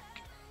like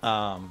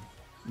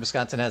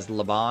Wisconsin has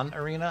LeBon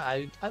Arena.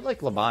 I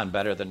like LeBon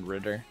better than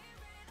Ritter.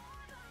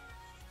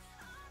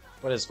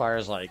 But as far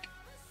as like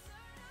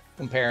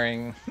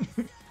comparing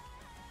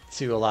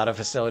to a lot of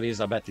facilities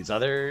I bet these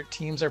other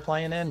teams are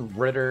playing in,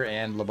 Ritter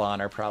and LeBon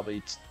are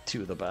probably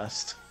two of the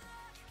best.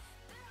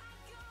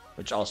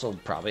 Which also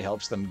probably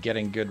helps them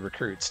getting good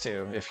recruits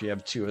too, if you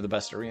have two of the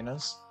best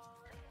arenas.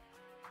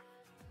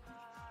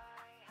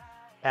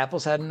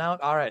 Apple's heading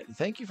out? Alright,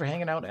 thank you for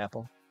hanging out,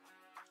 Apple.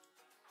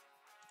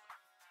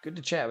 Good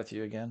to chat with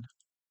you again.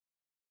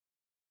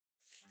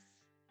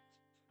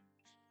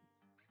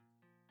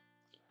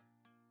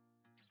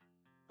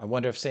 I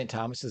wonder if St.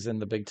 Thomas is in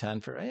the Big Ten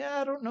for...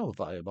 Yeah, I don't know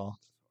volleyball.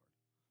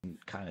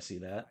 Kind of see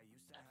that.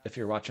 If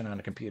you're watching on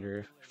a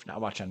computer, if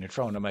not watching on your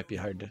phone, it might be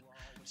hard to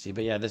see.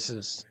 But yeah, this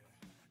is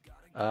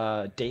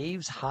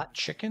Dave's Hot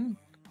Chicken.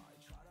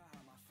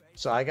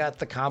 So I got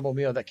the combo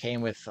meal that came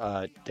with,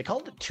 they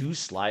called it 2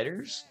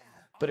 sliders,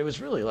 but it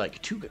was really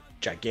like 2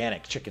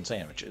 gigantic chicken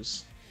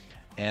sandwiches.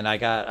 And I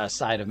got a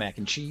side of mac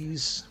and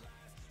cheese.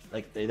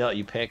 Like they let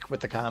you pick with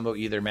the combo,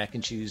 either mac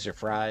and cheese or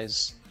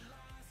fries.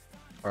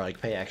 Or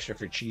like pay extra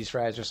for cheese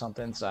fries or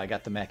something. So I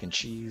got the mac and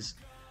cheese.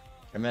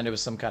 And then it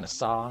was some kind of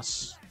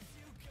sauce.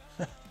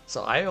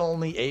 So I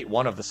only ate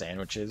one of the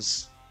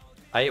sandwiches.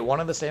 I ate one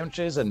of the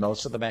sandwiches and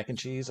most of the mac and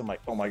cheese. I'm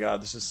like, oh my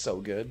god, this is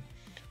so good.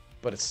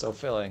 But it's so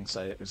filling,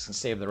 so I was gonna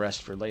save the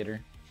rest for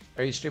later.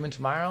 Are you streaming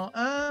tomorrow?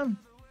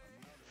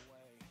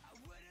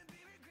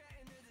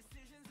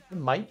 It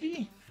might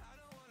be.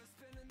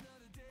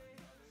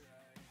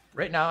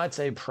 Right now, I'd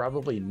say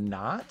probably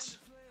not.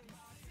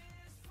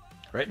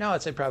 Right now,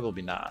 I'd say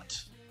probably not.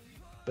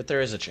 But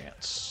there is a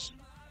chance.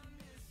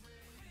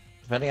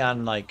 Depending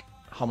on, like,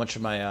 how much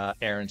of my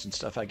errands and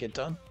stuff I get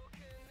done.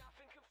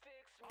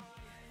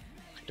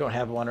 don't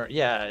have one. Or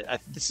yeah,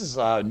 this is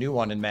a new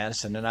one in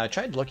Madison, and I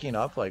tried looking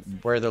up like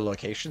where their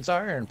locations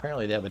are, and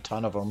apparently they have a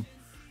ton of them,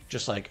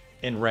 just like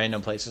in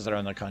random places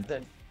around the country.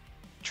 That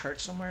chart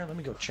somewhere. Let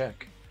me go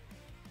check.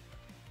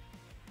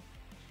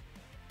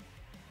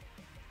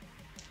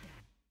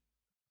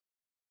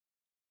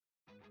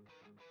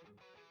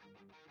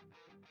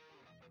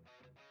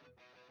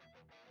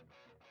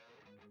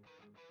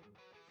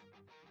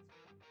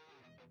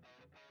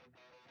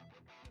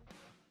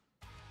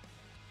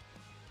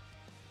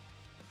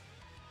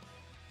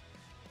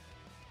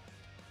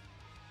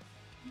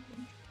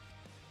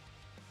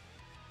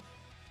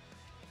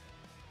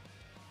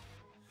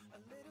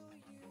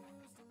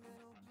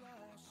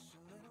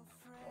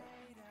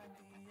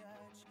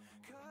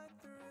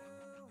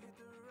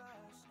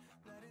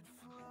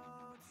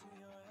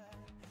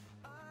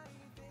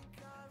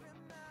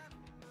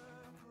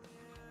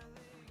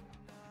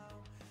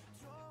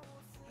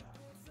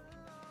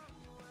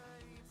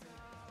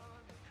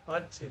 Well,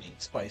 it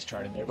needs spice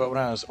chart in there, but when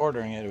I was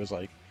ordering it, it was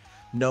like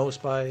no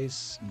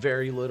spice,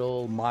 very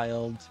little,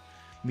 mild,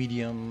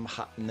 medium,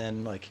 hot, and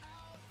then like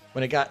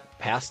when it got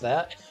past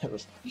that, it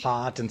was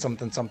hot and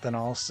something something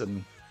else,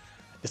 and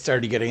it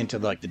started getting into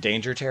like the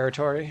danger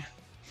territory.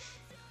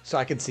 So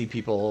I could see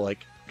people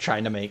like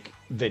trying to make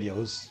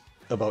videos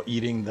about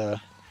eating the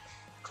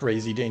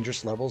crazy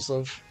dangerous levels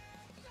of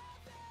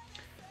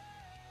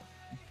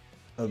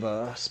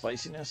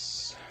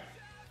spiciness.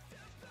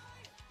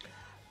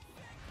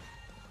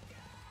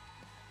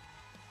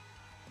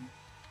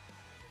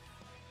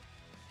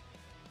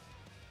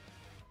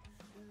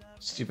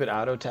 Stupid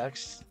auto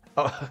text.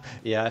 Oh,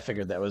 yeah, I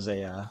figured that was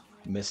a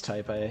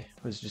mistype. I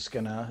was just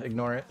gonna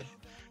ignore it.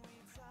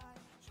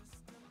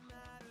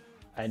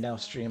 I now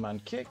stream on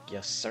Kick.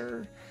 Yes,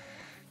 sir.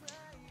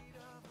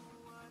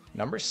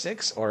 Number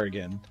 6,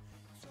 Oregon.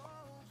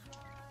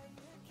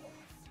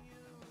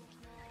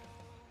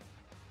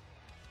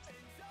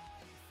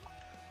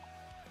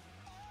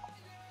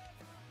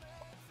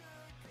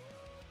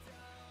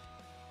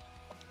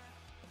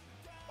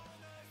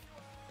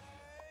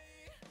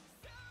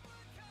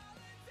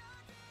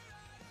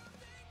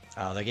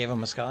 Oh, they gave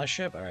him a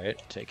scholarship? All right,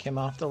 take him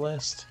off the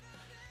list.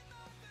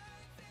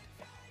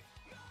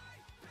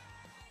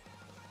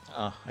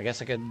 Oh, I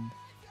guess I could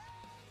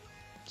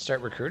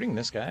start recruiting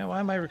this guy. Why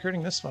am I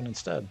recruiting this one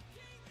instead?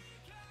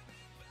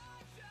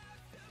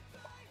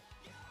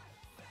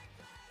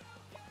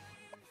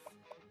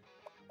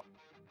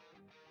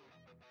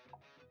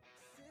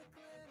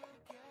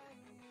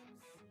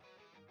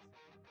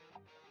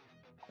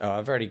 Oh,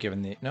 I've already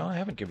given the... No, I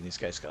haven't given these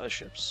guys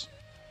scholarships.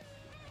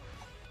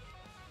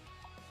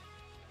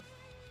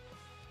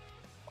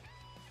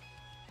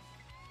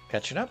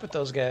 Catching up with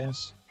those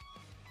guys.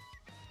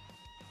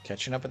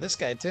 Catching up with this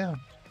guy, too.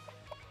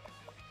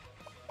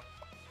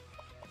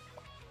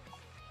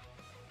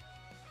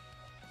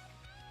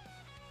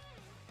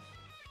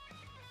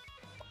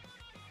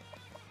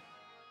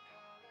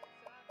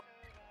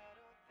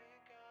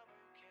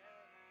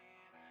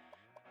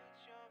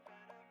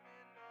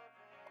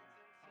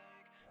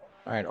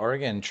 All right,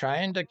 Oregon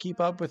trying to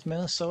keep up with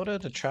Minnesota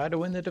to try to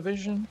win the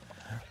division,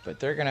 but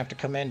they're going to have to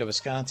come into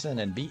Wisconsin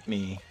and beat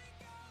me.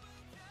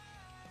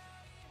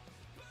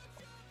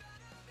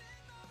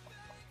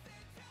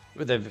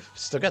 But they've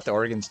still got the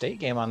Oregon State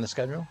game on the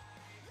schedule.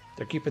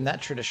 They're keeping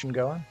that tradition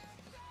going.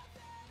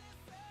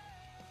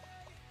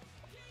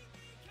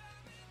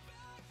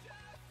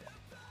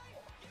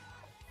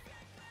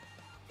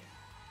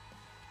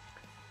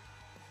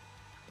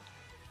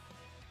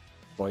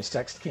 Voice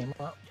text came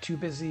up. Too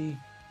busy.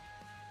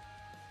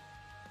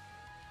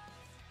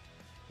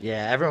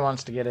 Yeah, everyone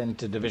wants to get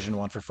into Division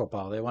One for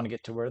football. They want to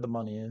get to where the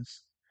money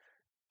is.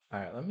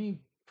 All right, let me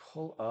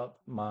pull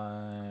up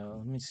my.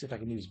 Let me see if I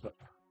can use.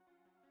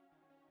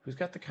 Who's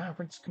got the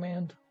conference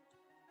command?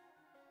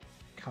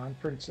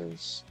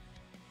 Conferences.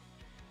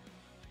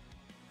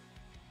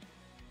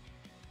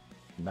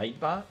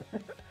 Nightbot.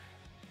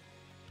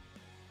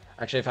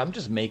 Actually, if I'm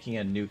just making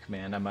a new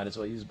command, I might as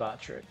well use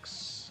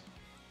Botrix.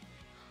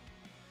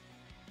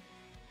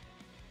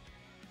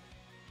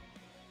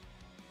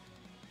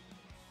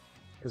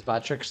 Because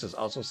Botrix is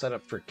also set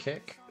up for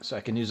Kick, so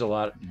I can use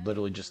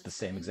literally just the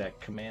same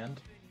exact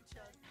command,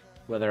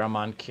 whether I'm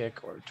on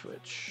Kick or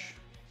Twitch.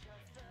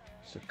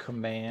 So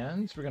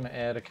commands, we're going to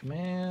add a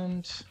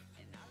command,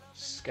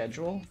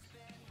 schedule.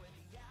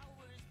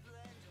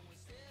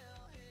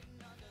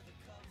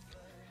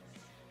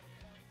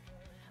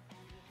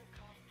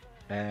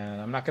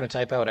 And I'm not going to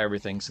type out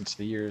everything since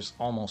the year's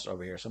almost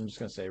over here, so I'm just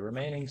going to say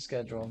remaining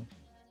schedule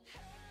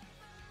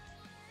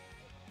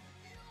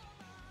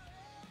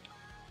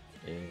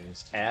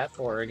is at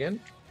Oregon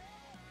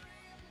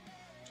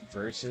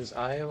versus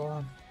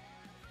Iowa,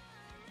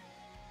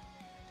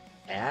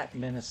 at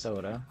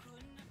Minnesota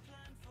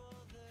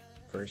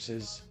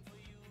versus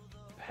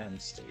Penn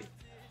State.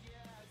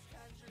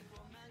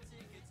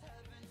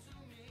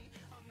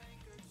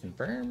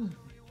 Confirm.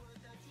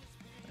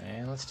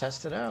 And let's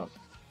test it out.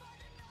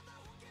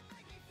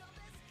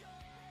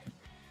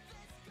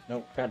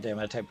 Nope, goddamn,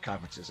 I typed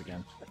conferences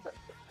again.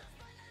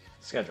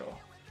 Schedule.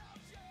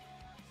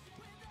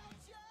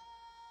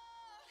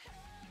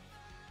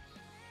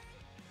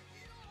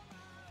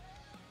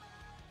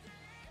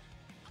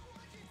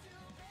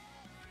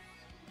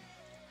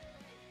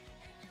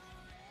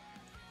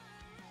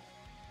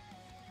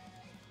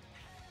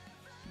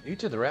 Due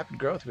to the rapid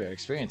growth we are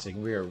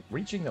experiencing, we are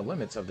reaching the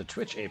limits of the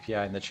Twitch API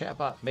and the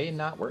chatbot may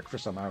not work for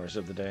some hours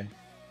of the day.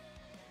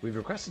 We've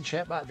requested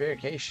chatbot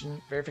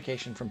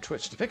verification from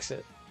Twitch to fix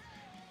it.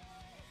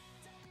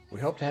 We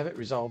hope to have it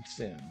resolved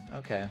soon.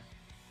 Okay.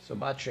 So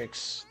bot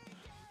chicks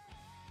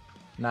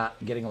not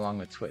getting along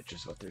with Twitch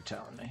is what they're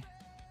telling me.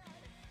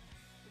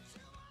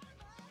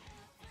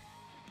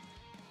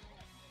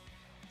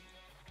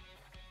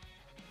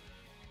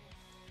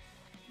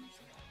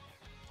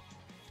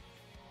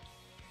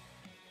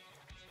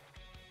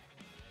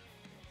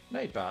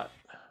 Nightbot.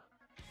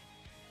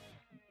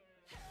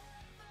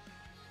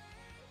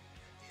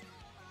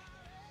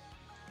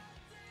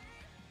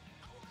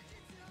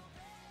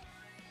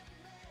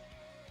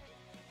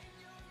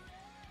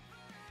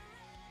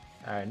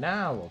 All right,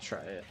 now we'll try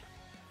it.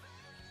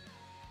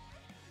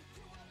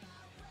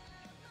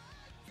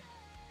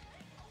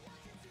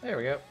 There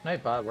we go.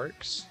 Nightbot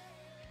works.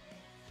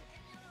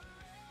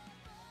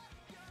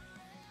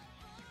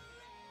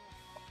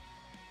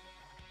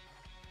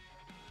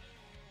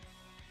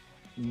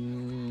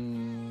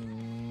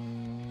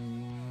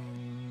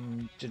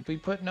 Did we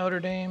put Notre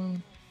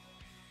Dame?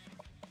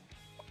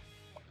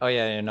 Oh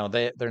yeah, no,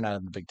 they're not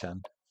in the Big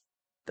Ten.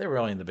 They were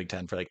only in the Big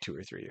Ten for like 2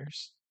 or 3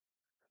 years.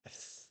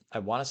 I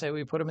want to say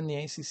we put them in the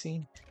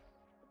ACC.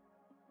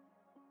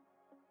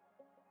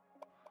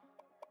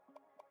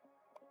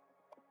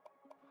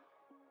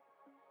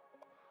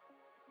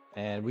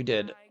 And we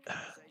did.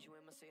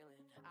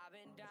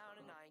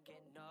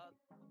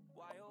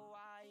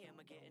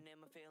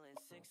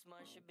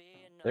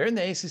 They're in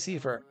the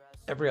ACC for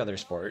every other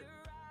sport.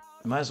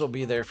 Might as well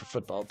be there for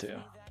football too.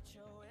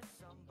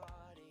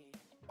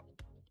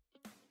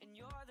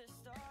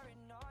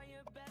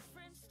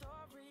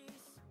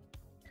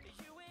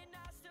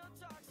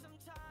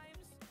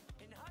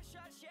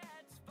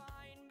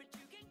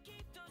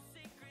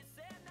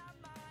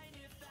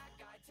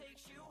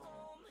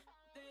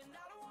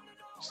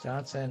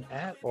 Wisconsin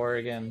at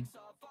Oregon.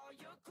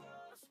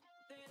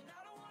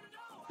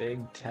 Big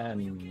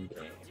Ten game.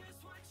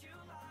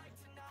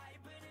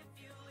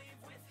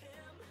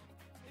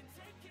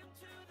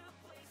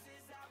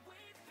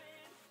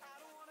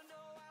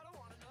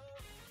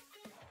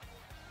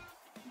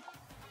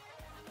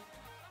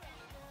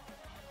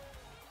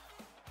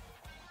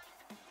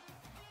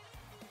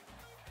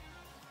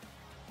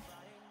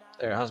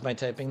 There, how's my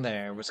typing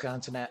there?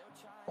 Wisconsin at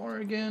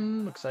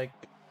Oregon. Looks like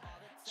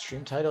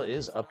stream title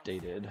is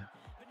updated.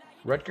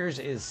 Rutgers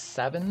is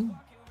 7.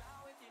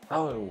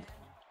 Oh,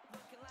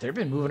 they've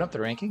been moving up the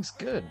rankings.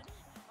 Good.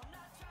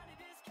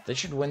 They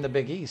should win the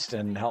Big East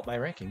and help my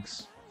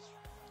rankings.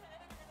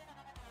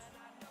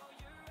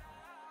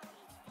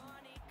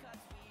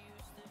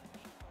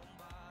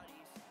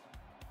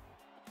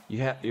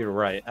 You're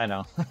right. I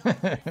know.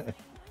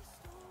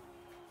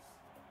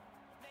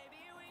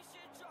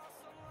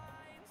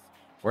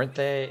 Weren't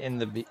they in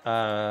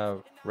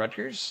the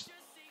Rutgers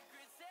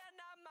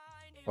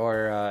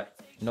or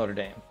Notre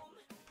Dame?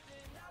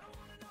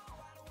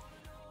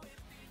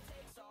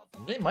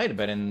 They might have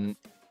been in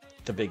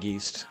the Big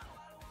East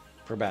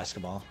for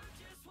basketball.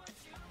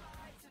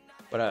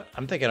 But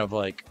I'm thinking of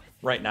like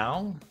right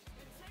now,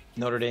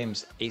 Notre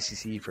Dame's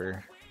ACC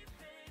for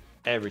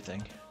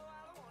everything.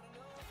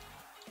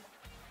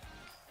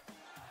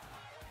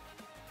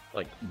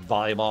 Like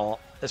volleyball,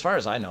 as far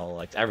as I know,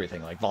 like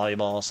everything, like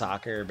volleyball,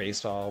 soccer,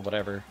 baseball,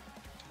 whatever.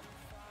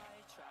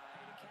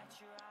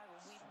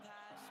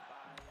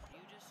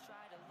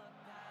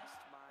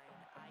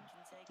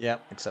 Yeah,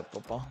 except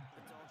football.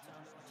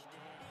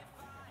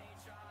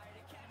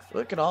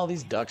 Look at all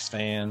these Ducks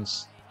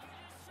fans.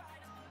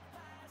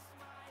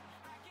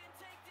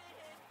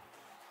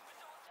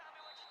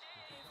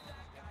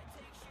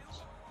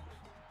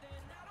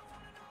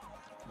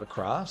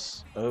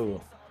 Lacrosse?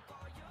 Oh.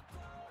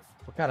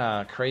 What kind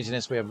of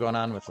craziness we have going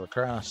on with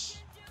lacrosse?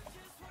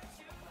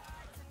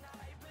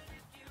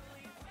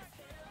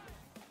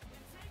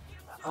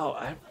 Oh,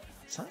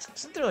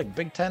 isn't there like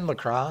Big Ten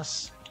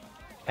lacrosse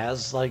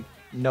has like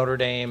Notre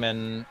Dame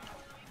and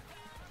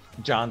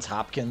Johns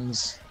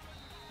Hopkins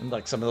and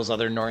like some of those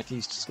other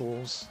Northeast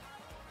schools?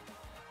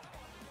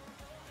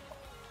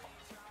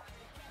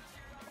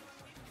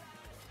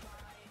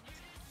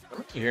 I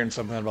remember hearing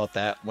something about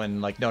that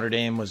when like Notre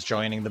Dame was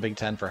joining the Big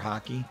Ten for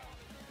hockey.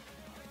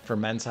 For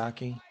men's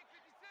hockey,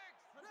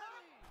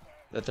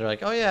 that they're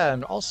like, oh yeah,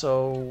 and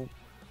also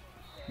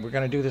we're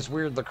gonna do this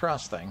weird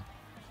lacrosse thing.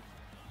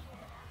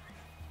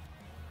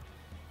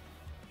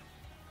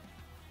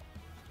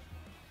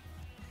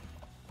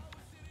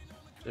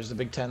 There's the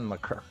Big Ten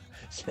lacrosse.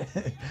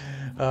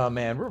 Oh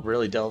man, we're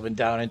really delving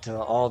down into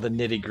all the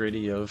nitty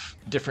gritty of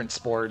different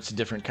sports,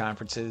 different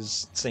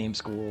conferences, same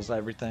schools,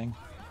 everything.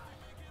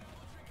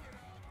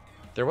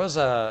 There was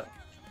there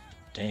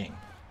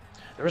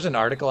was an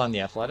article on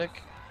The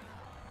Athletic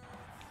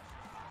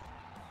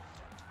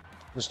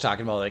was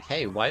talking about like,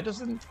 hey, why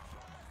don't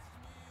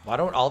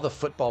all the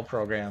football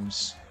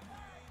programs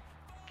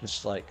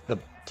just like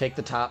take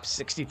the top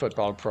 60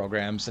 football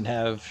programs and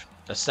have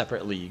a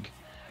separate league?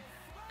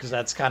 Because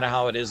that's kind of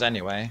how it is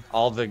anyway.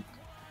 All the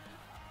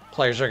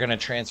players are going to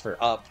transfer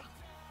up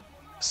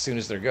as soon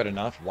as they're good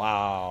enough.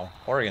 Wow,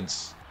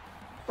 Oregon's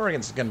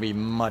going to be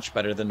much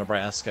better than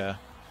Nebraska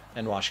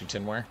and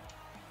Washington were.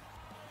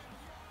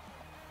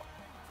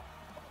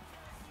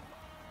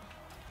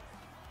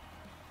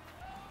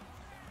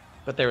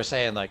 But they were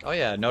saying like, oh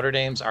yeah, Notre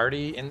Dame's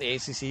already in the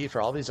ACC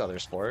for all these other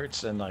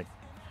sports, and like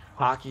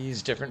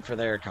hockey's different for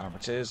their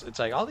conferences. It's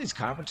like all these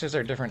conferences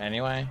are different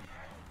anyway.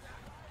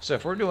 So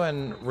if we're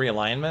doing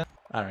realignment,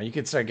 I don't know, you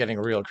could start getting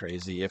real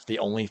crazy if the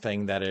only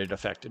thing that it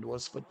affected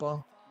was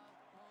football.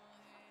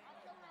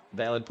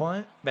 Valid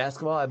point.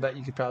 Basketball, I bet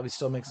you could probably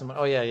still make some money.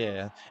 Oh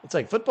yeah. It's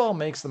like football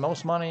makes the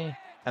most money,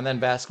 and then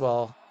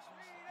basketball,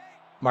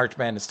 March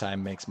Madness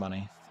time makes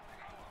money.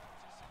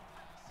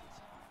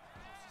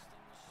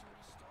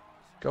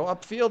 Go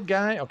upfield,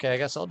 guy. Okay, I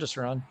guess I'll just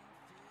run.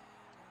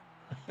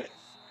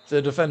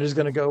 The defender's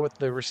gonna go with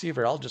the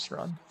receiver. I'll just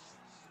run.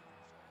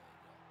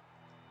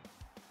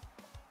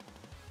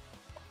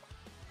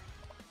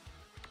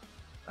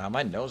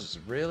 My nose is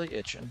really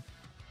itching.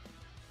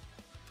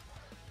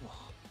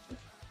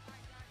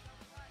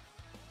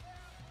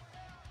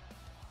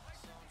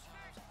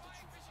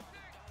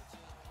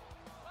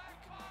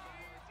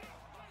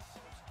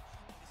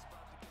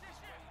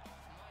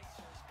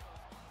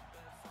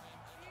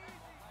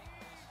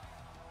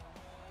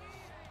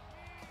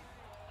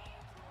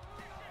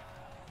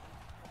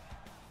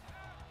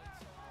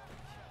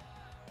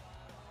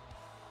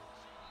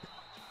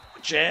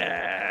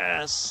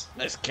 Yes!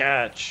 Nice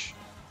catch.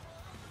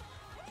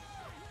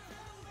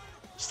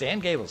 Stan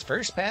Gable's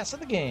first pass of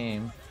the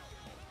game.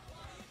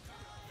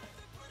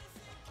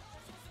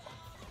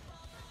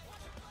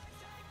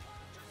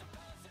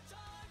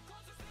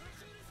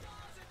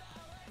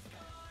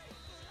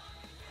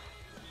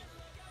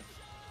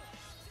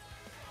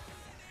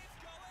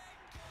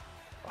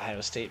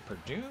 Ohio State,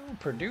 Purdue.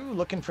 Purdue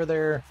looking for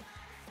their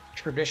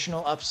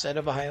traditional upset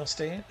of Ohio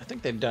State. I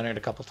think they've done it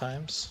a couple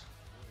times.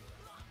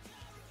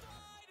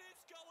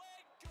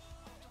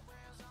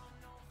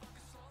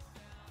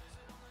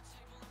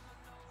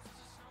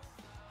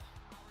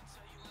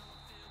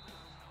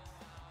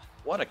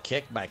 What a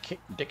kick by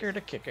Dicker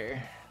to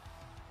Kicker.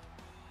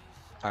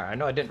 All right, I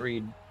know I didn't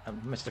read. I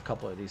missed a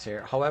couple of these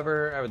here.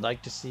 However, I would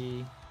like to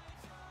see,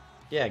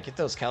 yeah, get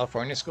those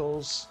California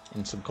schools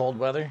in some cold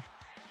weather,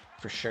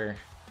 for sure.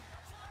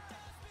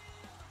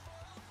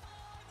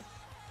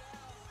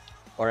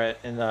 Or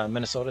in the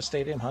Minnesota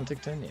Stadium,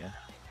 Huntington, yeah.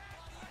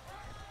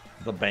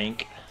 The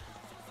bank.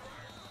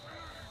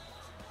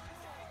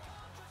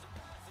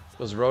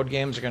 Those road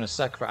games are going to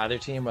suck for either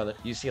team, whether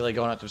UCLA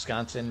going out to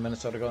Wisconsin,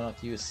 Minnesota going out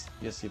to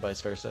USC, vice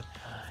versa.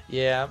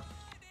 Yeah.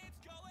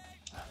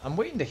 I'm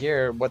waiting to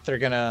hear what they're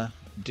going to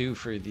do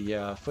for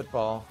the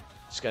football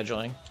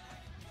scheduling.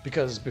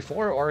 Because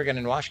before Oregon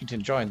and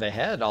Washington joined, they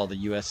had all the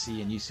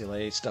USC and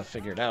UCLA stuff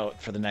figured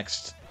out for the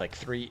next, like,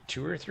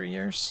 2 or 3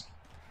 years.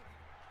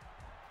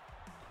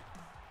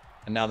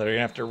 And now they're going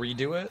to have to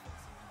redo it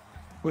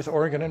with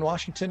Oregon and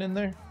Washington in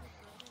there.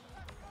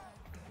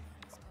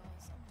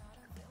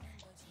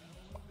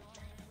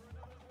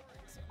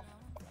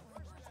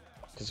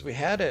 Because we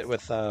had it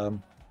with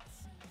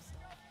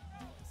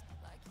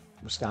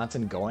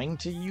Wisconsin going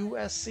to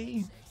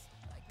USC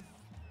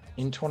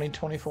in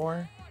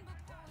 2024.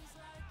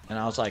 And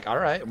I was like, all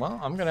right, well,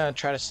 I'm going to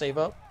try to save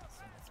up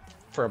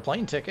for a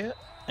plane ticket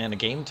and a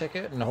game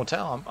ticket and a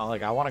hotel. I'm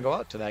like, I want to go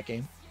out to that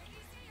game.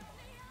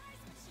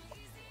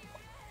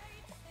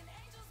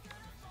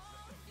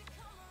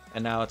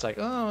 And now it's like,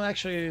 oh,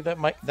 actually,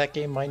 that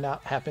game might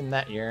not happen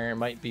that year. It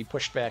might be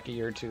pushed back a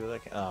year or two.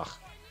 Like, ugh.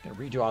 Gonna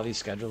redo all these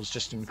schedules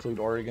just to include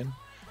Oregon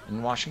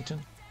and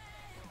Washington.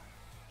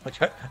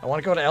 Like, I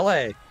want to go to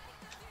LA.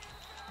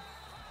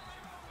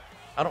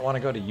 I don't want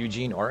to go to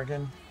Eugene,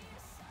 Oregon.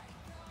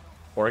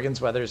 Oregon's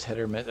weather is hit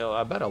or miss.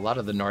 I bet a lot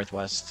of the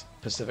Northwest,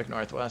 Pacific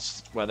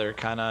Northwest weather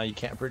kind of you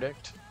can't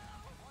predict.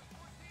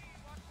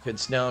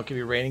 Could snow, could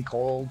be raining,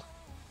 cold.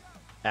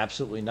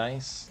 Absolutely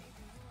nice.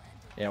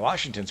 Yeah,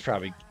 Washington's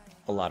probably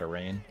a lot of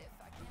rain.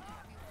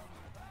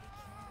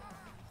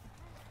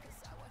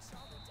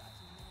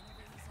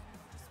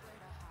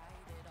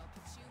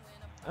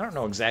 I don't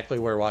know exactly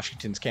where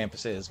Washington's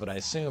campus is, but I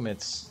assume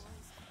it's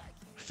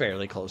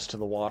fairly close to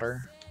the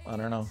water. I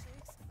don't know.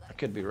 I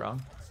could be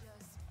wrong.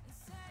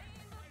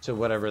 To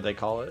whatever they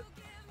call it.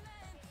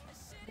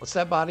 What's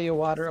that body of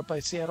water up by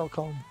Seattle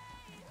called?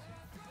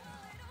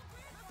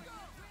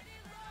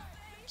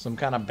 Some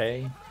kind of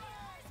bay?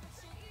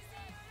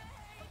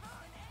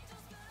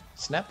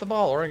 Snap the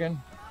ball, Oregon.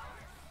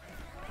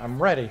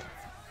 I'm ready.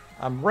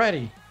 I'm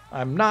ready.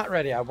 I'm not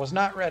ready. I was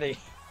not ready.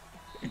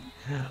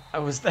 I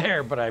was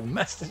there, but I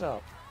messed it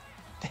up.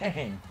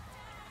 Dang.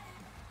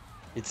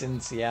 It's in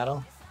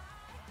Seattle?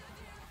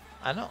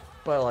 I know,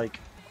 but like,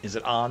 is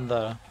it on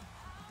the...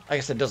 I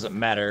guess it doesn't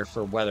matter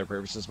for weather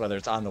purposes whether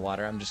it's on the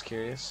water. I'm just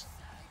curious.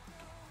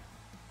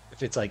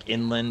 If it's like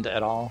inland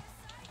at all.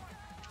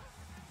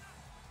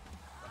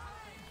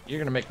 You're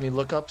gonna make me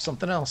look up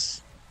something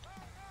else.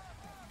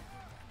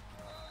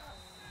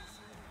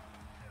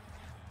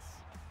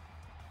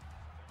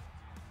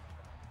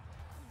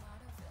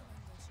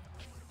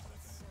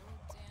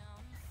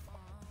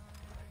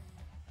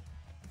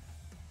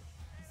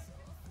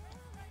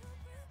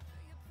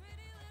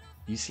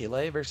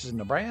 UCLA versus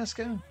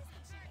Nebraska?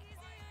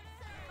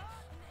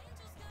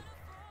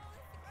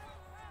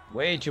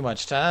 Way too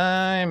much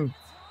time.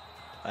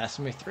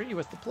 Blasphemy 3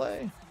 with the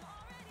play.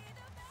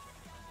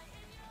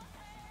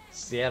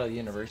 Seattle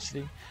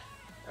University.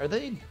 Are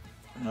they...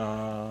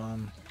 I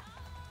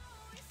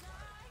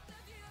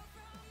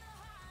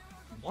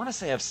want to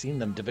say I've seen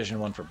them Division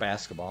 1 for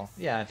basketball.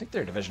 Yeah, I think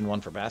they're Division 1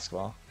 for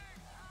basketball.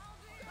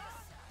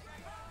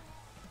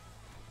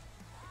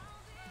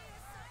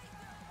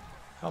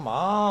 Come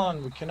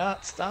on, we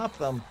cannot stop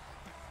them.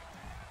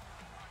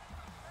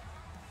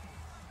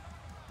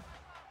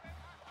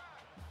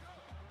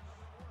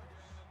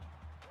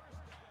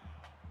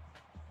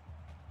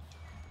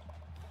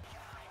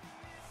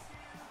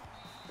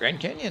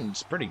 Grand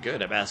Canyon's pretty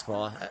good at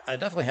basketball. I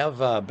definitely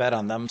have bet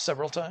on them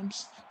several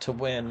times to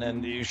win,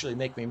 and they usually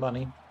make me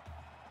money.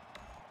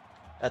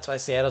 That's why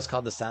Seattle's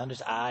called the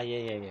Sounders. Ah,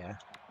 yeah.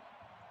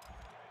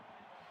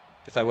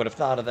 If I would have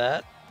thought of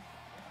that,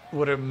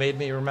 would have made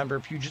me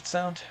remember Puget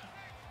Sound.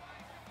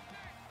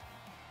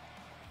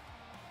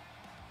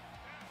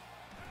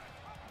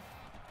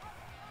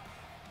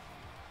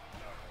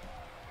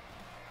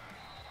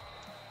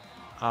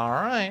 All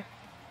right,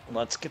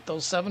 let's get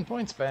those 7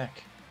 points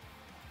back.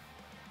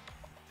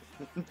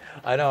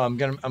 I know I'm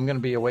gonna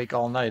be awake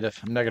all night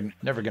if I'm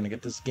never gonna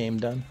get this game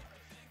done.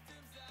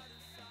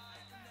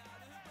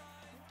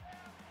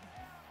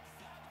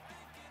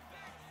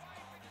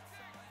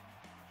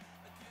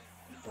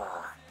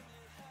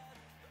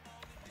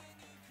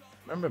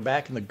 Remember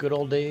back in the good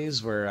old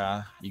days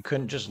where you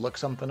couldn't just look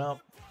something up?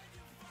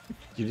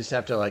 You just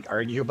have to like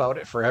argue about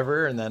it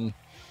forever and then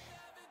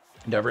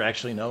never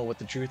actually know what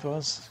the truth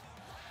was.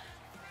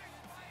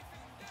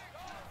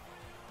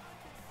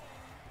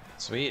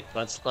 Sweet.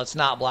 Let's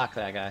not block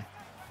that guy.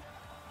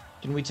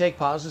 Can we take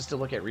pauses to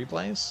look at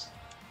replays?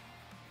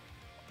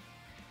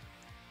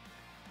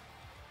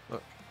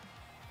 Look.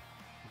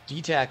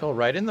 D-tackle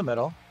right in the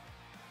middle.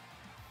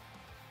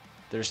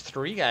 There's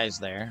 3 guys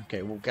there.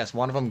 Okay, well, guess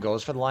one of them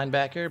goes for the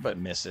linebacker, but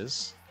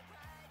misses.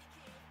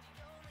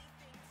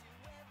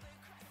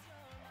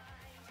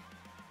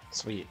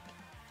 Sweet.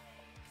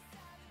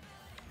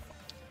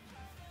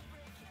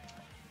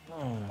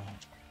 Oh.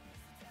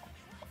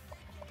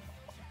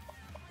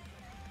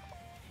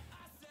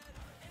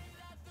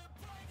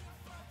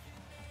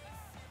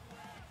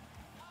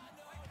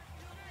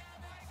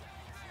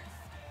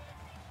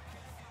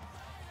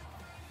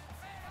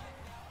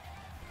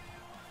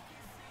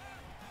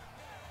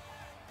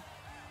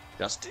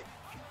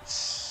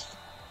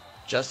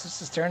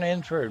 Justice is turning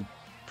in for a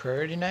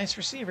pretty nice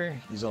receiver.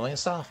 He's only a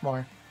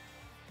sophomore.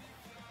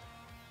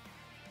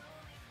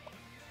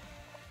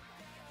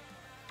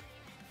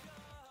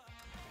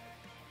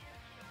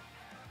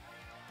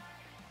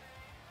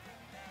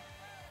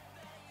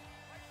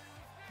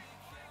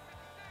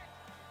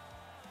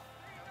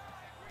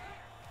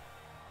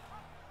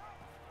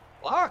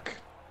 Block.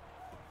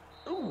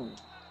 Ooh.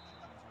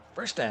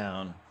 First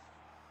down.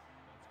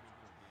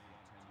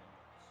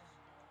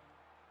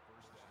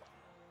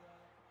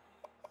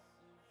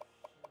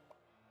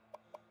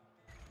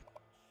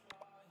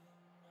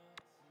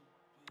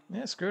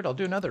 Yeah, screw it. I'll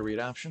do another read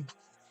option.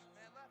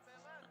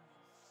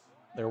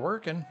 They're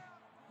working.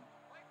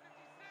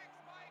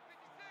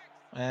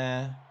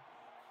 Okay,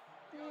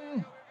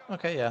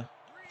 yeah.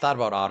 Thought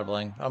about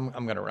audibling.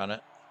 I'm gonna run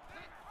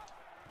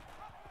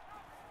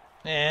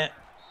it.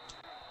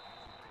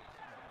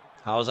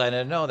 How was I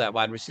to know that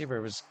wide receiver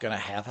was gonna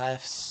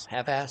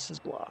half-ass his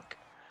block?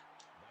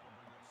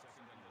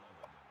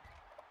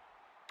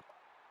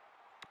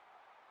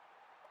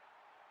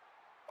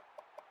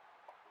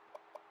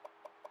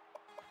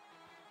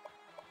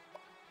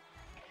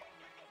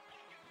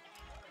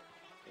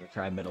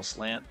 Try middle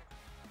slant.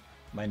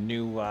 My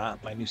new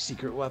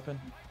secret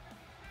weapon.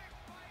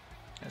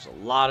 There's a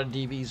lot of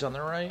DBs on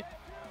the right.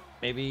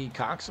 Maybe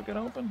Cox will get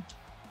open.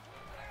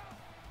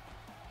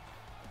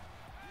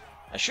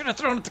 I should have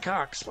thrown it to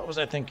Cox. What was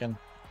I thinking?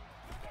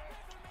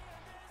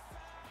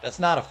 That's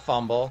not a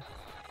fumble.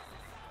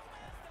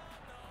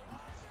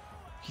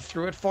 He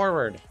threw it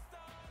forward.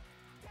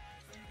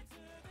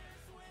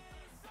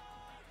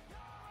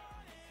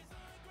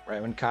 Right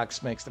when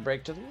Cox makes the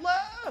break to the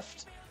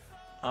left.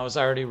 I was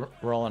already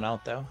rolling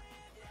out, though.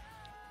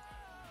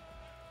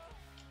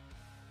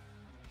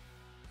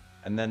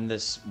 And then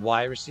this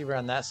wide receiver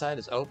on that side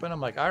is open.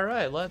 I'm like, all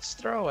right, let's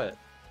throw it.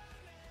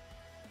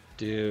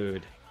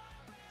 Dude,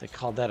 they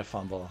called that a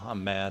fumble.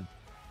 I'm mad.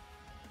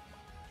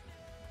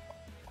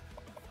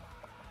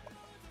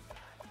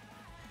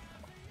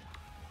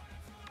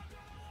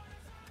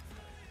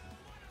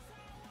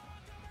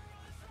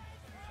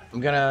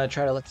 I'm gonna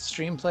try to let the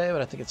stream play,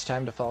 but I think it's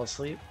time to fall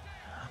asleep.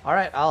 All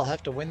right, I'll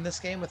have to win this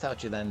game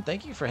without you then.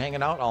 Thank you for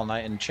hanging out all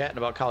night and chatting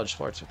about college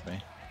sports with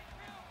me.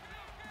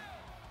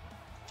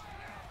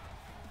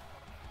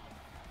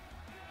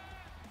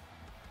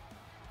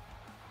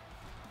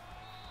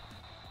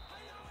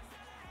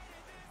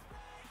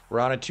 We're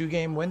on a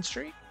 2-game win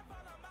streak.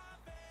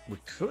 We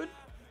could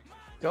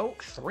go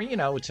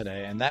 3-0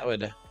 today, and that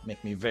would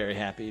make me very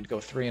happy to go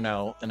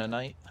 3-0 in a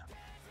night.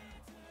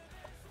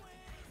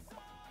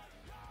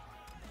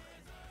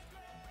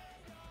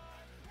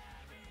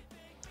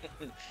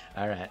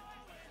 All right.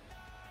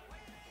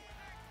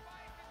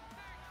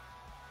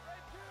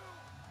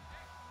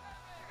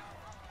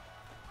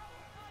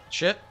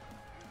 Shit.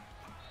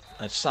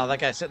 I just saw that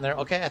guy sitting there.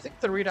 Okay, I think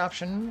the read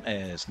option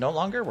is no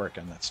longer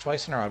working. That's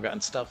twice in a row I've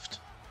gotten stuffed.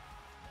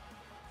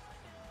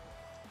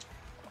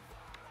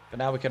 But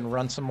now we can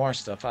run some more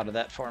stuff out of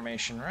that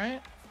formation,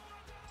 right?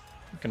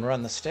 We can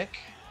run the stick.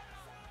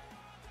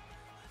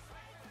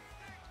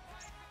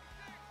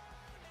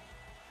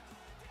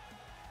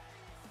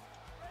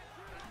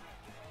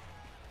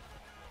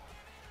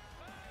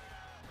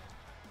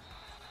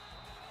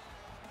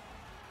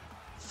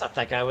 Thought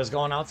that guy was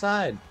going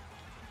outside.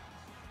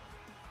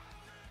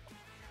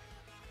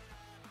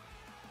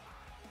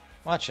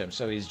 Watch him.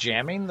 So he's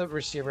jamming the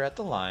receiver at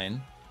the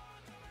line.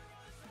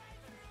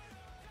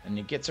 And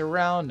he gets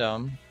around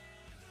him.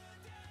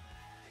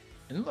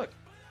 And look.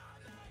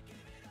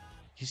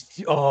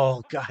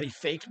 Oh, God, he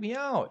faked me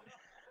out.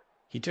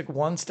 He took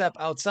one step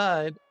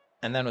outside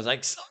and then was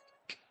like,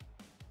 suck.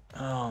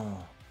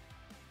 Oh.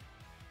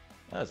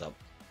 That was a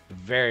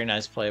very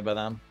nice play by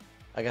them.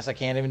 I guess I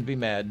can't even be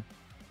mad.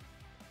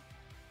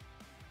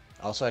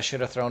 Also, I should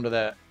have thrown to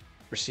that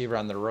receiver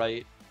on the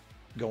right,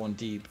 going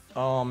deep.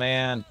 Oh,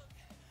 man.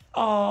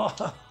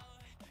 Oh.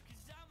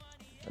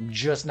 I'm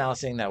just now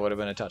seeing that would have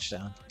been a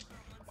touchdown.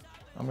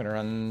 I'm going to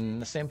run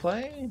the same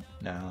play?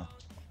 No.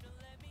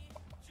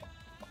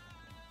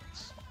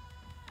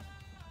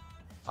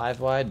 5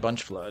 wide,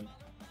 bunch flood.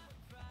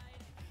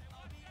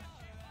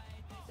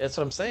 That's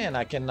what I'm saying.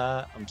 I can,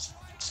 I'm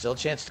still a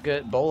chance to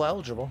get bowl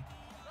eligible.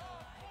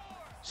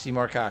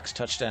 Seymour Cox,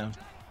 touchdown.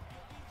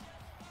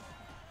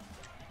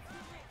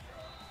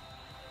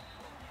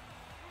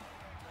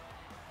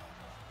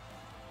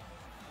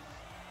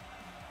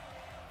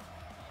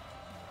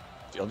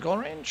 Field goal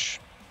range.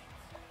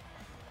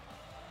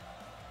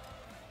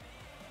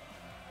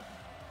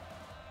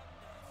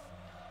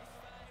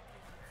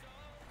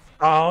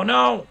 Oh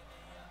no!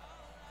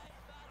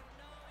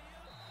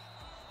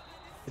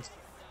 I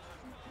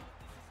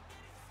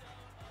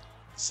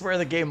swear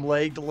the game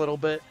lagged a little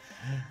bit,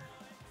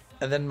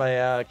 and then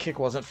my kick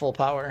wasn't full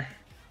power.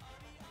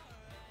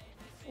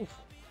 Oof.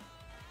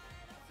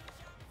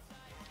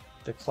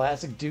 The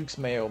classic Duke's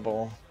Mayo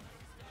Bowl.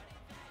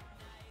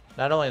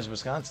 Not only has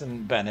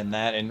Wisconsin been in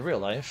that in real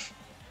life,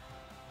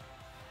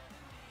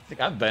 I think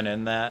I've been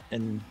in that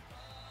in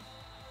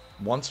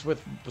once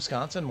with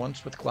Wisconsin,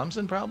 once with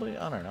Clemson, probably.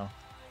 I don't know.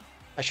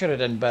 I should have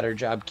done a better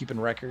job keeping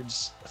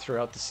records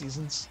throughout the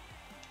seasons.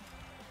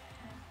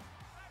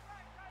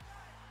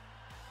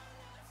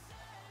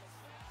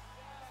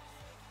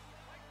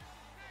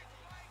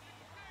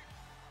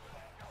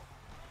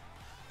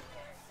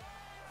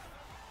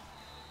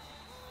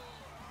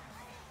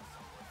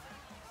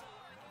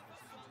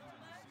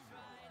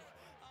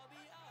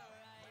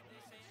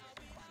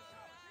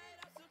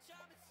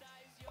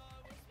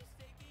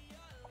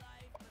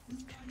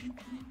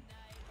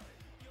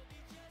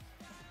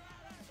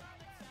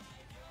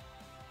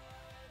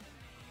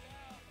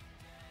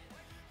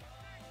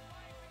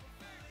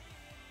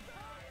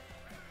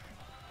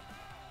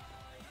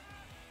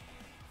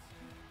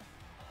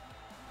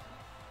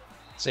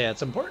 So yeah,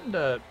 it's important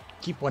to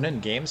keep winning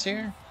games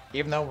here,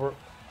 even though we're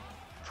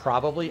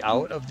probably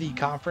out of the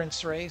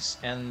conference race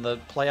and the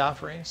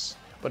playoff race.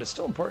 But it's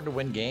still important to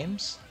win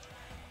games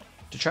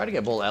to try to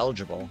get bowl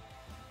eligible.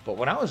 But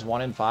when I was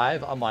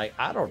 1-5, I'm like,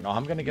 I don't know,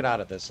 I'm gonna get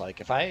out of this. Like,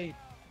 if I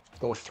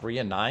go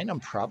 3-9, I'm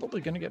probably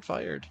gonna get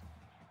fired.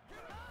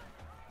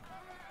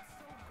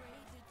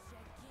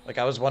 Like,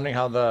 I was wondering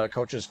how the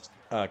coaches'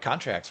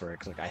 contracts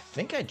work. Like, I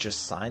think I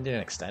just signed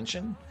an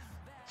extension.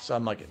 So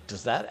I'm like,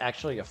 does that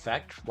actually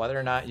affect whether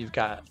or not you've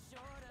got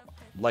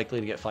likely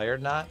to get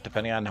fired or not,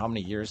 depending on how many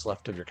years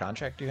left of your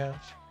contract you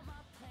have?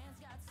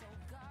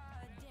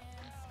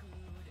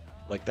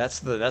 Like that's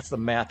the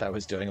math I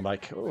was doing. I'm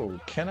like, oh,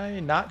 can I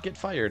not get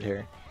fired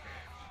here?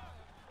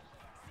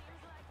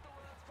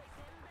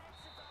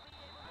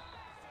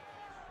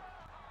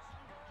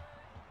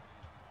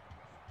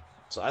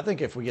 So I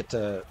think if we get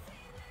to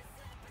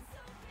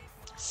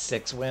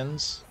 6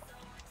 wins,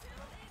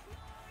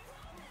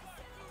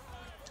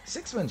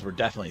 6 wins we're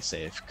definitely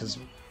safe because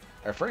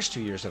our first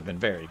 2 years have been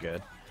very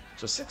good.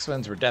 So 6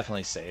 wins we're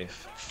definitely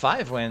safe.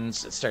 5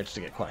 wins, it starts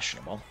to get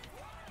questionable.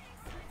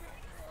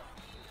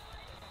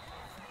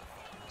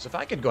 So if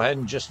I could go ahead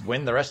and just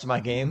win the rest of my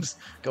games,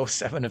 go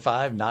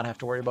 7-5, not have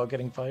to worry about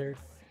getting fired.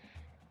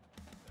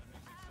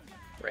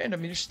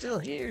 Random, you're still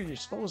here. You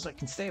suppose I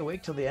can stay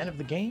awake till the end of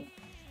the game?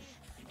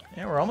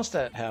 Yeah, we're almost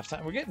at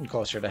halftime. We're getting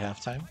closer to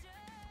halftime.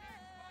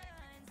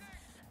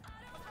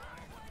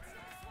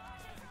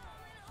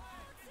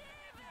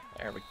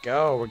 There we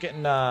go. We're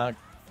getting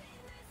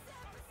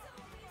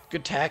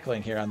good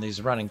tackling here on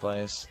these running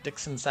plays.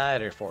 Dixon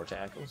Sider, 4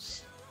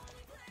 tackles.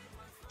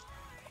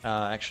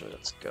 Actually,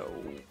 let's go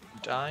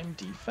dime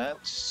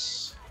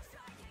defense.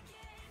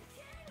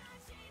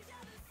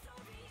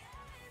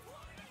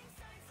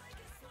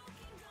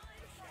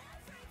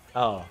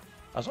 Oh,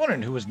 I was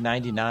wondering who was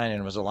 99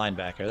 and was a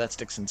linebacker. That's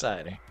Dixon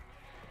Sider.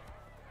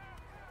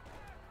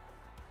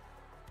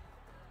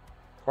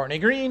 Courtney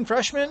Green,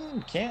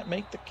 freshman, can't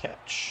make the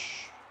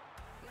catch.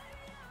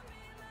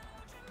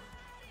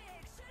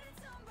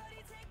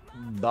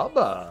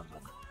 Bubba.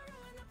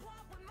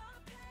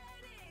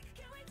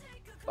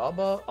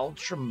 Bubba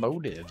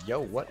Ultramotive.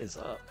 Yo, what is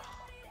up?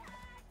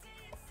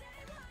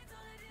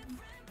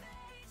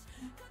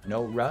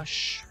 No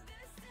rush.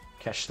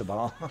 Catch the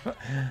ball.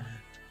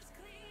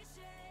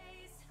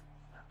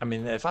 I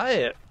mean, if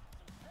I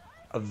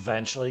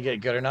eventually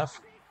get good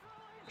enough,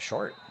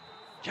 short.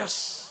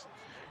 Yes.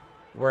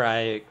 Where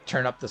I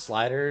turn up the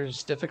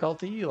sliders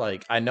difficulty,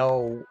 like I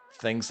know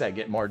things that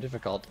get more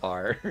difficult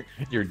are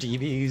your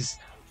DBs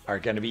are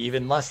going to be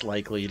even less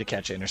likely to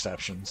catch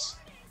interceptions.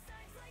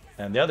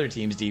 And the other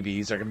team's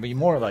DBs are going to be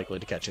more likely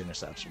to catch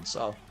interceptions.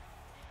 So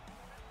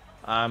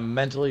I'm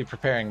mentally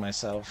preparing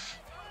myself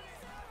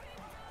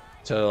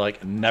to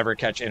like never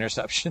catch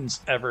interceptions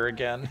ever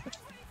again.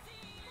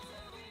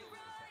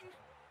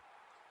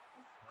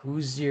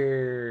 Who's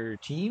your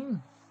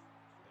team?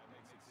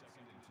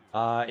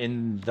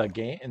 In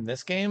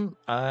this game,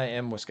 I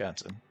am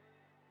Wisconsin.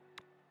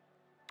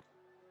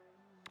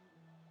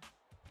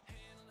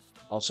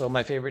 Also,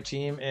 my favorite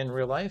team in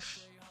real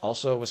life,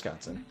 also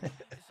Wisconsin.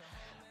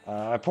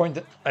 I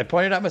pointed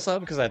at myself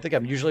because I think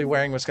I'm usually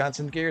wearing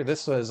Wisconsin gear.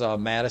 This was a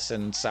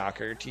Madison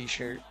soccer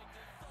T-shirt,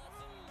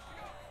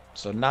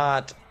 so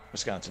not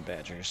Wisconsin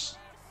Badgers.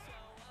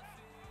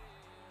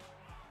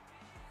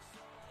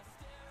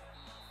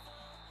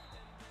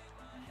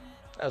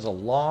 That was a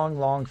long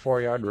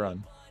 4-yard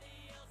run.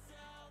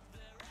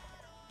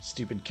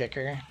 Stupid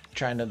kicker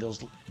trying to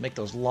make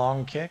those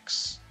long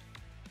kicks.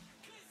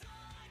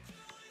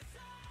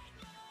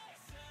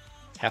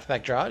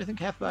 Halfback draw? Do you think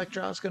halfback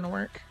draw is going to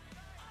work?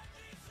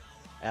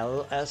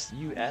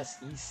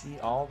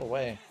 LSUSEC all the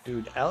way.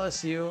 Dude,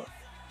 LSU.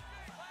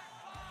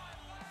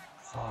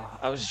 Oh,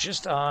 I was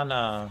just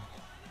on.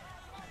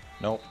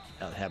 Nope,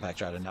 halfback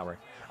draw did not work.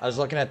 I was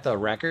looking at the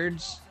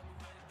records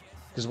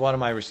because one of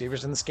my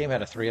receivers in this game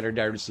had a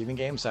 300-yard receiving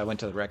game, so I went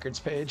to the records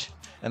page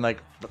and like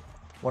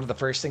one of the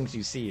first things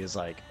you see is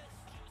like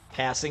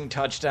passing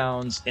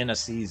touchdowns in a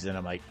season.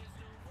 I'm like,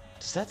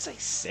 does that say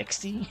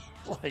 60?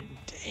 Like,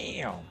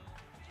 damn.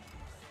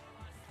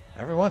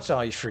 Every once in a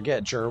while, you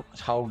forget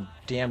how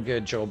damn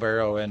good Joe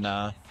Burrow and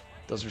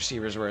those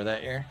receivers were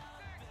that year.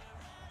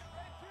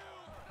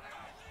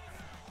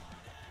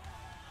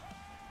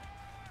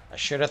 I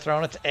should have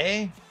thrown it to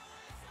A.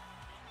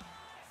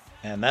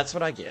 And that's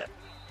what I get.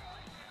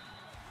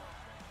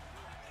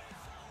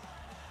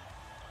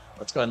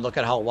 Let's go ahead and look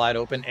at how wide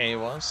open A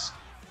was.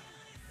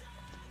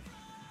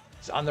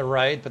 He's on the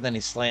right, but then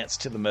he slants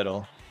to the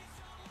middle.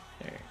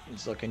 There,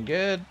 he's looking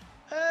good.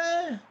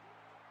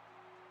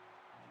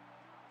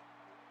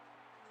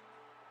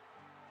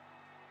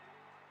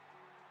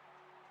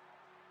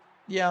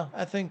 Yeah,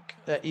 I think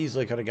that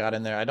easily could have got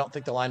in there. I don't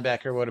think the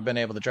linebacker would have been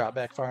able to drop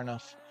back far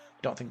enough. I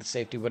don't think the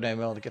safety would have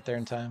been able to get there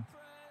in time.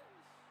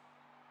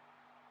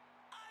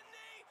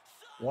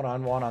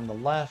 One-on-one on the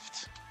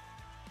left.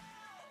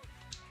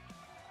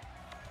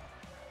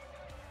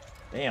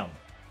 Damn.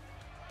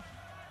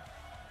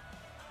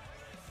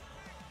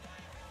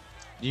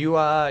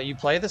 You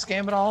play this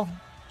game at all,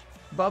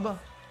 Bubba?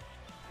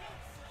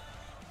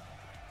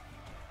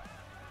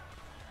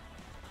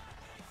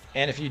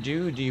 And if you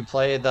do you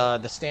play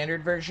the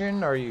standard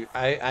version, or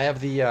I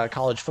have the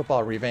college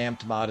football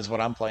revamped mod is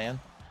what I'm playing.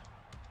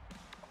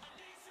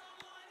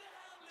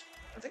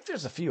 I think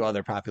there's a few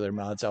other popular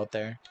mods out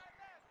there.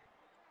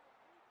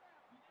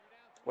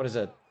 What is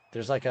it?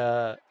 There's like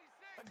a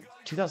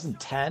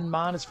 2010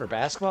 mod is for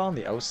basketball, and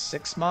the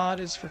 06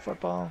 mod is for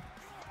football.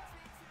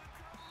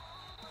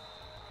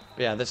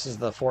 But yeah, this is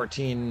the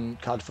 14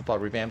 college football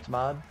revamped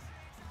mod.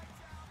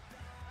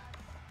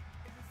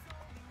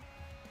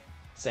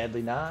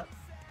 Sadly not.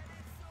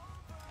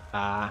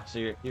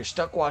 So you're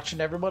stuck watching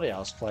everybody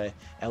else play,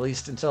 at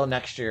least until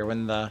next year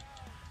when the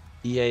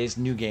EA's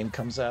new game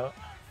comes out.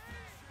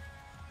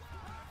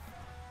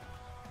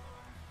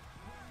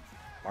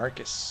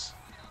 Marcus.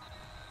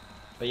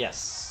 But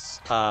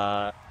yes,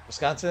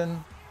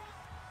 Wisconsin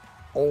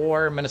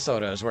or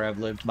Minnesota is where I've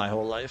lived my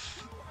whole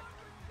life.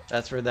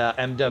 That's where the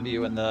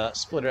MW and the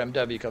splitter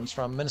MW comes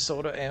from,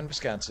 Minnesota and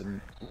Wisconsin.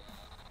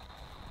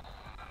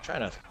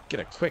 Trying to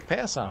get a quick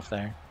pass off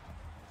there.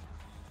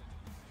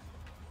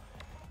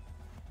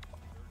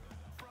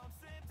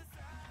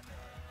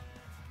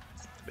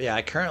 Yeah,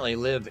 I currently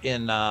live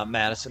in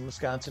Madison,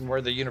 Wisconsin,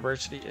 where the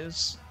university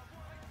is.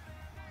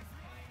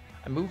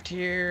 I moved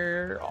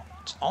here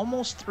it's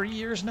almost 3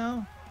 years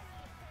now.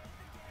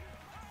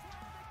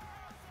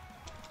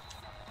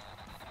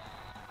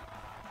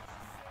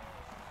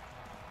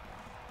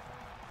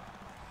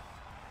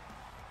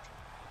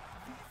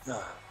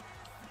 Ugh.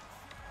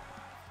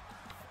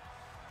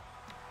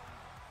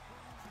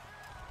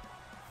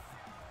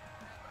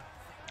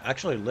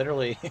 Actually,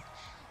 literally,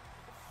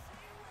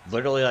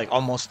 literally like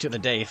almost to the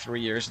day, 3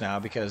 years now,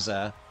 because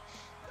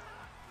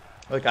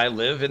like I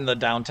live in the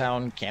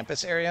downtown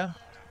campus area.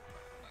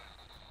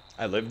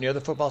 I live near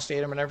the football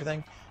stadium and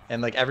everything,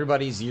 and like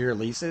everybody's year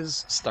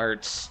leases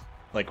starts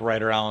like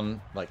right around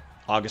like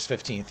August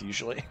 15th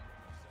usually,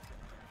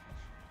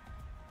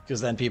 because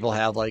then people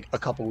have like a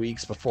couple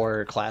weeks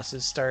before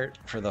classes start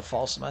for the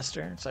fall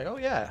semester. It's like, oh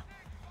yeah,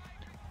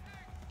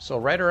 so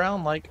right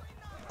around like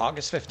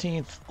August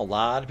 15th, a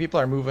lot of people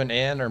are moving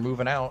in or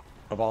moving out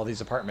of all these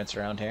apartments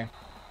around here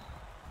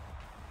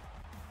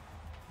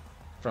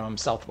from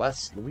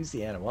Southwest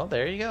Louisiana. Well,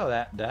 there you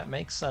go. That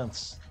makes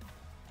sense.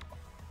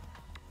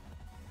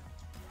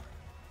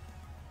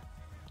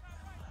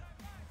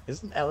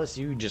 Isn't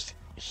LSU just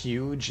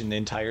huge in the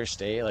entire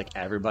state? Like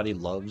everybody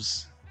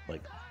loves,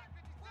 like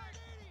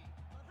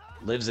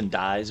lives and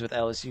dies with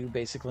LSU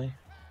basically.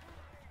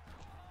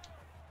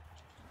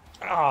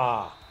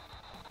 Ah,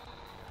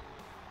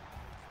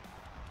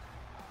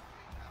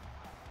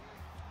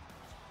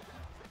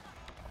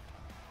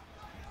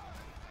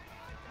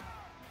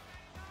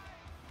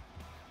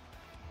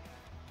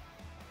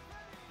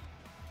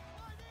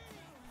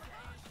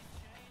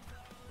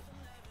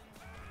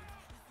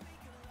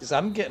 'cause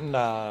I'm getting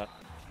up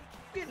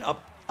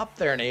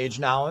there in age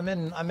now. I'm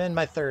in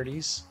my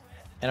 30s,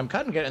 and I'm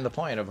kind of getting to the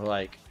point of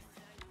like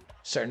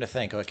starting to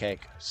think, okay,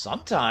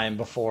 sometime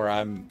before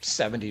I'm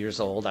 70 years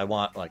old, I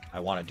want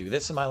to do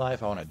this in my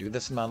life. I want to do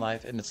this in my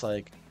life, and it's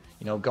like,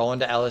 going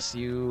to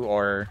LSU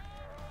or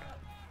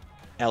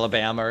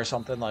Alabama or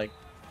something like.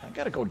 I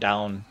gotta go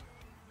down.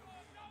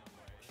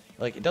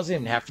 Like it doesn't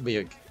even have to be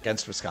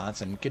against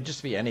Wisconsin. It could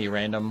just be any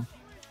random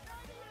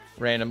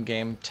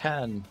game.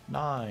 10,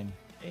 9,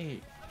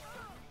 8.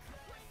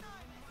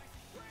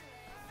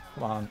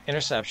 Come on,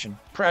 interception,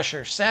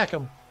 pressure, sack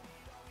him,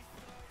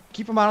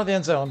 keep him out of the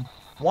end zone.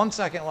 1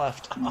 second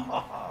left.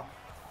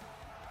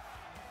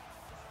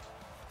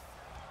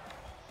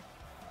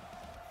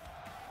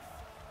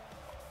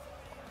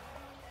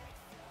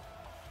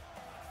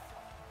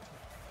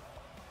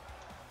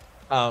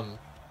 um,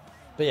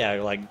 but yeah,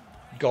 like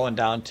going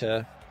down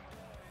to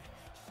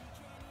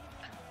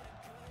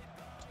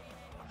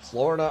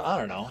Florida. I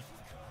don't know.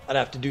 I'd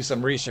have to do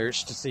some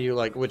research to see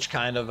like which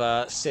kind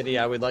of city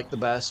I would like the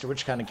best, or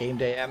which kind of game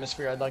day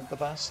atmosphere I'd like the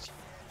best.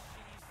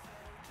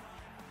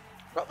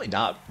 Probably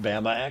not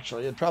Bama,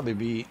 actually. It'd probably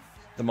be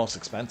the most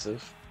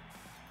expensive.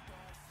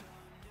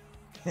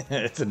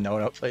 It's a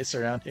no-no place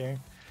around here.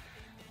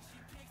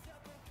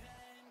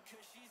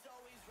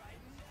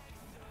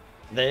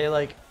 They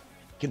like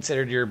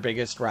considered your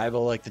biggest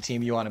rival like the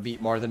team you want to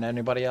beat more than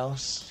anybody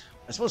else.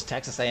 I suppose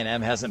Texas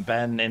A&M hasn't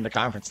been in the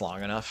conference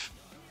long enough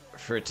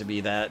for it to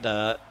be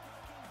that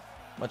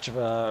much of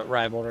a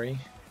rivalry.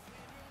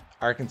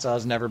 Arkansas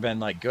has never been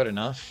like good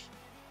enough,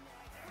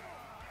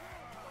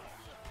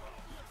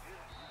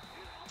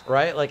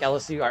 right? Like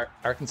LSU,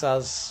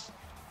 Arkansas's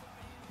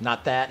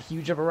not that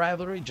huge of a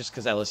rivalry just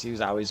because LSU's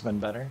always been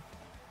better.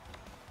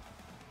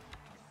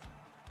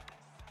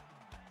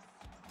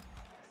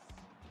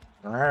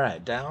 All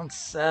right, down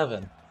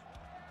 7.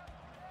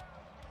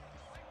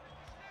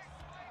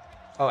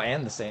 Oh,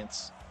 and the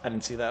Saints. I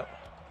didn't see that.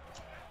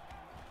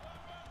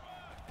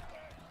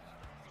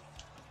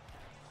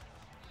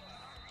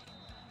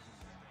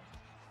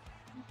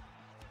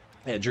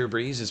 Yeah, Drew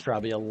Brees is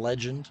probably a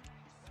legend.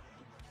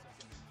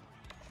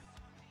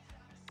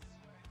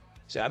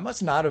 See, I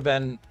must not have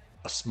been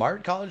a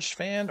smart college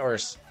fan or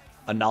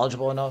a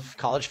knowledgeable enough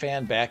college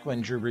fan back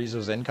when Drew Brees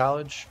was in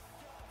college.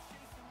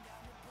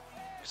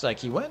 It's like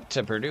he went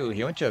to Purdue,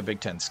 he went to a Big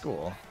Ten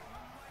school.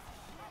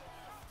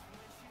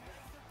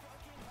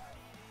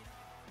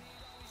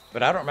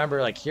 But I don't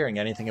remember like hearing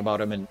anything about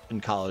him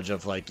in college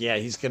of like, yeah,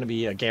 he's gonna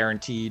be a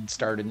guaranteed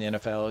start in the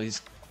NFL.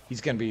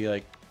 He's gonna be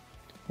like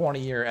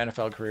 20-year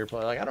NFL career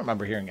player. Like I don't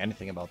remember hearing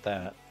anything about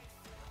that.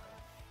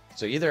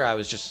 So either I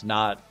was just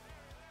not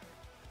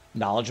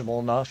knowledgeable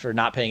enough or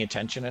not paying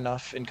attention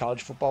enough in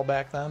college football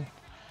back then,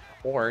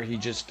 or he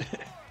just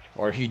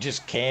or he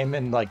just came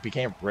and like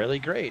became really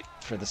great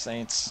for the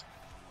Saints.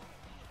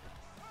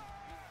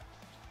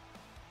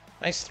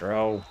 Nice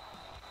throw.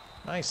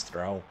 Nice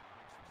throw.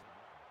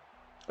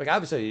 Like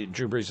obviously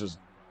Drew Brees was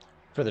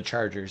for the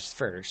Chargers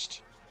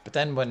first, but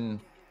then when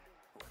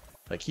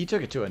like he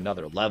took it to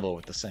another level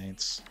with the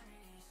Saints.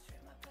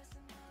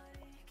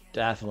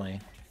 Definitely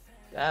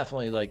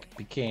like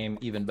became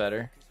even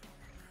better.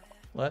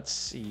 Let's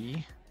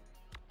see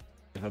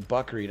if a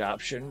buck read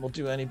option will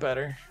do any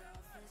better.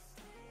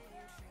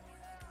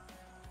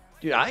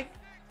 Dude, I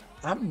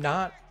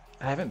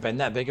haven't been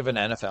that big of an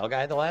NFL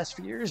guy the last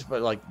few years,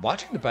 but like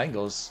watching the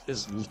Bengals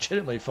is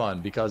legitimately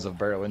fun because of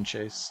Burrow and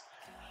Chase.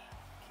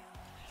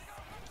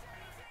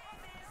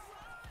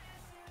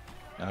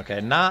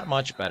 Okay, not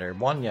much better.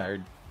 1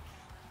 yard.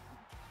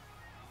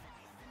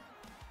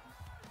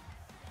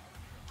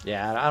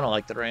 Yeah, I don't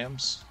like the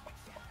Rams.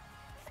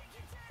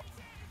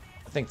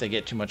 I think they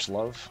get too much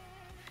love.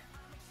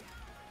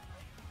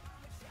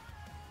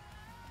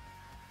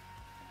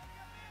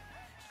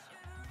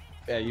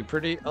 Yeah, you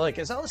pretty like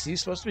is LSU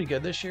supposed to be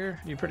good this year?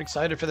 You pretty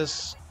excited for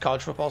this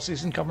college football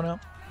season coming up?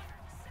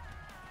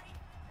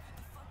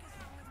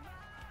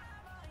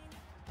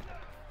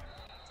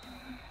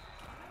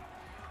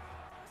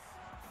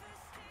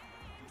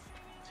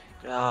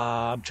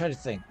 I'm trying to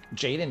think.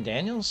 Jaden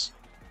Daniels?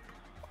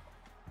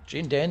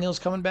 Jaden Daniels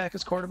coming back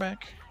as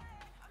quarterback?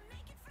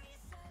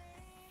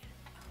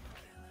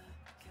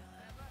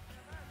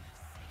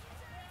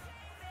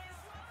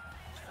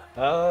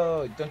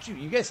 Oh, don't you?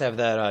 You guys have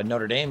that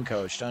Notre Dame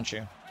coach, don't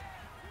you?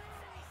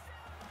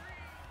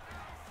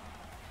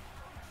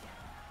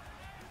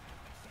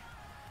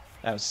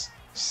 That was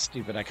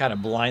stupid. I kind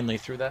of blindly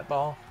threw that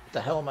ball. What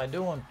the hell am I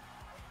doing?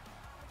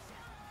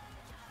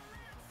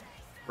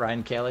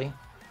 Ryan Kelly.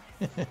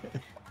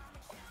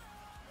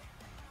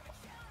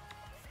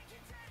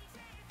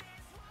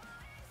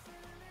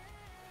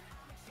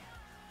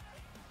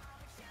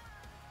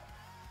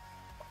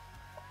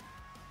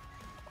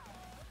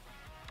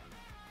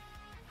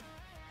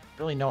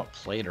 Really know what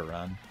play to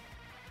run.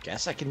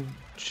 Guess I can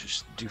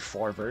just do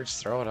 4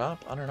 verts, throw it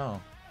up. I don't know.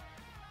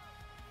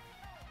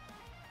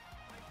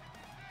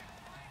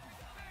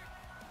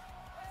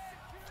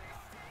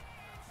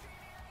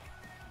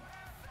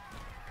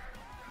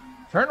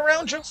 Turn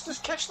around, Justice,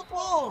 catch the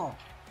ball.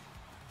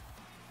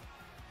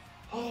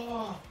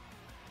 Oh,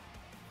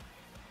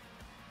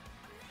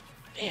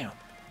 damn.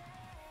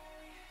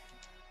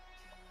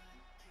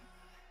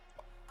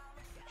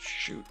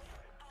 Shoot.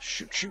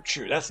 Shoot, shoot,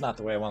 shoot. That's not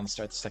the way I want to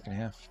start the second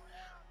half.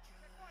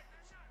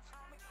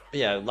 But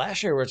yeah,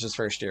 last year was his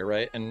first year,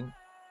 right? And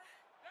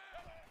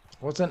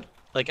wasn't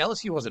like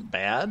LSU wasn't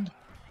bad,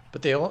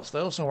 but they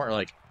also weren't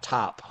like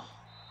top,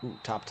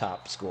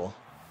 top school,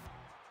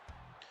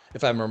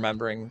 if I'm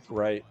remembering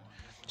right.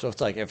 So it's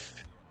like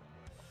if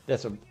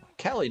that's what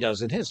Kelly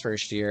does in his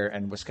first year,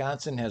 and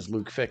Wisconsin has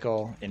Luke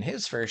Fickle in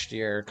his first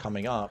year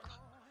coming up.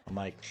 I'm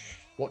like,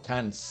 what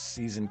kind of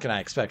season can I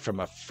expect from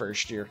a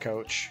first year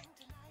coach?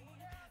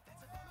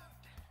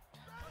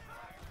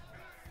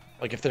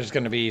 Like if there's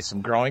going to be some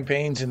growing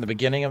pains in the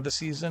beginning of the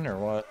season or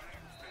what?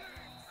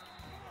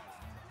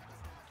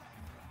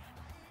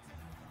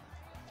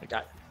 Like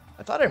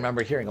I thought I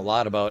remember hearing a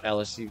lot about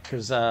LSU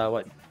because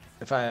what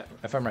if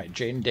I'm right,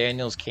 Jaden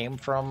Daniels came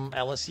from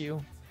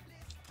LSU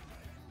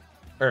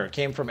or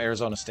came from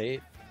Arizona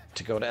State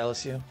to go to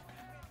LSU.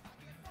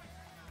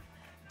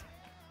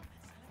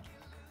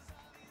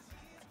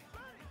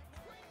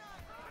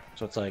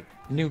 So it's like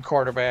new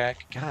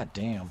quarterback. God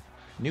damn.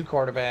 New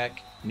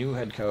quarterback, new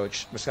head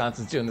coach.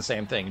 Wisconsin's doing the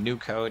same thing. New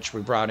coach.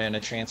 We brought in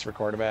a transfer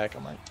quarterback.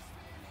 I'm like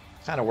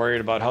kind of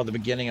worried about how the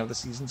beginning of the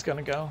season's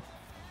going to go.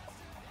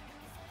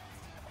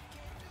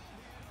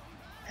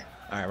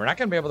 All right, we're not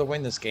going to be able to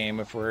win this game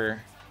if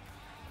we're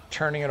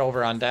turning it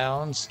over on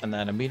downs and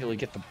then immediately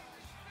get the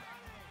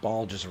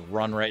ball just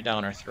run right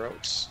down our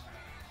throats.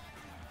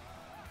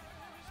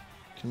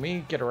 Can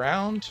we get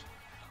around?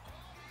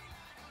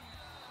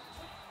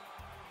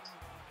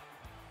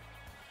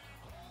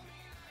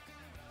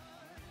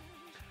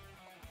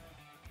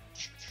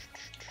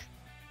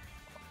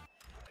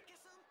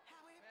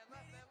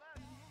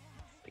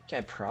 I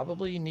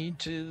probably need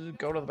to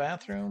go to the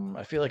bathroom.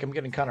 I feel like I'm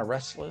getting kind of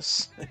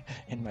restless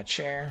in my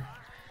chair.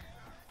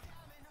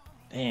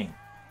 Dang.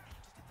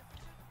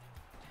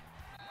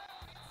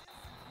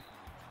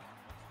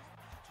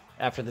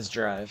 After this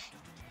drive,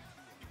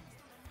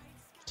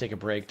 take a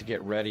break to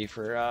get ready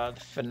for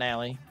the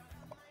finale.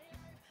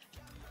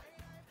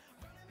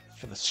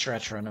 For the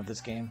stretch run of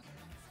this game.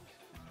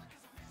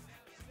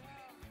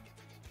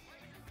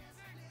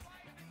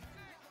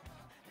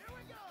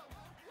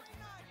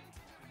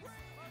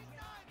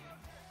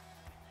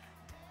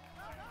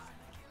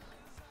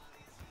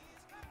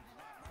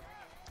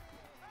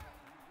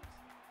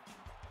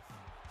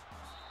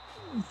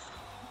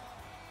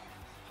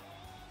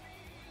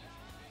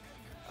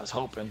 I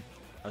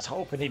was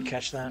hoping he'd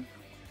catch that.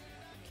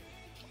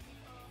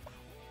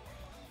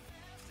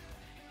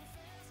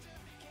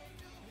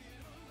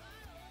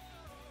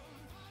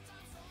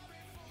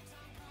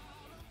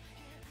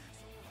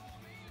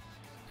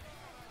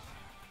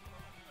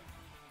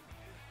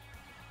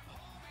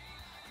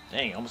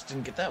 Dang, almost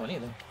didn't get that one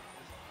either.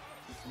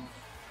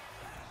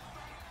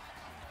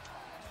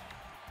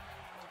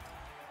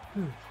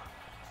 Whew.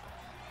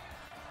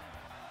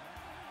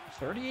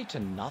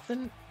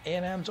 38-0.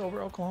 A&M's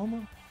over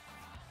Oklahoma.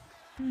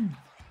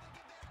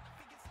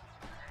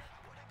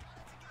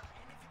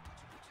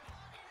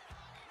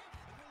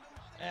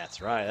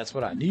 That's right. That's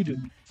what I needed.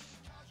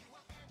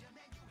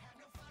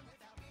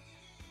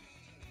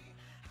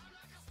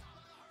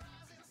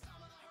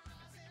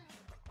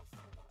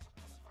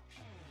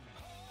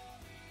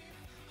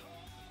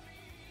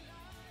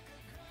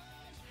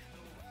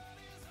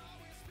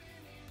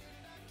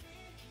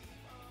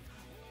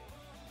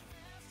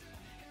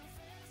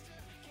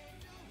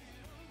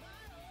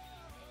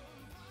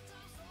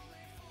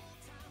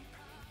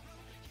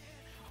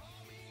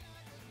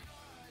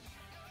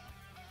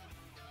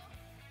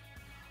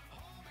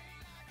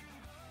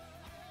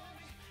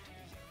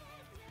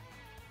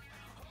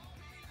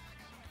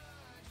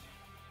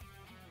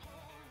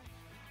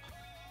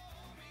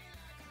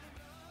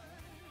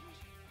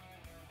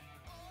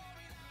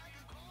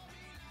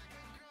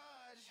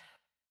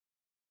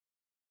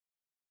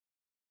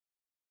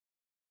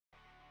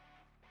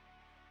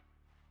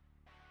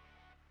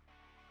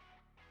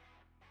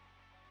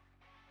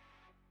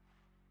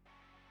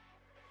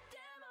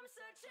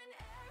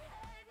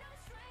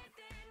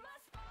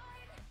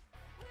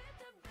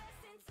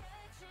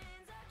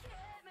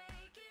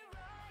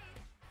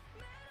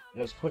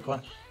 That was a quick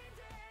one.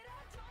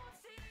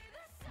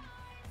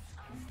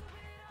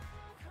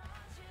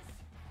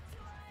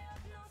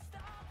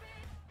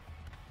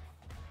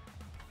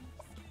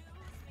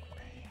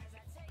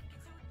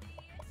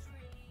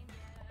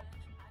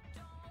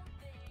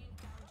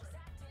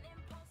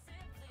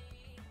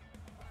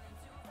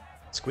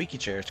 Squeaky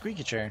chair,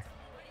 squeaky chair.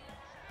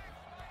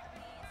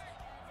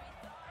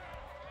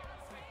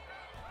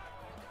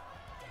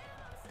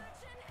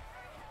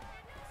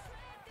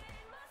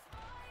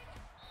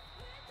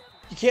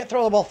 You can't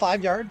throw the ball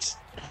 5 yards?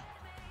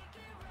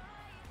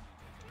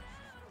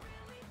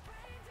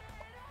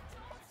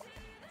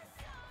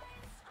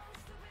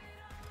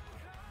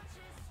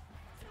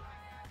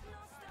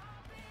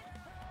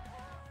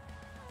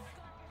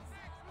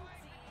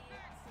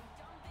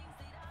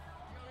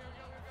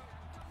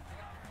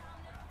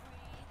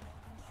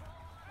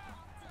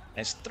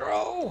 Nice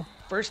throw.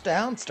 First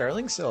down,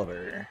 Sterling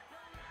Silver.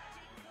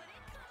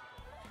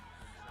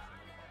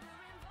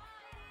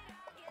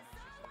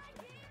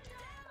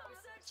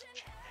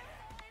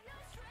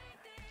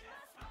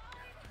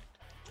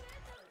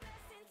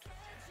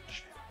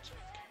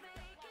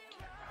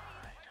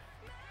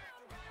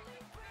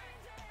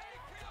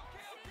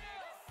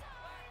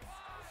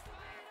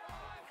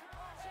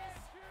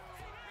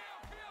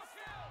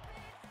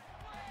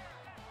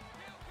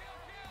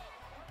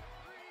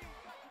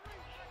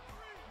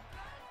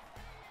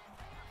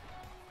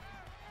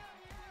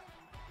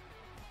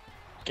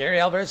 Gary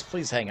Alvarez,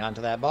 please hang on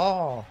to that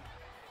ball.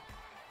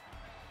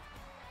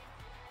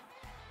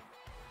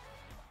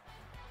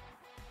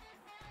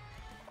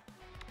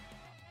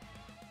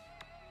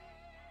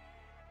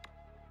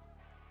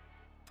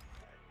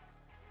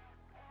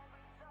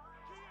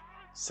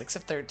 Six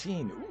of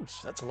 13. Ooh,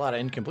 that's a lot of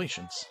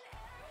incompletions.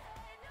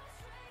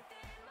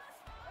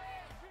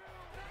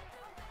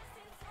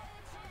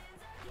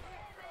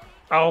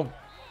 Oh,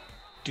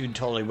 dude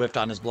totally whiffed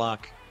on his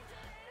block.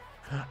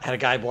 Had a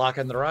guy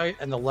blocking the right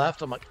and the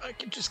left. I'm like, I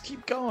can just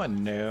keep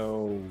going.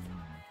 No.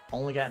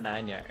 Only got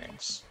 9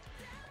 yards.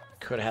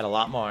 Could have had a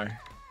lot more.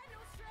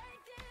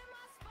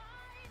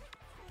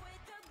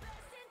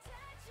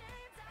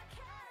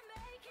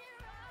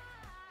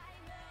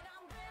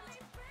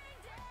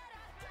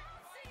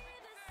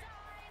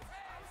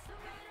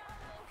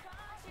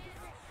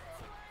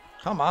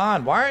 Come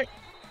on, why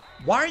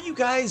are you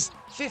guys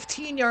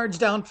 15 yards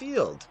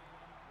downfield?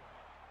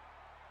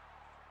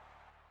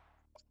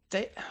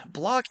 They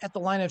block at the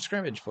line of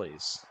scrimmage,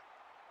 please.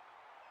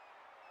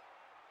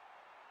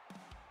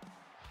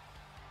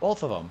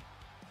 Both of them.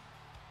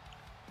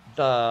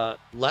 The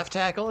left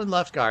tackle and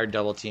left guard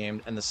double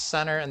teamed, and the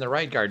center and the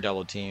right guard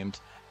double teamed,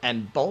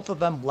 and both of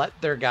them let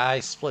their guy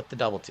split the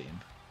double team.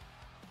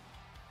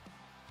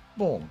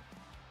 Boom.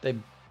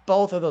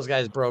 Both of those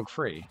guys broke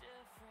free.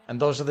 And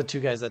those are the 2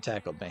 guys that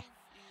tackled me.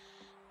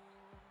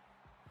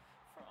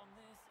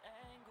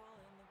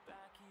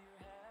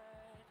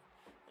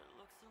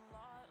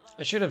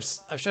 I should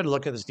have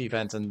looked at this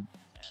defense and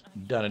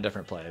done a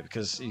different play,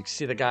 because you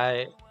see the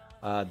guy,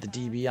 the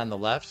DB on the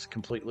left,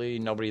 completely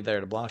nobody there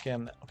to block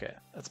him. Okay,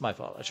 that's my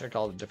fault. I should have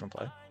called a different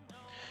play.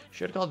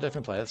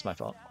 That's my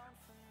fault.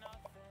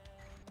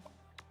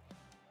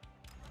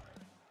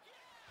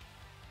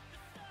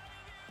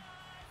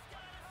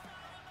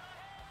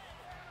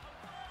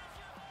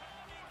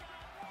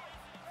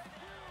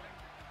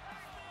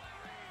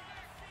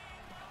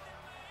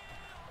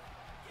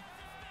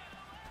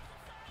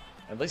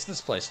 At least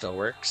this play still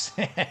works.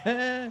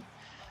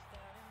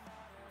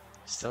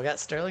 Still got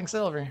Sterling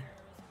Silver.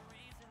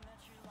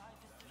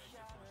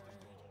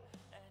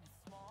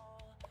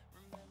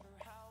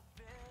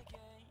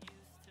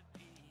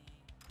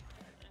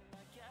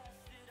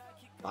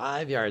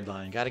 Five-yard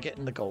line. Got to get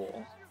in the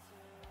goal.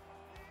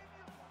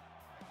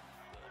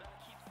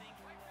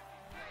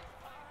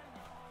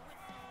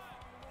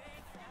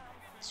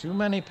 Too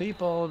many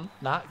people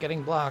not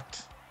getting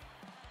blocked.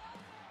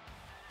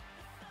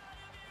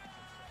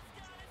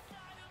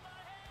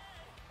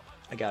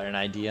 I got an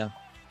idea.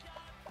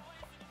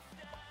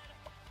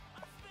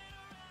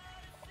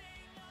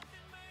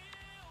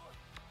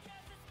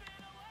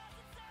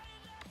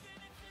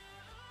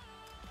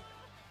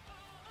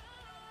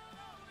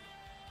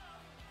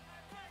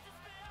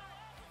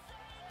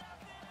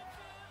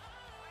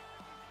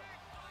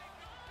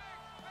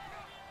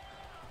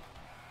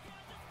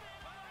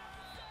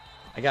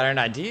 I got an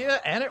idea,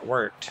 and it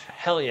worked.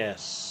 Hell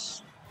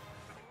yes.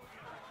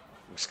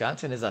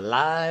 Wisconsin is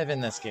alive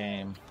in this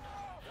game.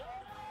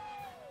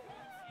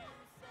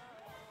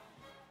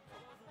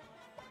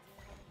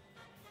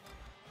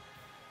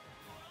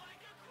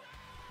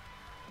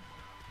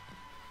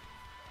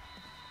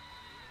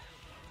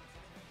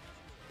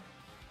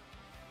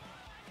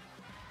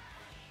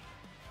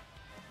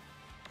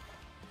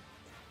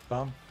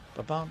 Bum,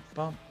 ba bum,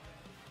 bum.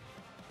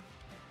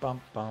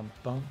 Bum, bum,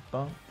 bum,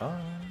 bum, bum.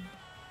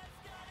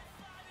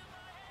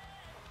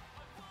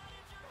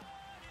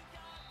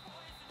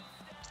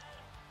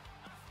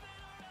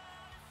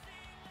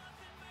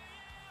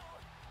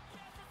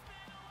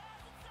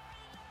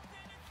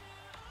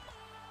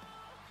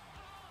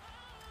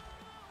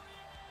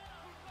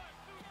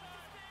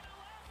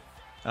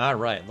 All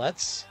right,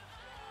 let's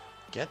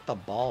get the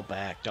ball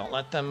back. Don't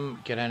let them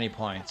get any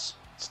points.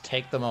 Let's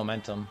take the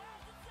momentum.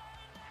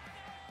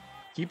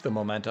 Keep the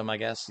momentum, I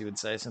guess you would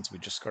say, since we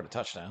just scored a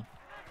touchdown.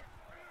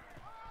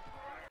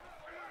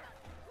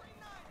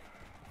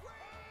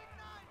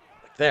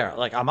 There,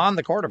 like I'm on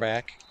the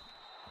quarterback.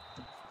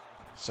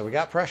 So we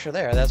got pressure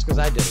there. That's because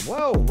I did it.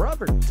 Whoa,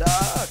 rubber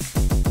duck.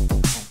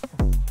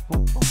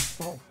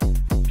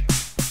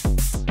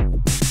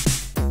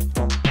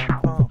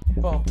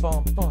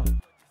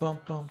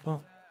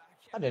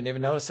 I didn't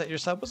even notice that your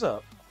sub was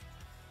up.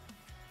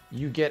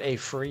 You get a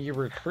free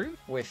recruit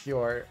with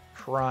your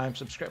Prime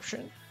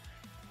subscription.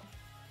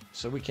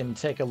 So we can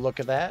take a look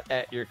at that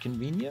at your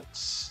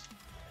convenience.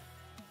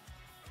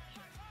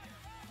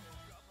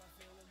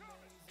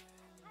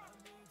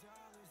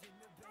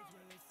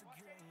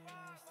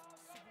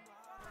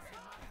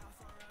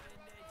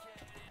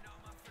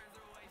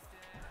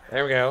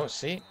 There we go.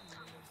 See?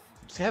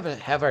 Let's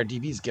have our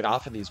DBs get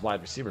off of these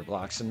wide receiver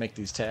blocks and make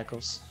these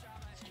tackles.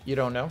 You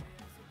don't know?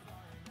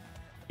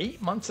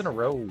 8 months in a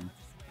row.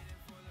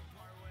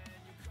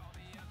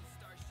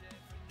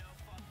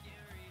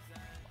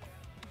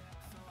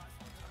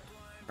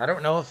 I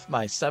don't know if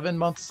my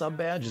 7-month sub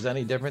badge is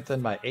any different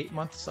than my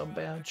 8-month sub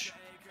badge.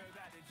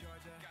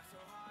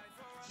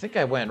 I think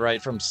I went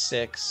right from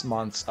 6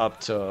 months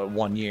up to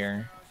 1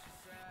 year.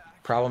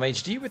 Problem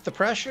HD with the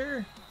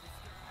pressure.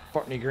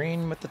 Courtney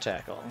Green with the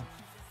tackle.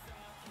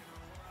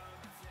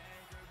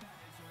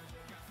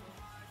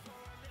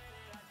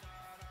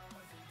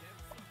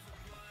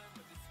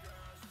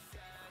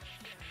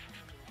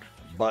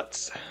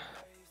 Butts.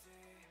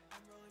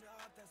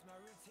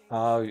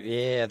 Oh,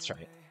 yeah, that's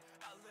right.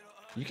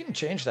 You can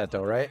change that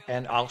though, right?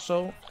 And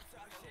also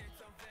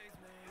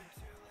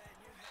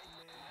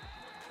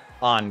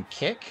on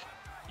kick,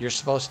 you're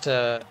supposed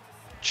to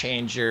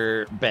change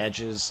your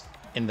badges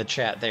in the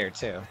chat there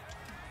too.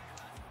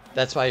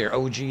 That's why your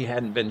OG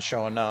hadn't been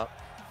showing up.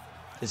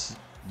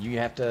 You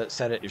have to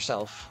set it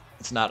yourself.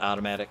 It's not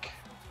automatic.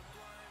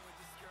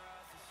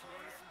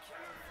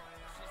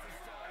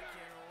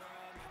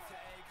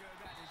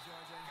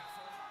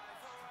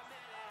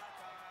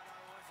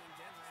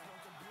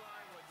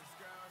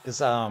 Is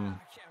I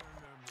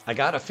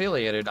got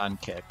affiliated on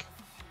Kick,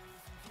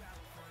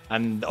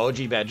 and the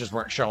OG badges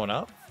weren't showing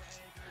up.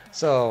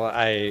 So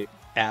I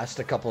asked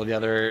a couple of the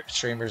other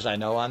streamers I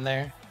know on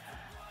there.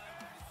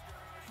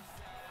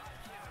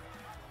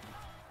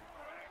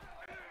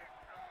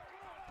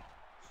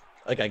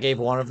 Like I gave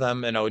one of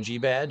them an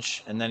OG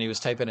badge, and then he was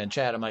typing in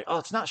chat. I'm like, "Oh,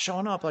 it's not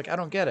showing up. Like I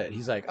don't get it."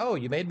 He's like, "Oh,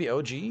 you made me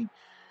OG."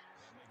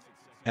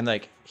 And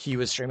like he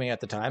was streaming at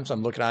the time, so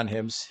I'm looking on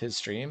his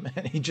stream,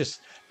 and he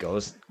just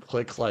goes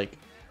click like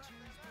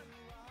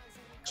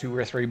 2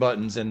 or 3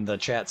 buttons in the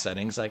chat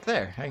settings. Like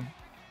there, hey,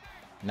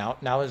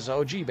 now his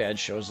OG badge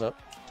shows up.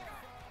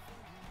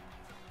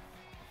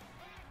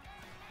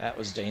 That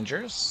was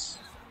dangerous.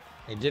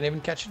 He didn't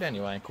even catch it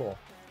anyway. Cool.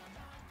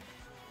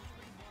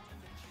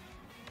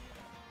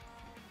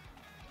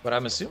 But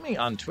I'm assuming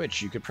on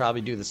Twitch you could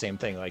probably do the same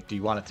thing. Like, do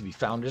you want it to be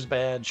Founder's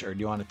Badge, or do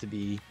you want it to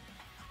be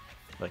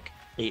like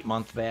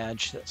 8-month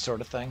badge, that sort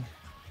of thing?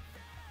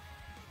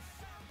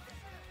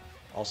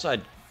 Also, I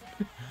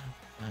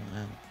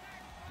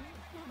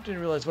didn't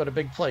realize what a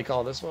big play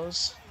call this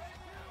was.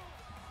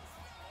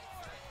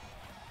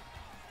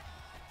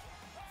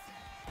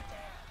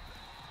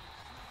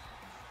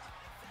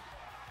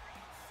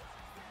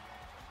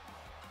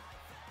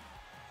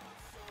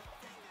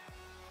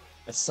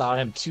 I saw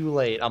him too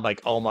late. I'm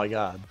like, oh my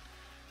god.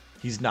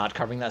 He's not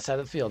covering that side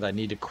of the field. I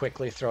need to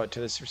quickly throw it to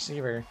this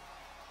receiver.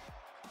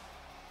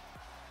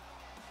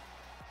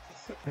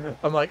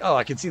 I'm like, oh,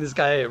 I can see this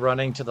guy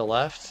running to the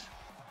left.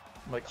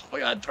 I'm like, oh my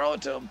god, throw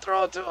it to him,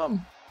 throw it to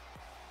him.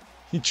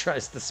 He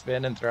tries to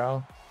spin and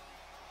throw.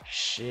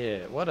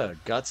 Shit, what a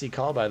gutsy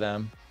call by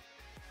them.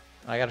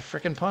 I gotta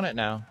frickin' punt it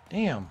now.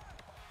 Damn.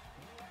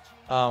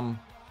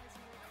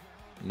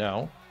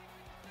 No.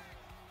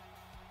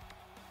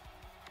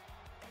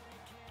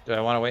 Do I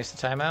want to waste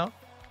the timeout?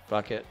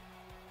 Fuck it.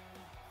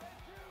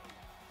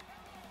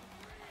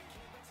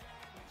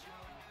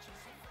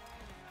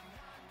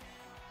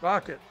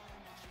 Fuck it.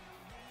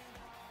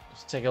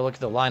 Let's take a look at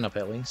the lineup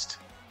at least.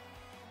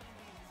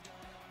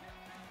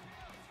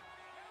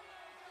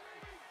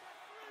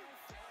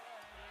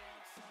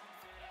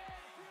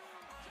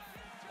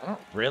 I don't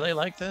really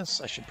like this.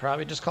 I should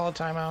probably just call a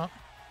timeout.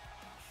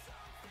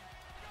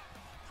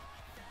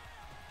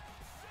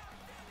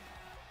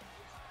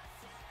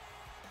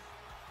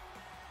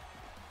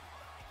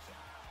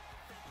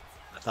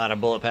 I thought a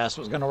bullet pass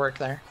was going to work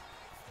there.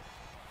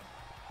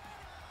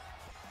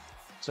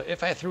 So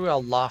if I threw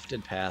a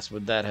lofted pass,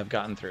 would that have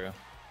gotten through?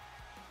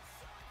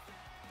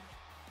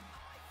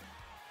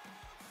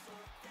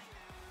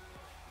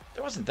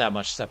 There wasn't that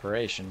much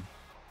separation.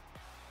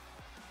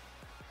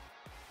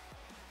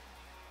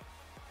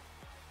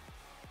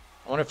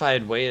 I wonder if I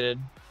had waited,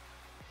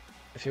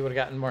 if he would have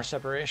gotten more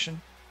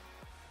separation.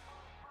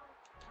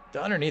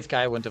 The underneath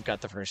guy wouldn't have got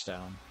the first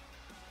down.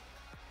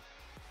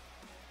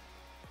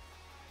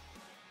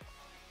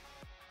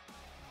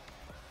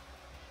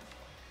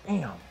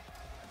 Damn.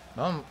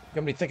 I'm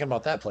gonna be thinking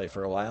about that play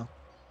for a while.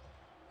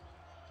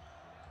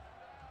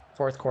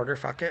 Fourth quarter,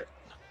 fuck it.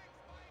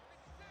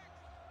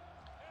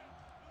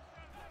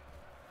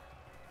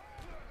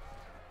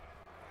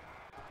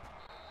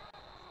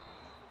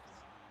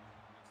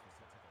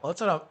 Well,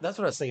 that's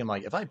what I was thinking.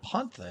 Like, if I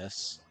punt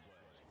this,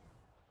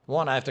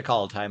 one, I have to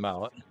call a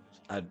timeout.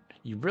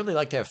 You really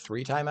like to have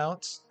 3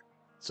 timeouts.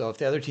 So if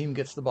the other team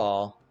gets the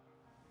ball,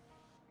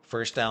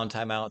 first down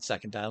timeout,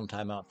 second down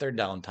timeout, third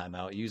down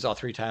timeout, use all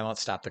 3 timeouts,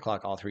 stop the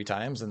clock all 3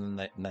 times,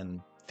 and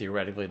then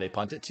theoretically they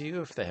punt it to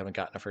you if they haven't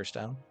gotten a first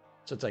down.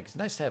 So it's like it's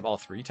nice to have all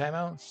 3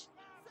 timeouts,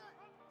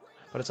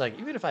 but it's like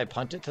even if I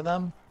punt it to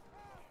them,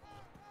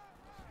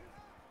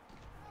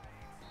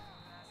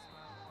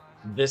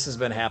 this has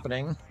been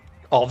happening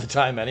all the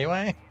time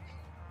anyway.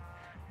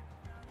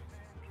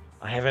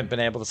 I haven't been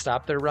able to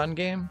stop their run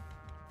game.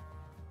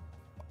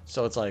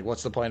 So it's like,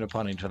 what's the point of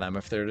punting to them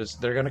if they're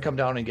going to come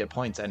down and get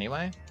points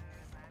anyway?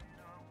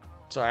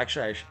 So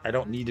actually, I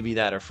don't need to be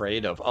that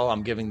afraid of, oh,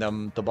 I'm giving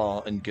them the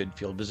ball in good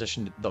field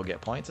position, they'll get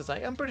points. It's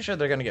like, I'm pretty sure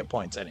they're going to get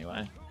points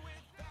anyway.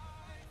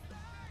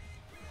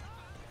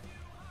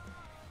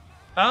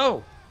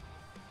 Oh!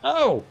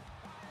 Oh!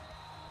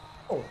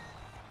 Oh!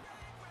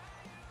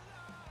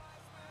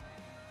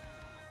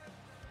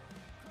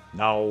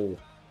 No.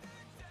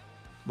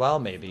 Well,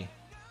 maybe.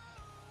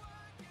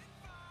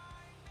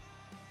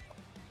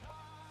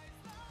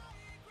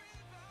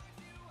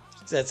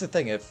 That's the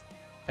thing. If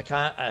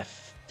I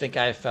think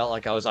I felt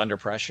like I was under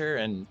pressure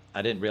and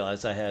I didn't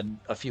realize I had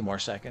a few more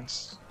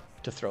seconds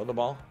to throw the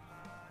ball.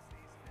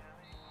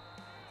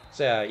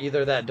 So yeah,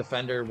 either that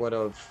defender would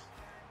have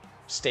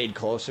stayed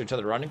closer to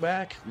the running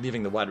back,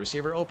 leaving the wide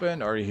receiver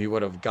open, or he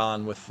would have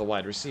gone with the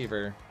wide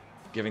receiver,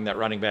 giving that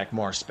running back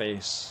more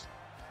space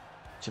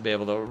to be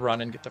able to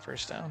run and get the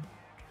first down.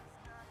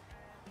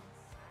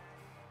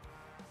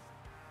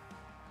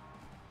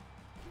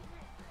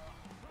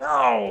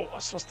 No! I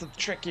was supposed to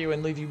trick you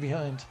and leave you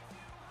behind.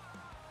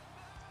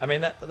 I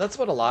mean, that's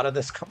what a lot of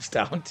this comes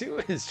down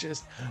to, is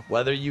just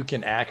whether you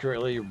can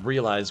accurately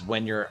realize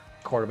when your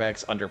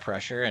quarterback's under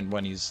pressure and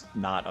when he's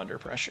not under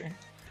pressure.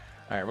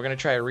 All right, we're going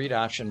to try a read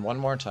option one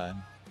more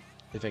time.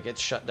 If it gets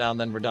shut down,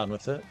 then we're done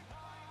with it.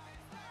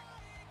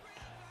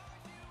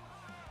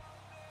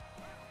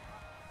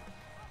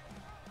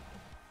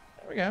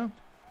 There we go.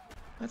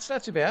 That's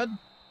not too bad.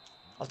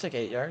 I'll take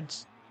 8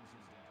 yards.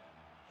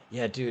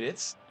 Yeah, dude,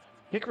 it's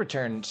kick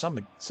return.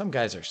 Some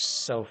guys are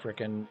so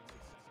freaking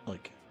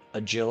like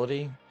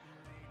agility,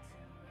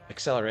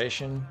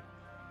 acceleration.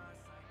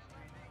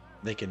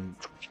 They can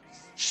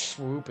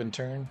swoop and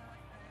turn.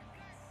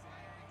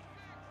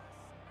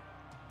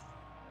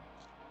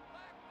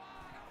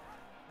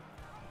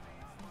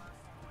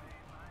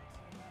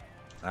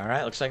 All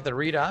right, looks like the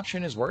read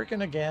option is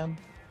working again.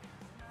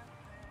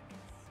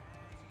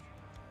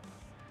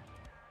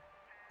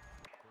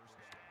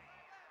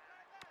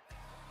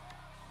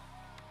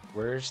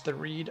 Where's the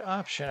read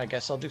option? I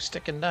guess I'll do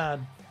stick and nod.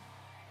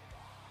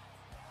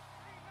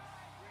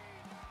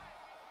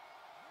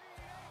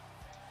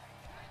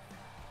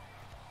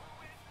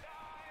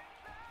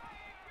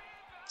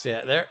 So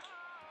yeah, there.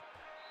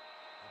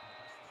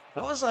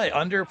 That was like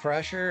under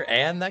pressure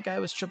and that guy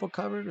was triple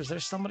covered. Was there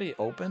somebody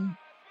open?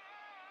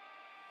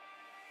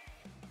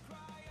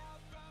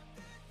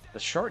 The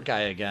short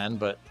guy again,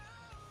 but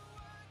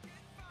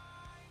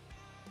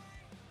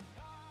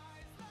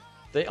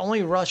they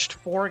only rushed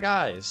 4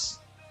 guys.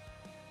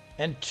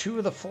 And 2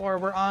 of the 4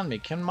 were on me.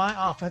 Can my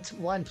offensive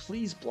line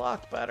please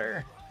block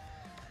better?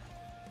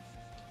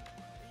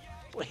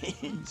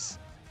 Please.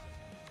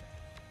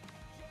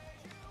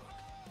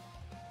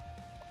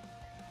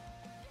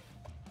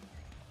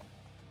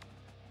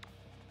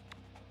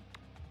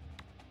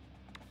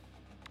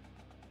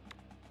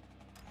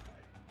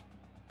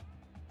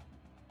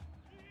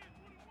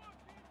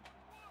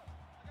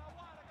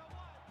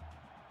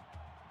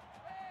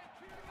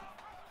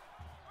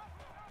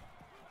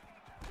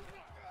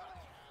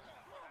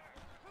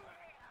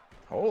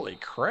 Holy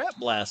crap,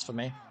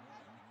 blasphemy.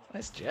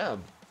 Nice job.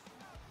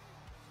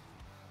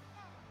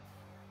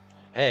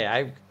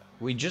 Hey,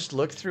 we just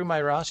looked through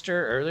my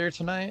roster earlier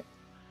tonight.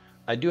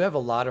 I do have a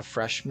lot of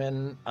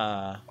freshmen.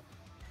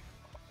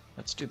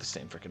 Let's do the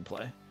same freaking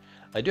play.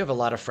 I do have a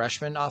lot of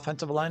freshman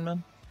offensive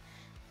linemen.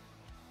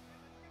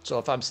 So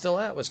if I'm still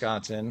at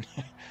Wisconsin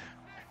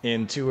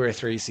in 2 or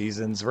 3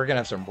 seasons, we're going to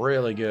have some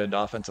really good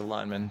offensive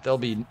linemen. They'll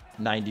be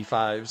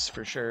 95s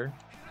for sure,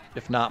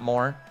 if not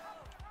more.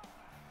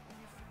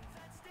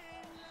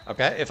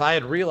 Okay, if I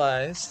had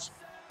realized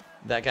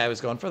that guy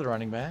was going for the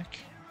running back,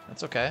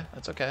 that's okay.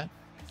 That's okay.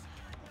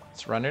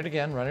 Let's run it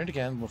again. Run it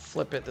again. We'll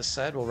flip it this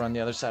side. We'll run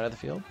the other side of the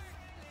field.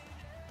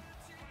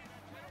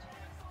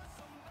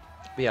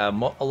 But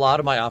yeah, a lot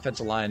of my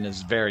offensive line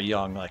is very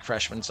young, like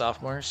freshmen,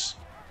 sophomores.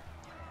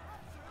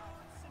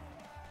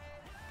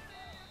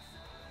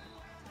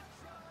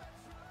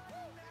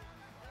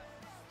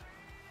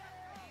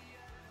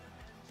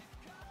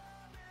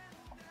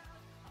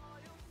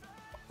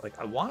 Like,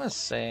 I want to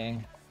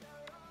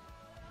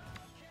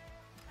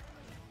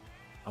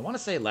I want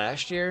to say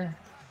last year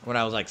when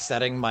I was like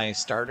setting my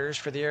starters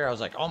for the year, I was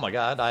like, oh my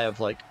God, I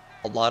have like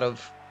a lot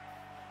of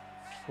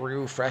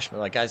true freshmen,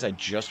 like guys I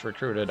just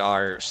recruited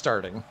are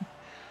starting.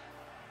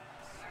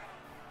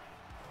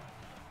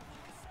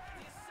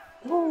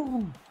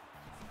 Woo!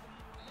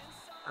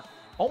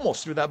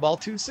 Almost threw that ball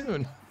too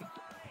soon.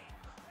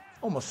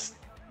 Almost.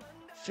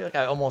 I feel like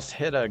I almost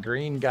hit a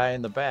green guy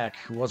in the back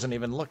who wasn't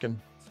even looking.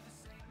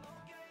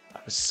 I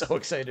was so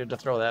excited to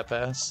throw that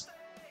pass.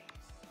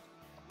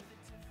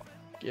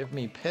 Give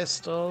me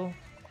pistol.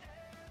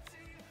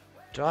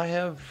 Do I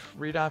have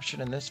read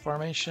option in this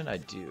formation? I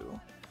do.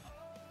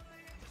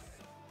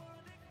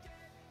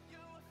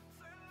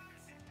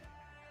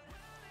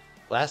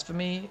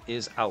 Blasphemy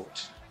is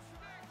out.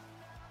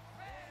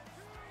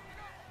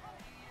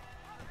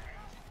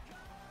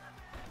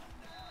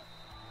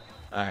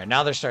 All right,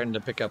 now they're starting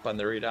to pick up on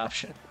the read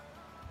option.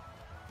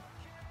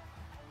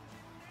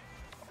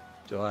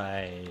 Do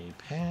I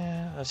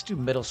pass? Let's do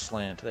middle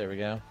slant. There we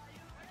go.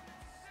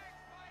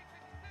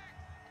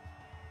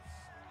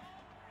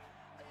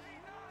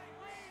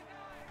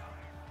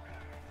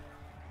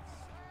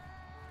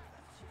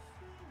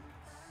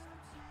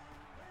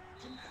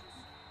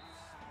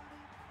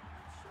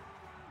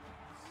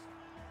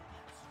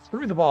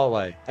 Threw the ball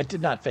away. I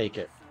did not fake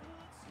it.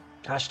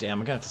 Gosh damn,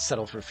 I'm gonna have to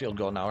settle for a field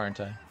goal now, aren't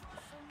I?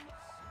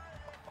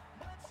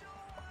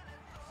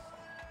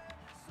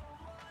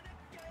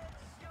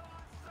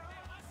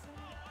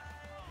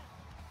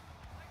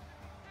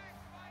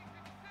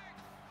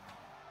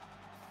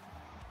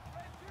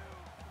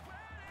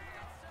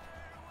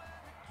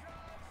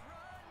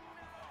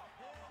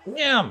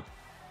 Damn!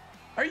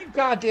 Are you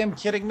goddamn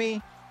kidding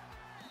me?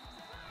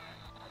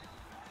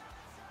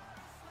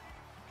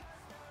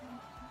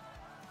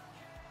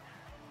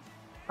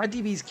 My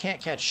DBs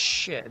can't catch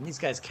shit, and these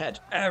guys catch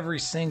every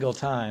single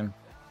time.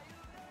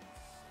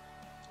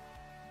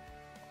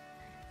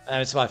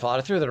 And it's my fault.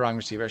 I threw the wrong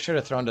receiver. I should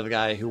have thrown to the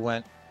guy who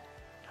went.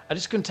 I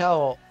just couldn't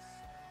tell.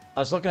 I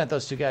was looking at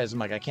those two guys. I'm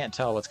like, I can't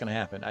tell what's going to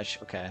happen.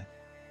 Okay.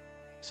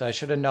 So I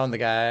should have known the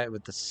guy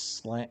with the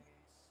slant.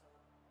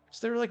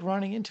 So they were like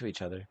running into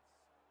each other.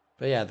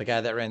 But yeah, the guy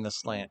that ran the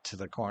slant to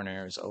the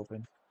corner is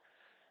open.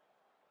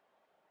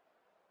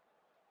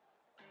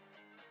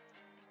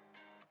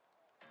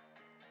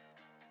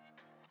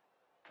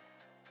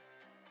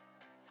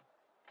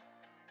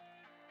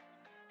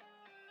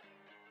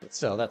 But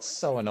still, that's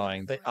so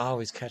annoying. They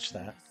always catch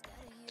that.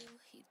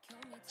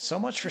 So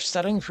much for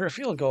setting for a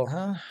field goal,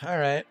 huh? All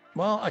right.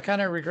 Well, I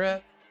kind of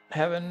regret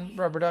having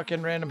Rubber Duck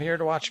and Random here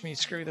to watch me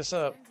screw this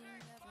up.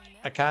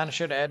 I kind of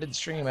should have added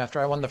stream after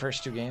I won the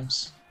first two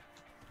games.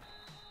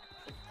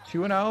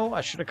 2-0,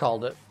 I should have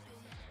called it.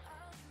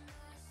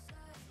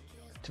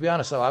 To be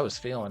honest, though, I was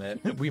feeling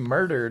it. We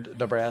murdered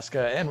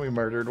Nebraska and we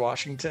murdered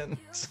Washington.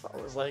 So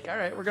I was like, all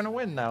right, we're going to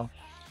win now.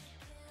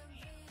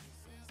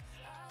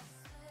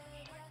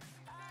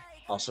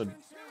 Also,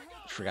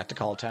 forgot to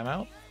call a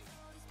timeout.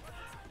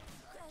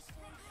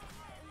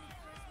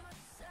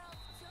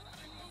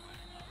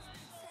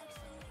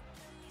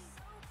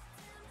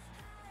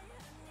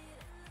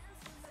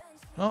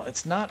 Well,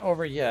 it's not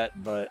over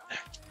yet, but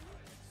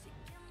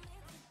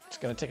it's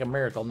going to take a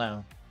miracle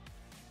now.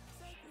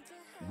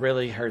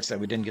 Really hurts that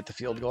we didn't get the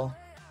field goal.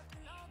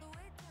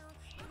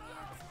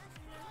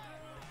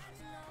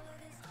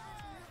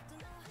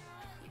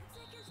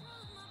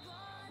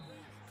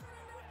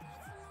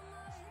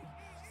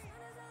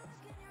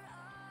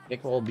 I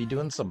think we'll be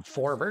doing some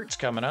forwards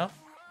coming up.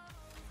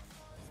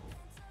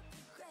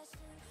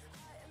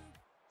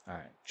 All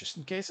right, just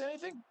in case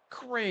anything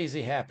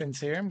crazy happens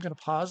here, I'm going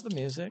to pause the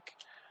music.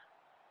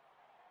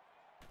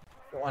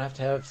 Don't want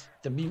to have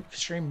the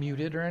stream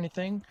muted or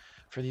anything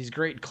for these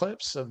great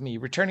clips of me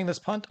returning this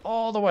punt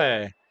all the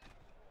way.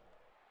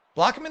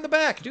 Block him in the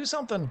back. Do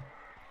something.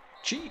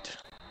 Cheat.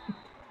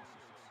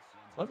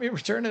 Let me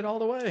return it all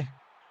the way.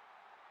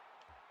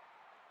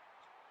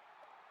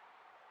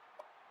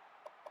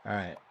 All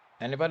right.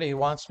 Anybody who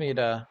wants me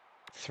to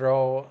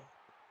throw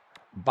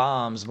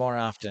bombs more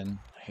often,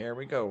 here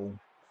we go.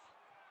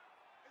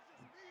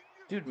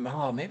 Dude,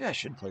 oh, maybe I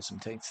should play some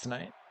tanks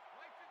tonight.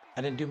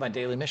 I didn't do my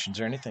daily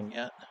missions or anything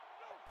yet.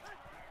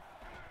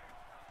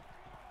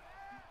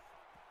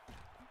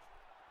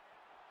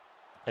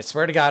 I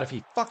swear to God, if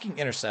he fucking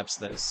intercepts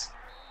this.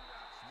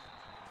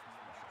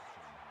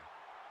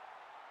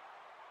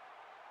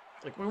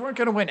 Like, we weren't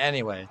going to win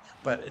anyway,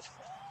 but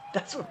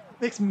that's what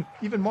makes me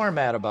even more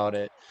mad about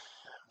it.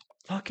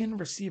 Fucking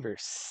receiver,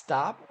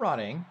 stop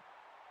running,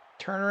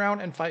 turn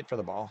around and fight for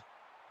the ball.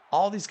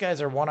 All these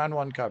guys are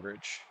one-on-one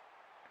coverage.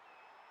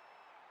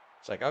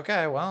 It's like,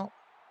 okay, well.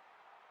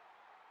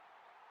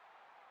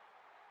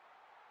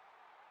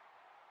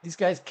 These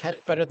guys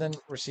catch better than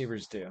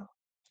receivers do.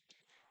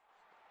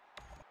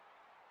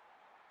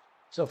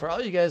 So for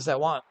all you guys that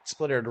want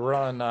Splitter to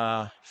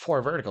run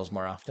 4 verticals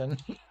more often,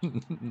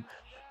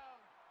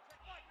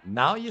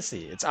 now you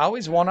see. It's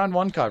always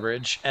one-on-one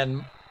coverage,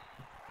 and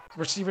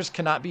receivers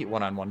cannot beat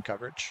one-on-one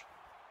coverage.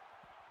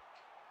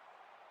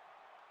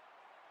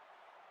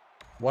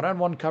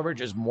 One-on-one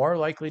coverage is more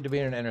likely to be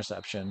an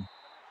interception.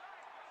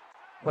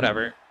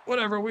 Whatever.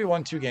 Whatever. We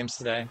won 2 games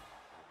today.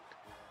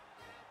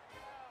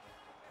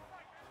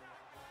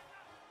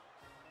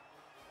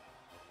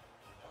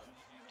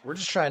 We're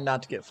just trying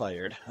not to get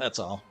fired. That's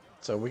all.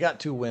 So we got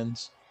 2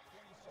 wins.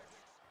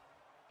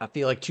 I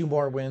feel like 2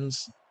 more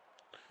wins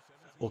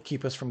will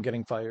keep us from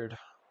getting fired.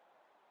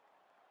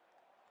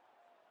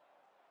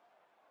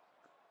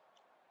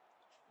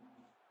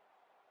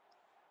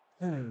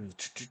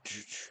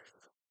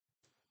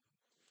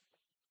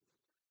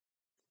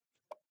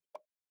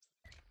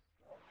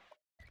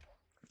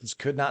 Just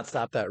could not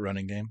stop that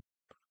running game.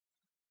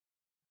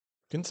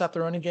 Couldn't stop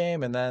the running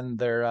game, and then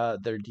their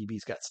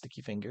DBs got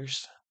sticky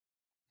fingers.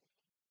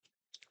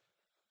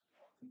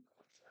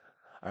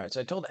 All right,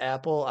 so I told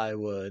Apple I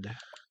would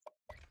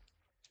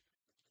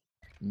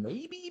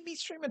maybe be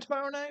streaming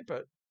tomorrow night,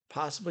 but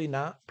possibly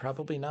not.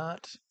 Probably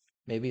not.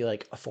 Maybe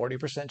like a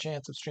 40%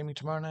 chance of streaming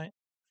tomorrow night.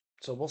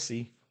 So we'll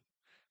see.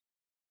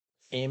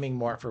 Aiming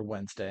more for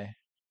Wednesday.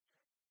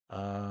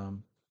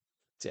 Um,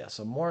 so yeah,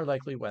 so more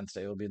likely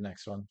Wednesday will be the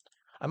next one.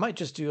 I might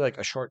just do like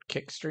a short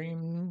kick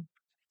stream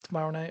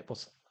tomorrow night.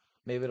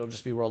 Maybe it'll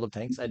just be World of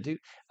Tanks.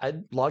 I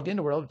logged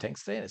into World of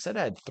Tanks today and it said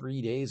I had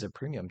 3 days of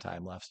premium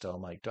time left still.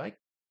 I'm like, do I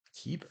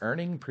keep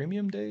earning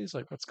premium days?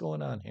 Like, what's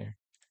going on here?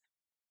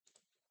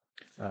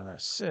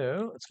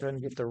 So let's go ahead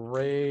and get the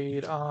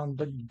raid on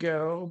the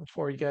go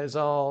before you guys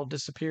all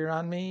disappear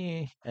on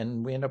me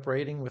and we end up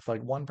raiding with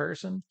like one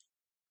person.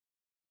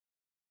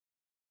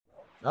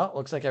 Oh,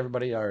 looks like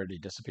everybody already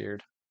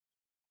disappeared.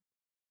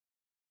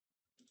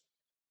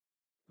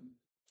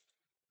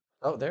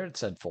 Oh, there it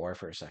said 4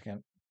 for a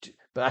second.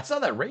 But I saw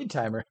that raid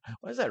timer.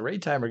 Why is that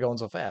raid timer going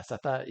so fast? I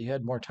thought you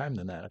had more time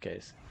than that. Okay.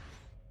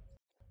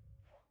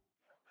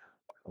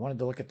 I wanted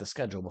to look at the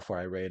schedule before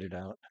I raided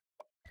out.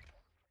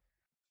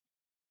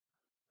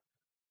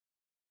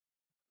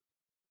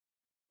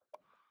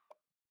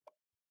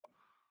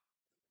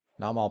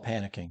 Now I'm all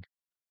panicking.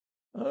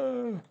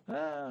 Oh,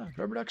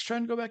 Rubber Duck's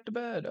trying to go back to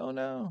bed. Oh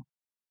no.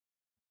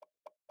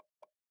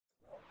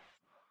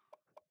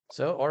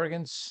 So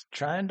Oregon's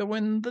trying to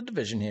win the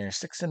division here.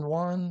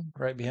 6-1,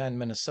 right behind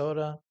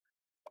Minnesota.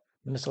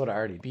 Minnesota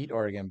already beat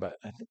Oregon, but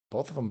I think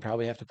both of them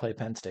probably have to play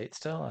Penn State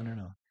still. I don't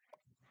know.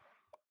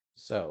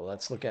 So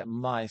let's look at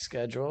my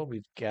schedule.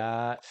 We've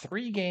got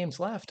 3 games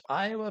left: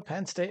 Iowa,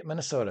 Penn State,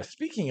 Minnesota.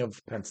 Speaking of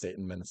Penn State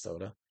and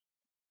Minnesota,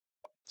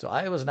 so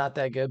Iowa's not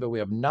that good, but we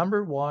have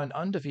 #1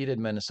 undefeated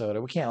Minnesota.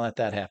 We can't let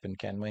that happen,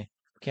 can we?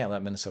 We can't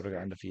let Minnesota go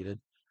undefeated.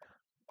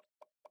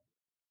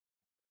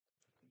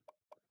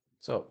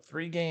 So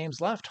 3 games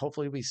left.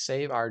 Hopefully we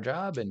save our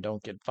job and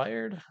don't get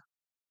fired.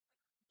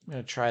 I'm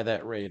going to try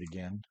that raid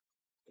again.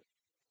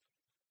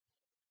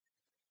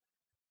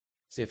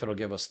 See if it'll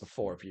give us the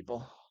 4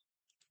 people.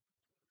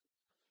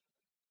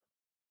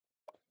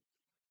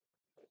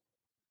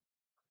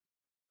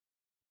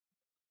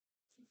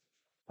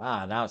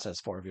 Ah, now it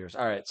says 4 viewers.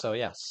 All right, so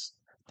yes.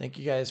 Thank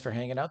you guys for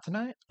hanging out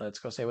tonight. Let's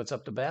go say what's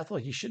up to Bethel.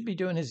 He should be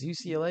doing his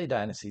UCLA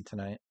Dynasty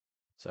tonight.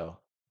 So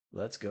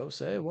let's go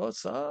say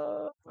what's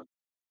up.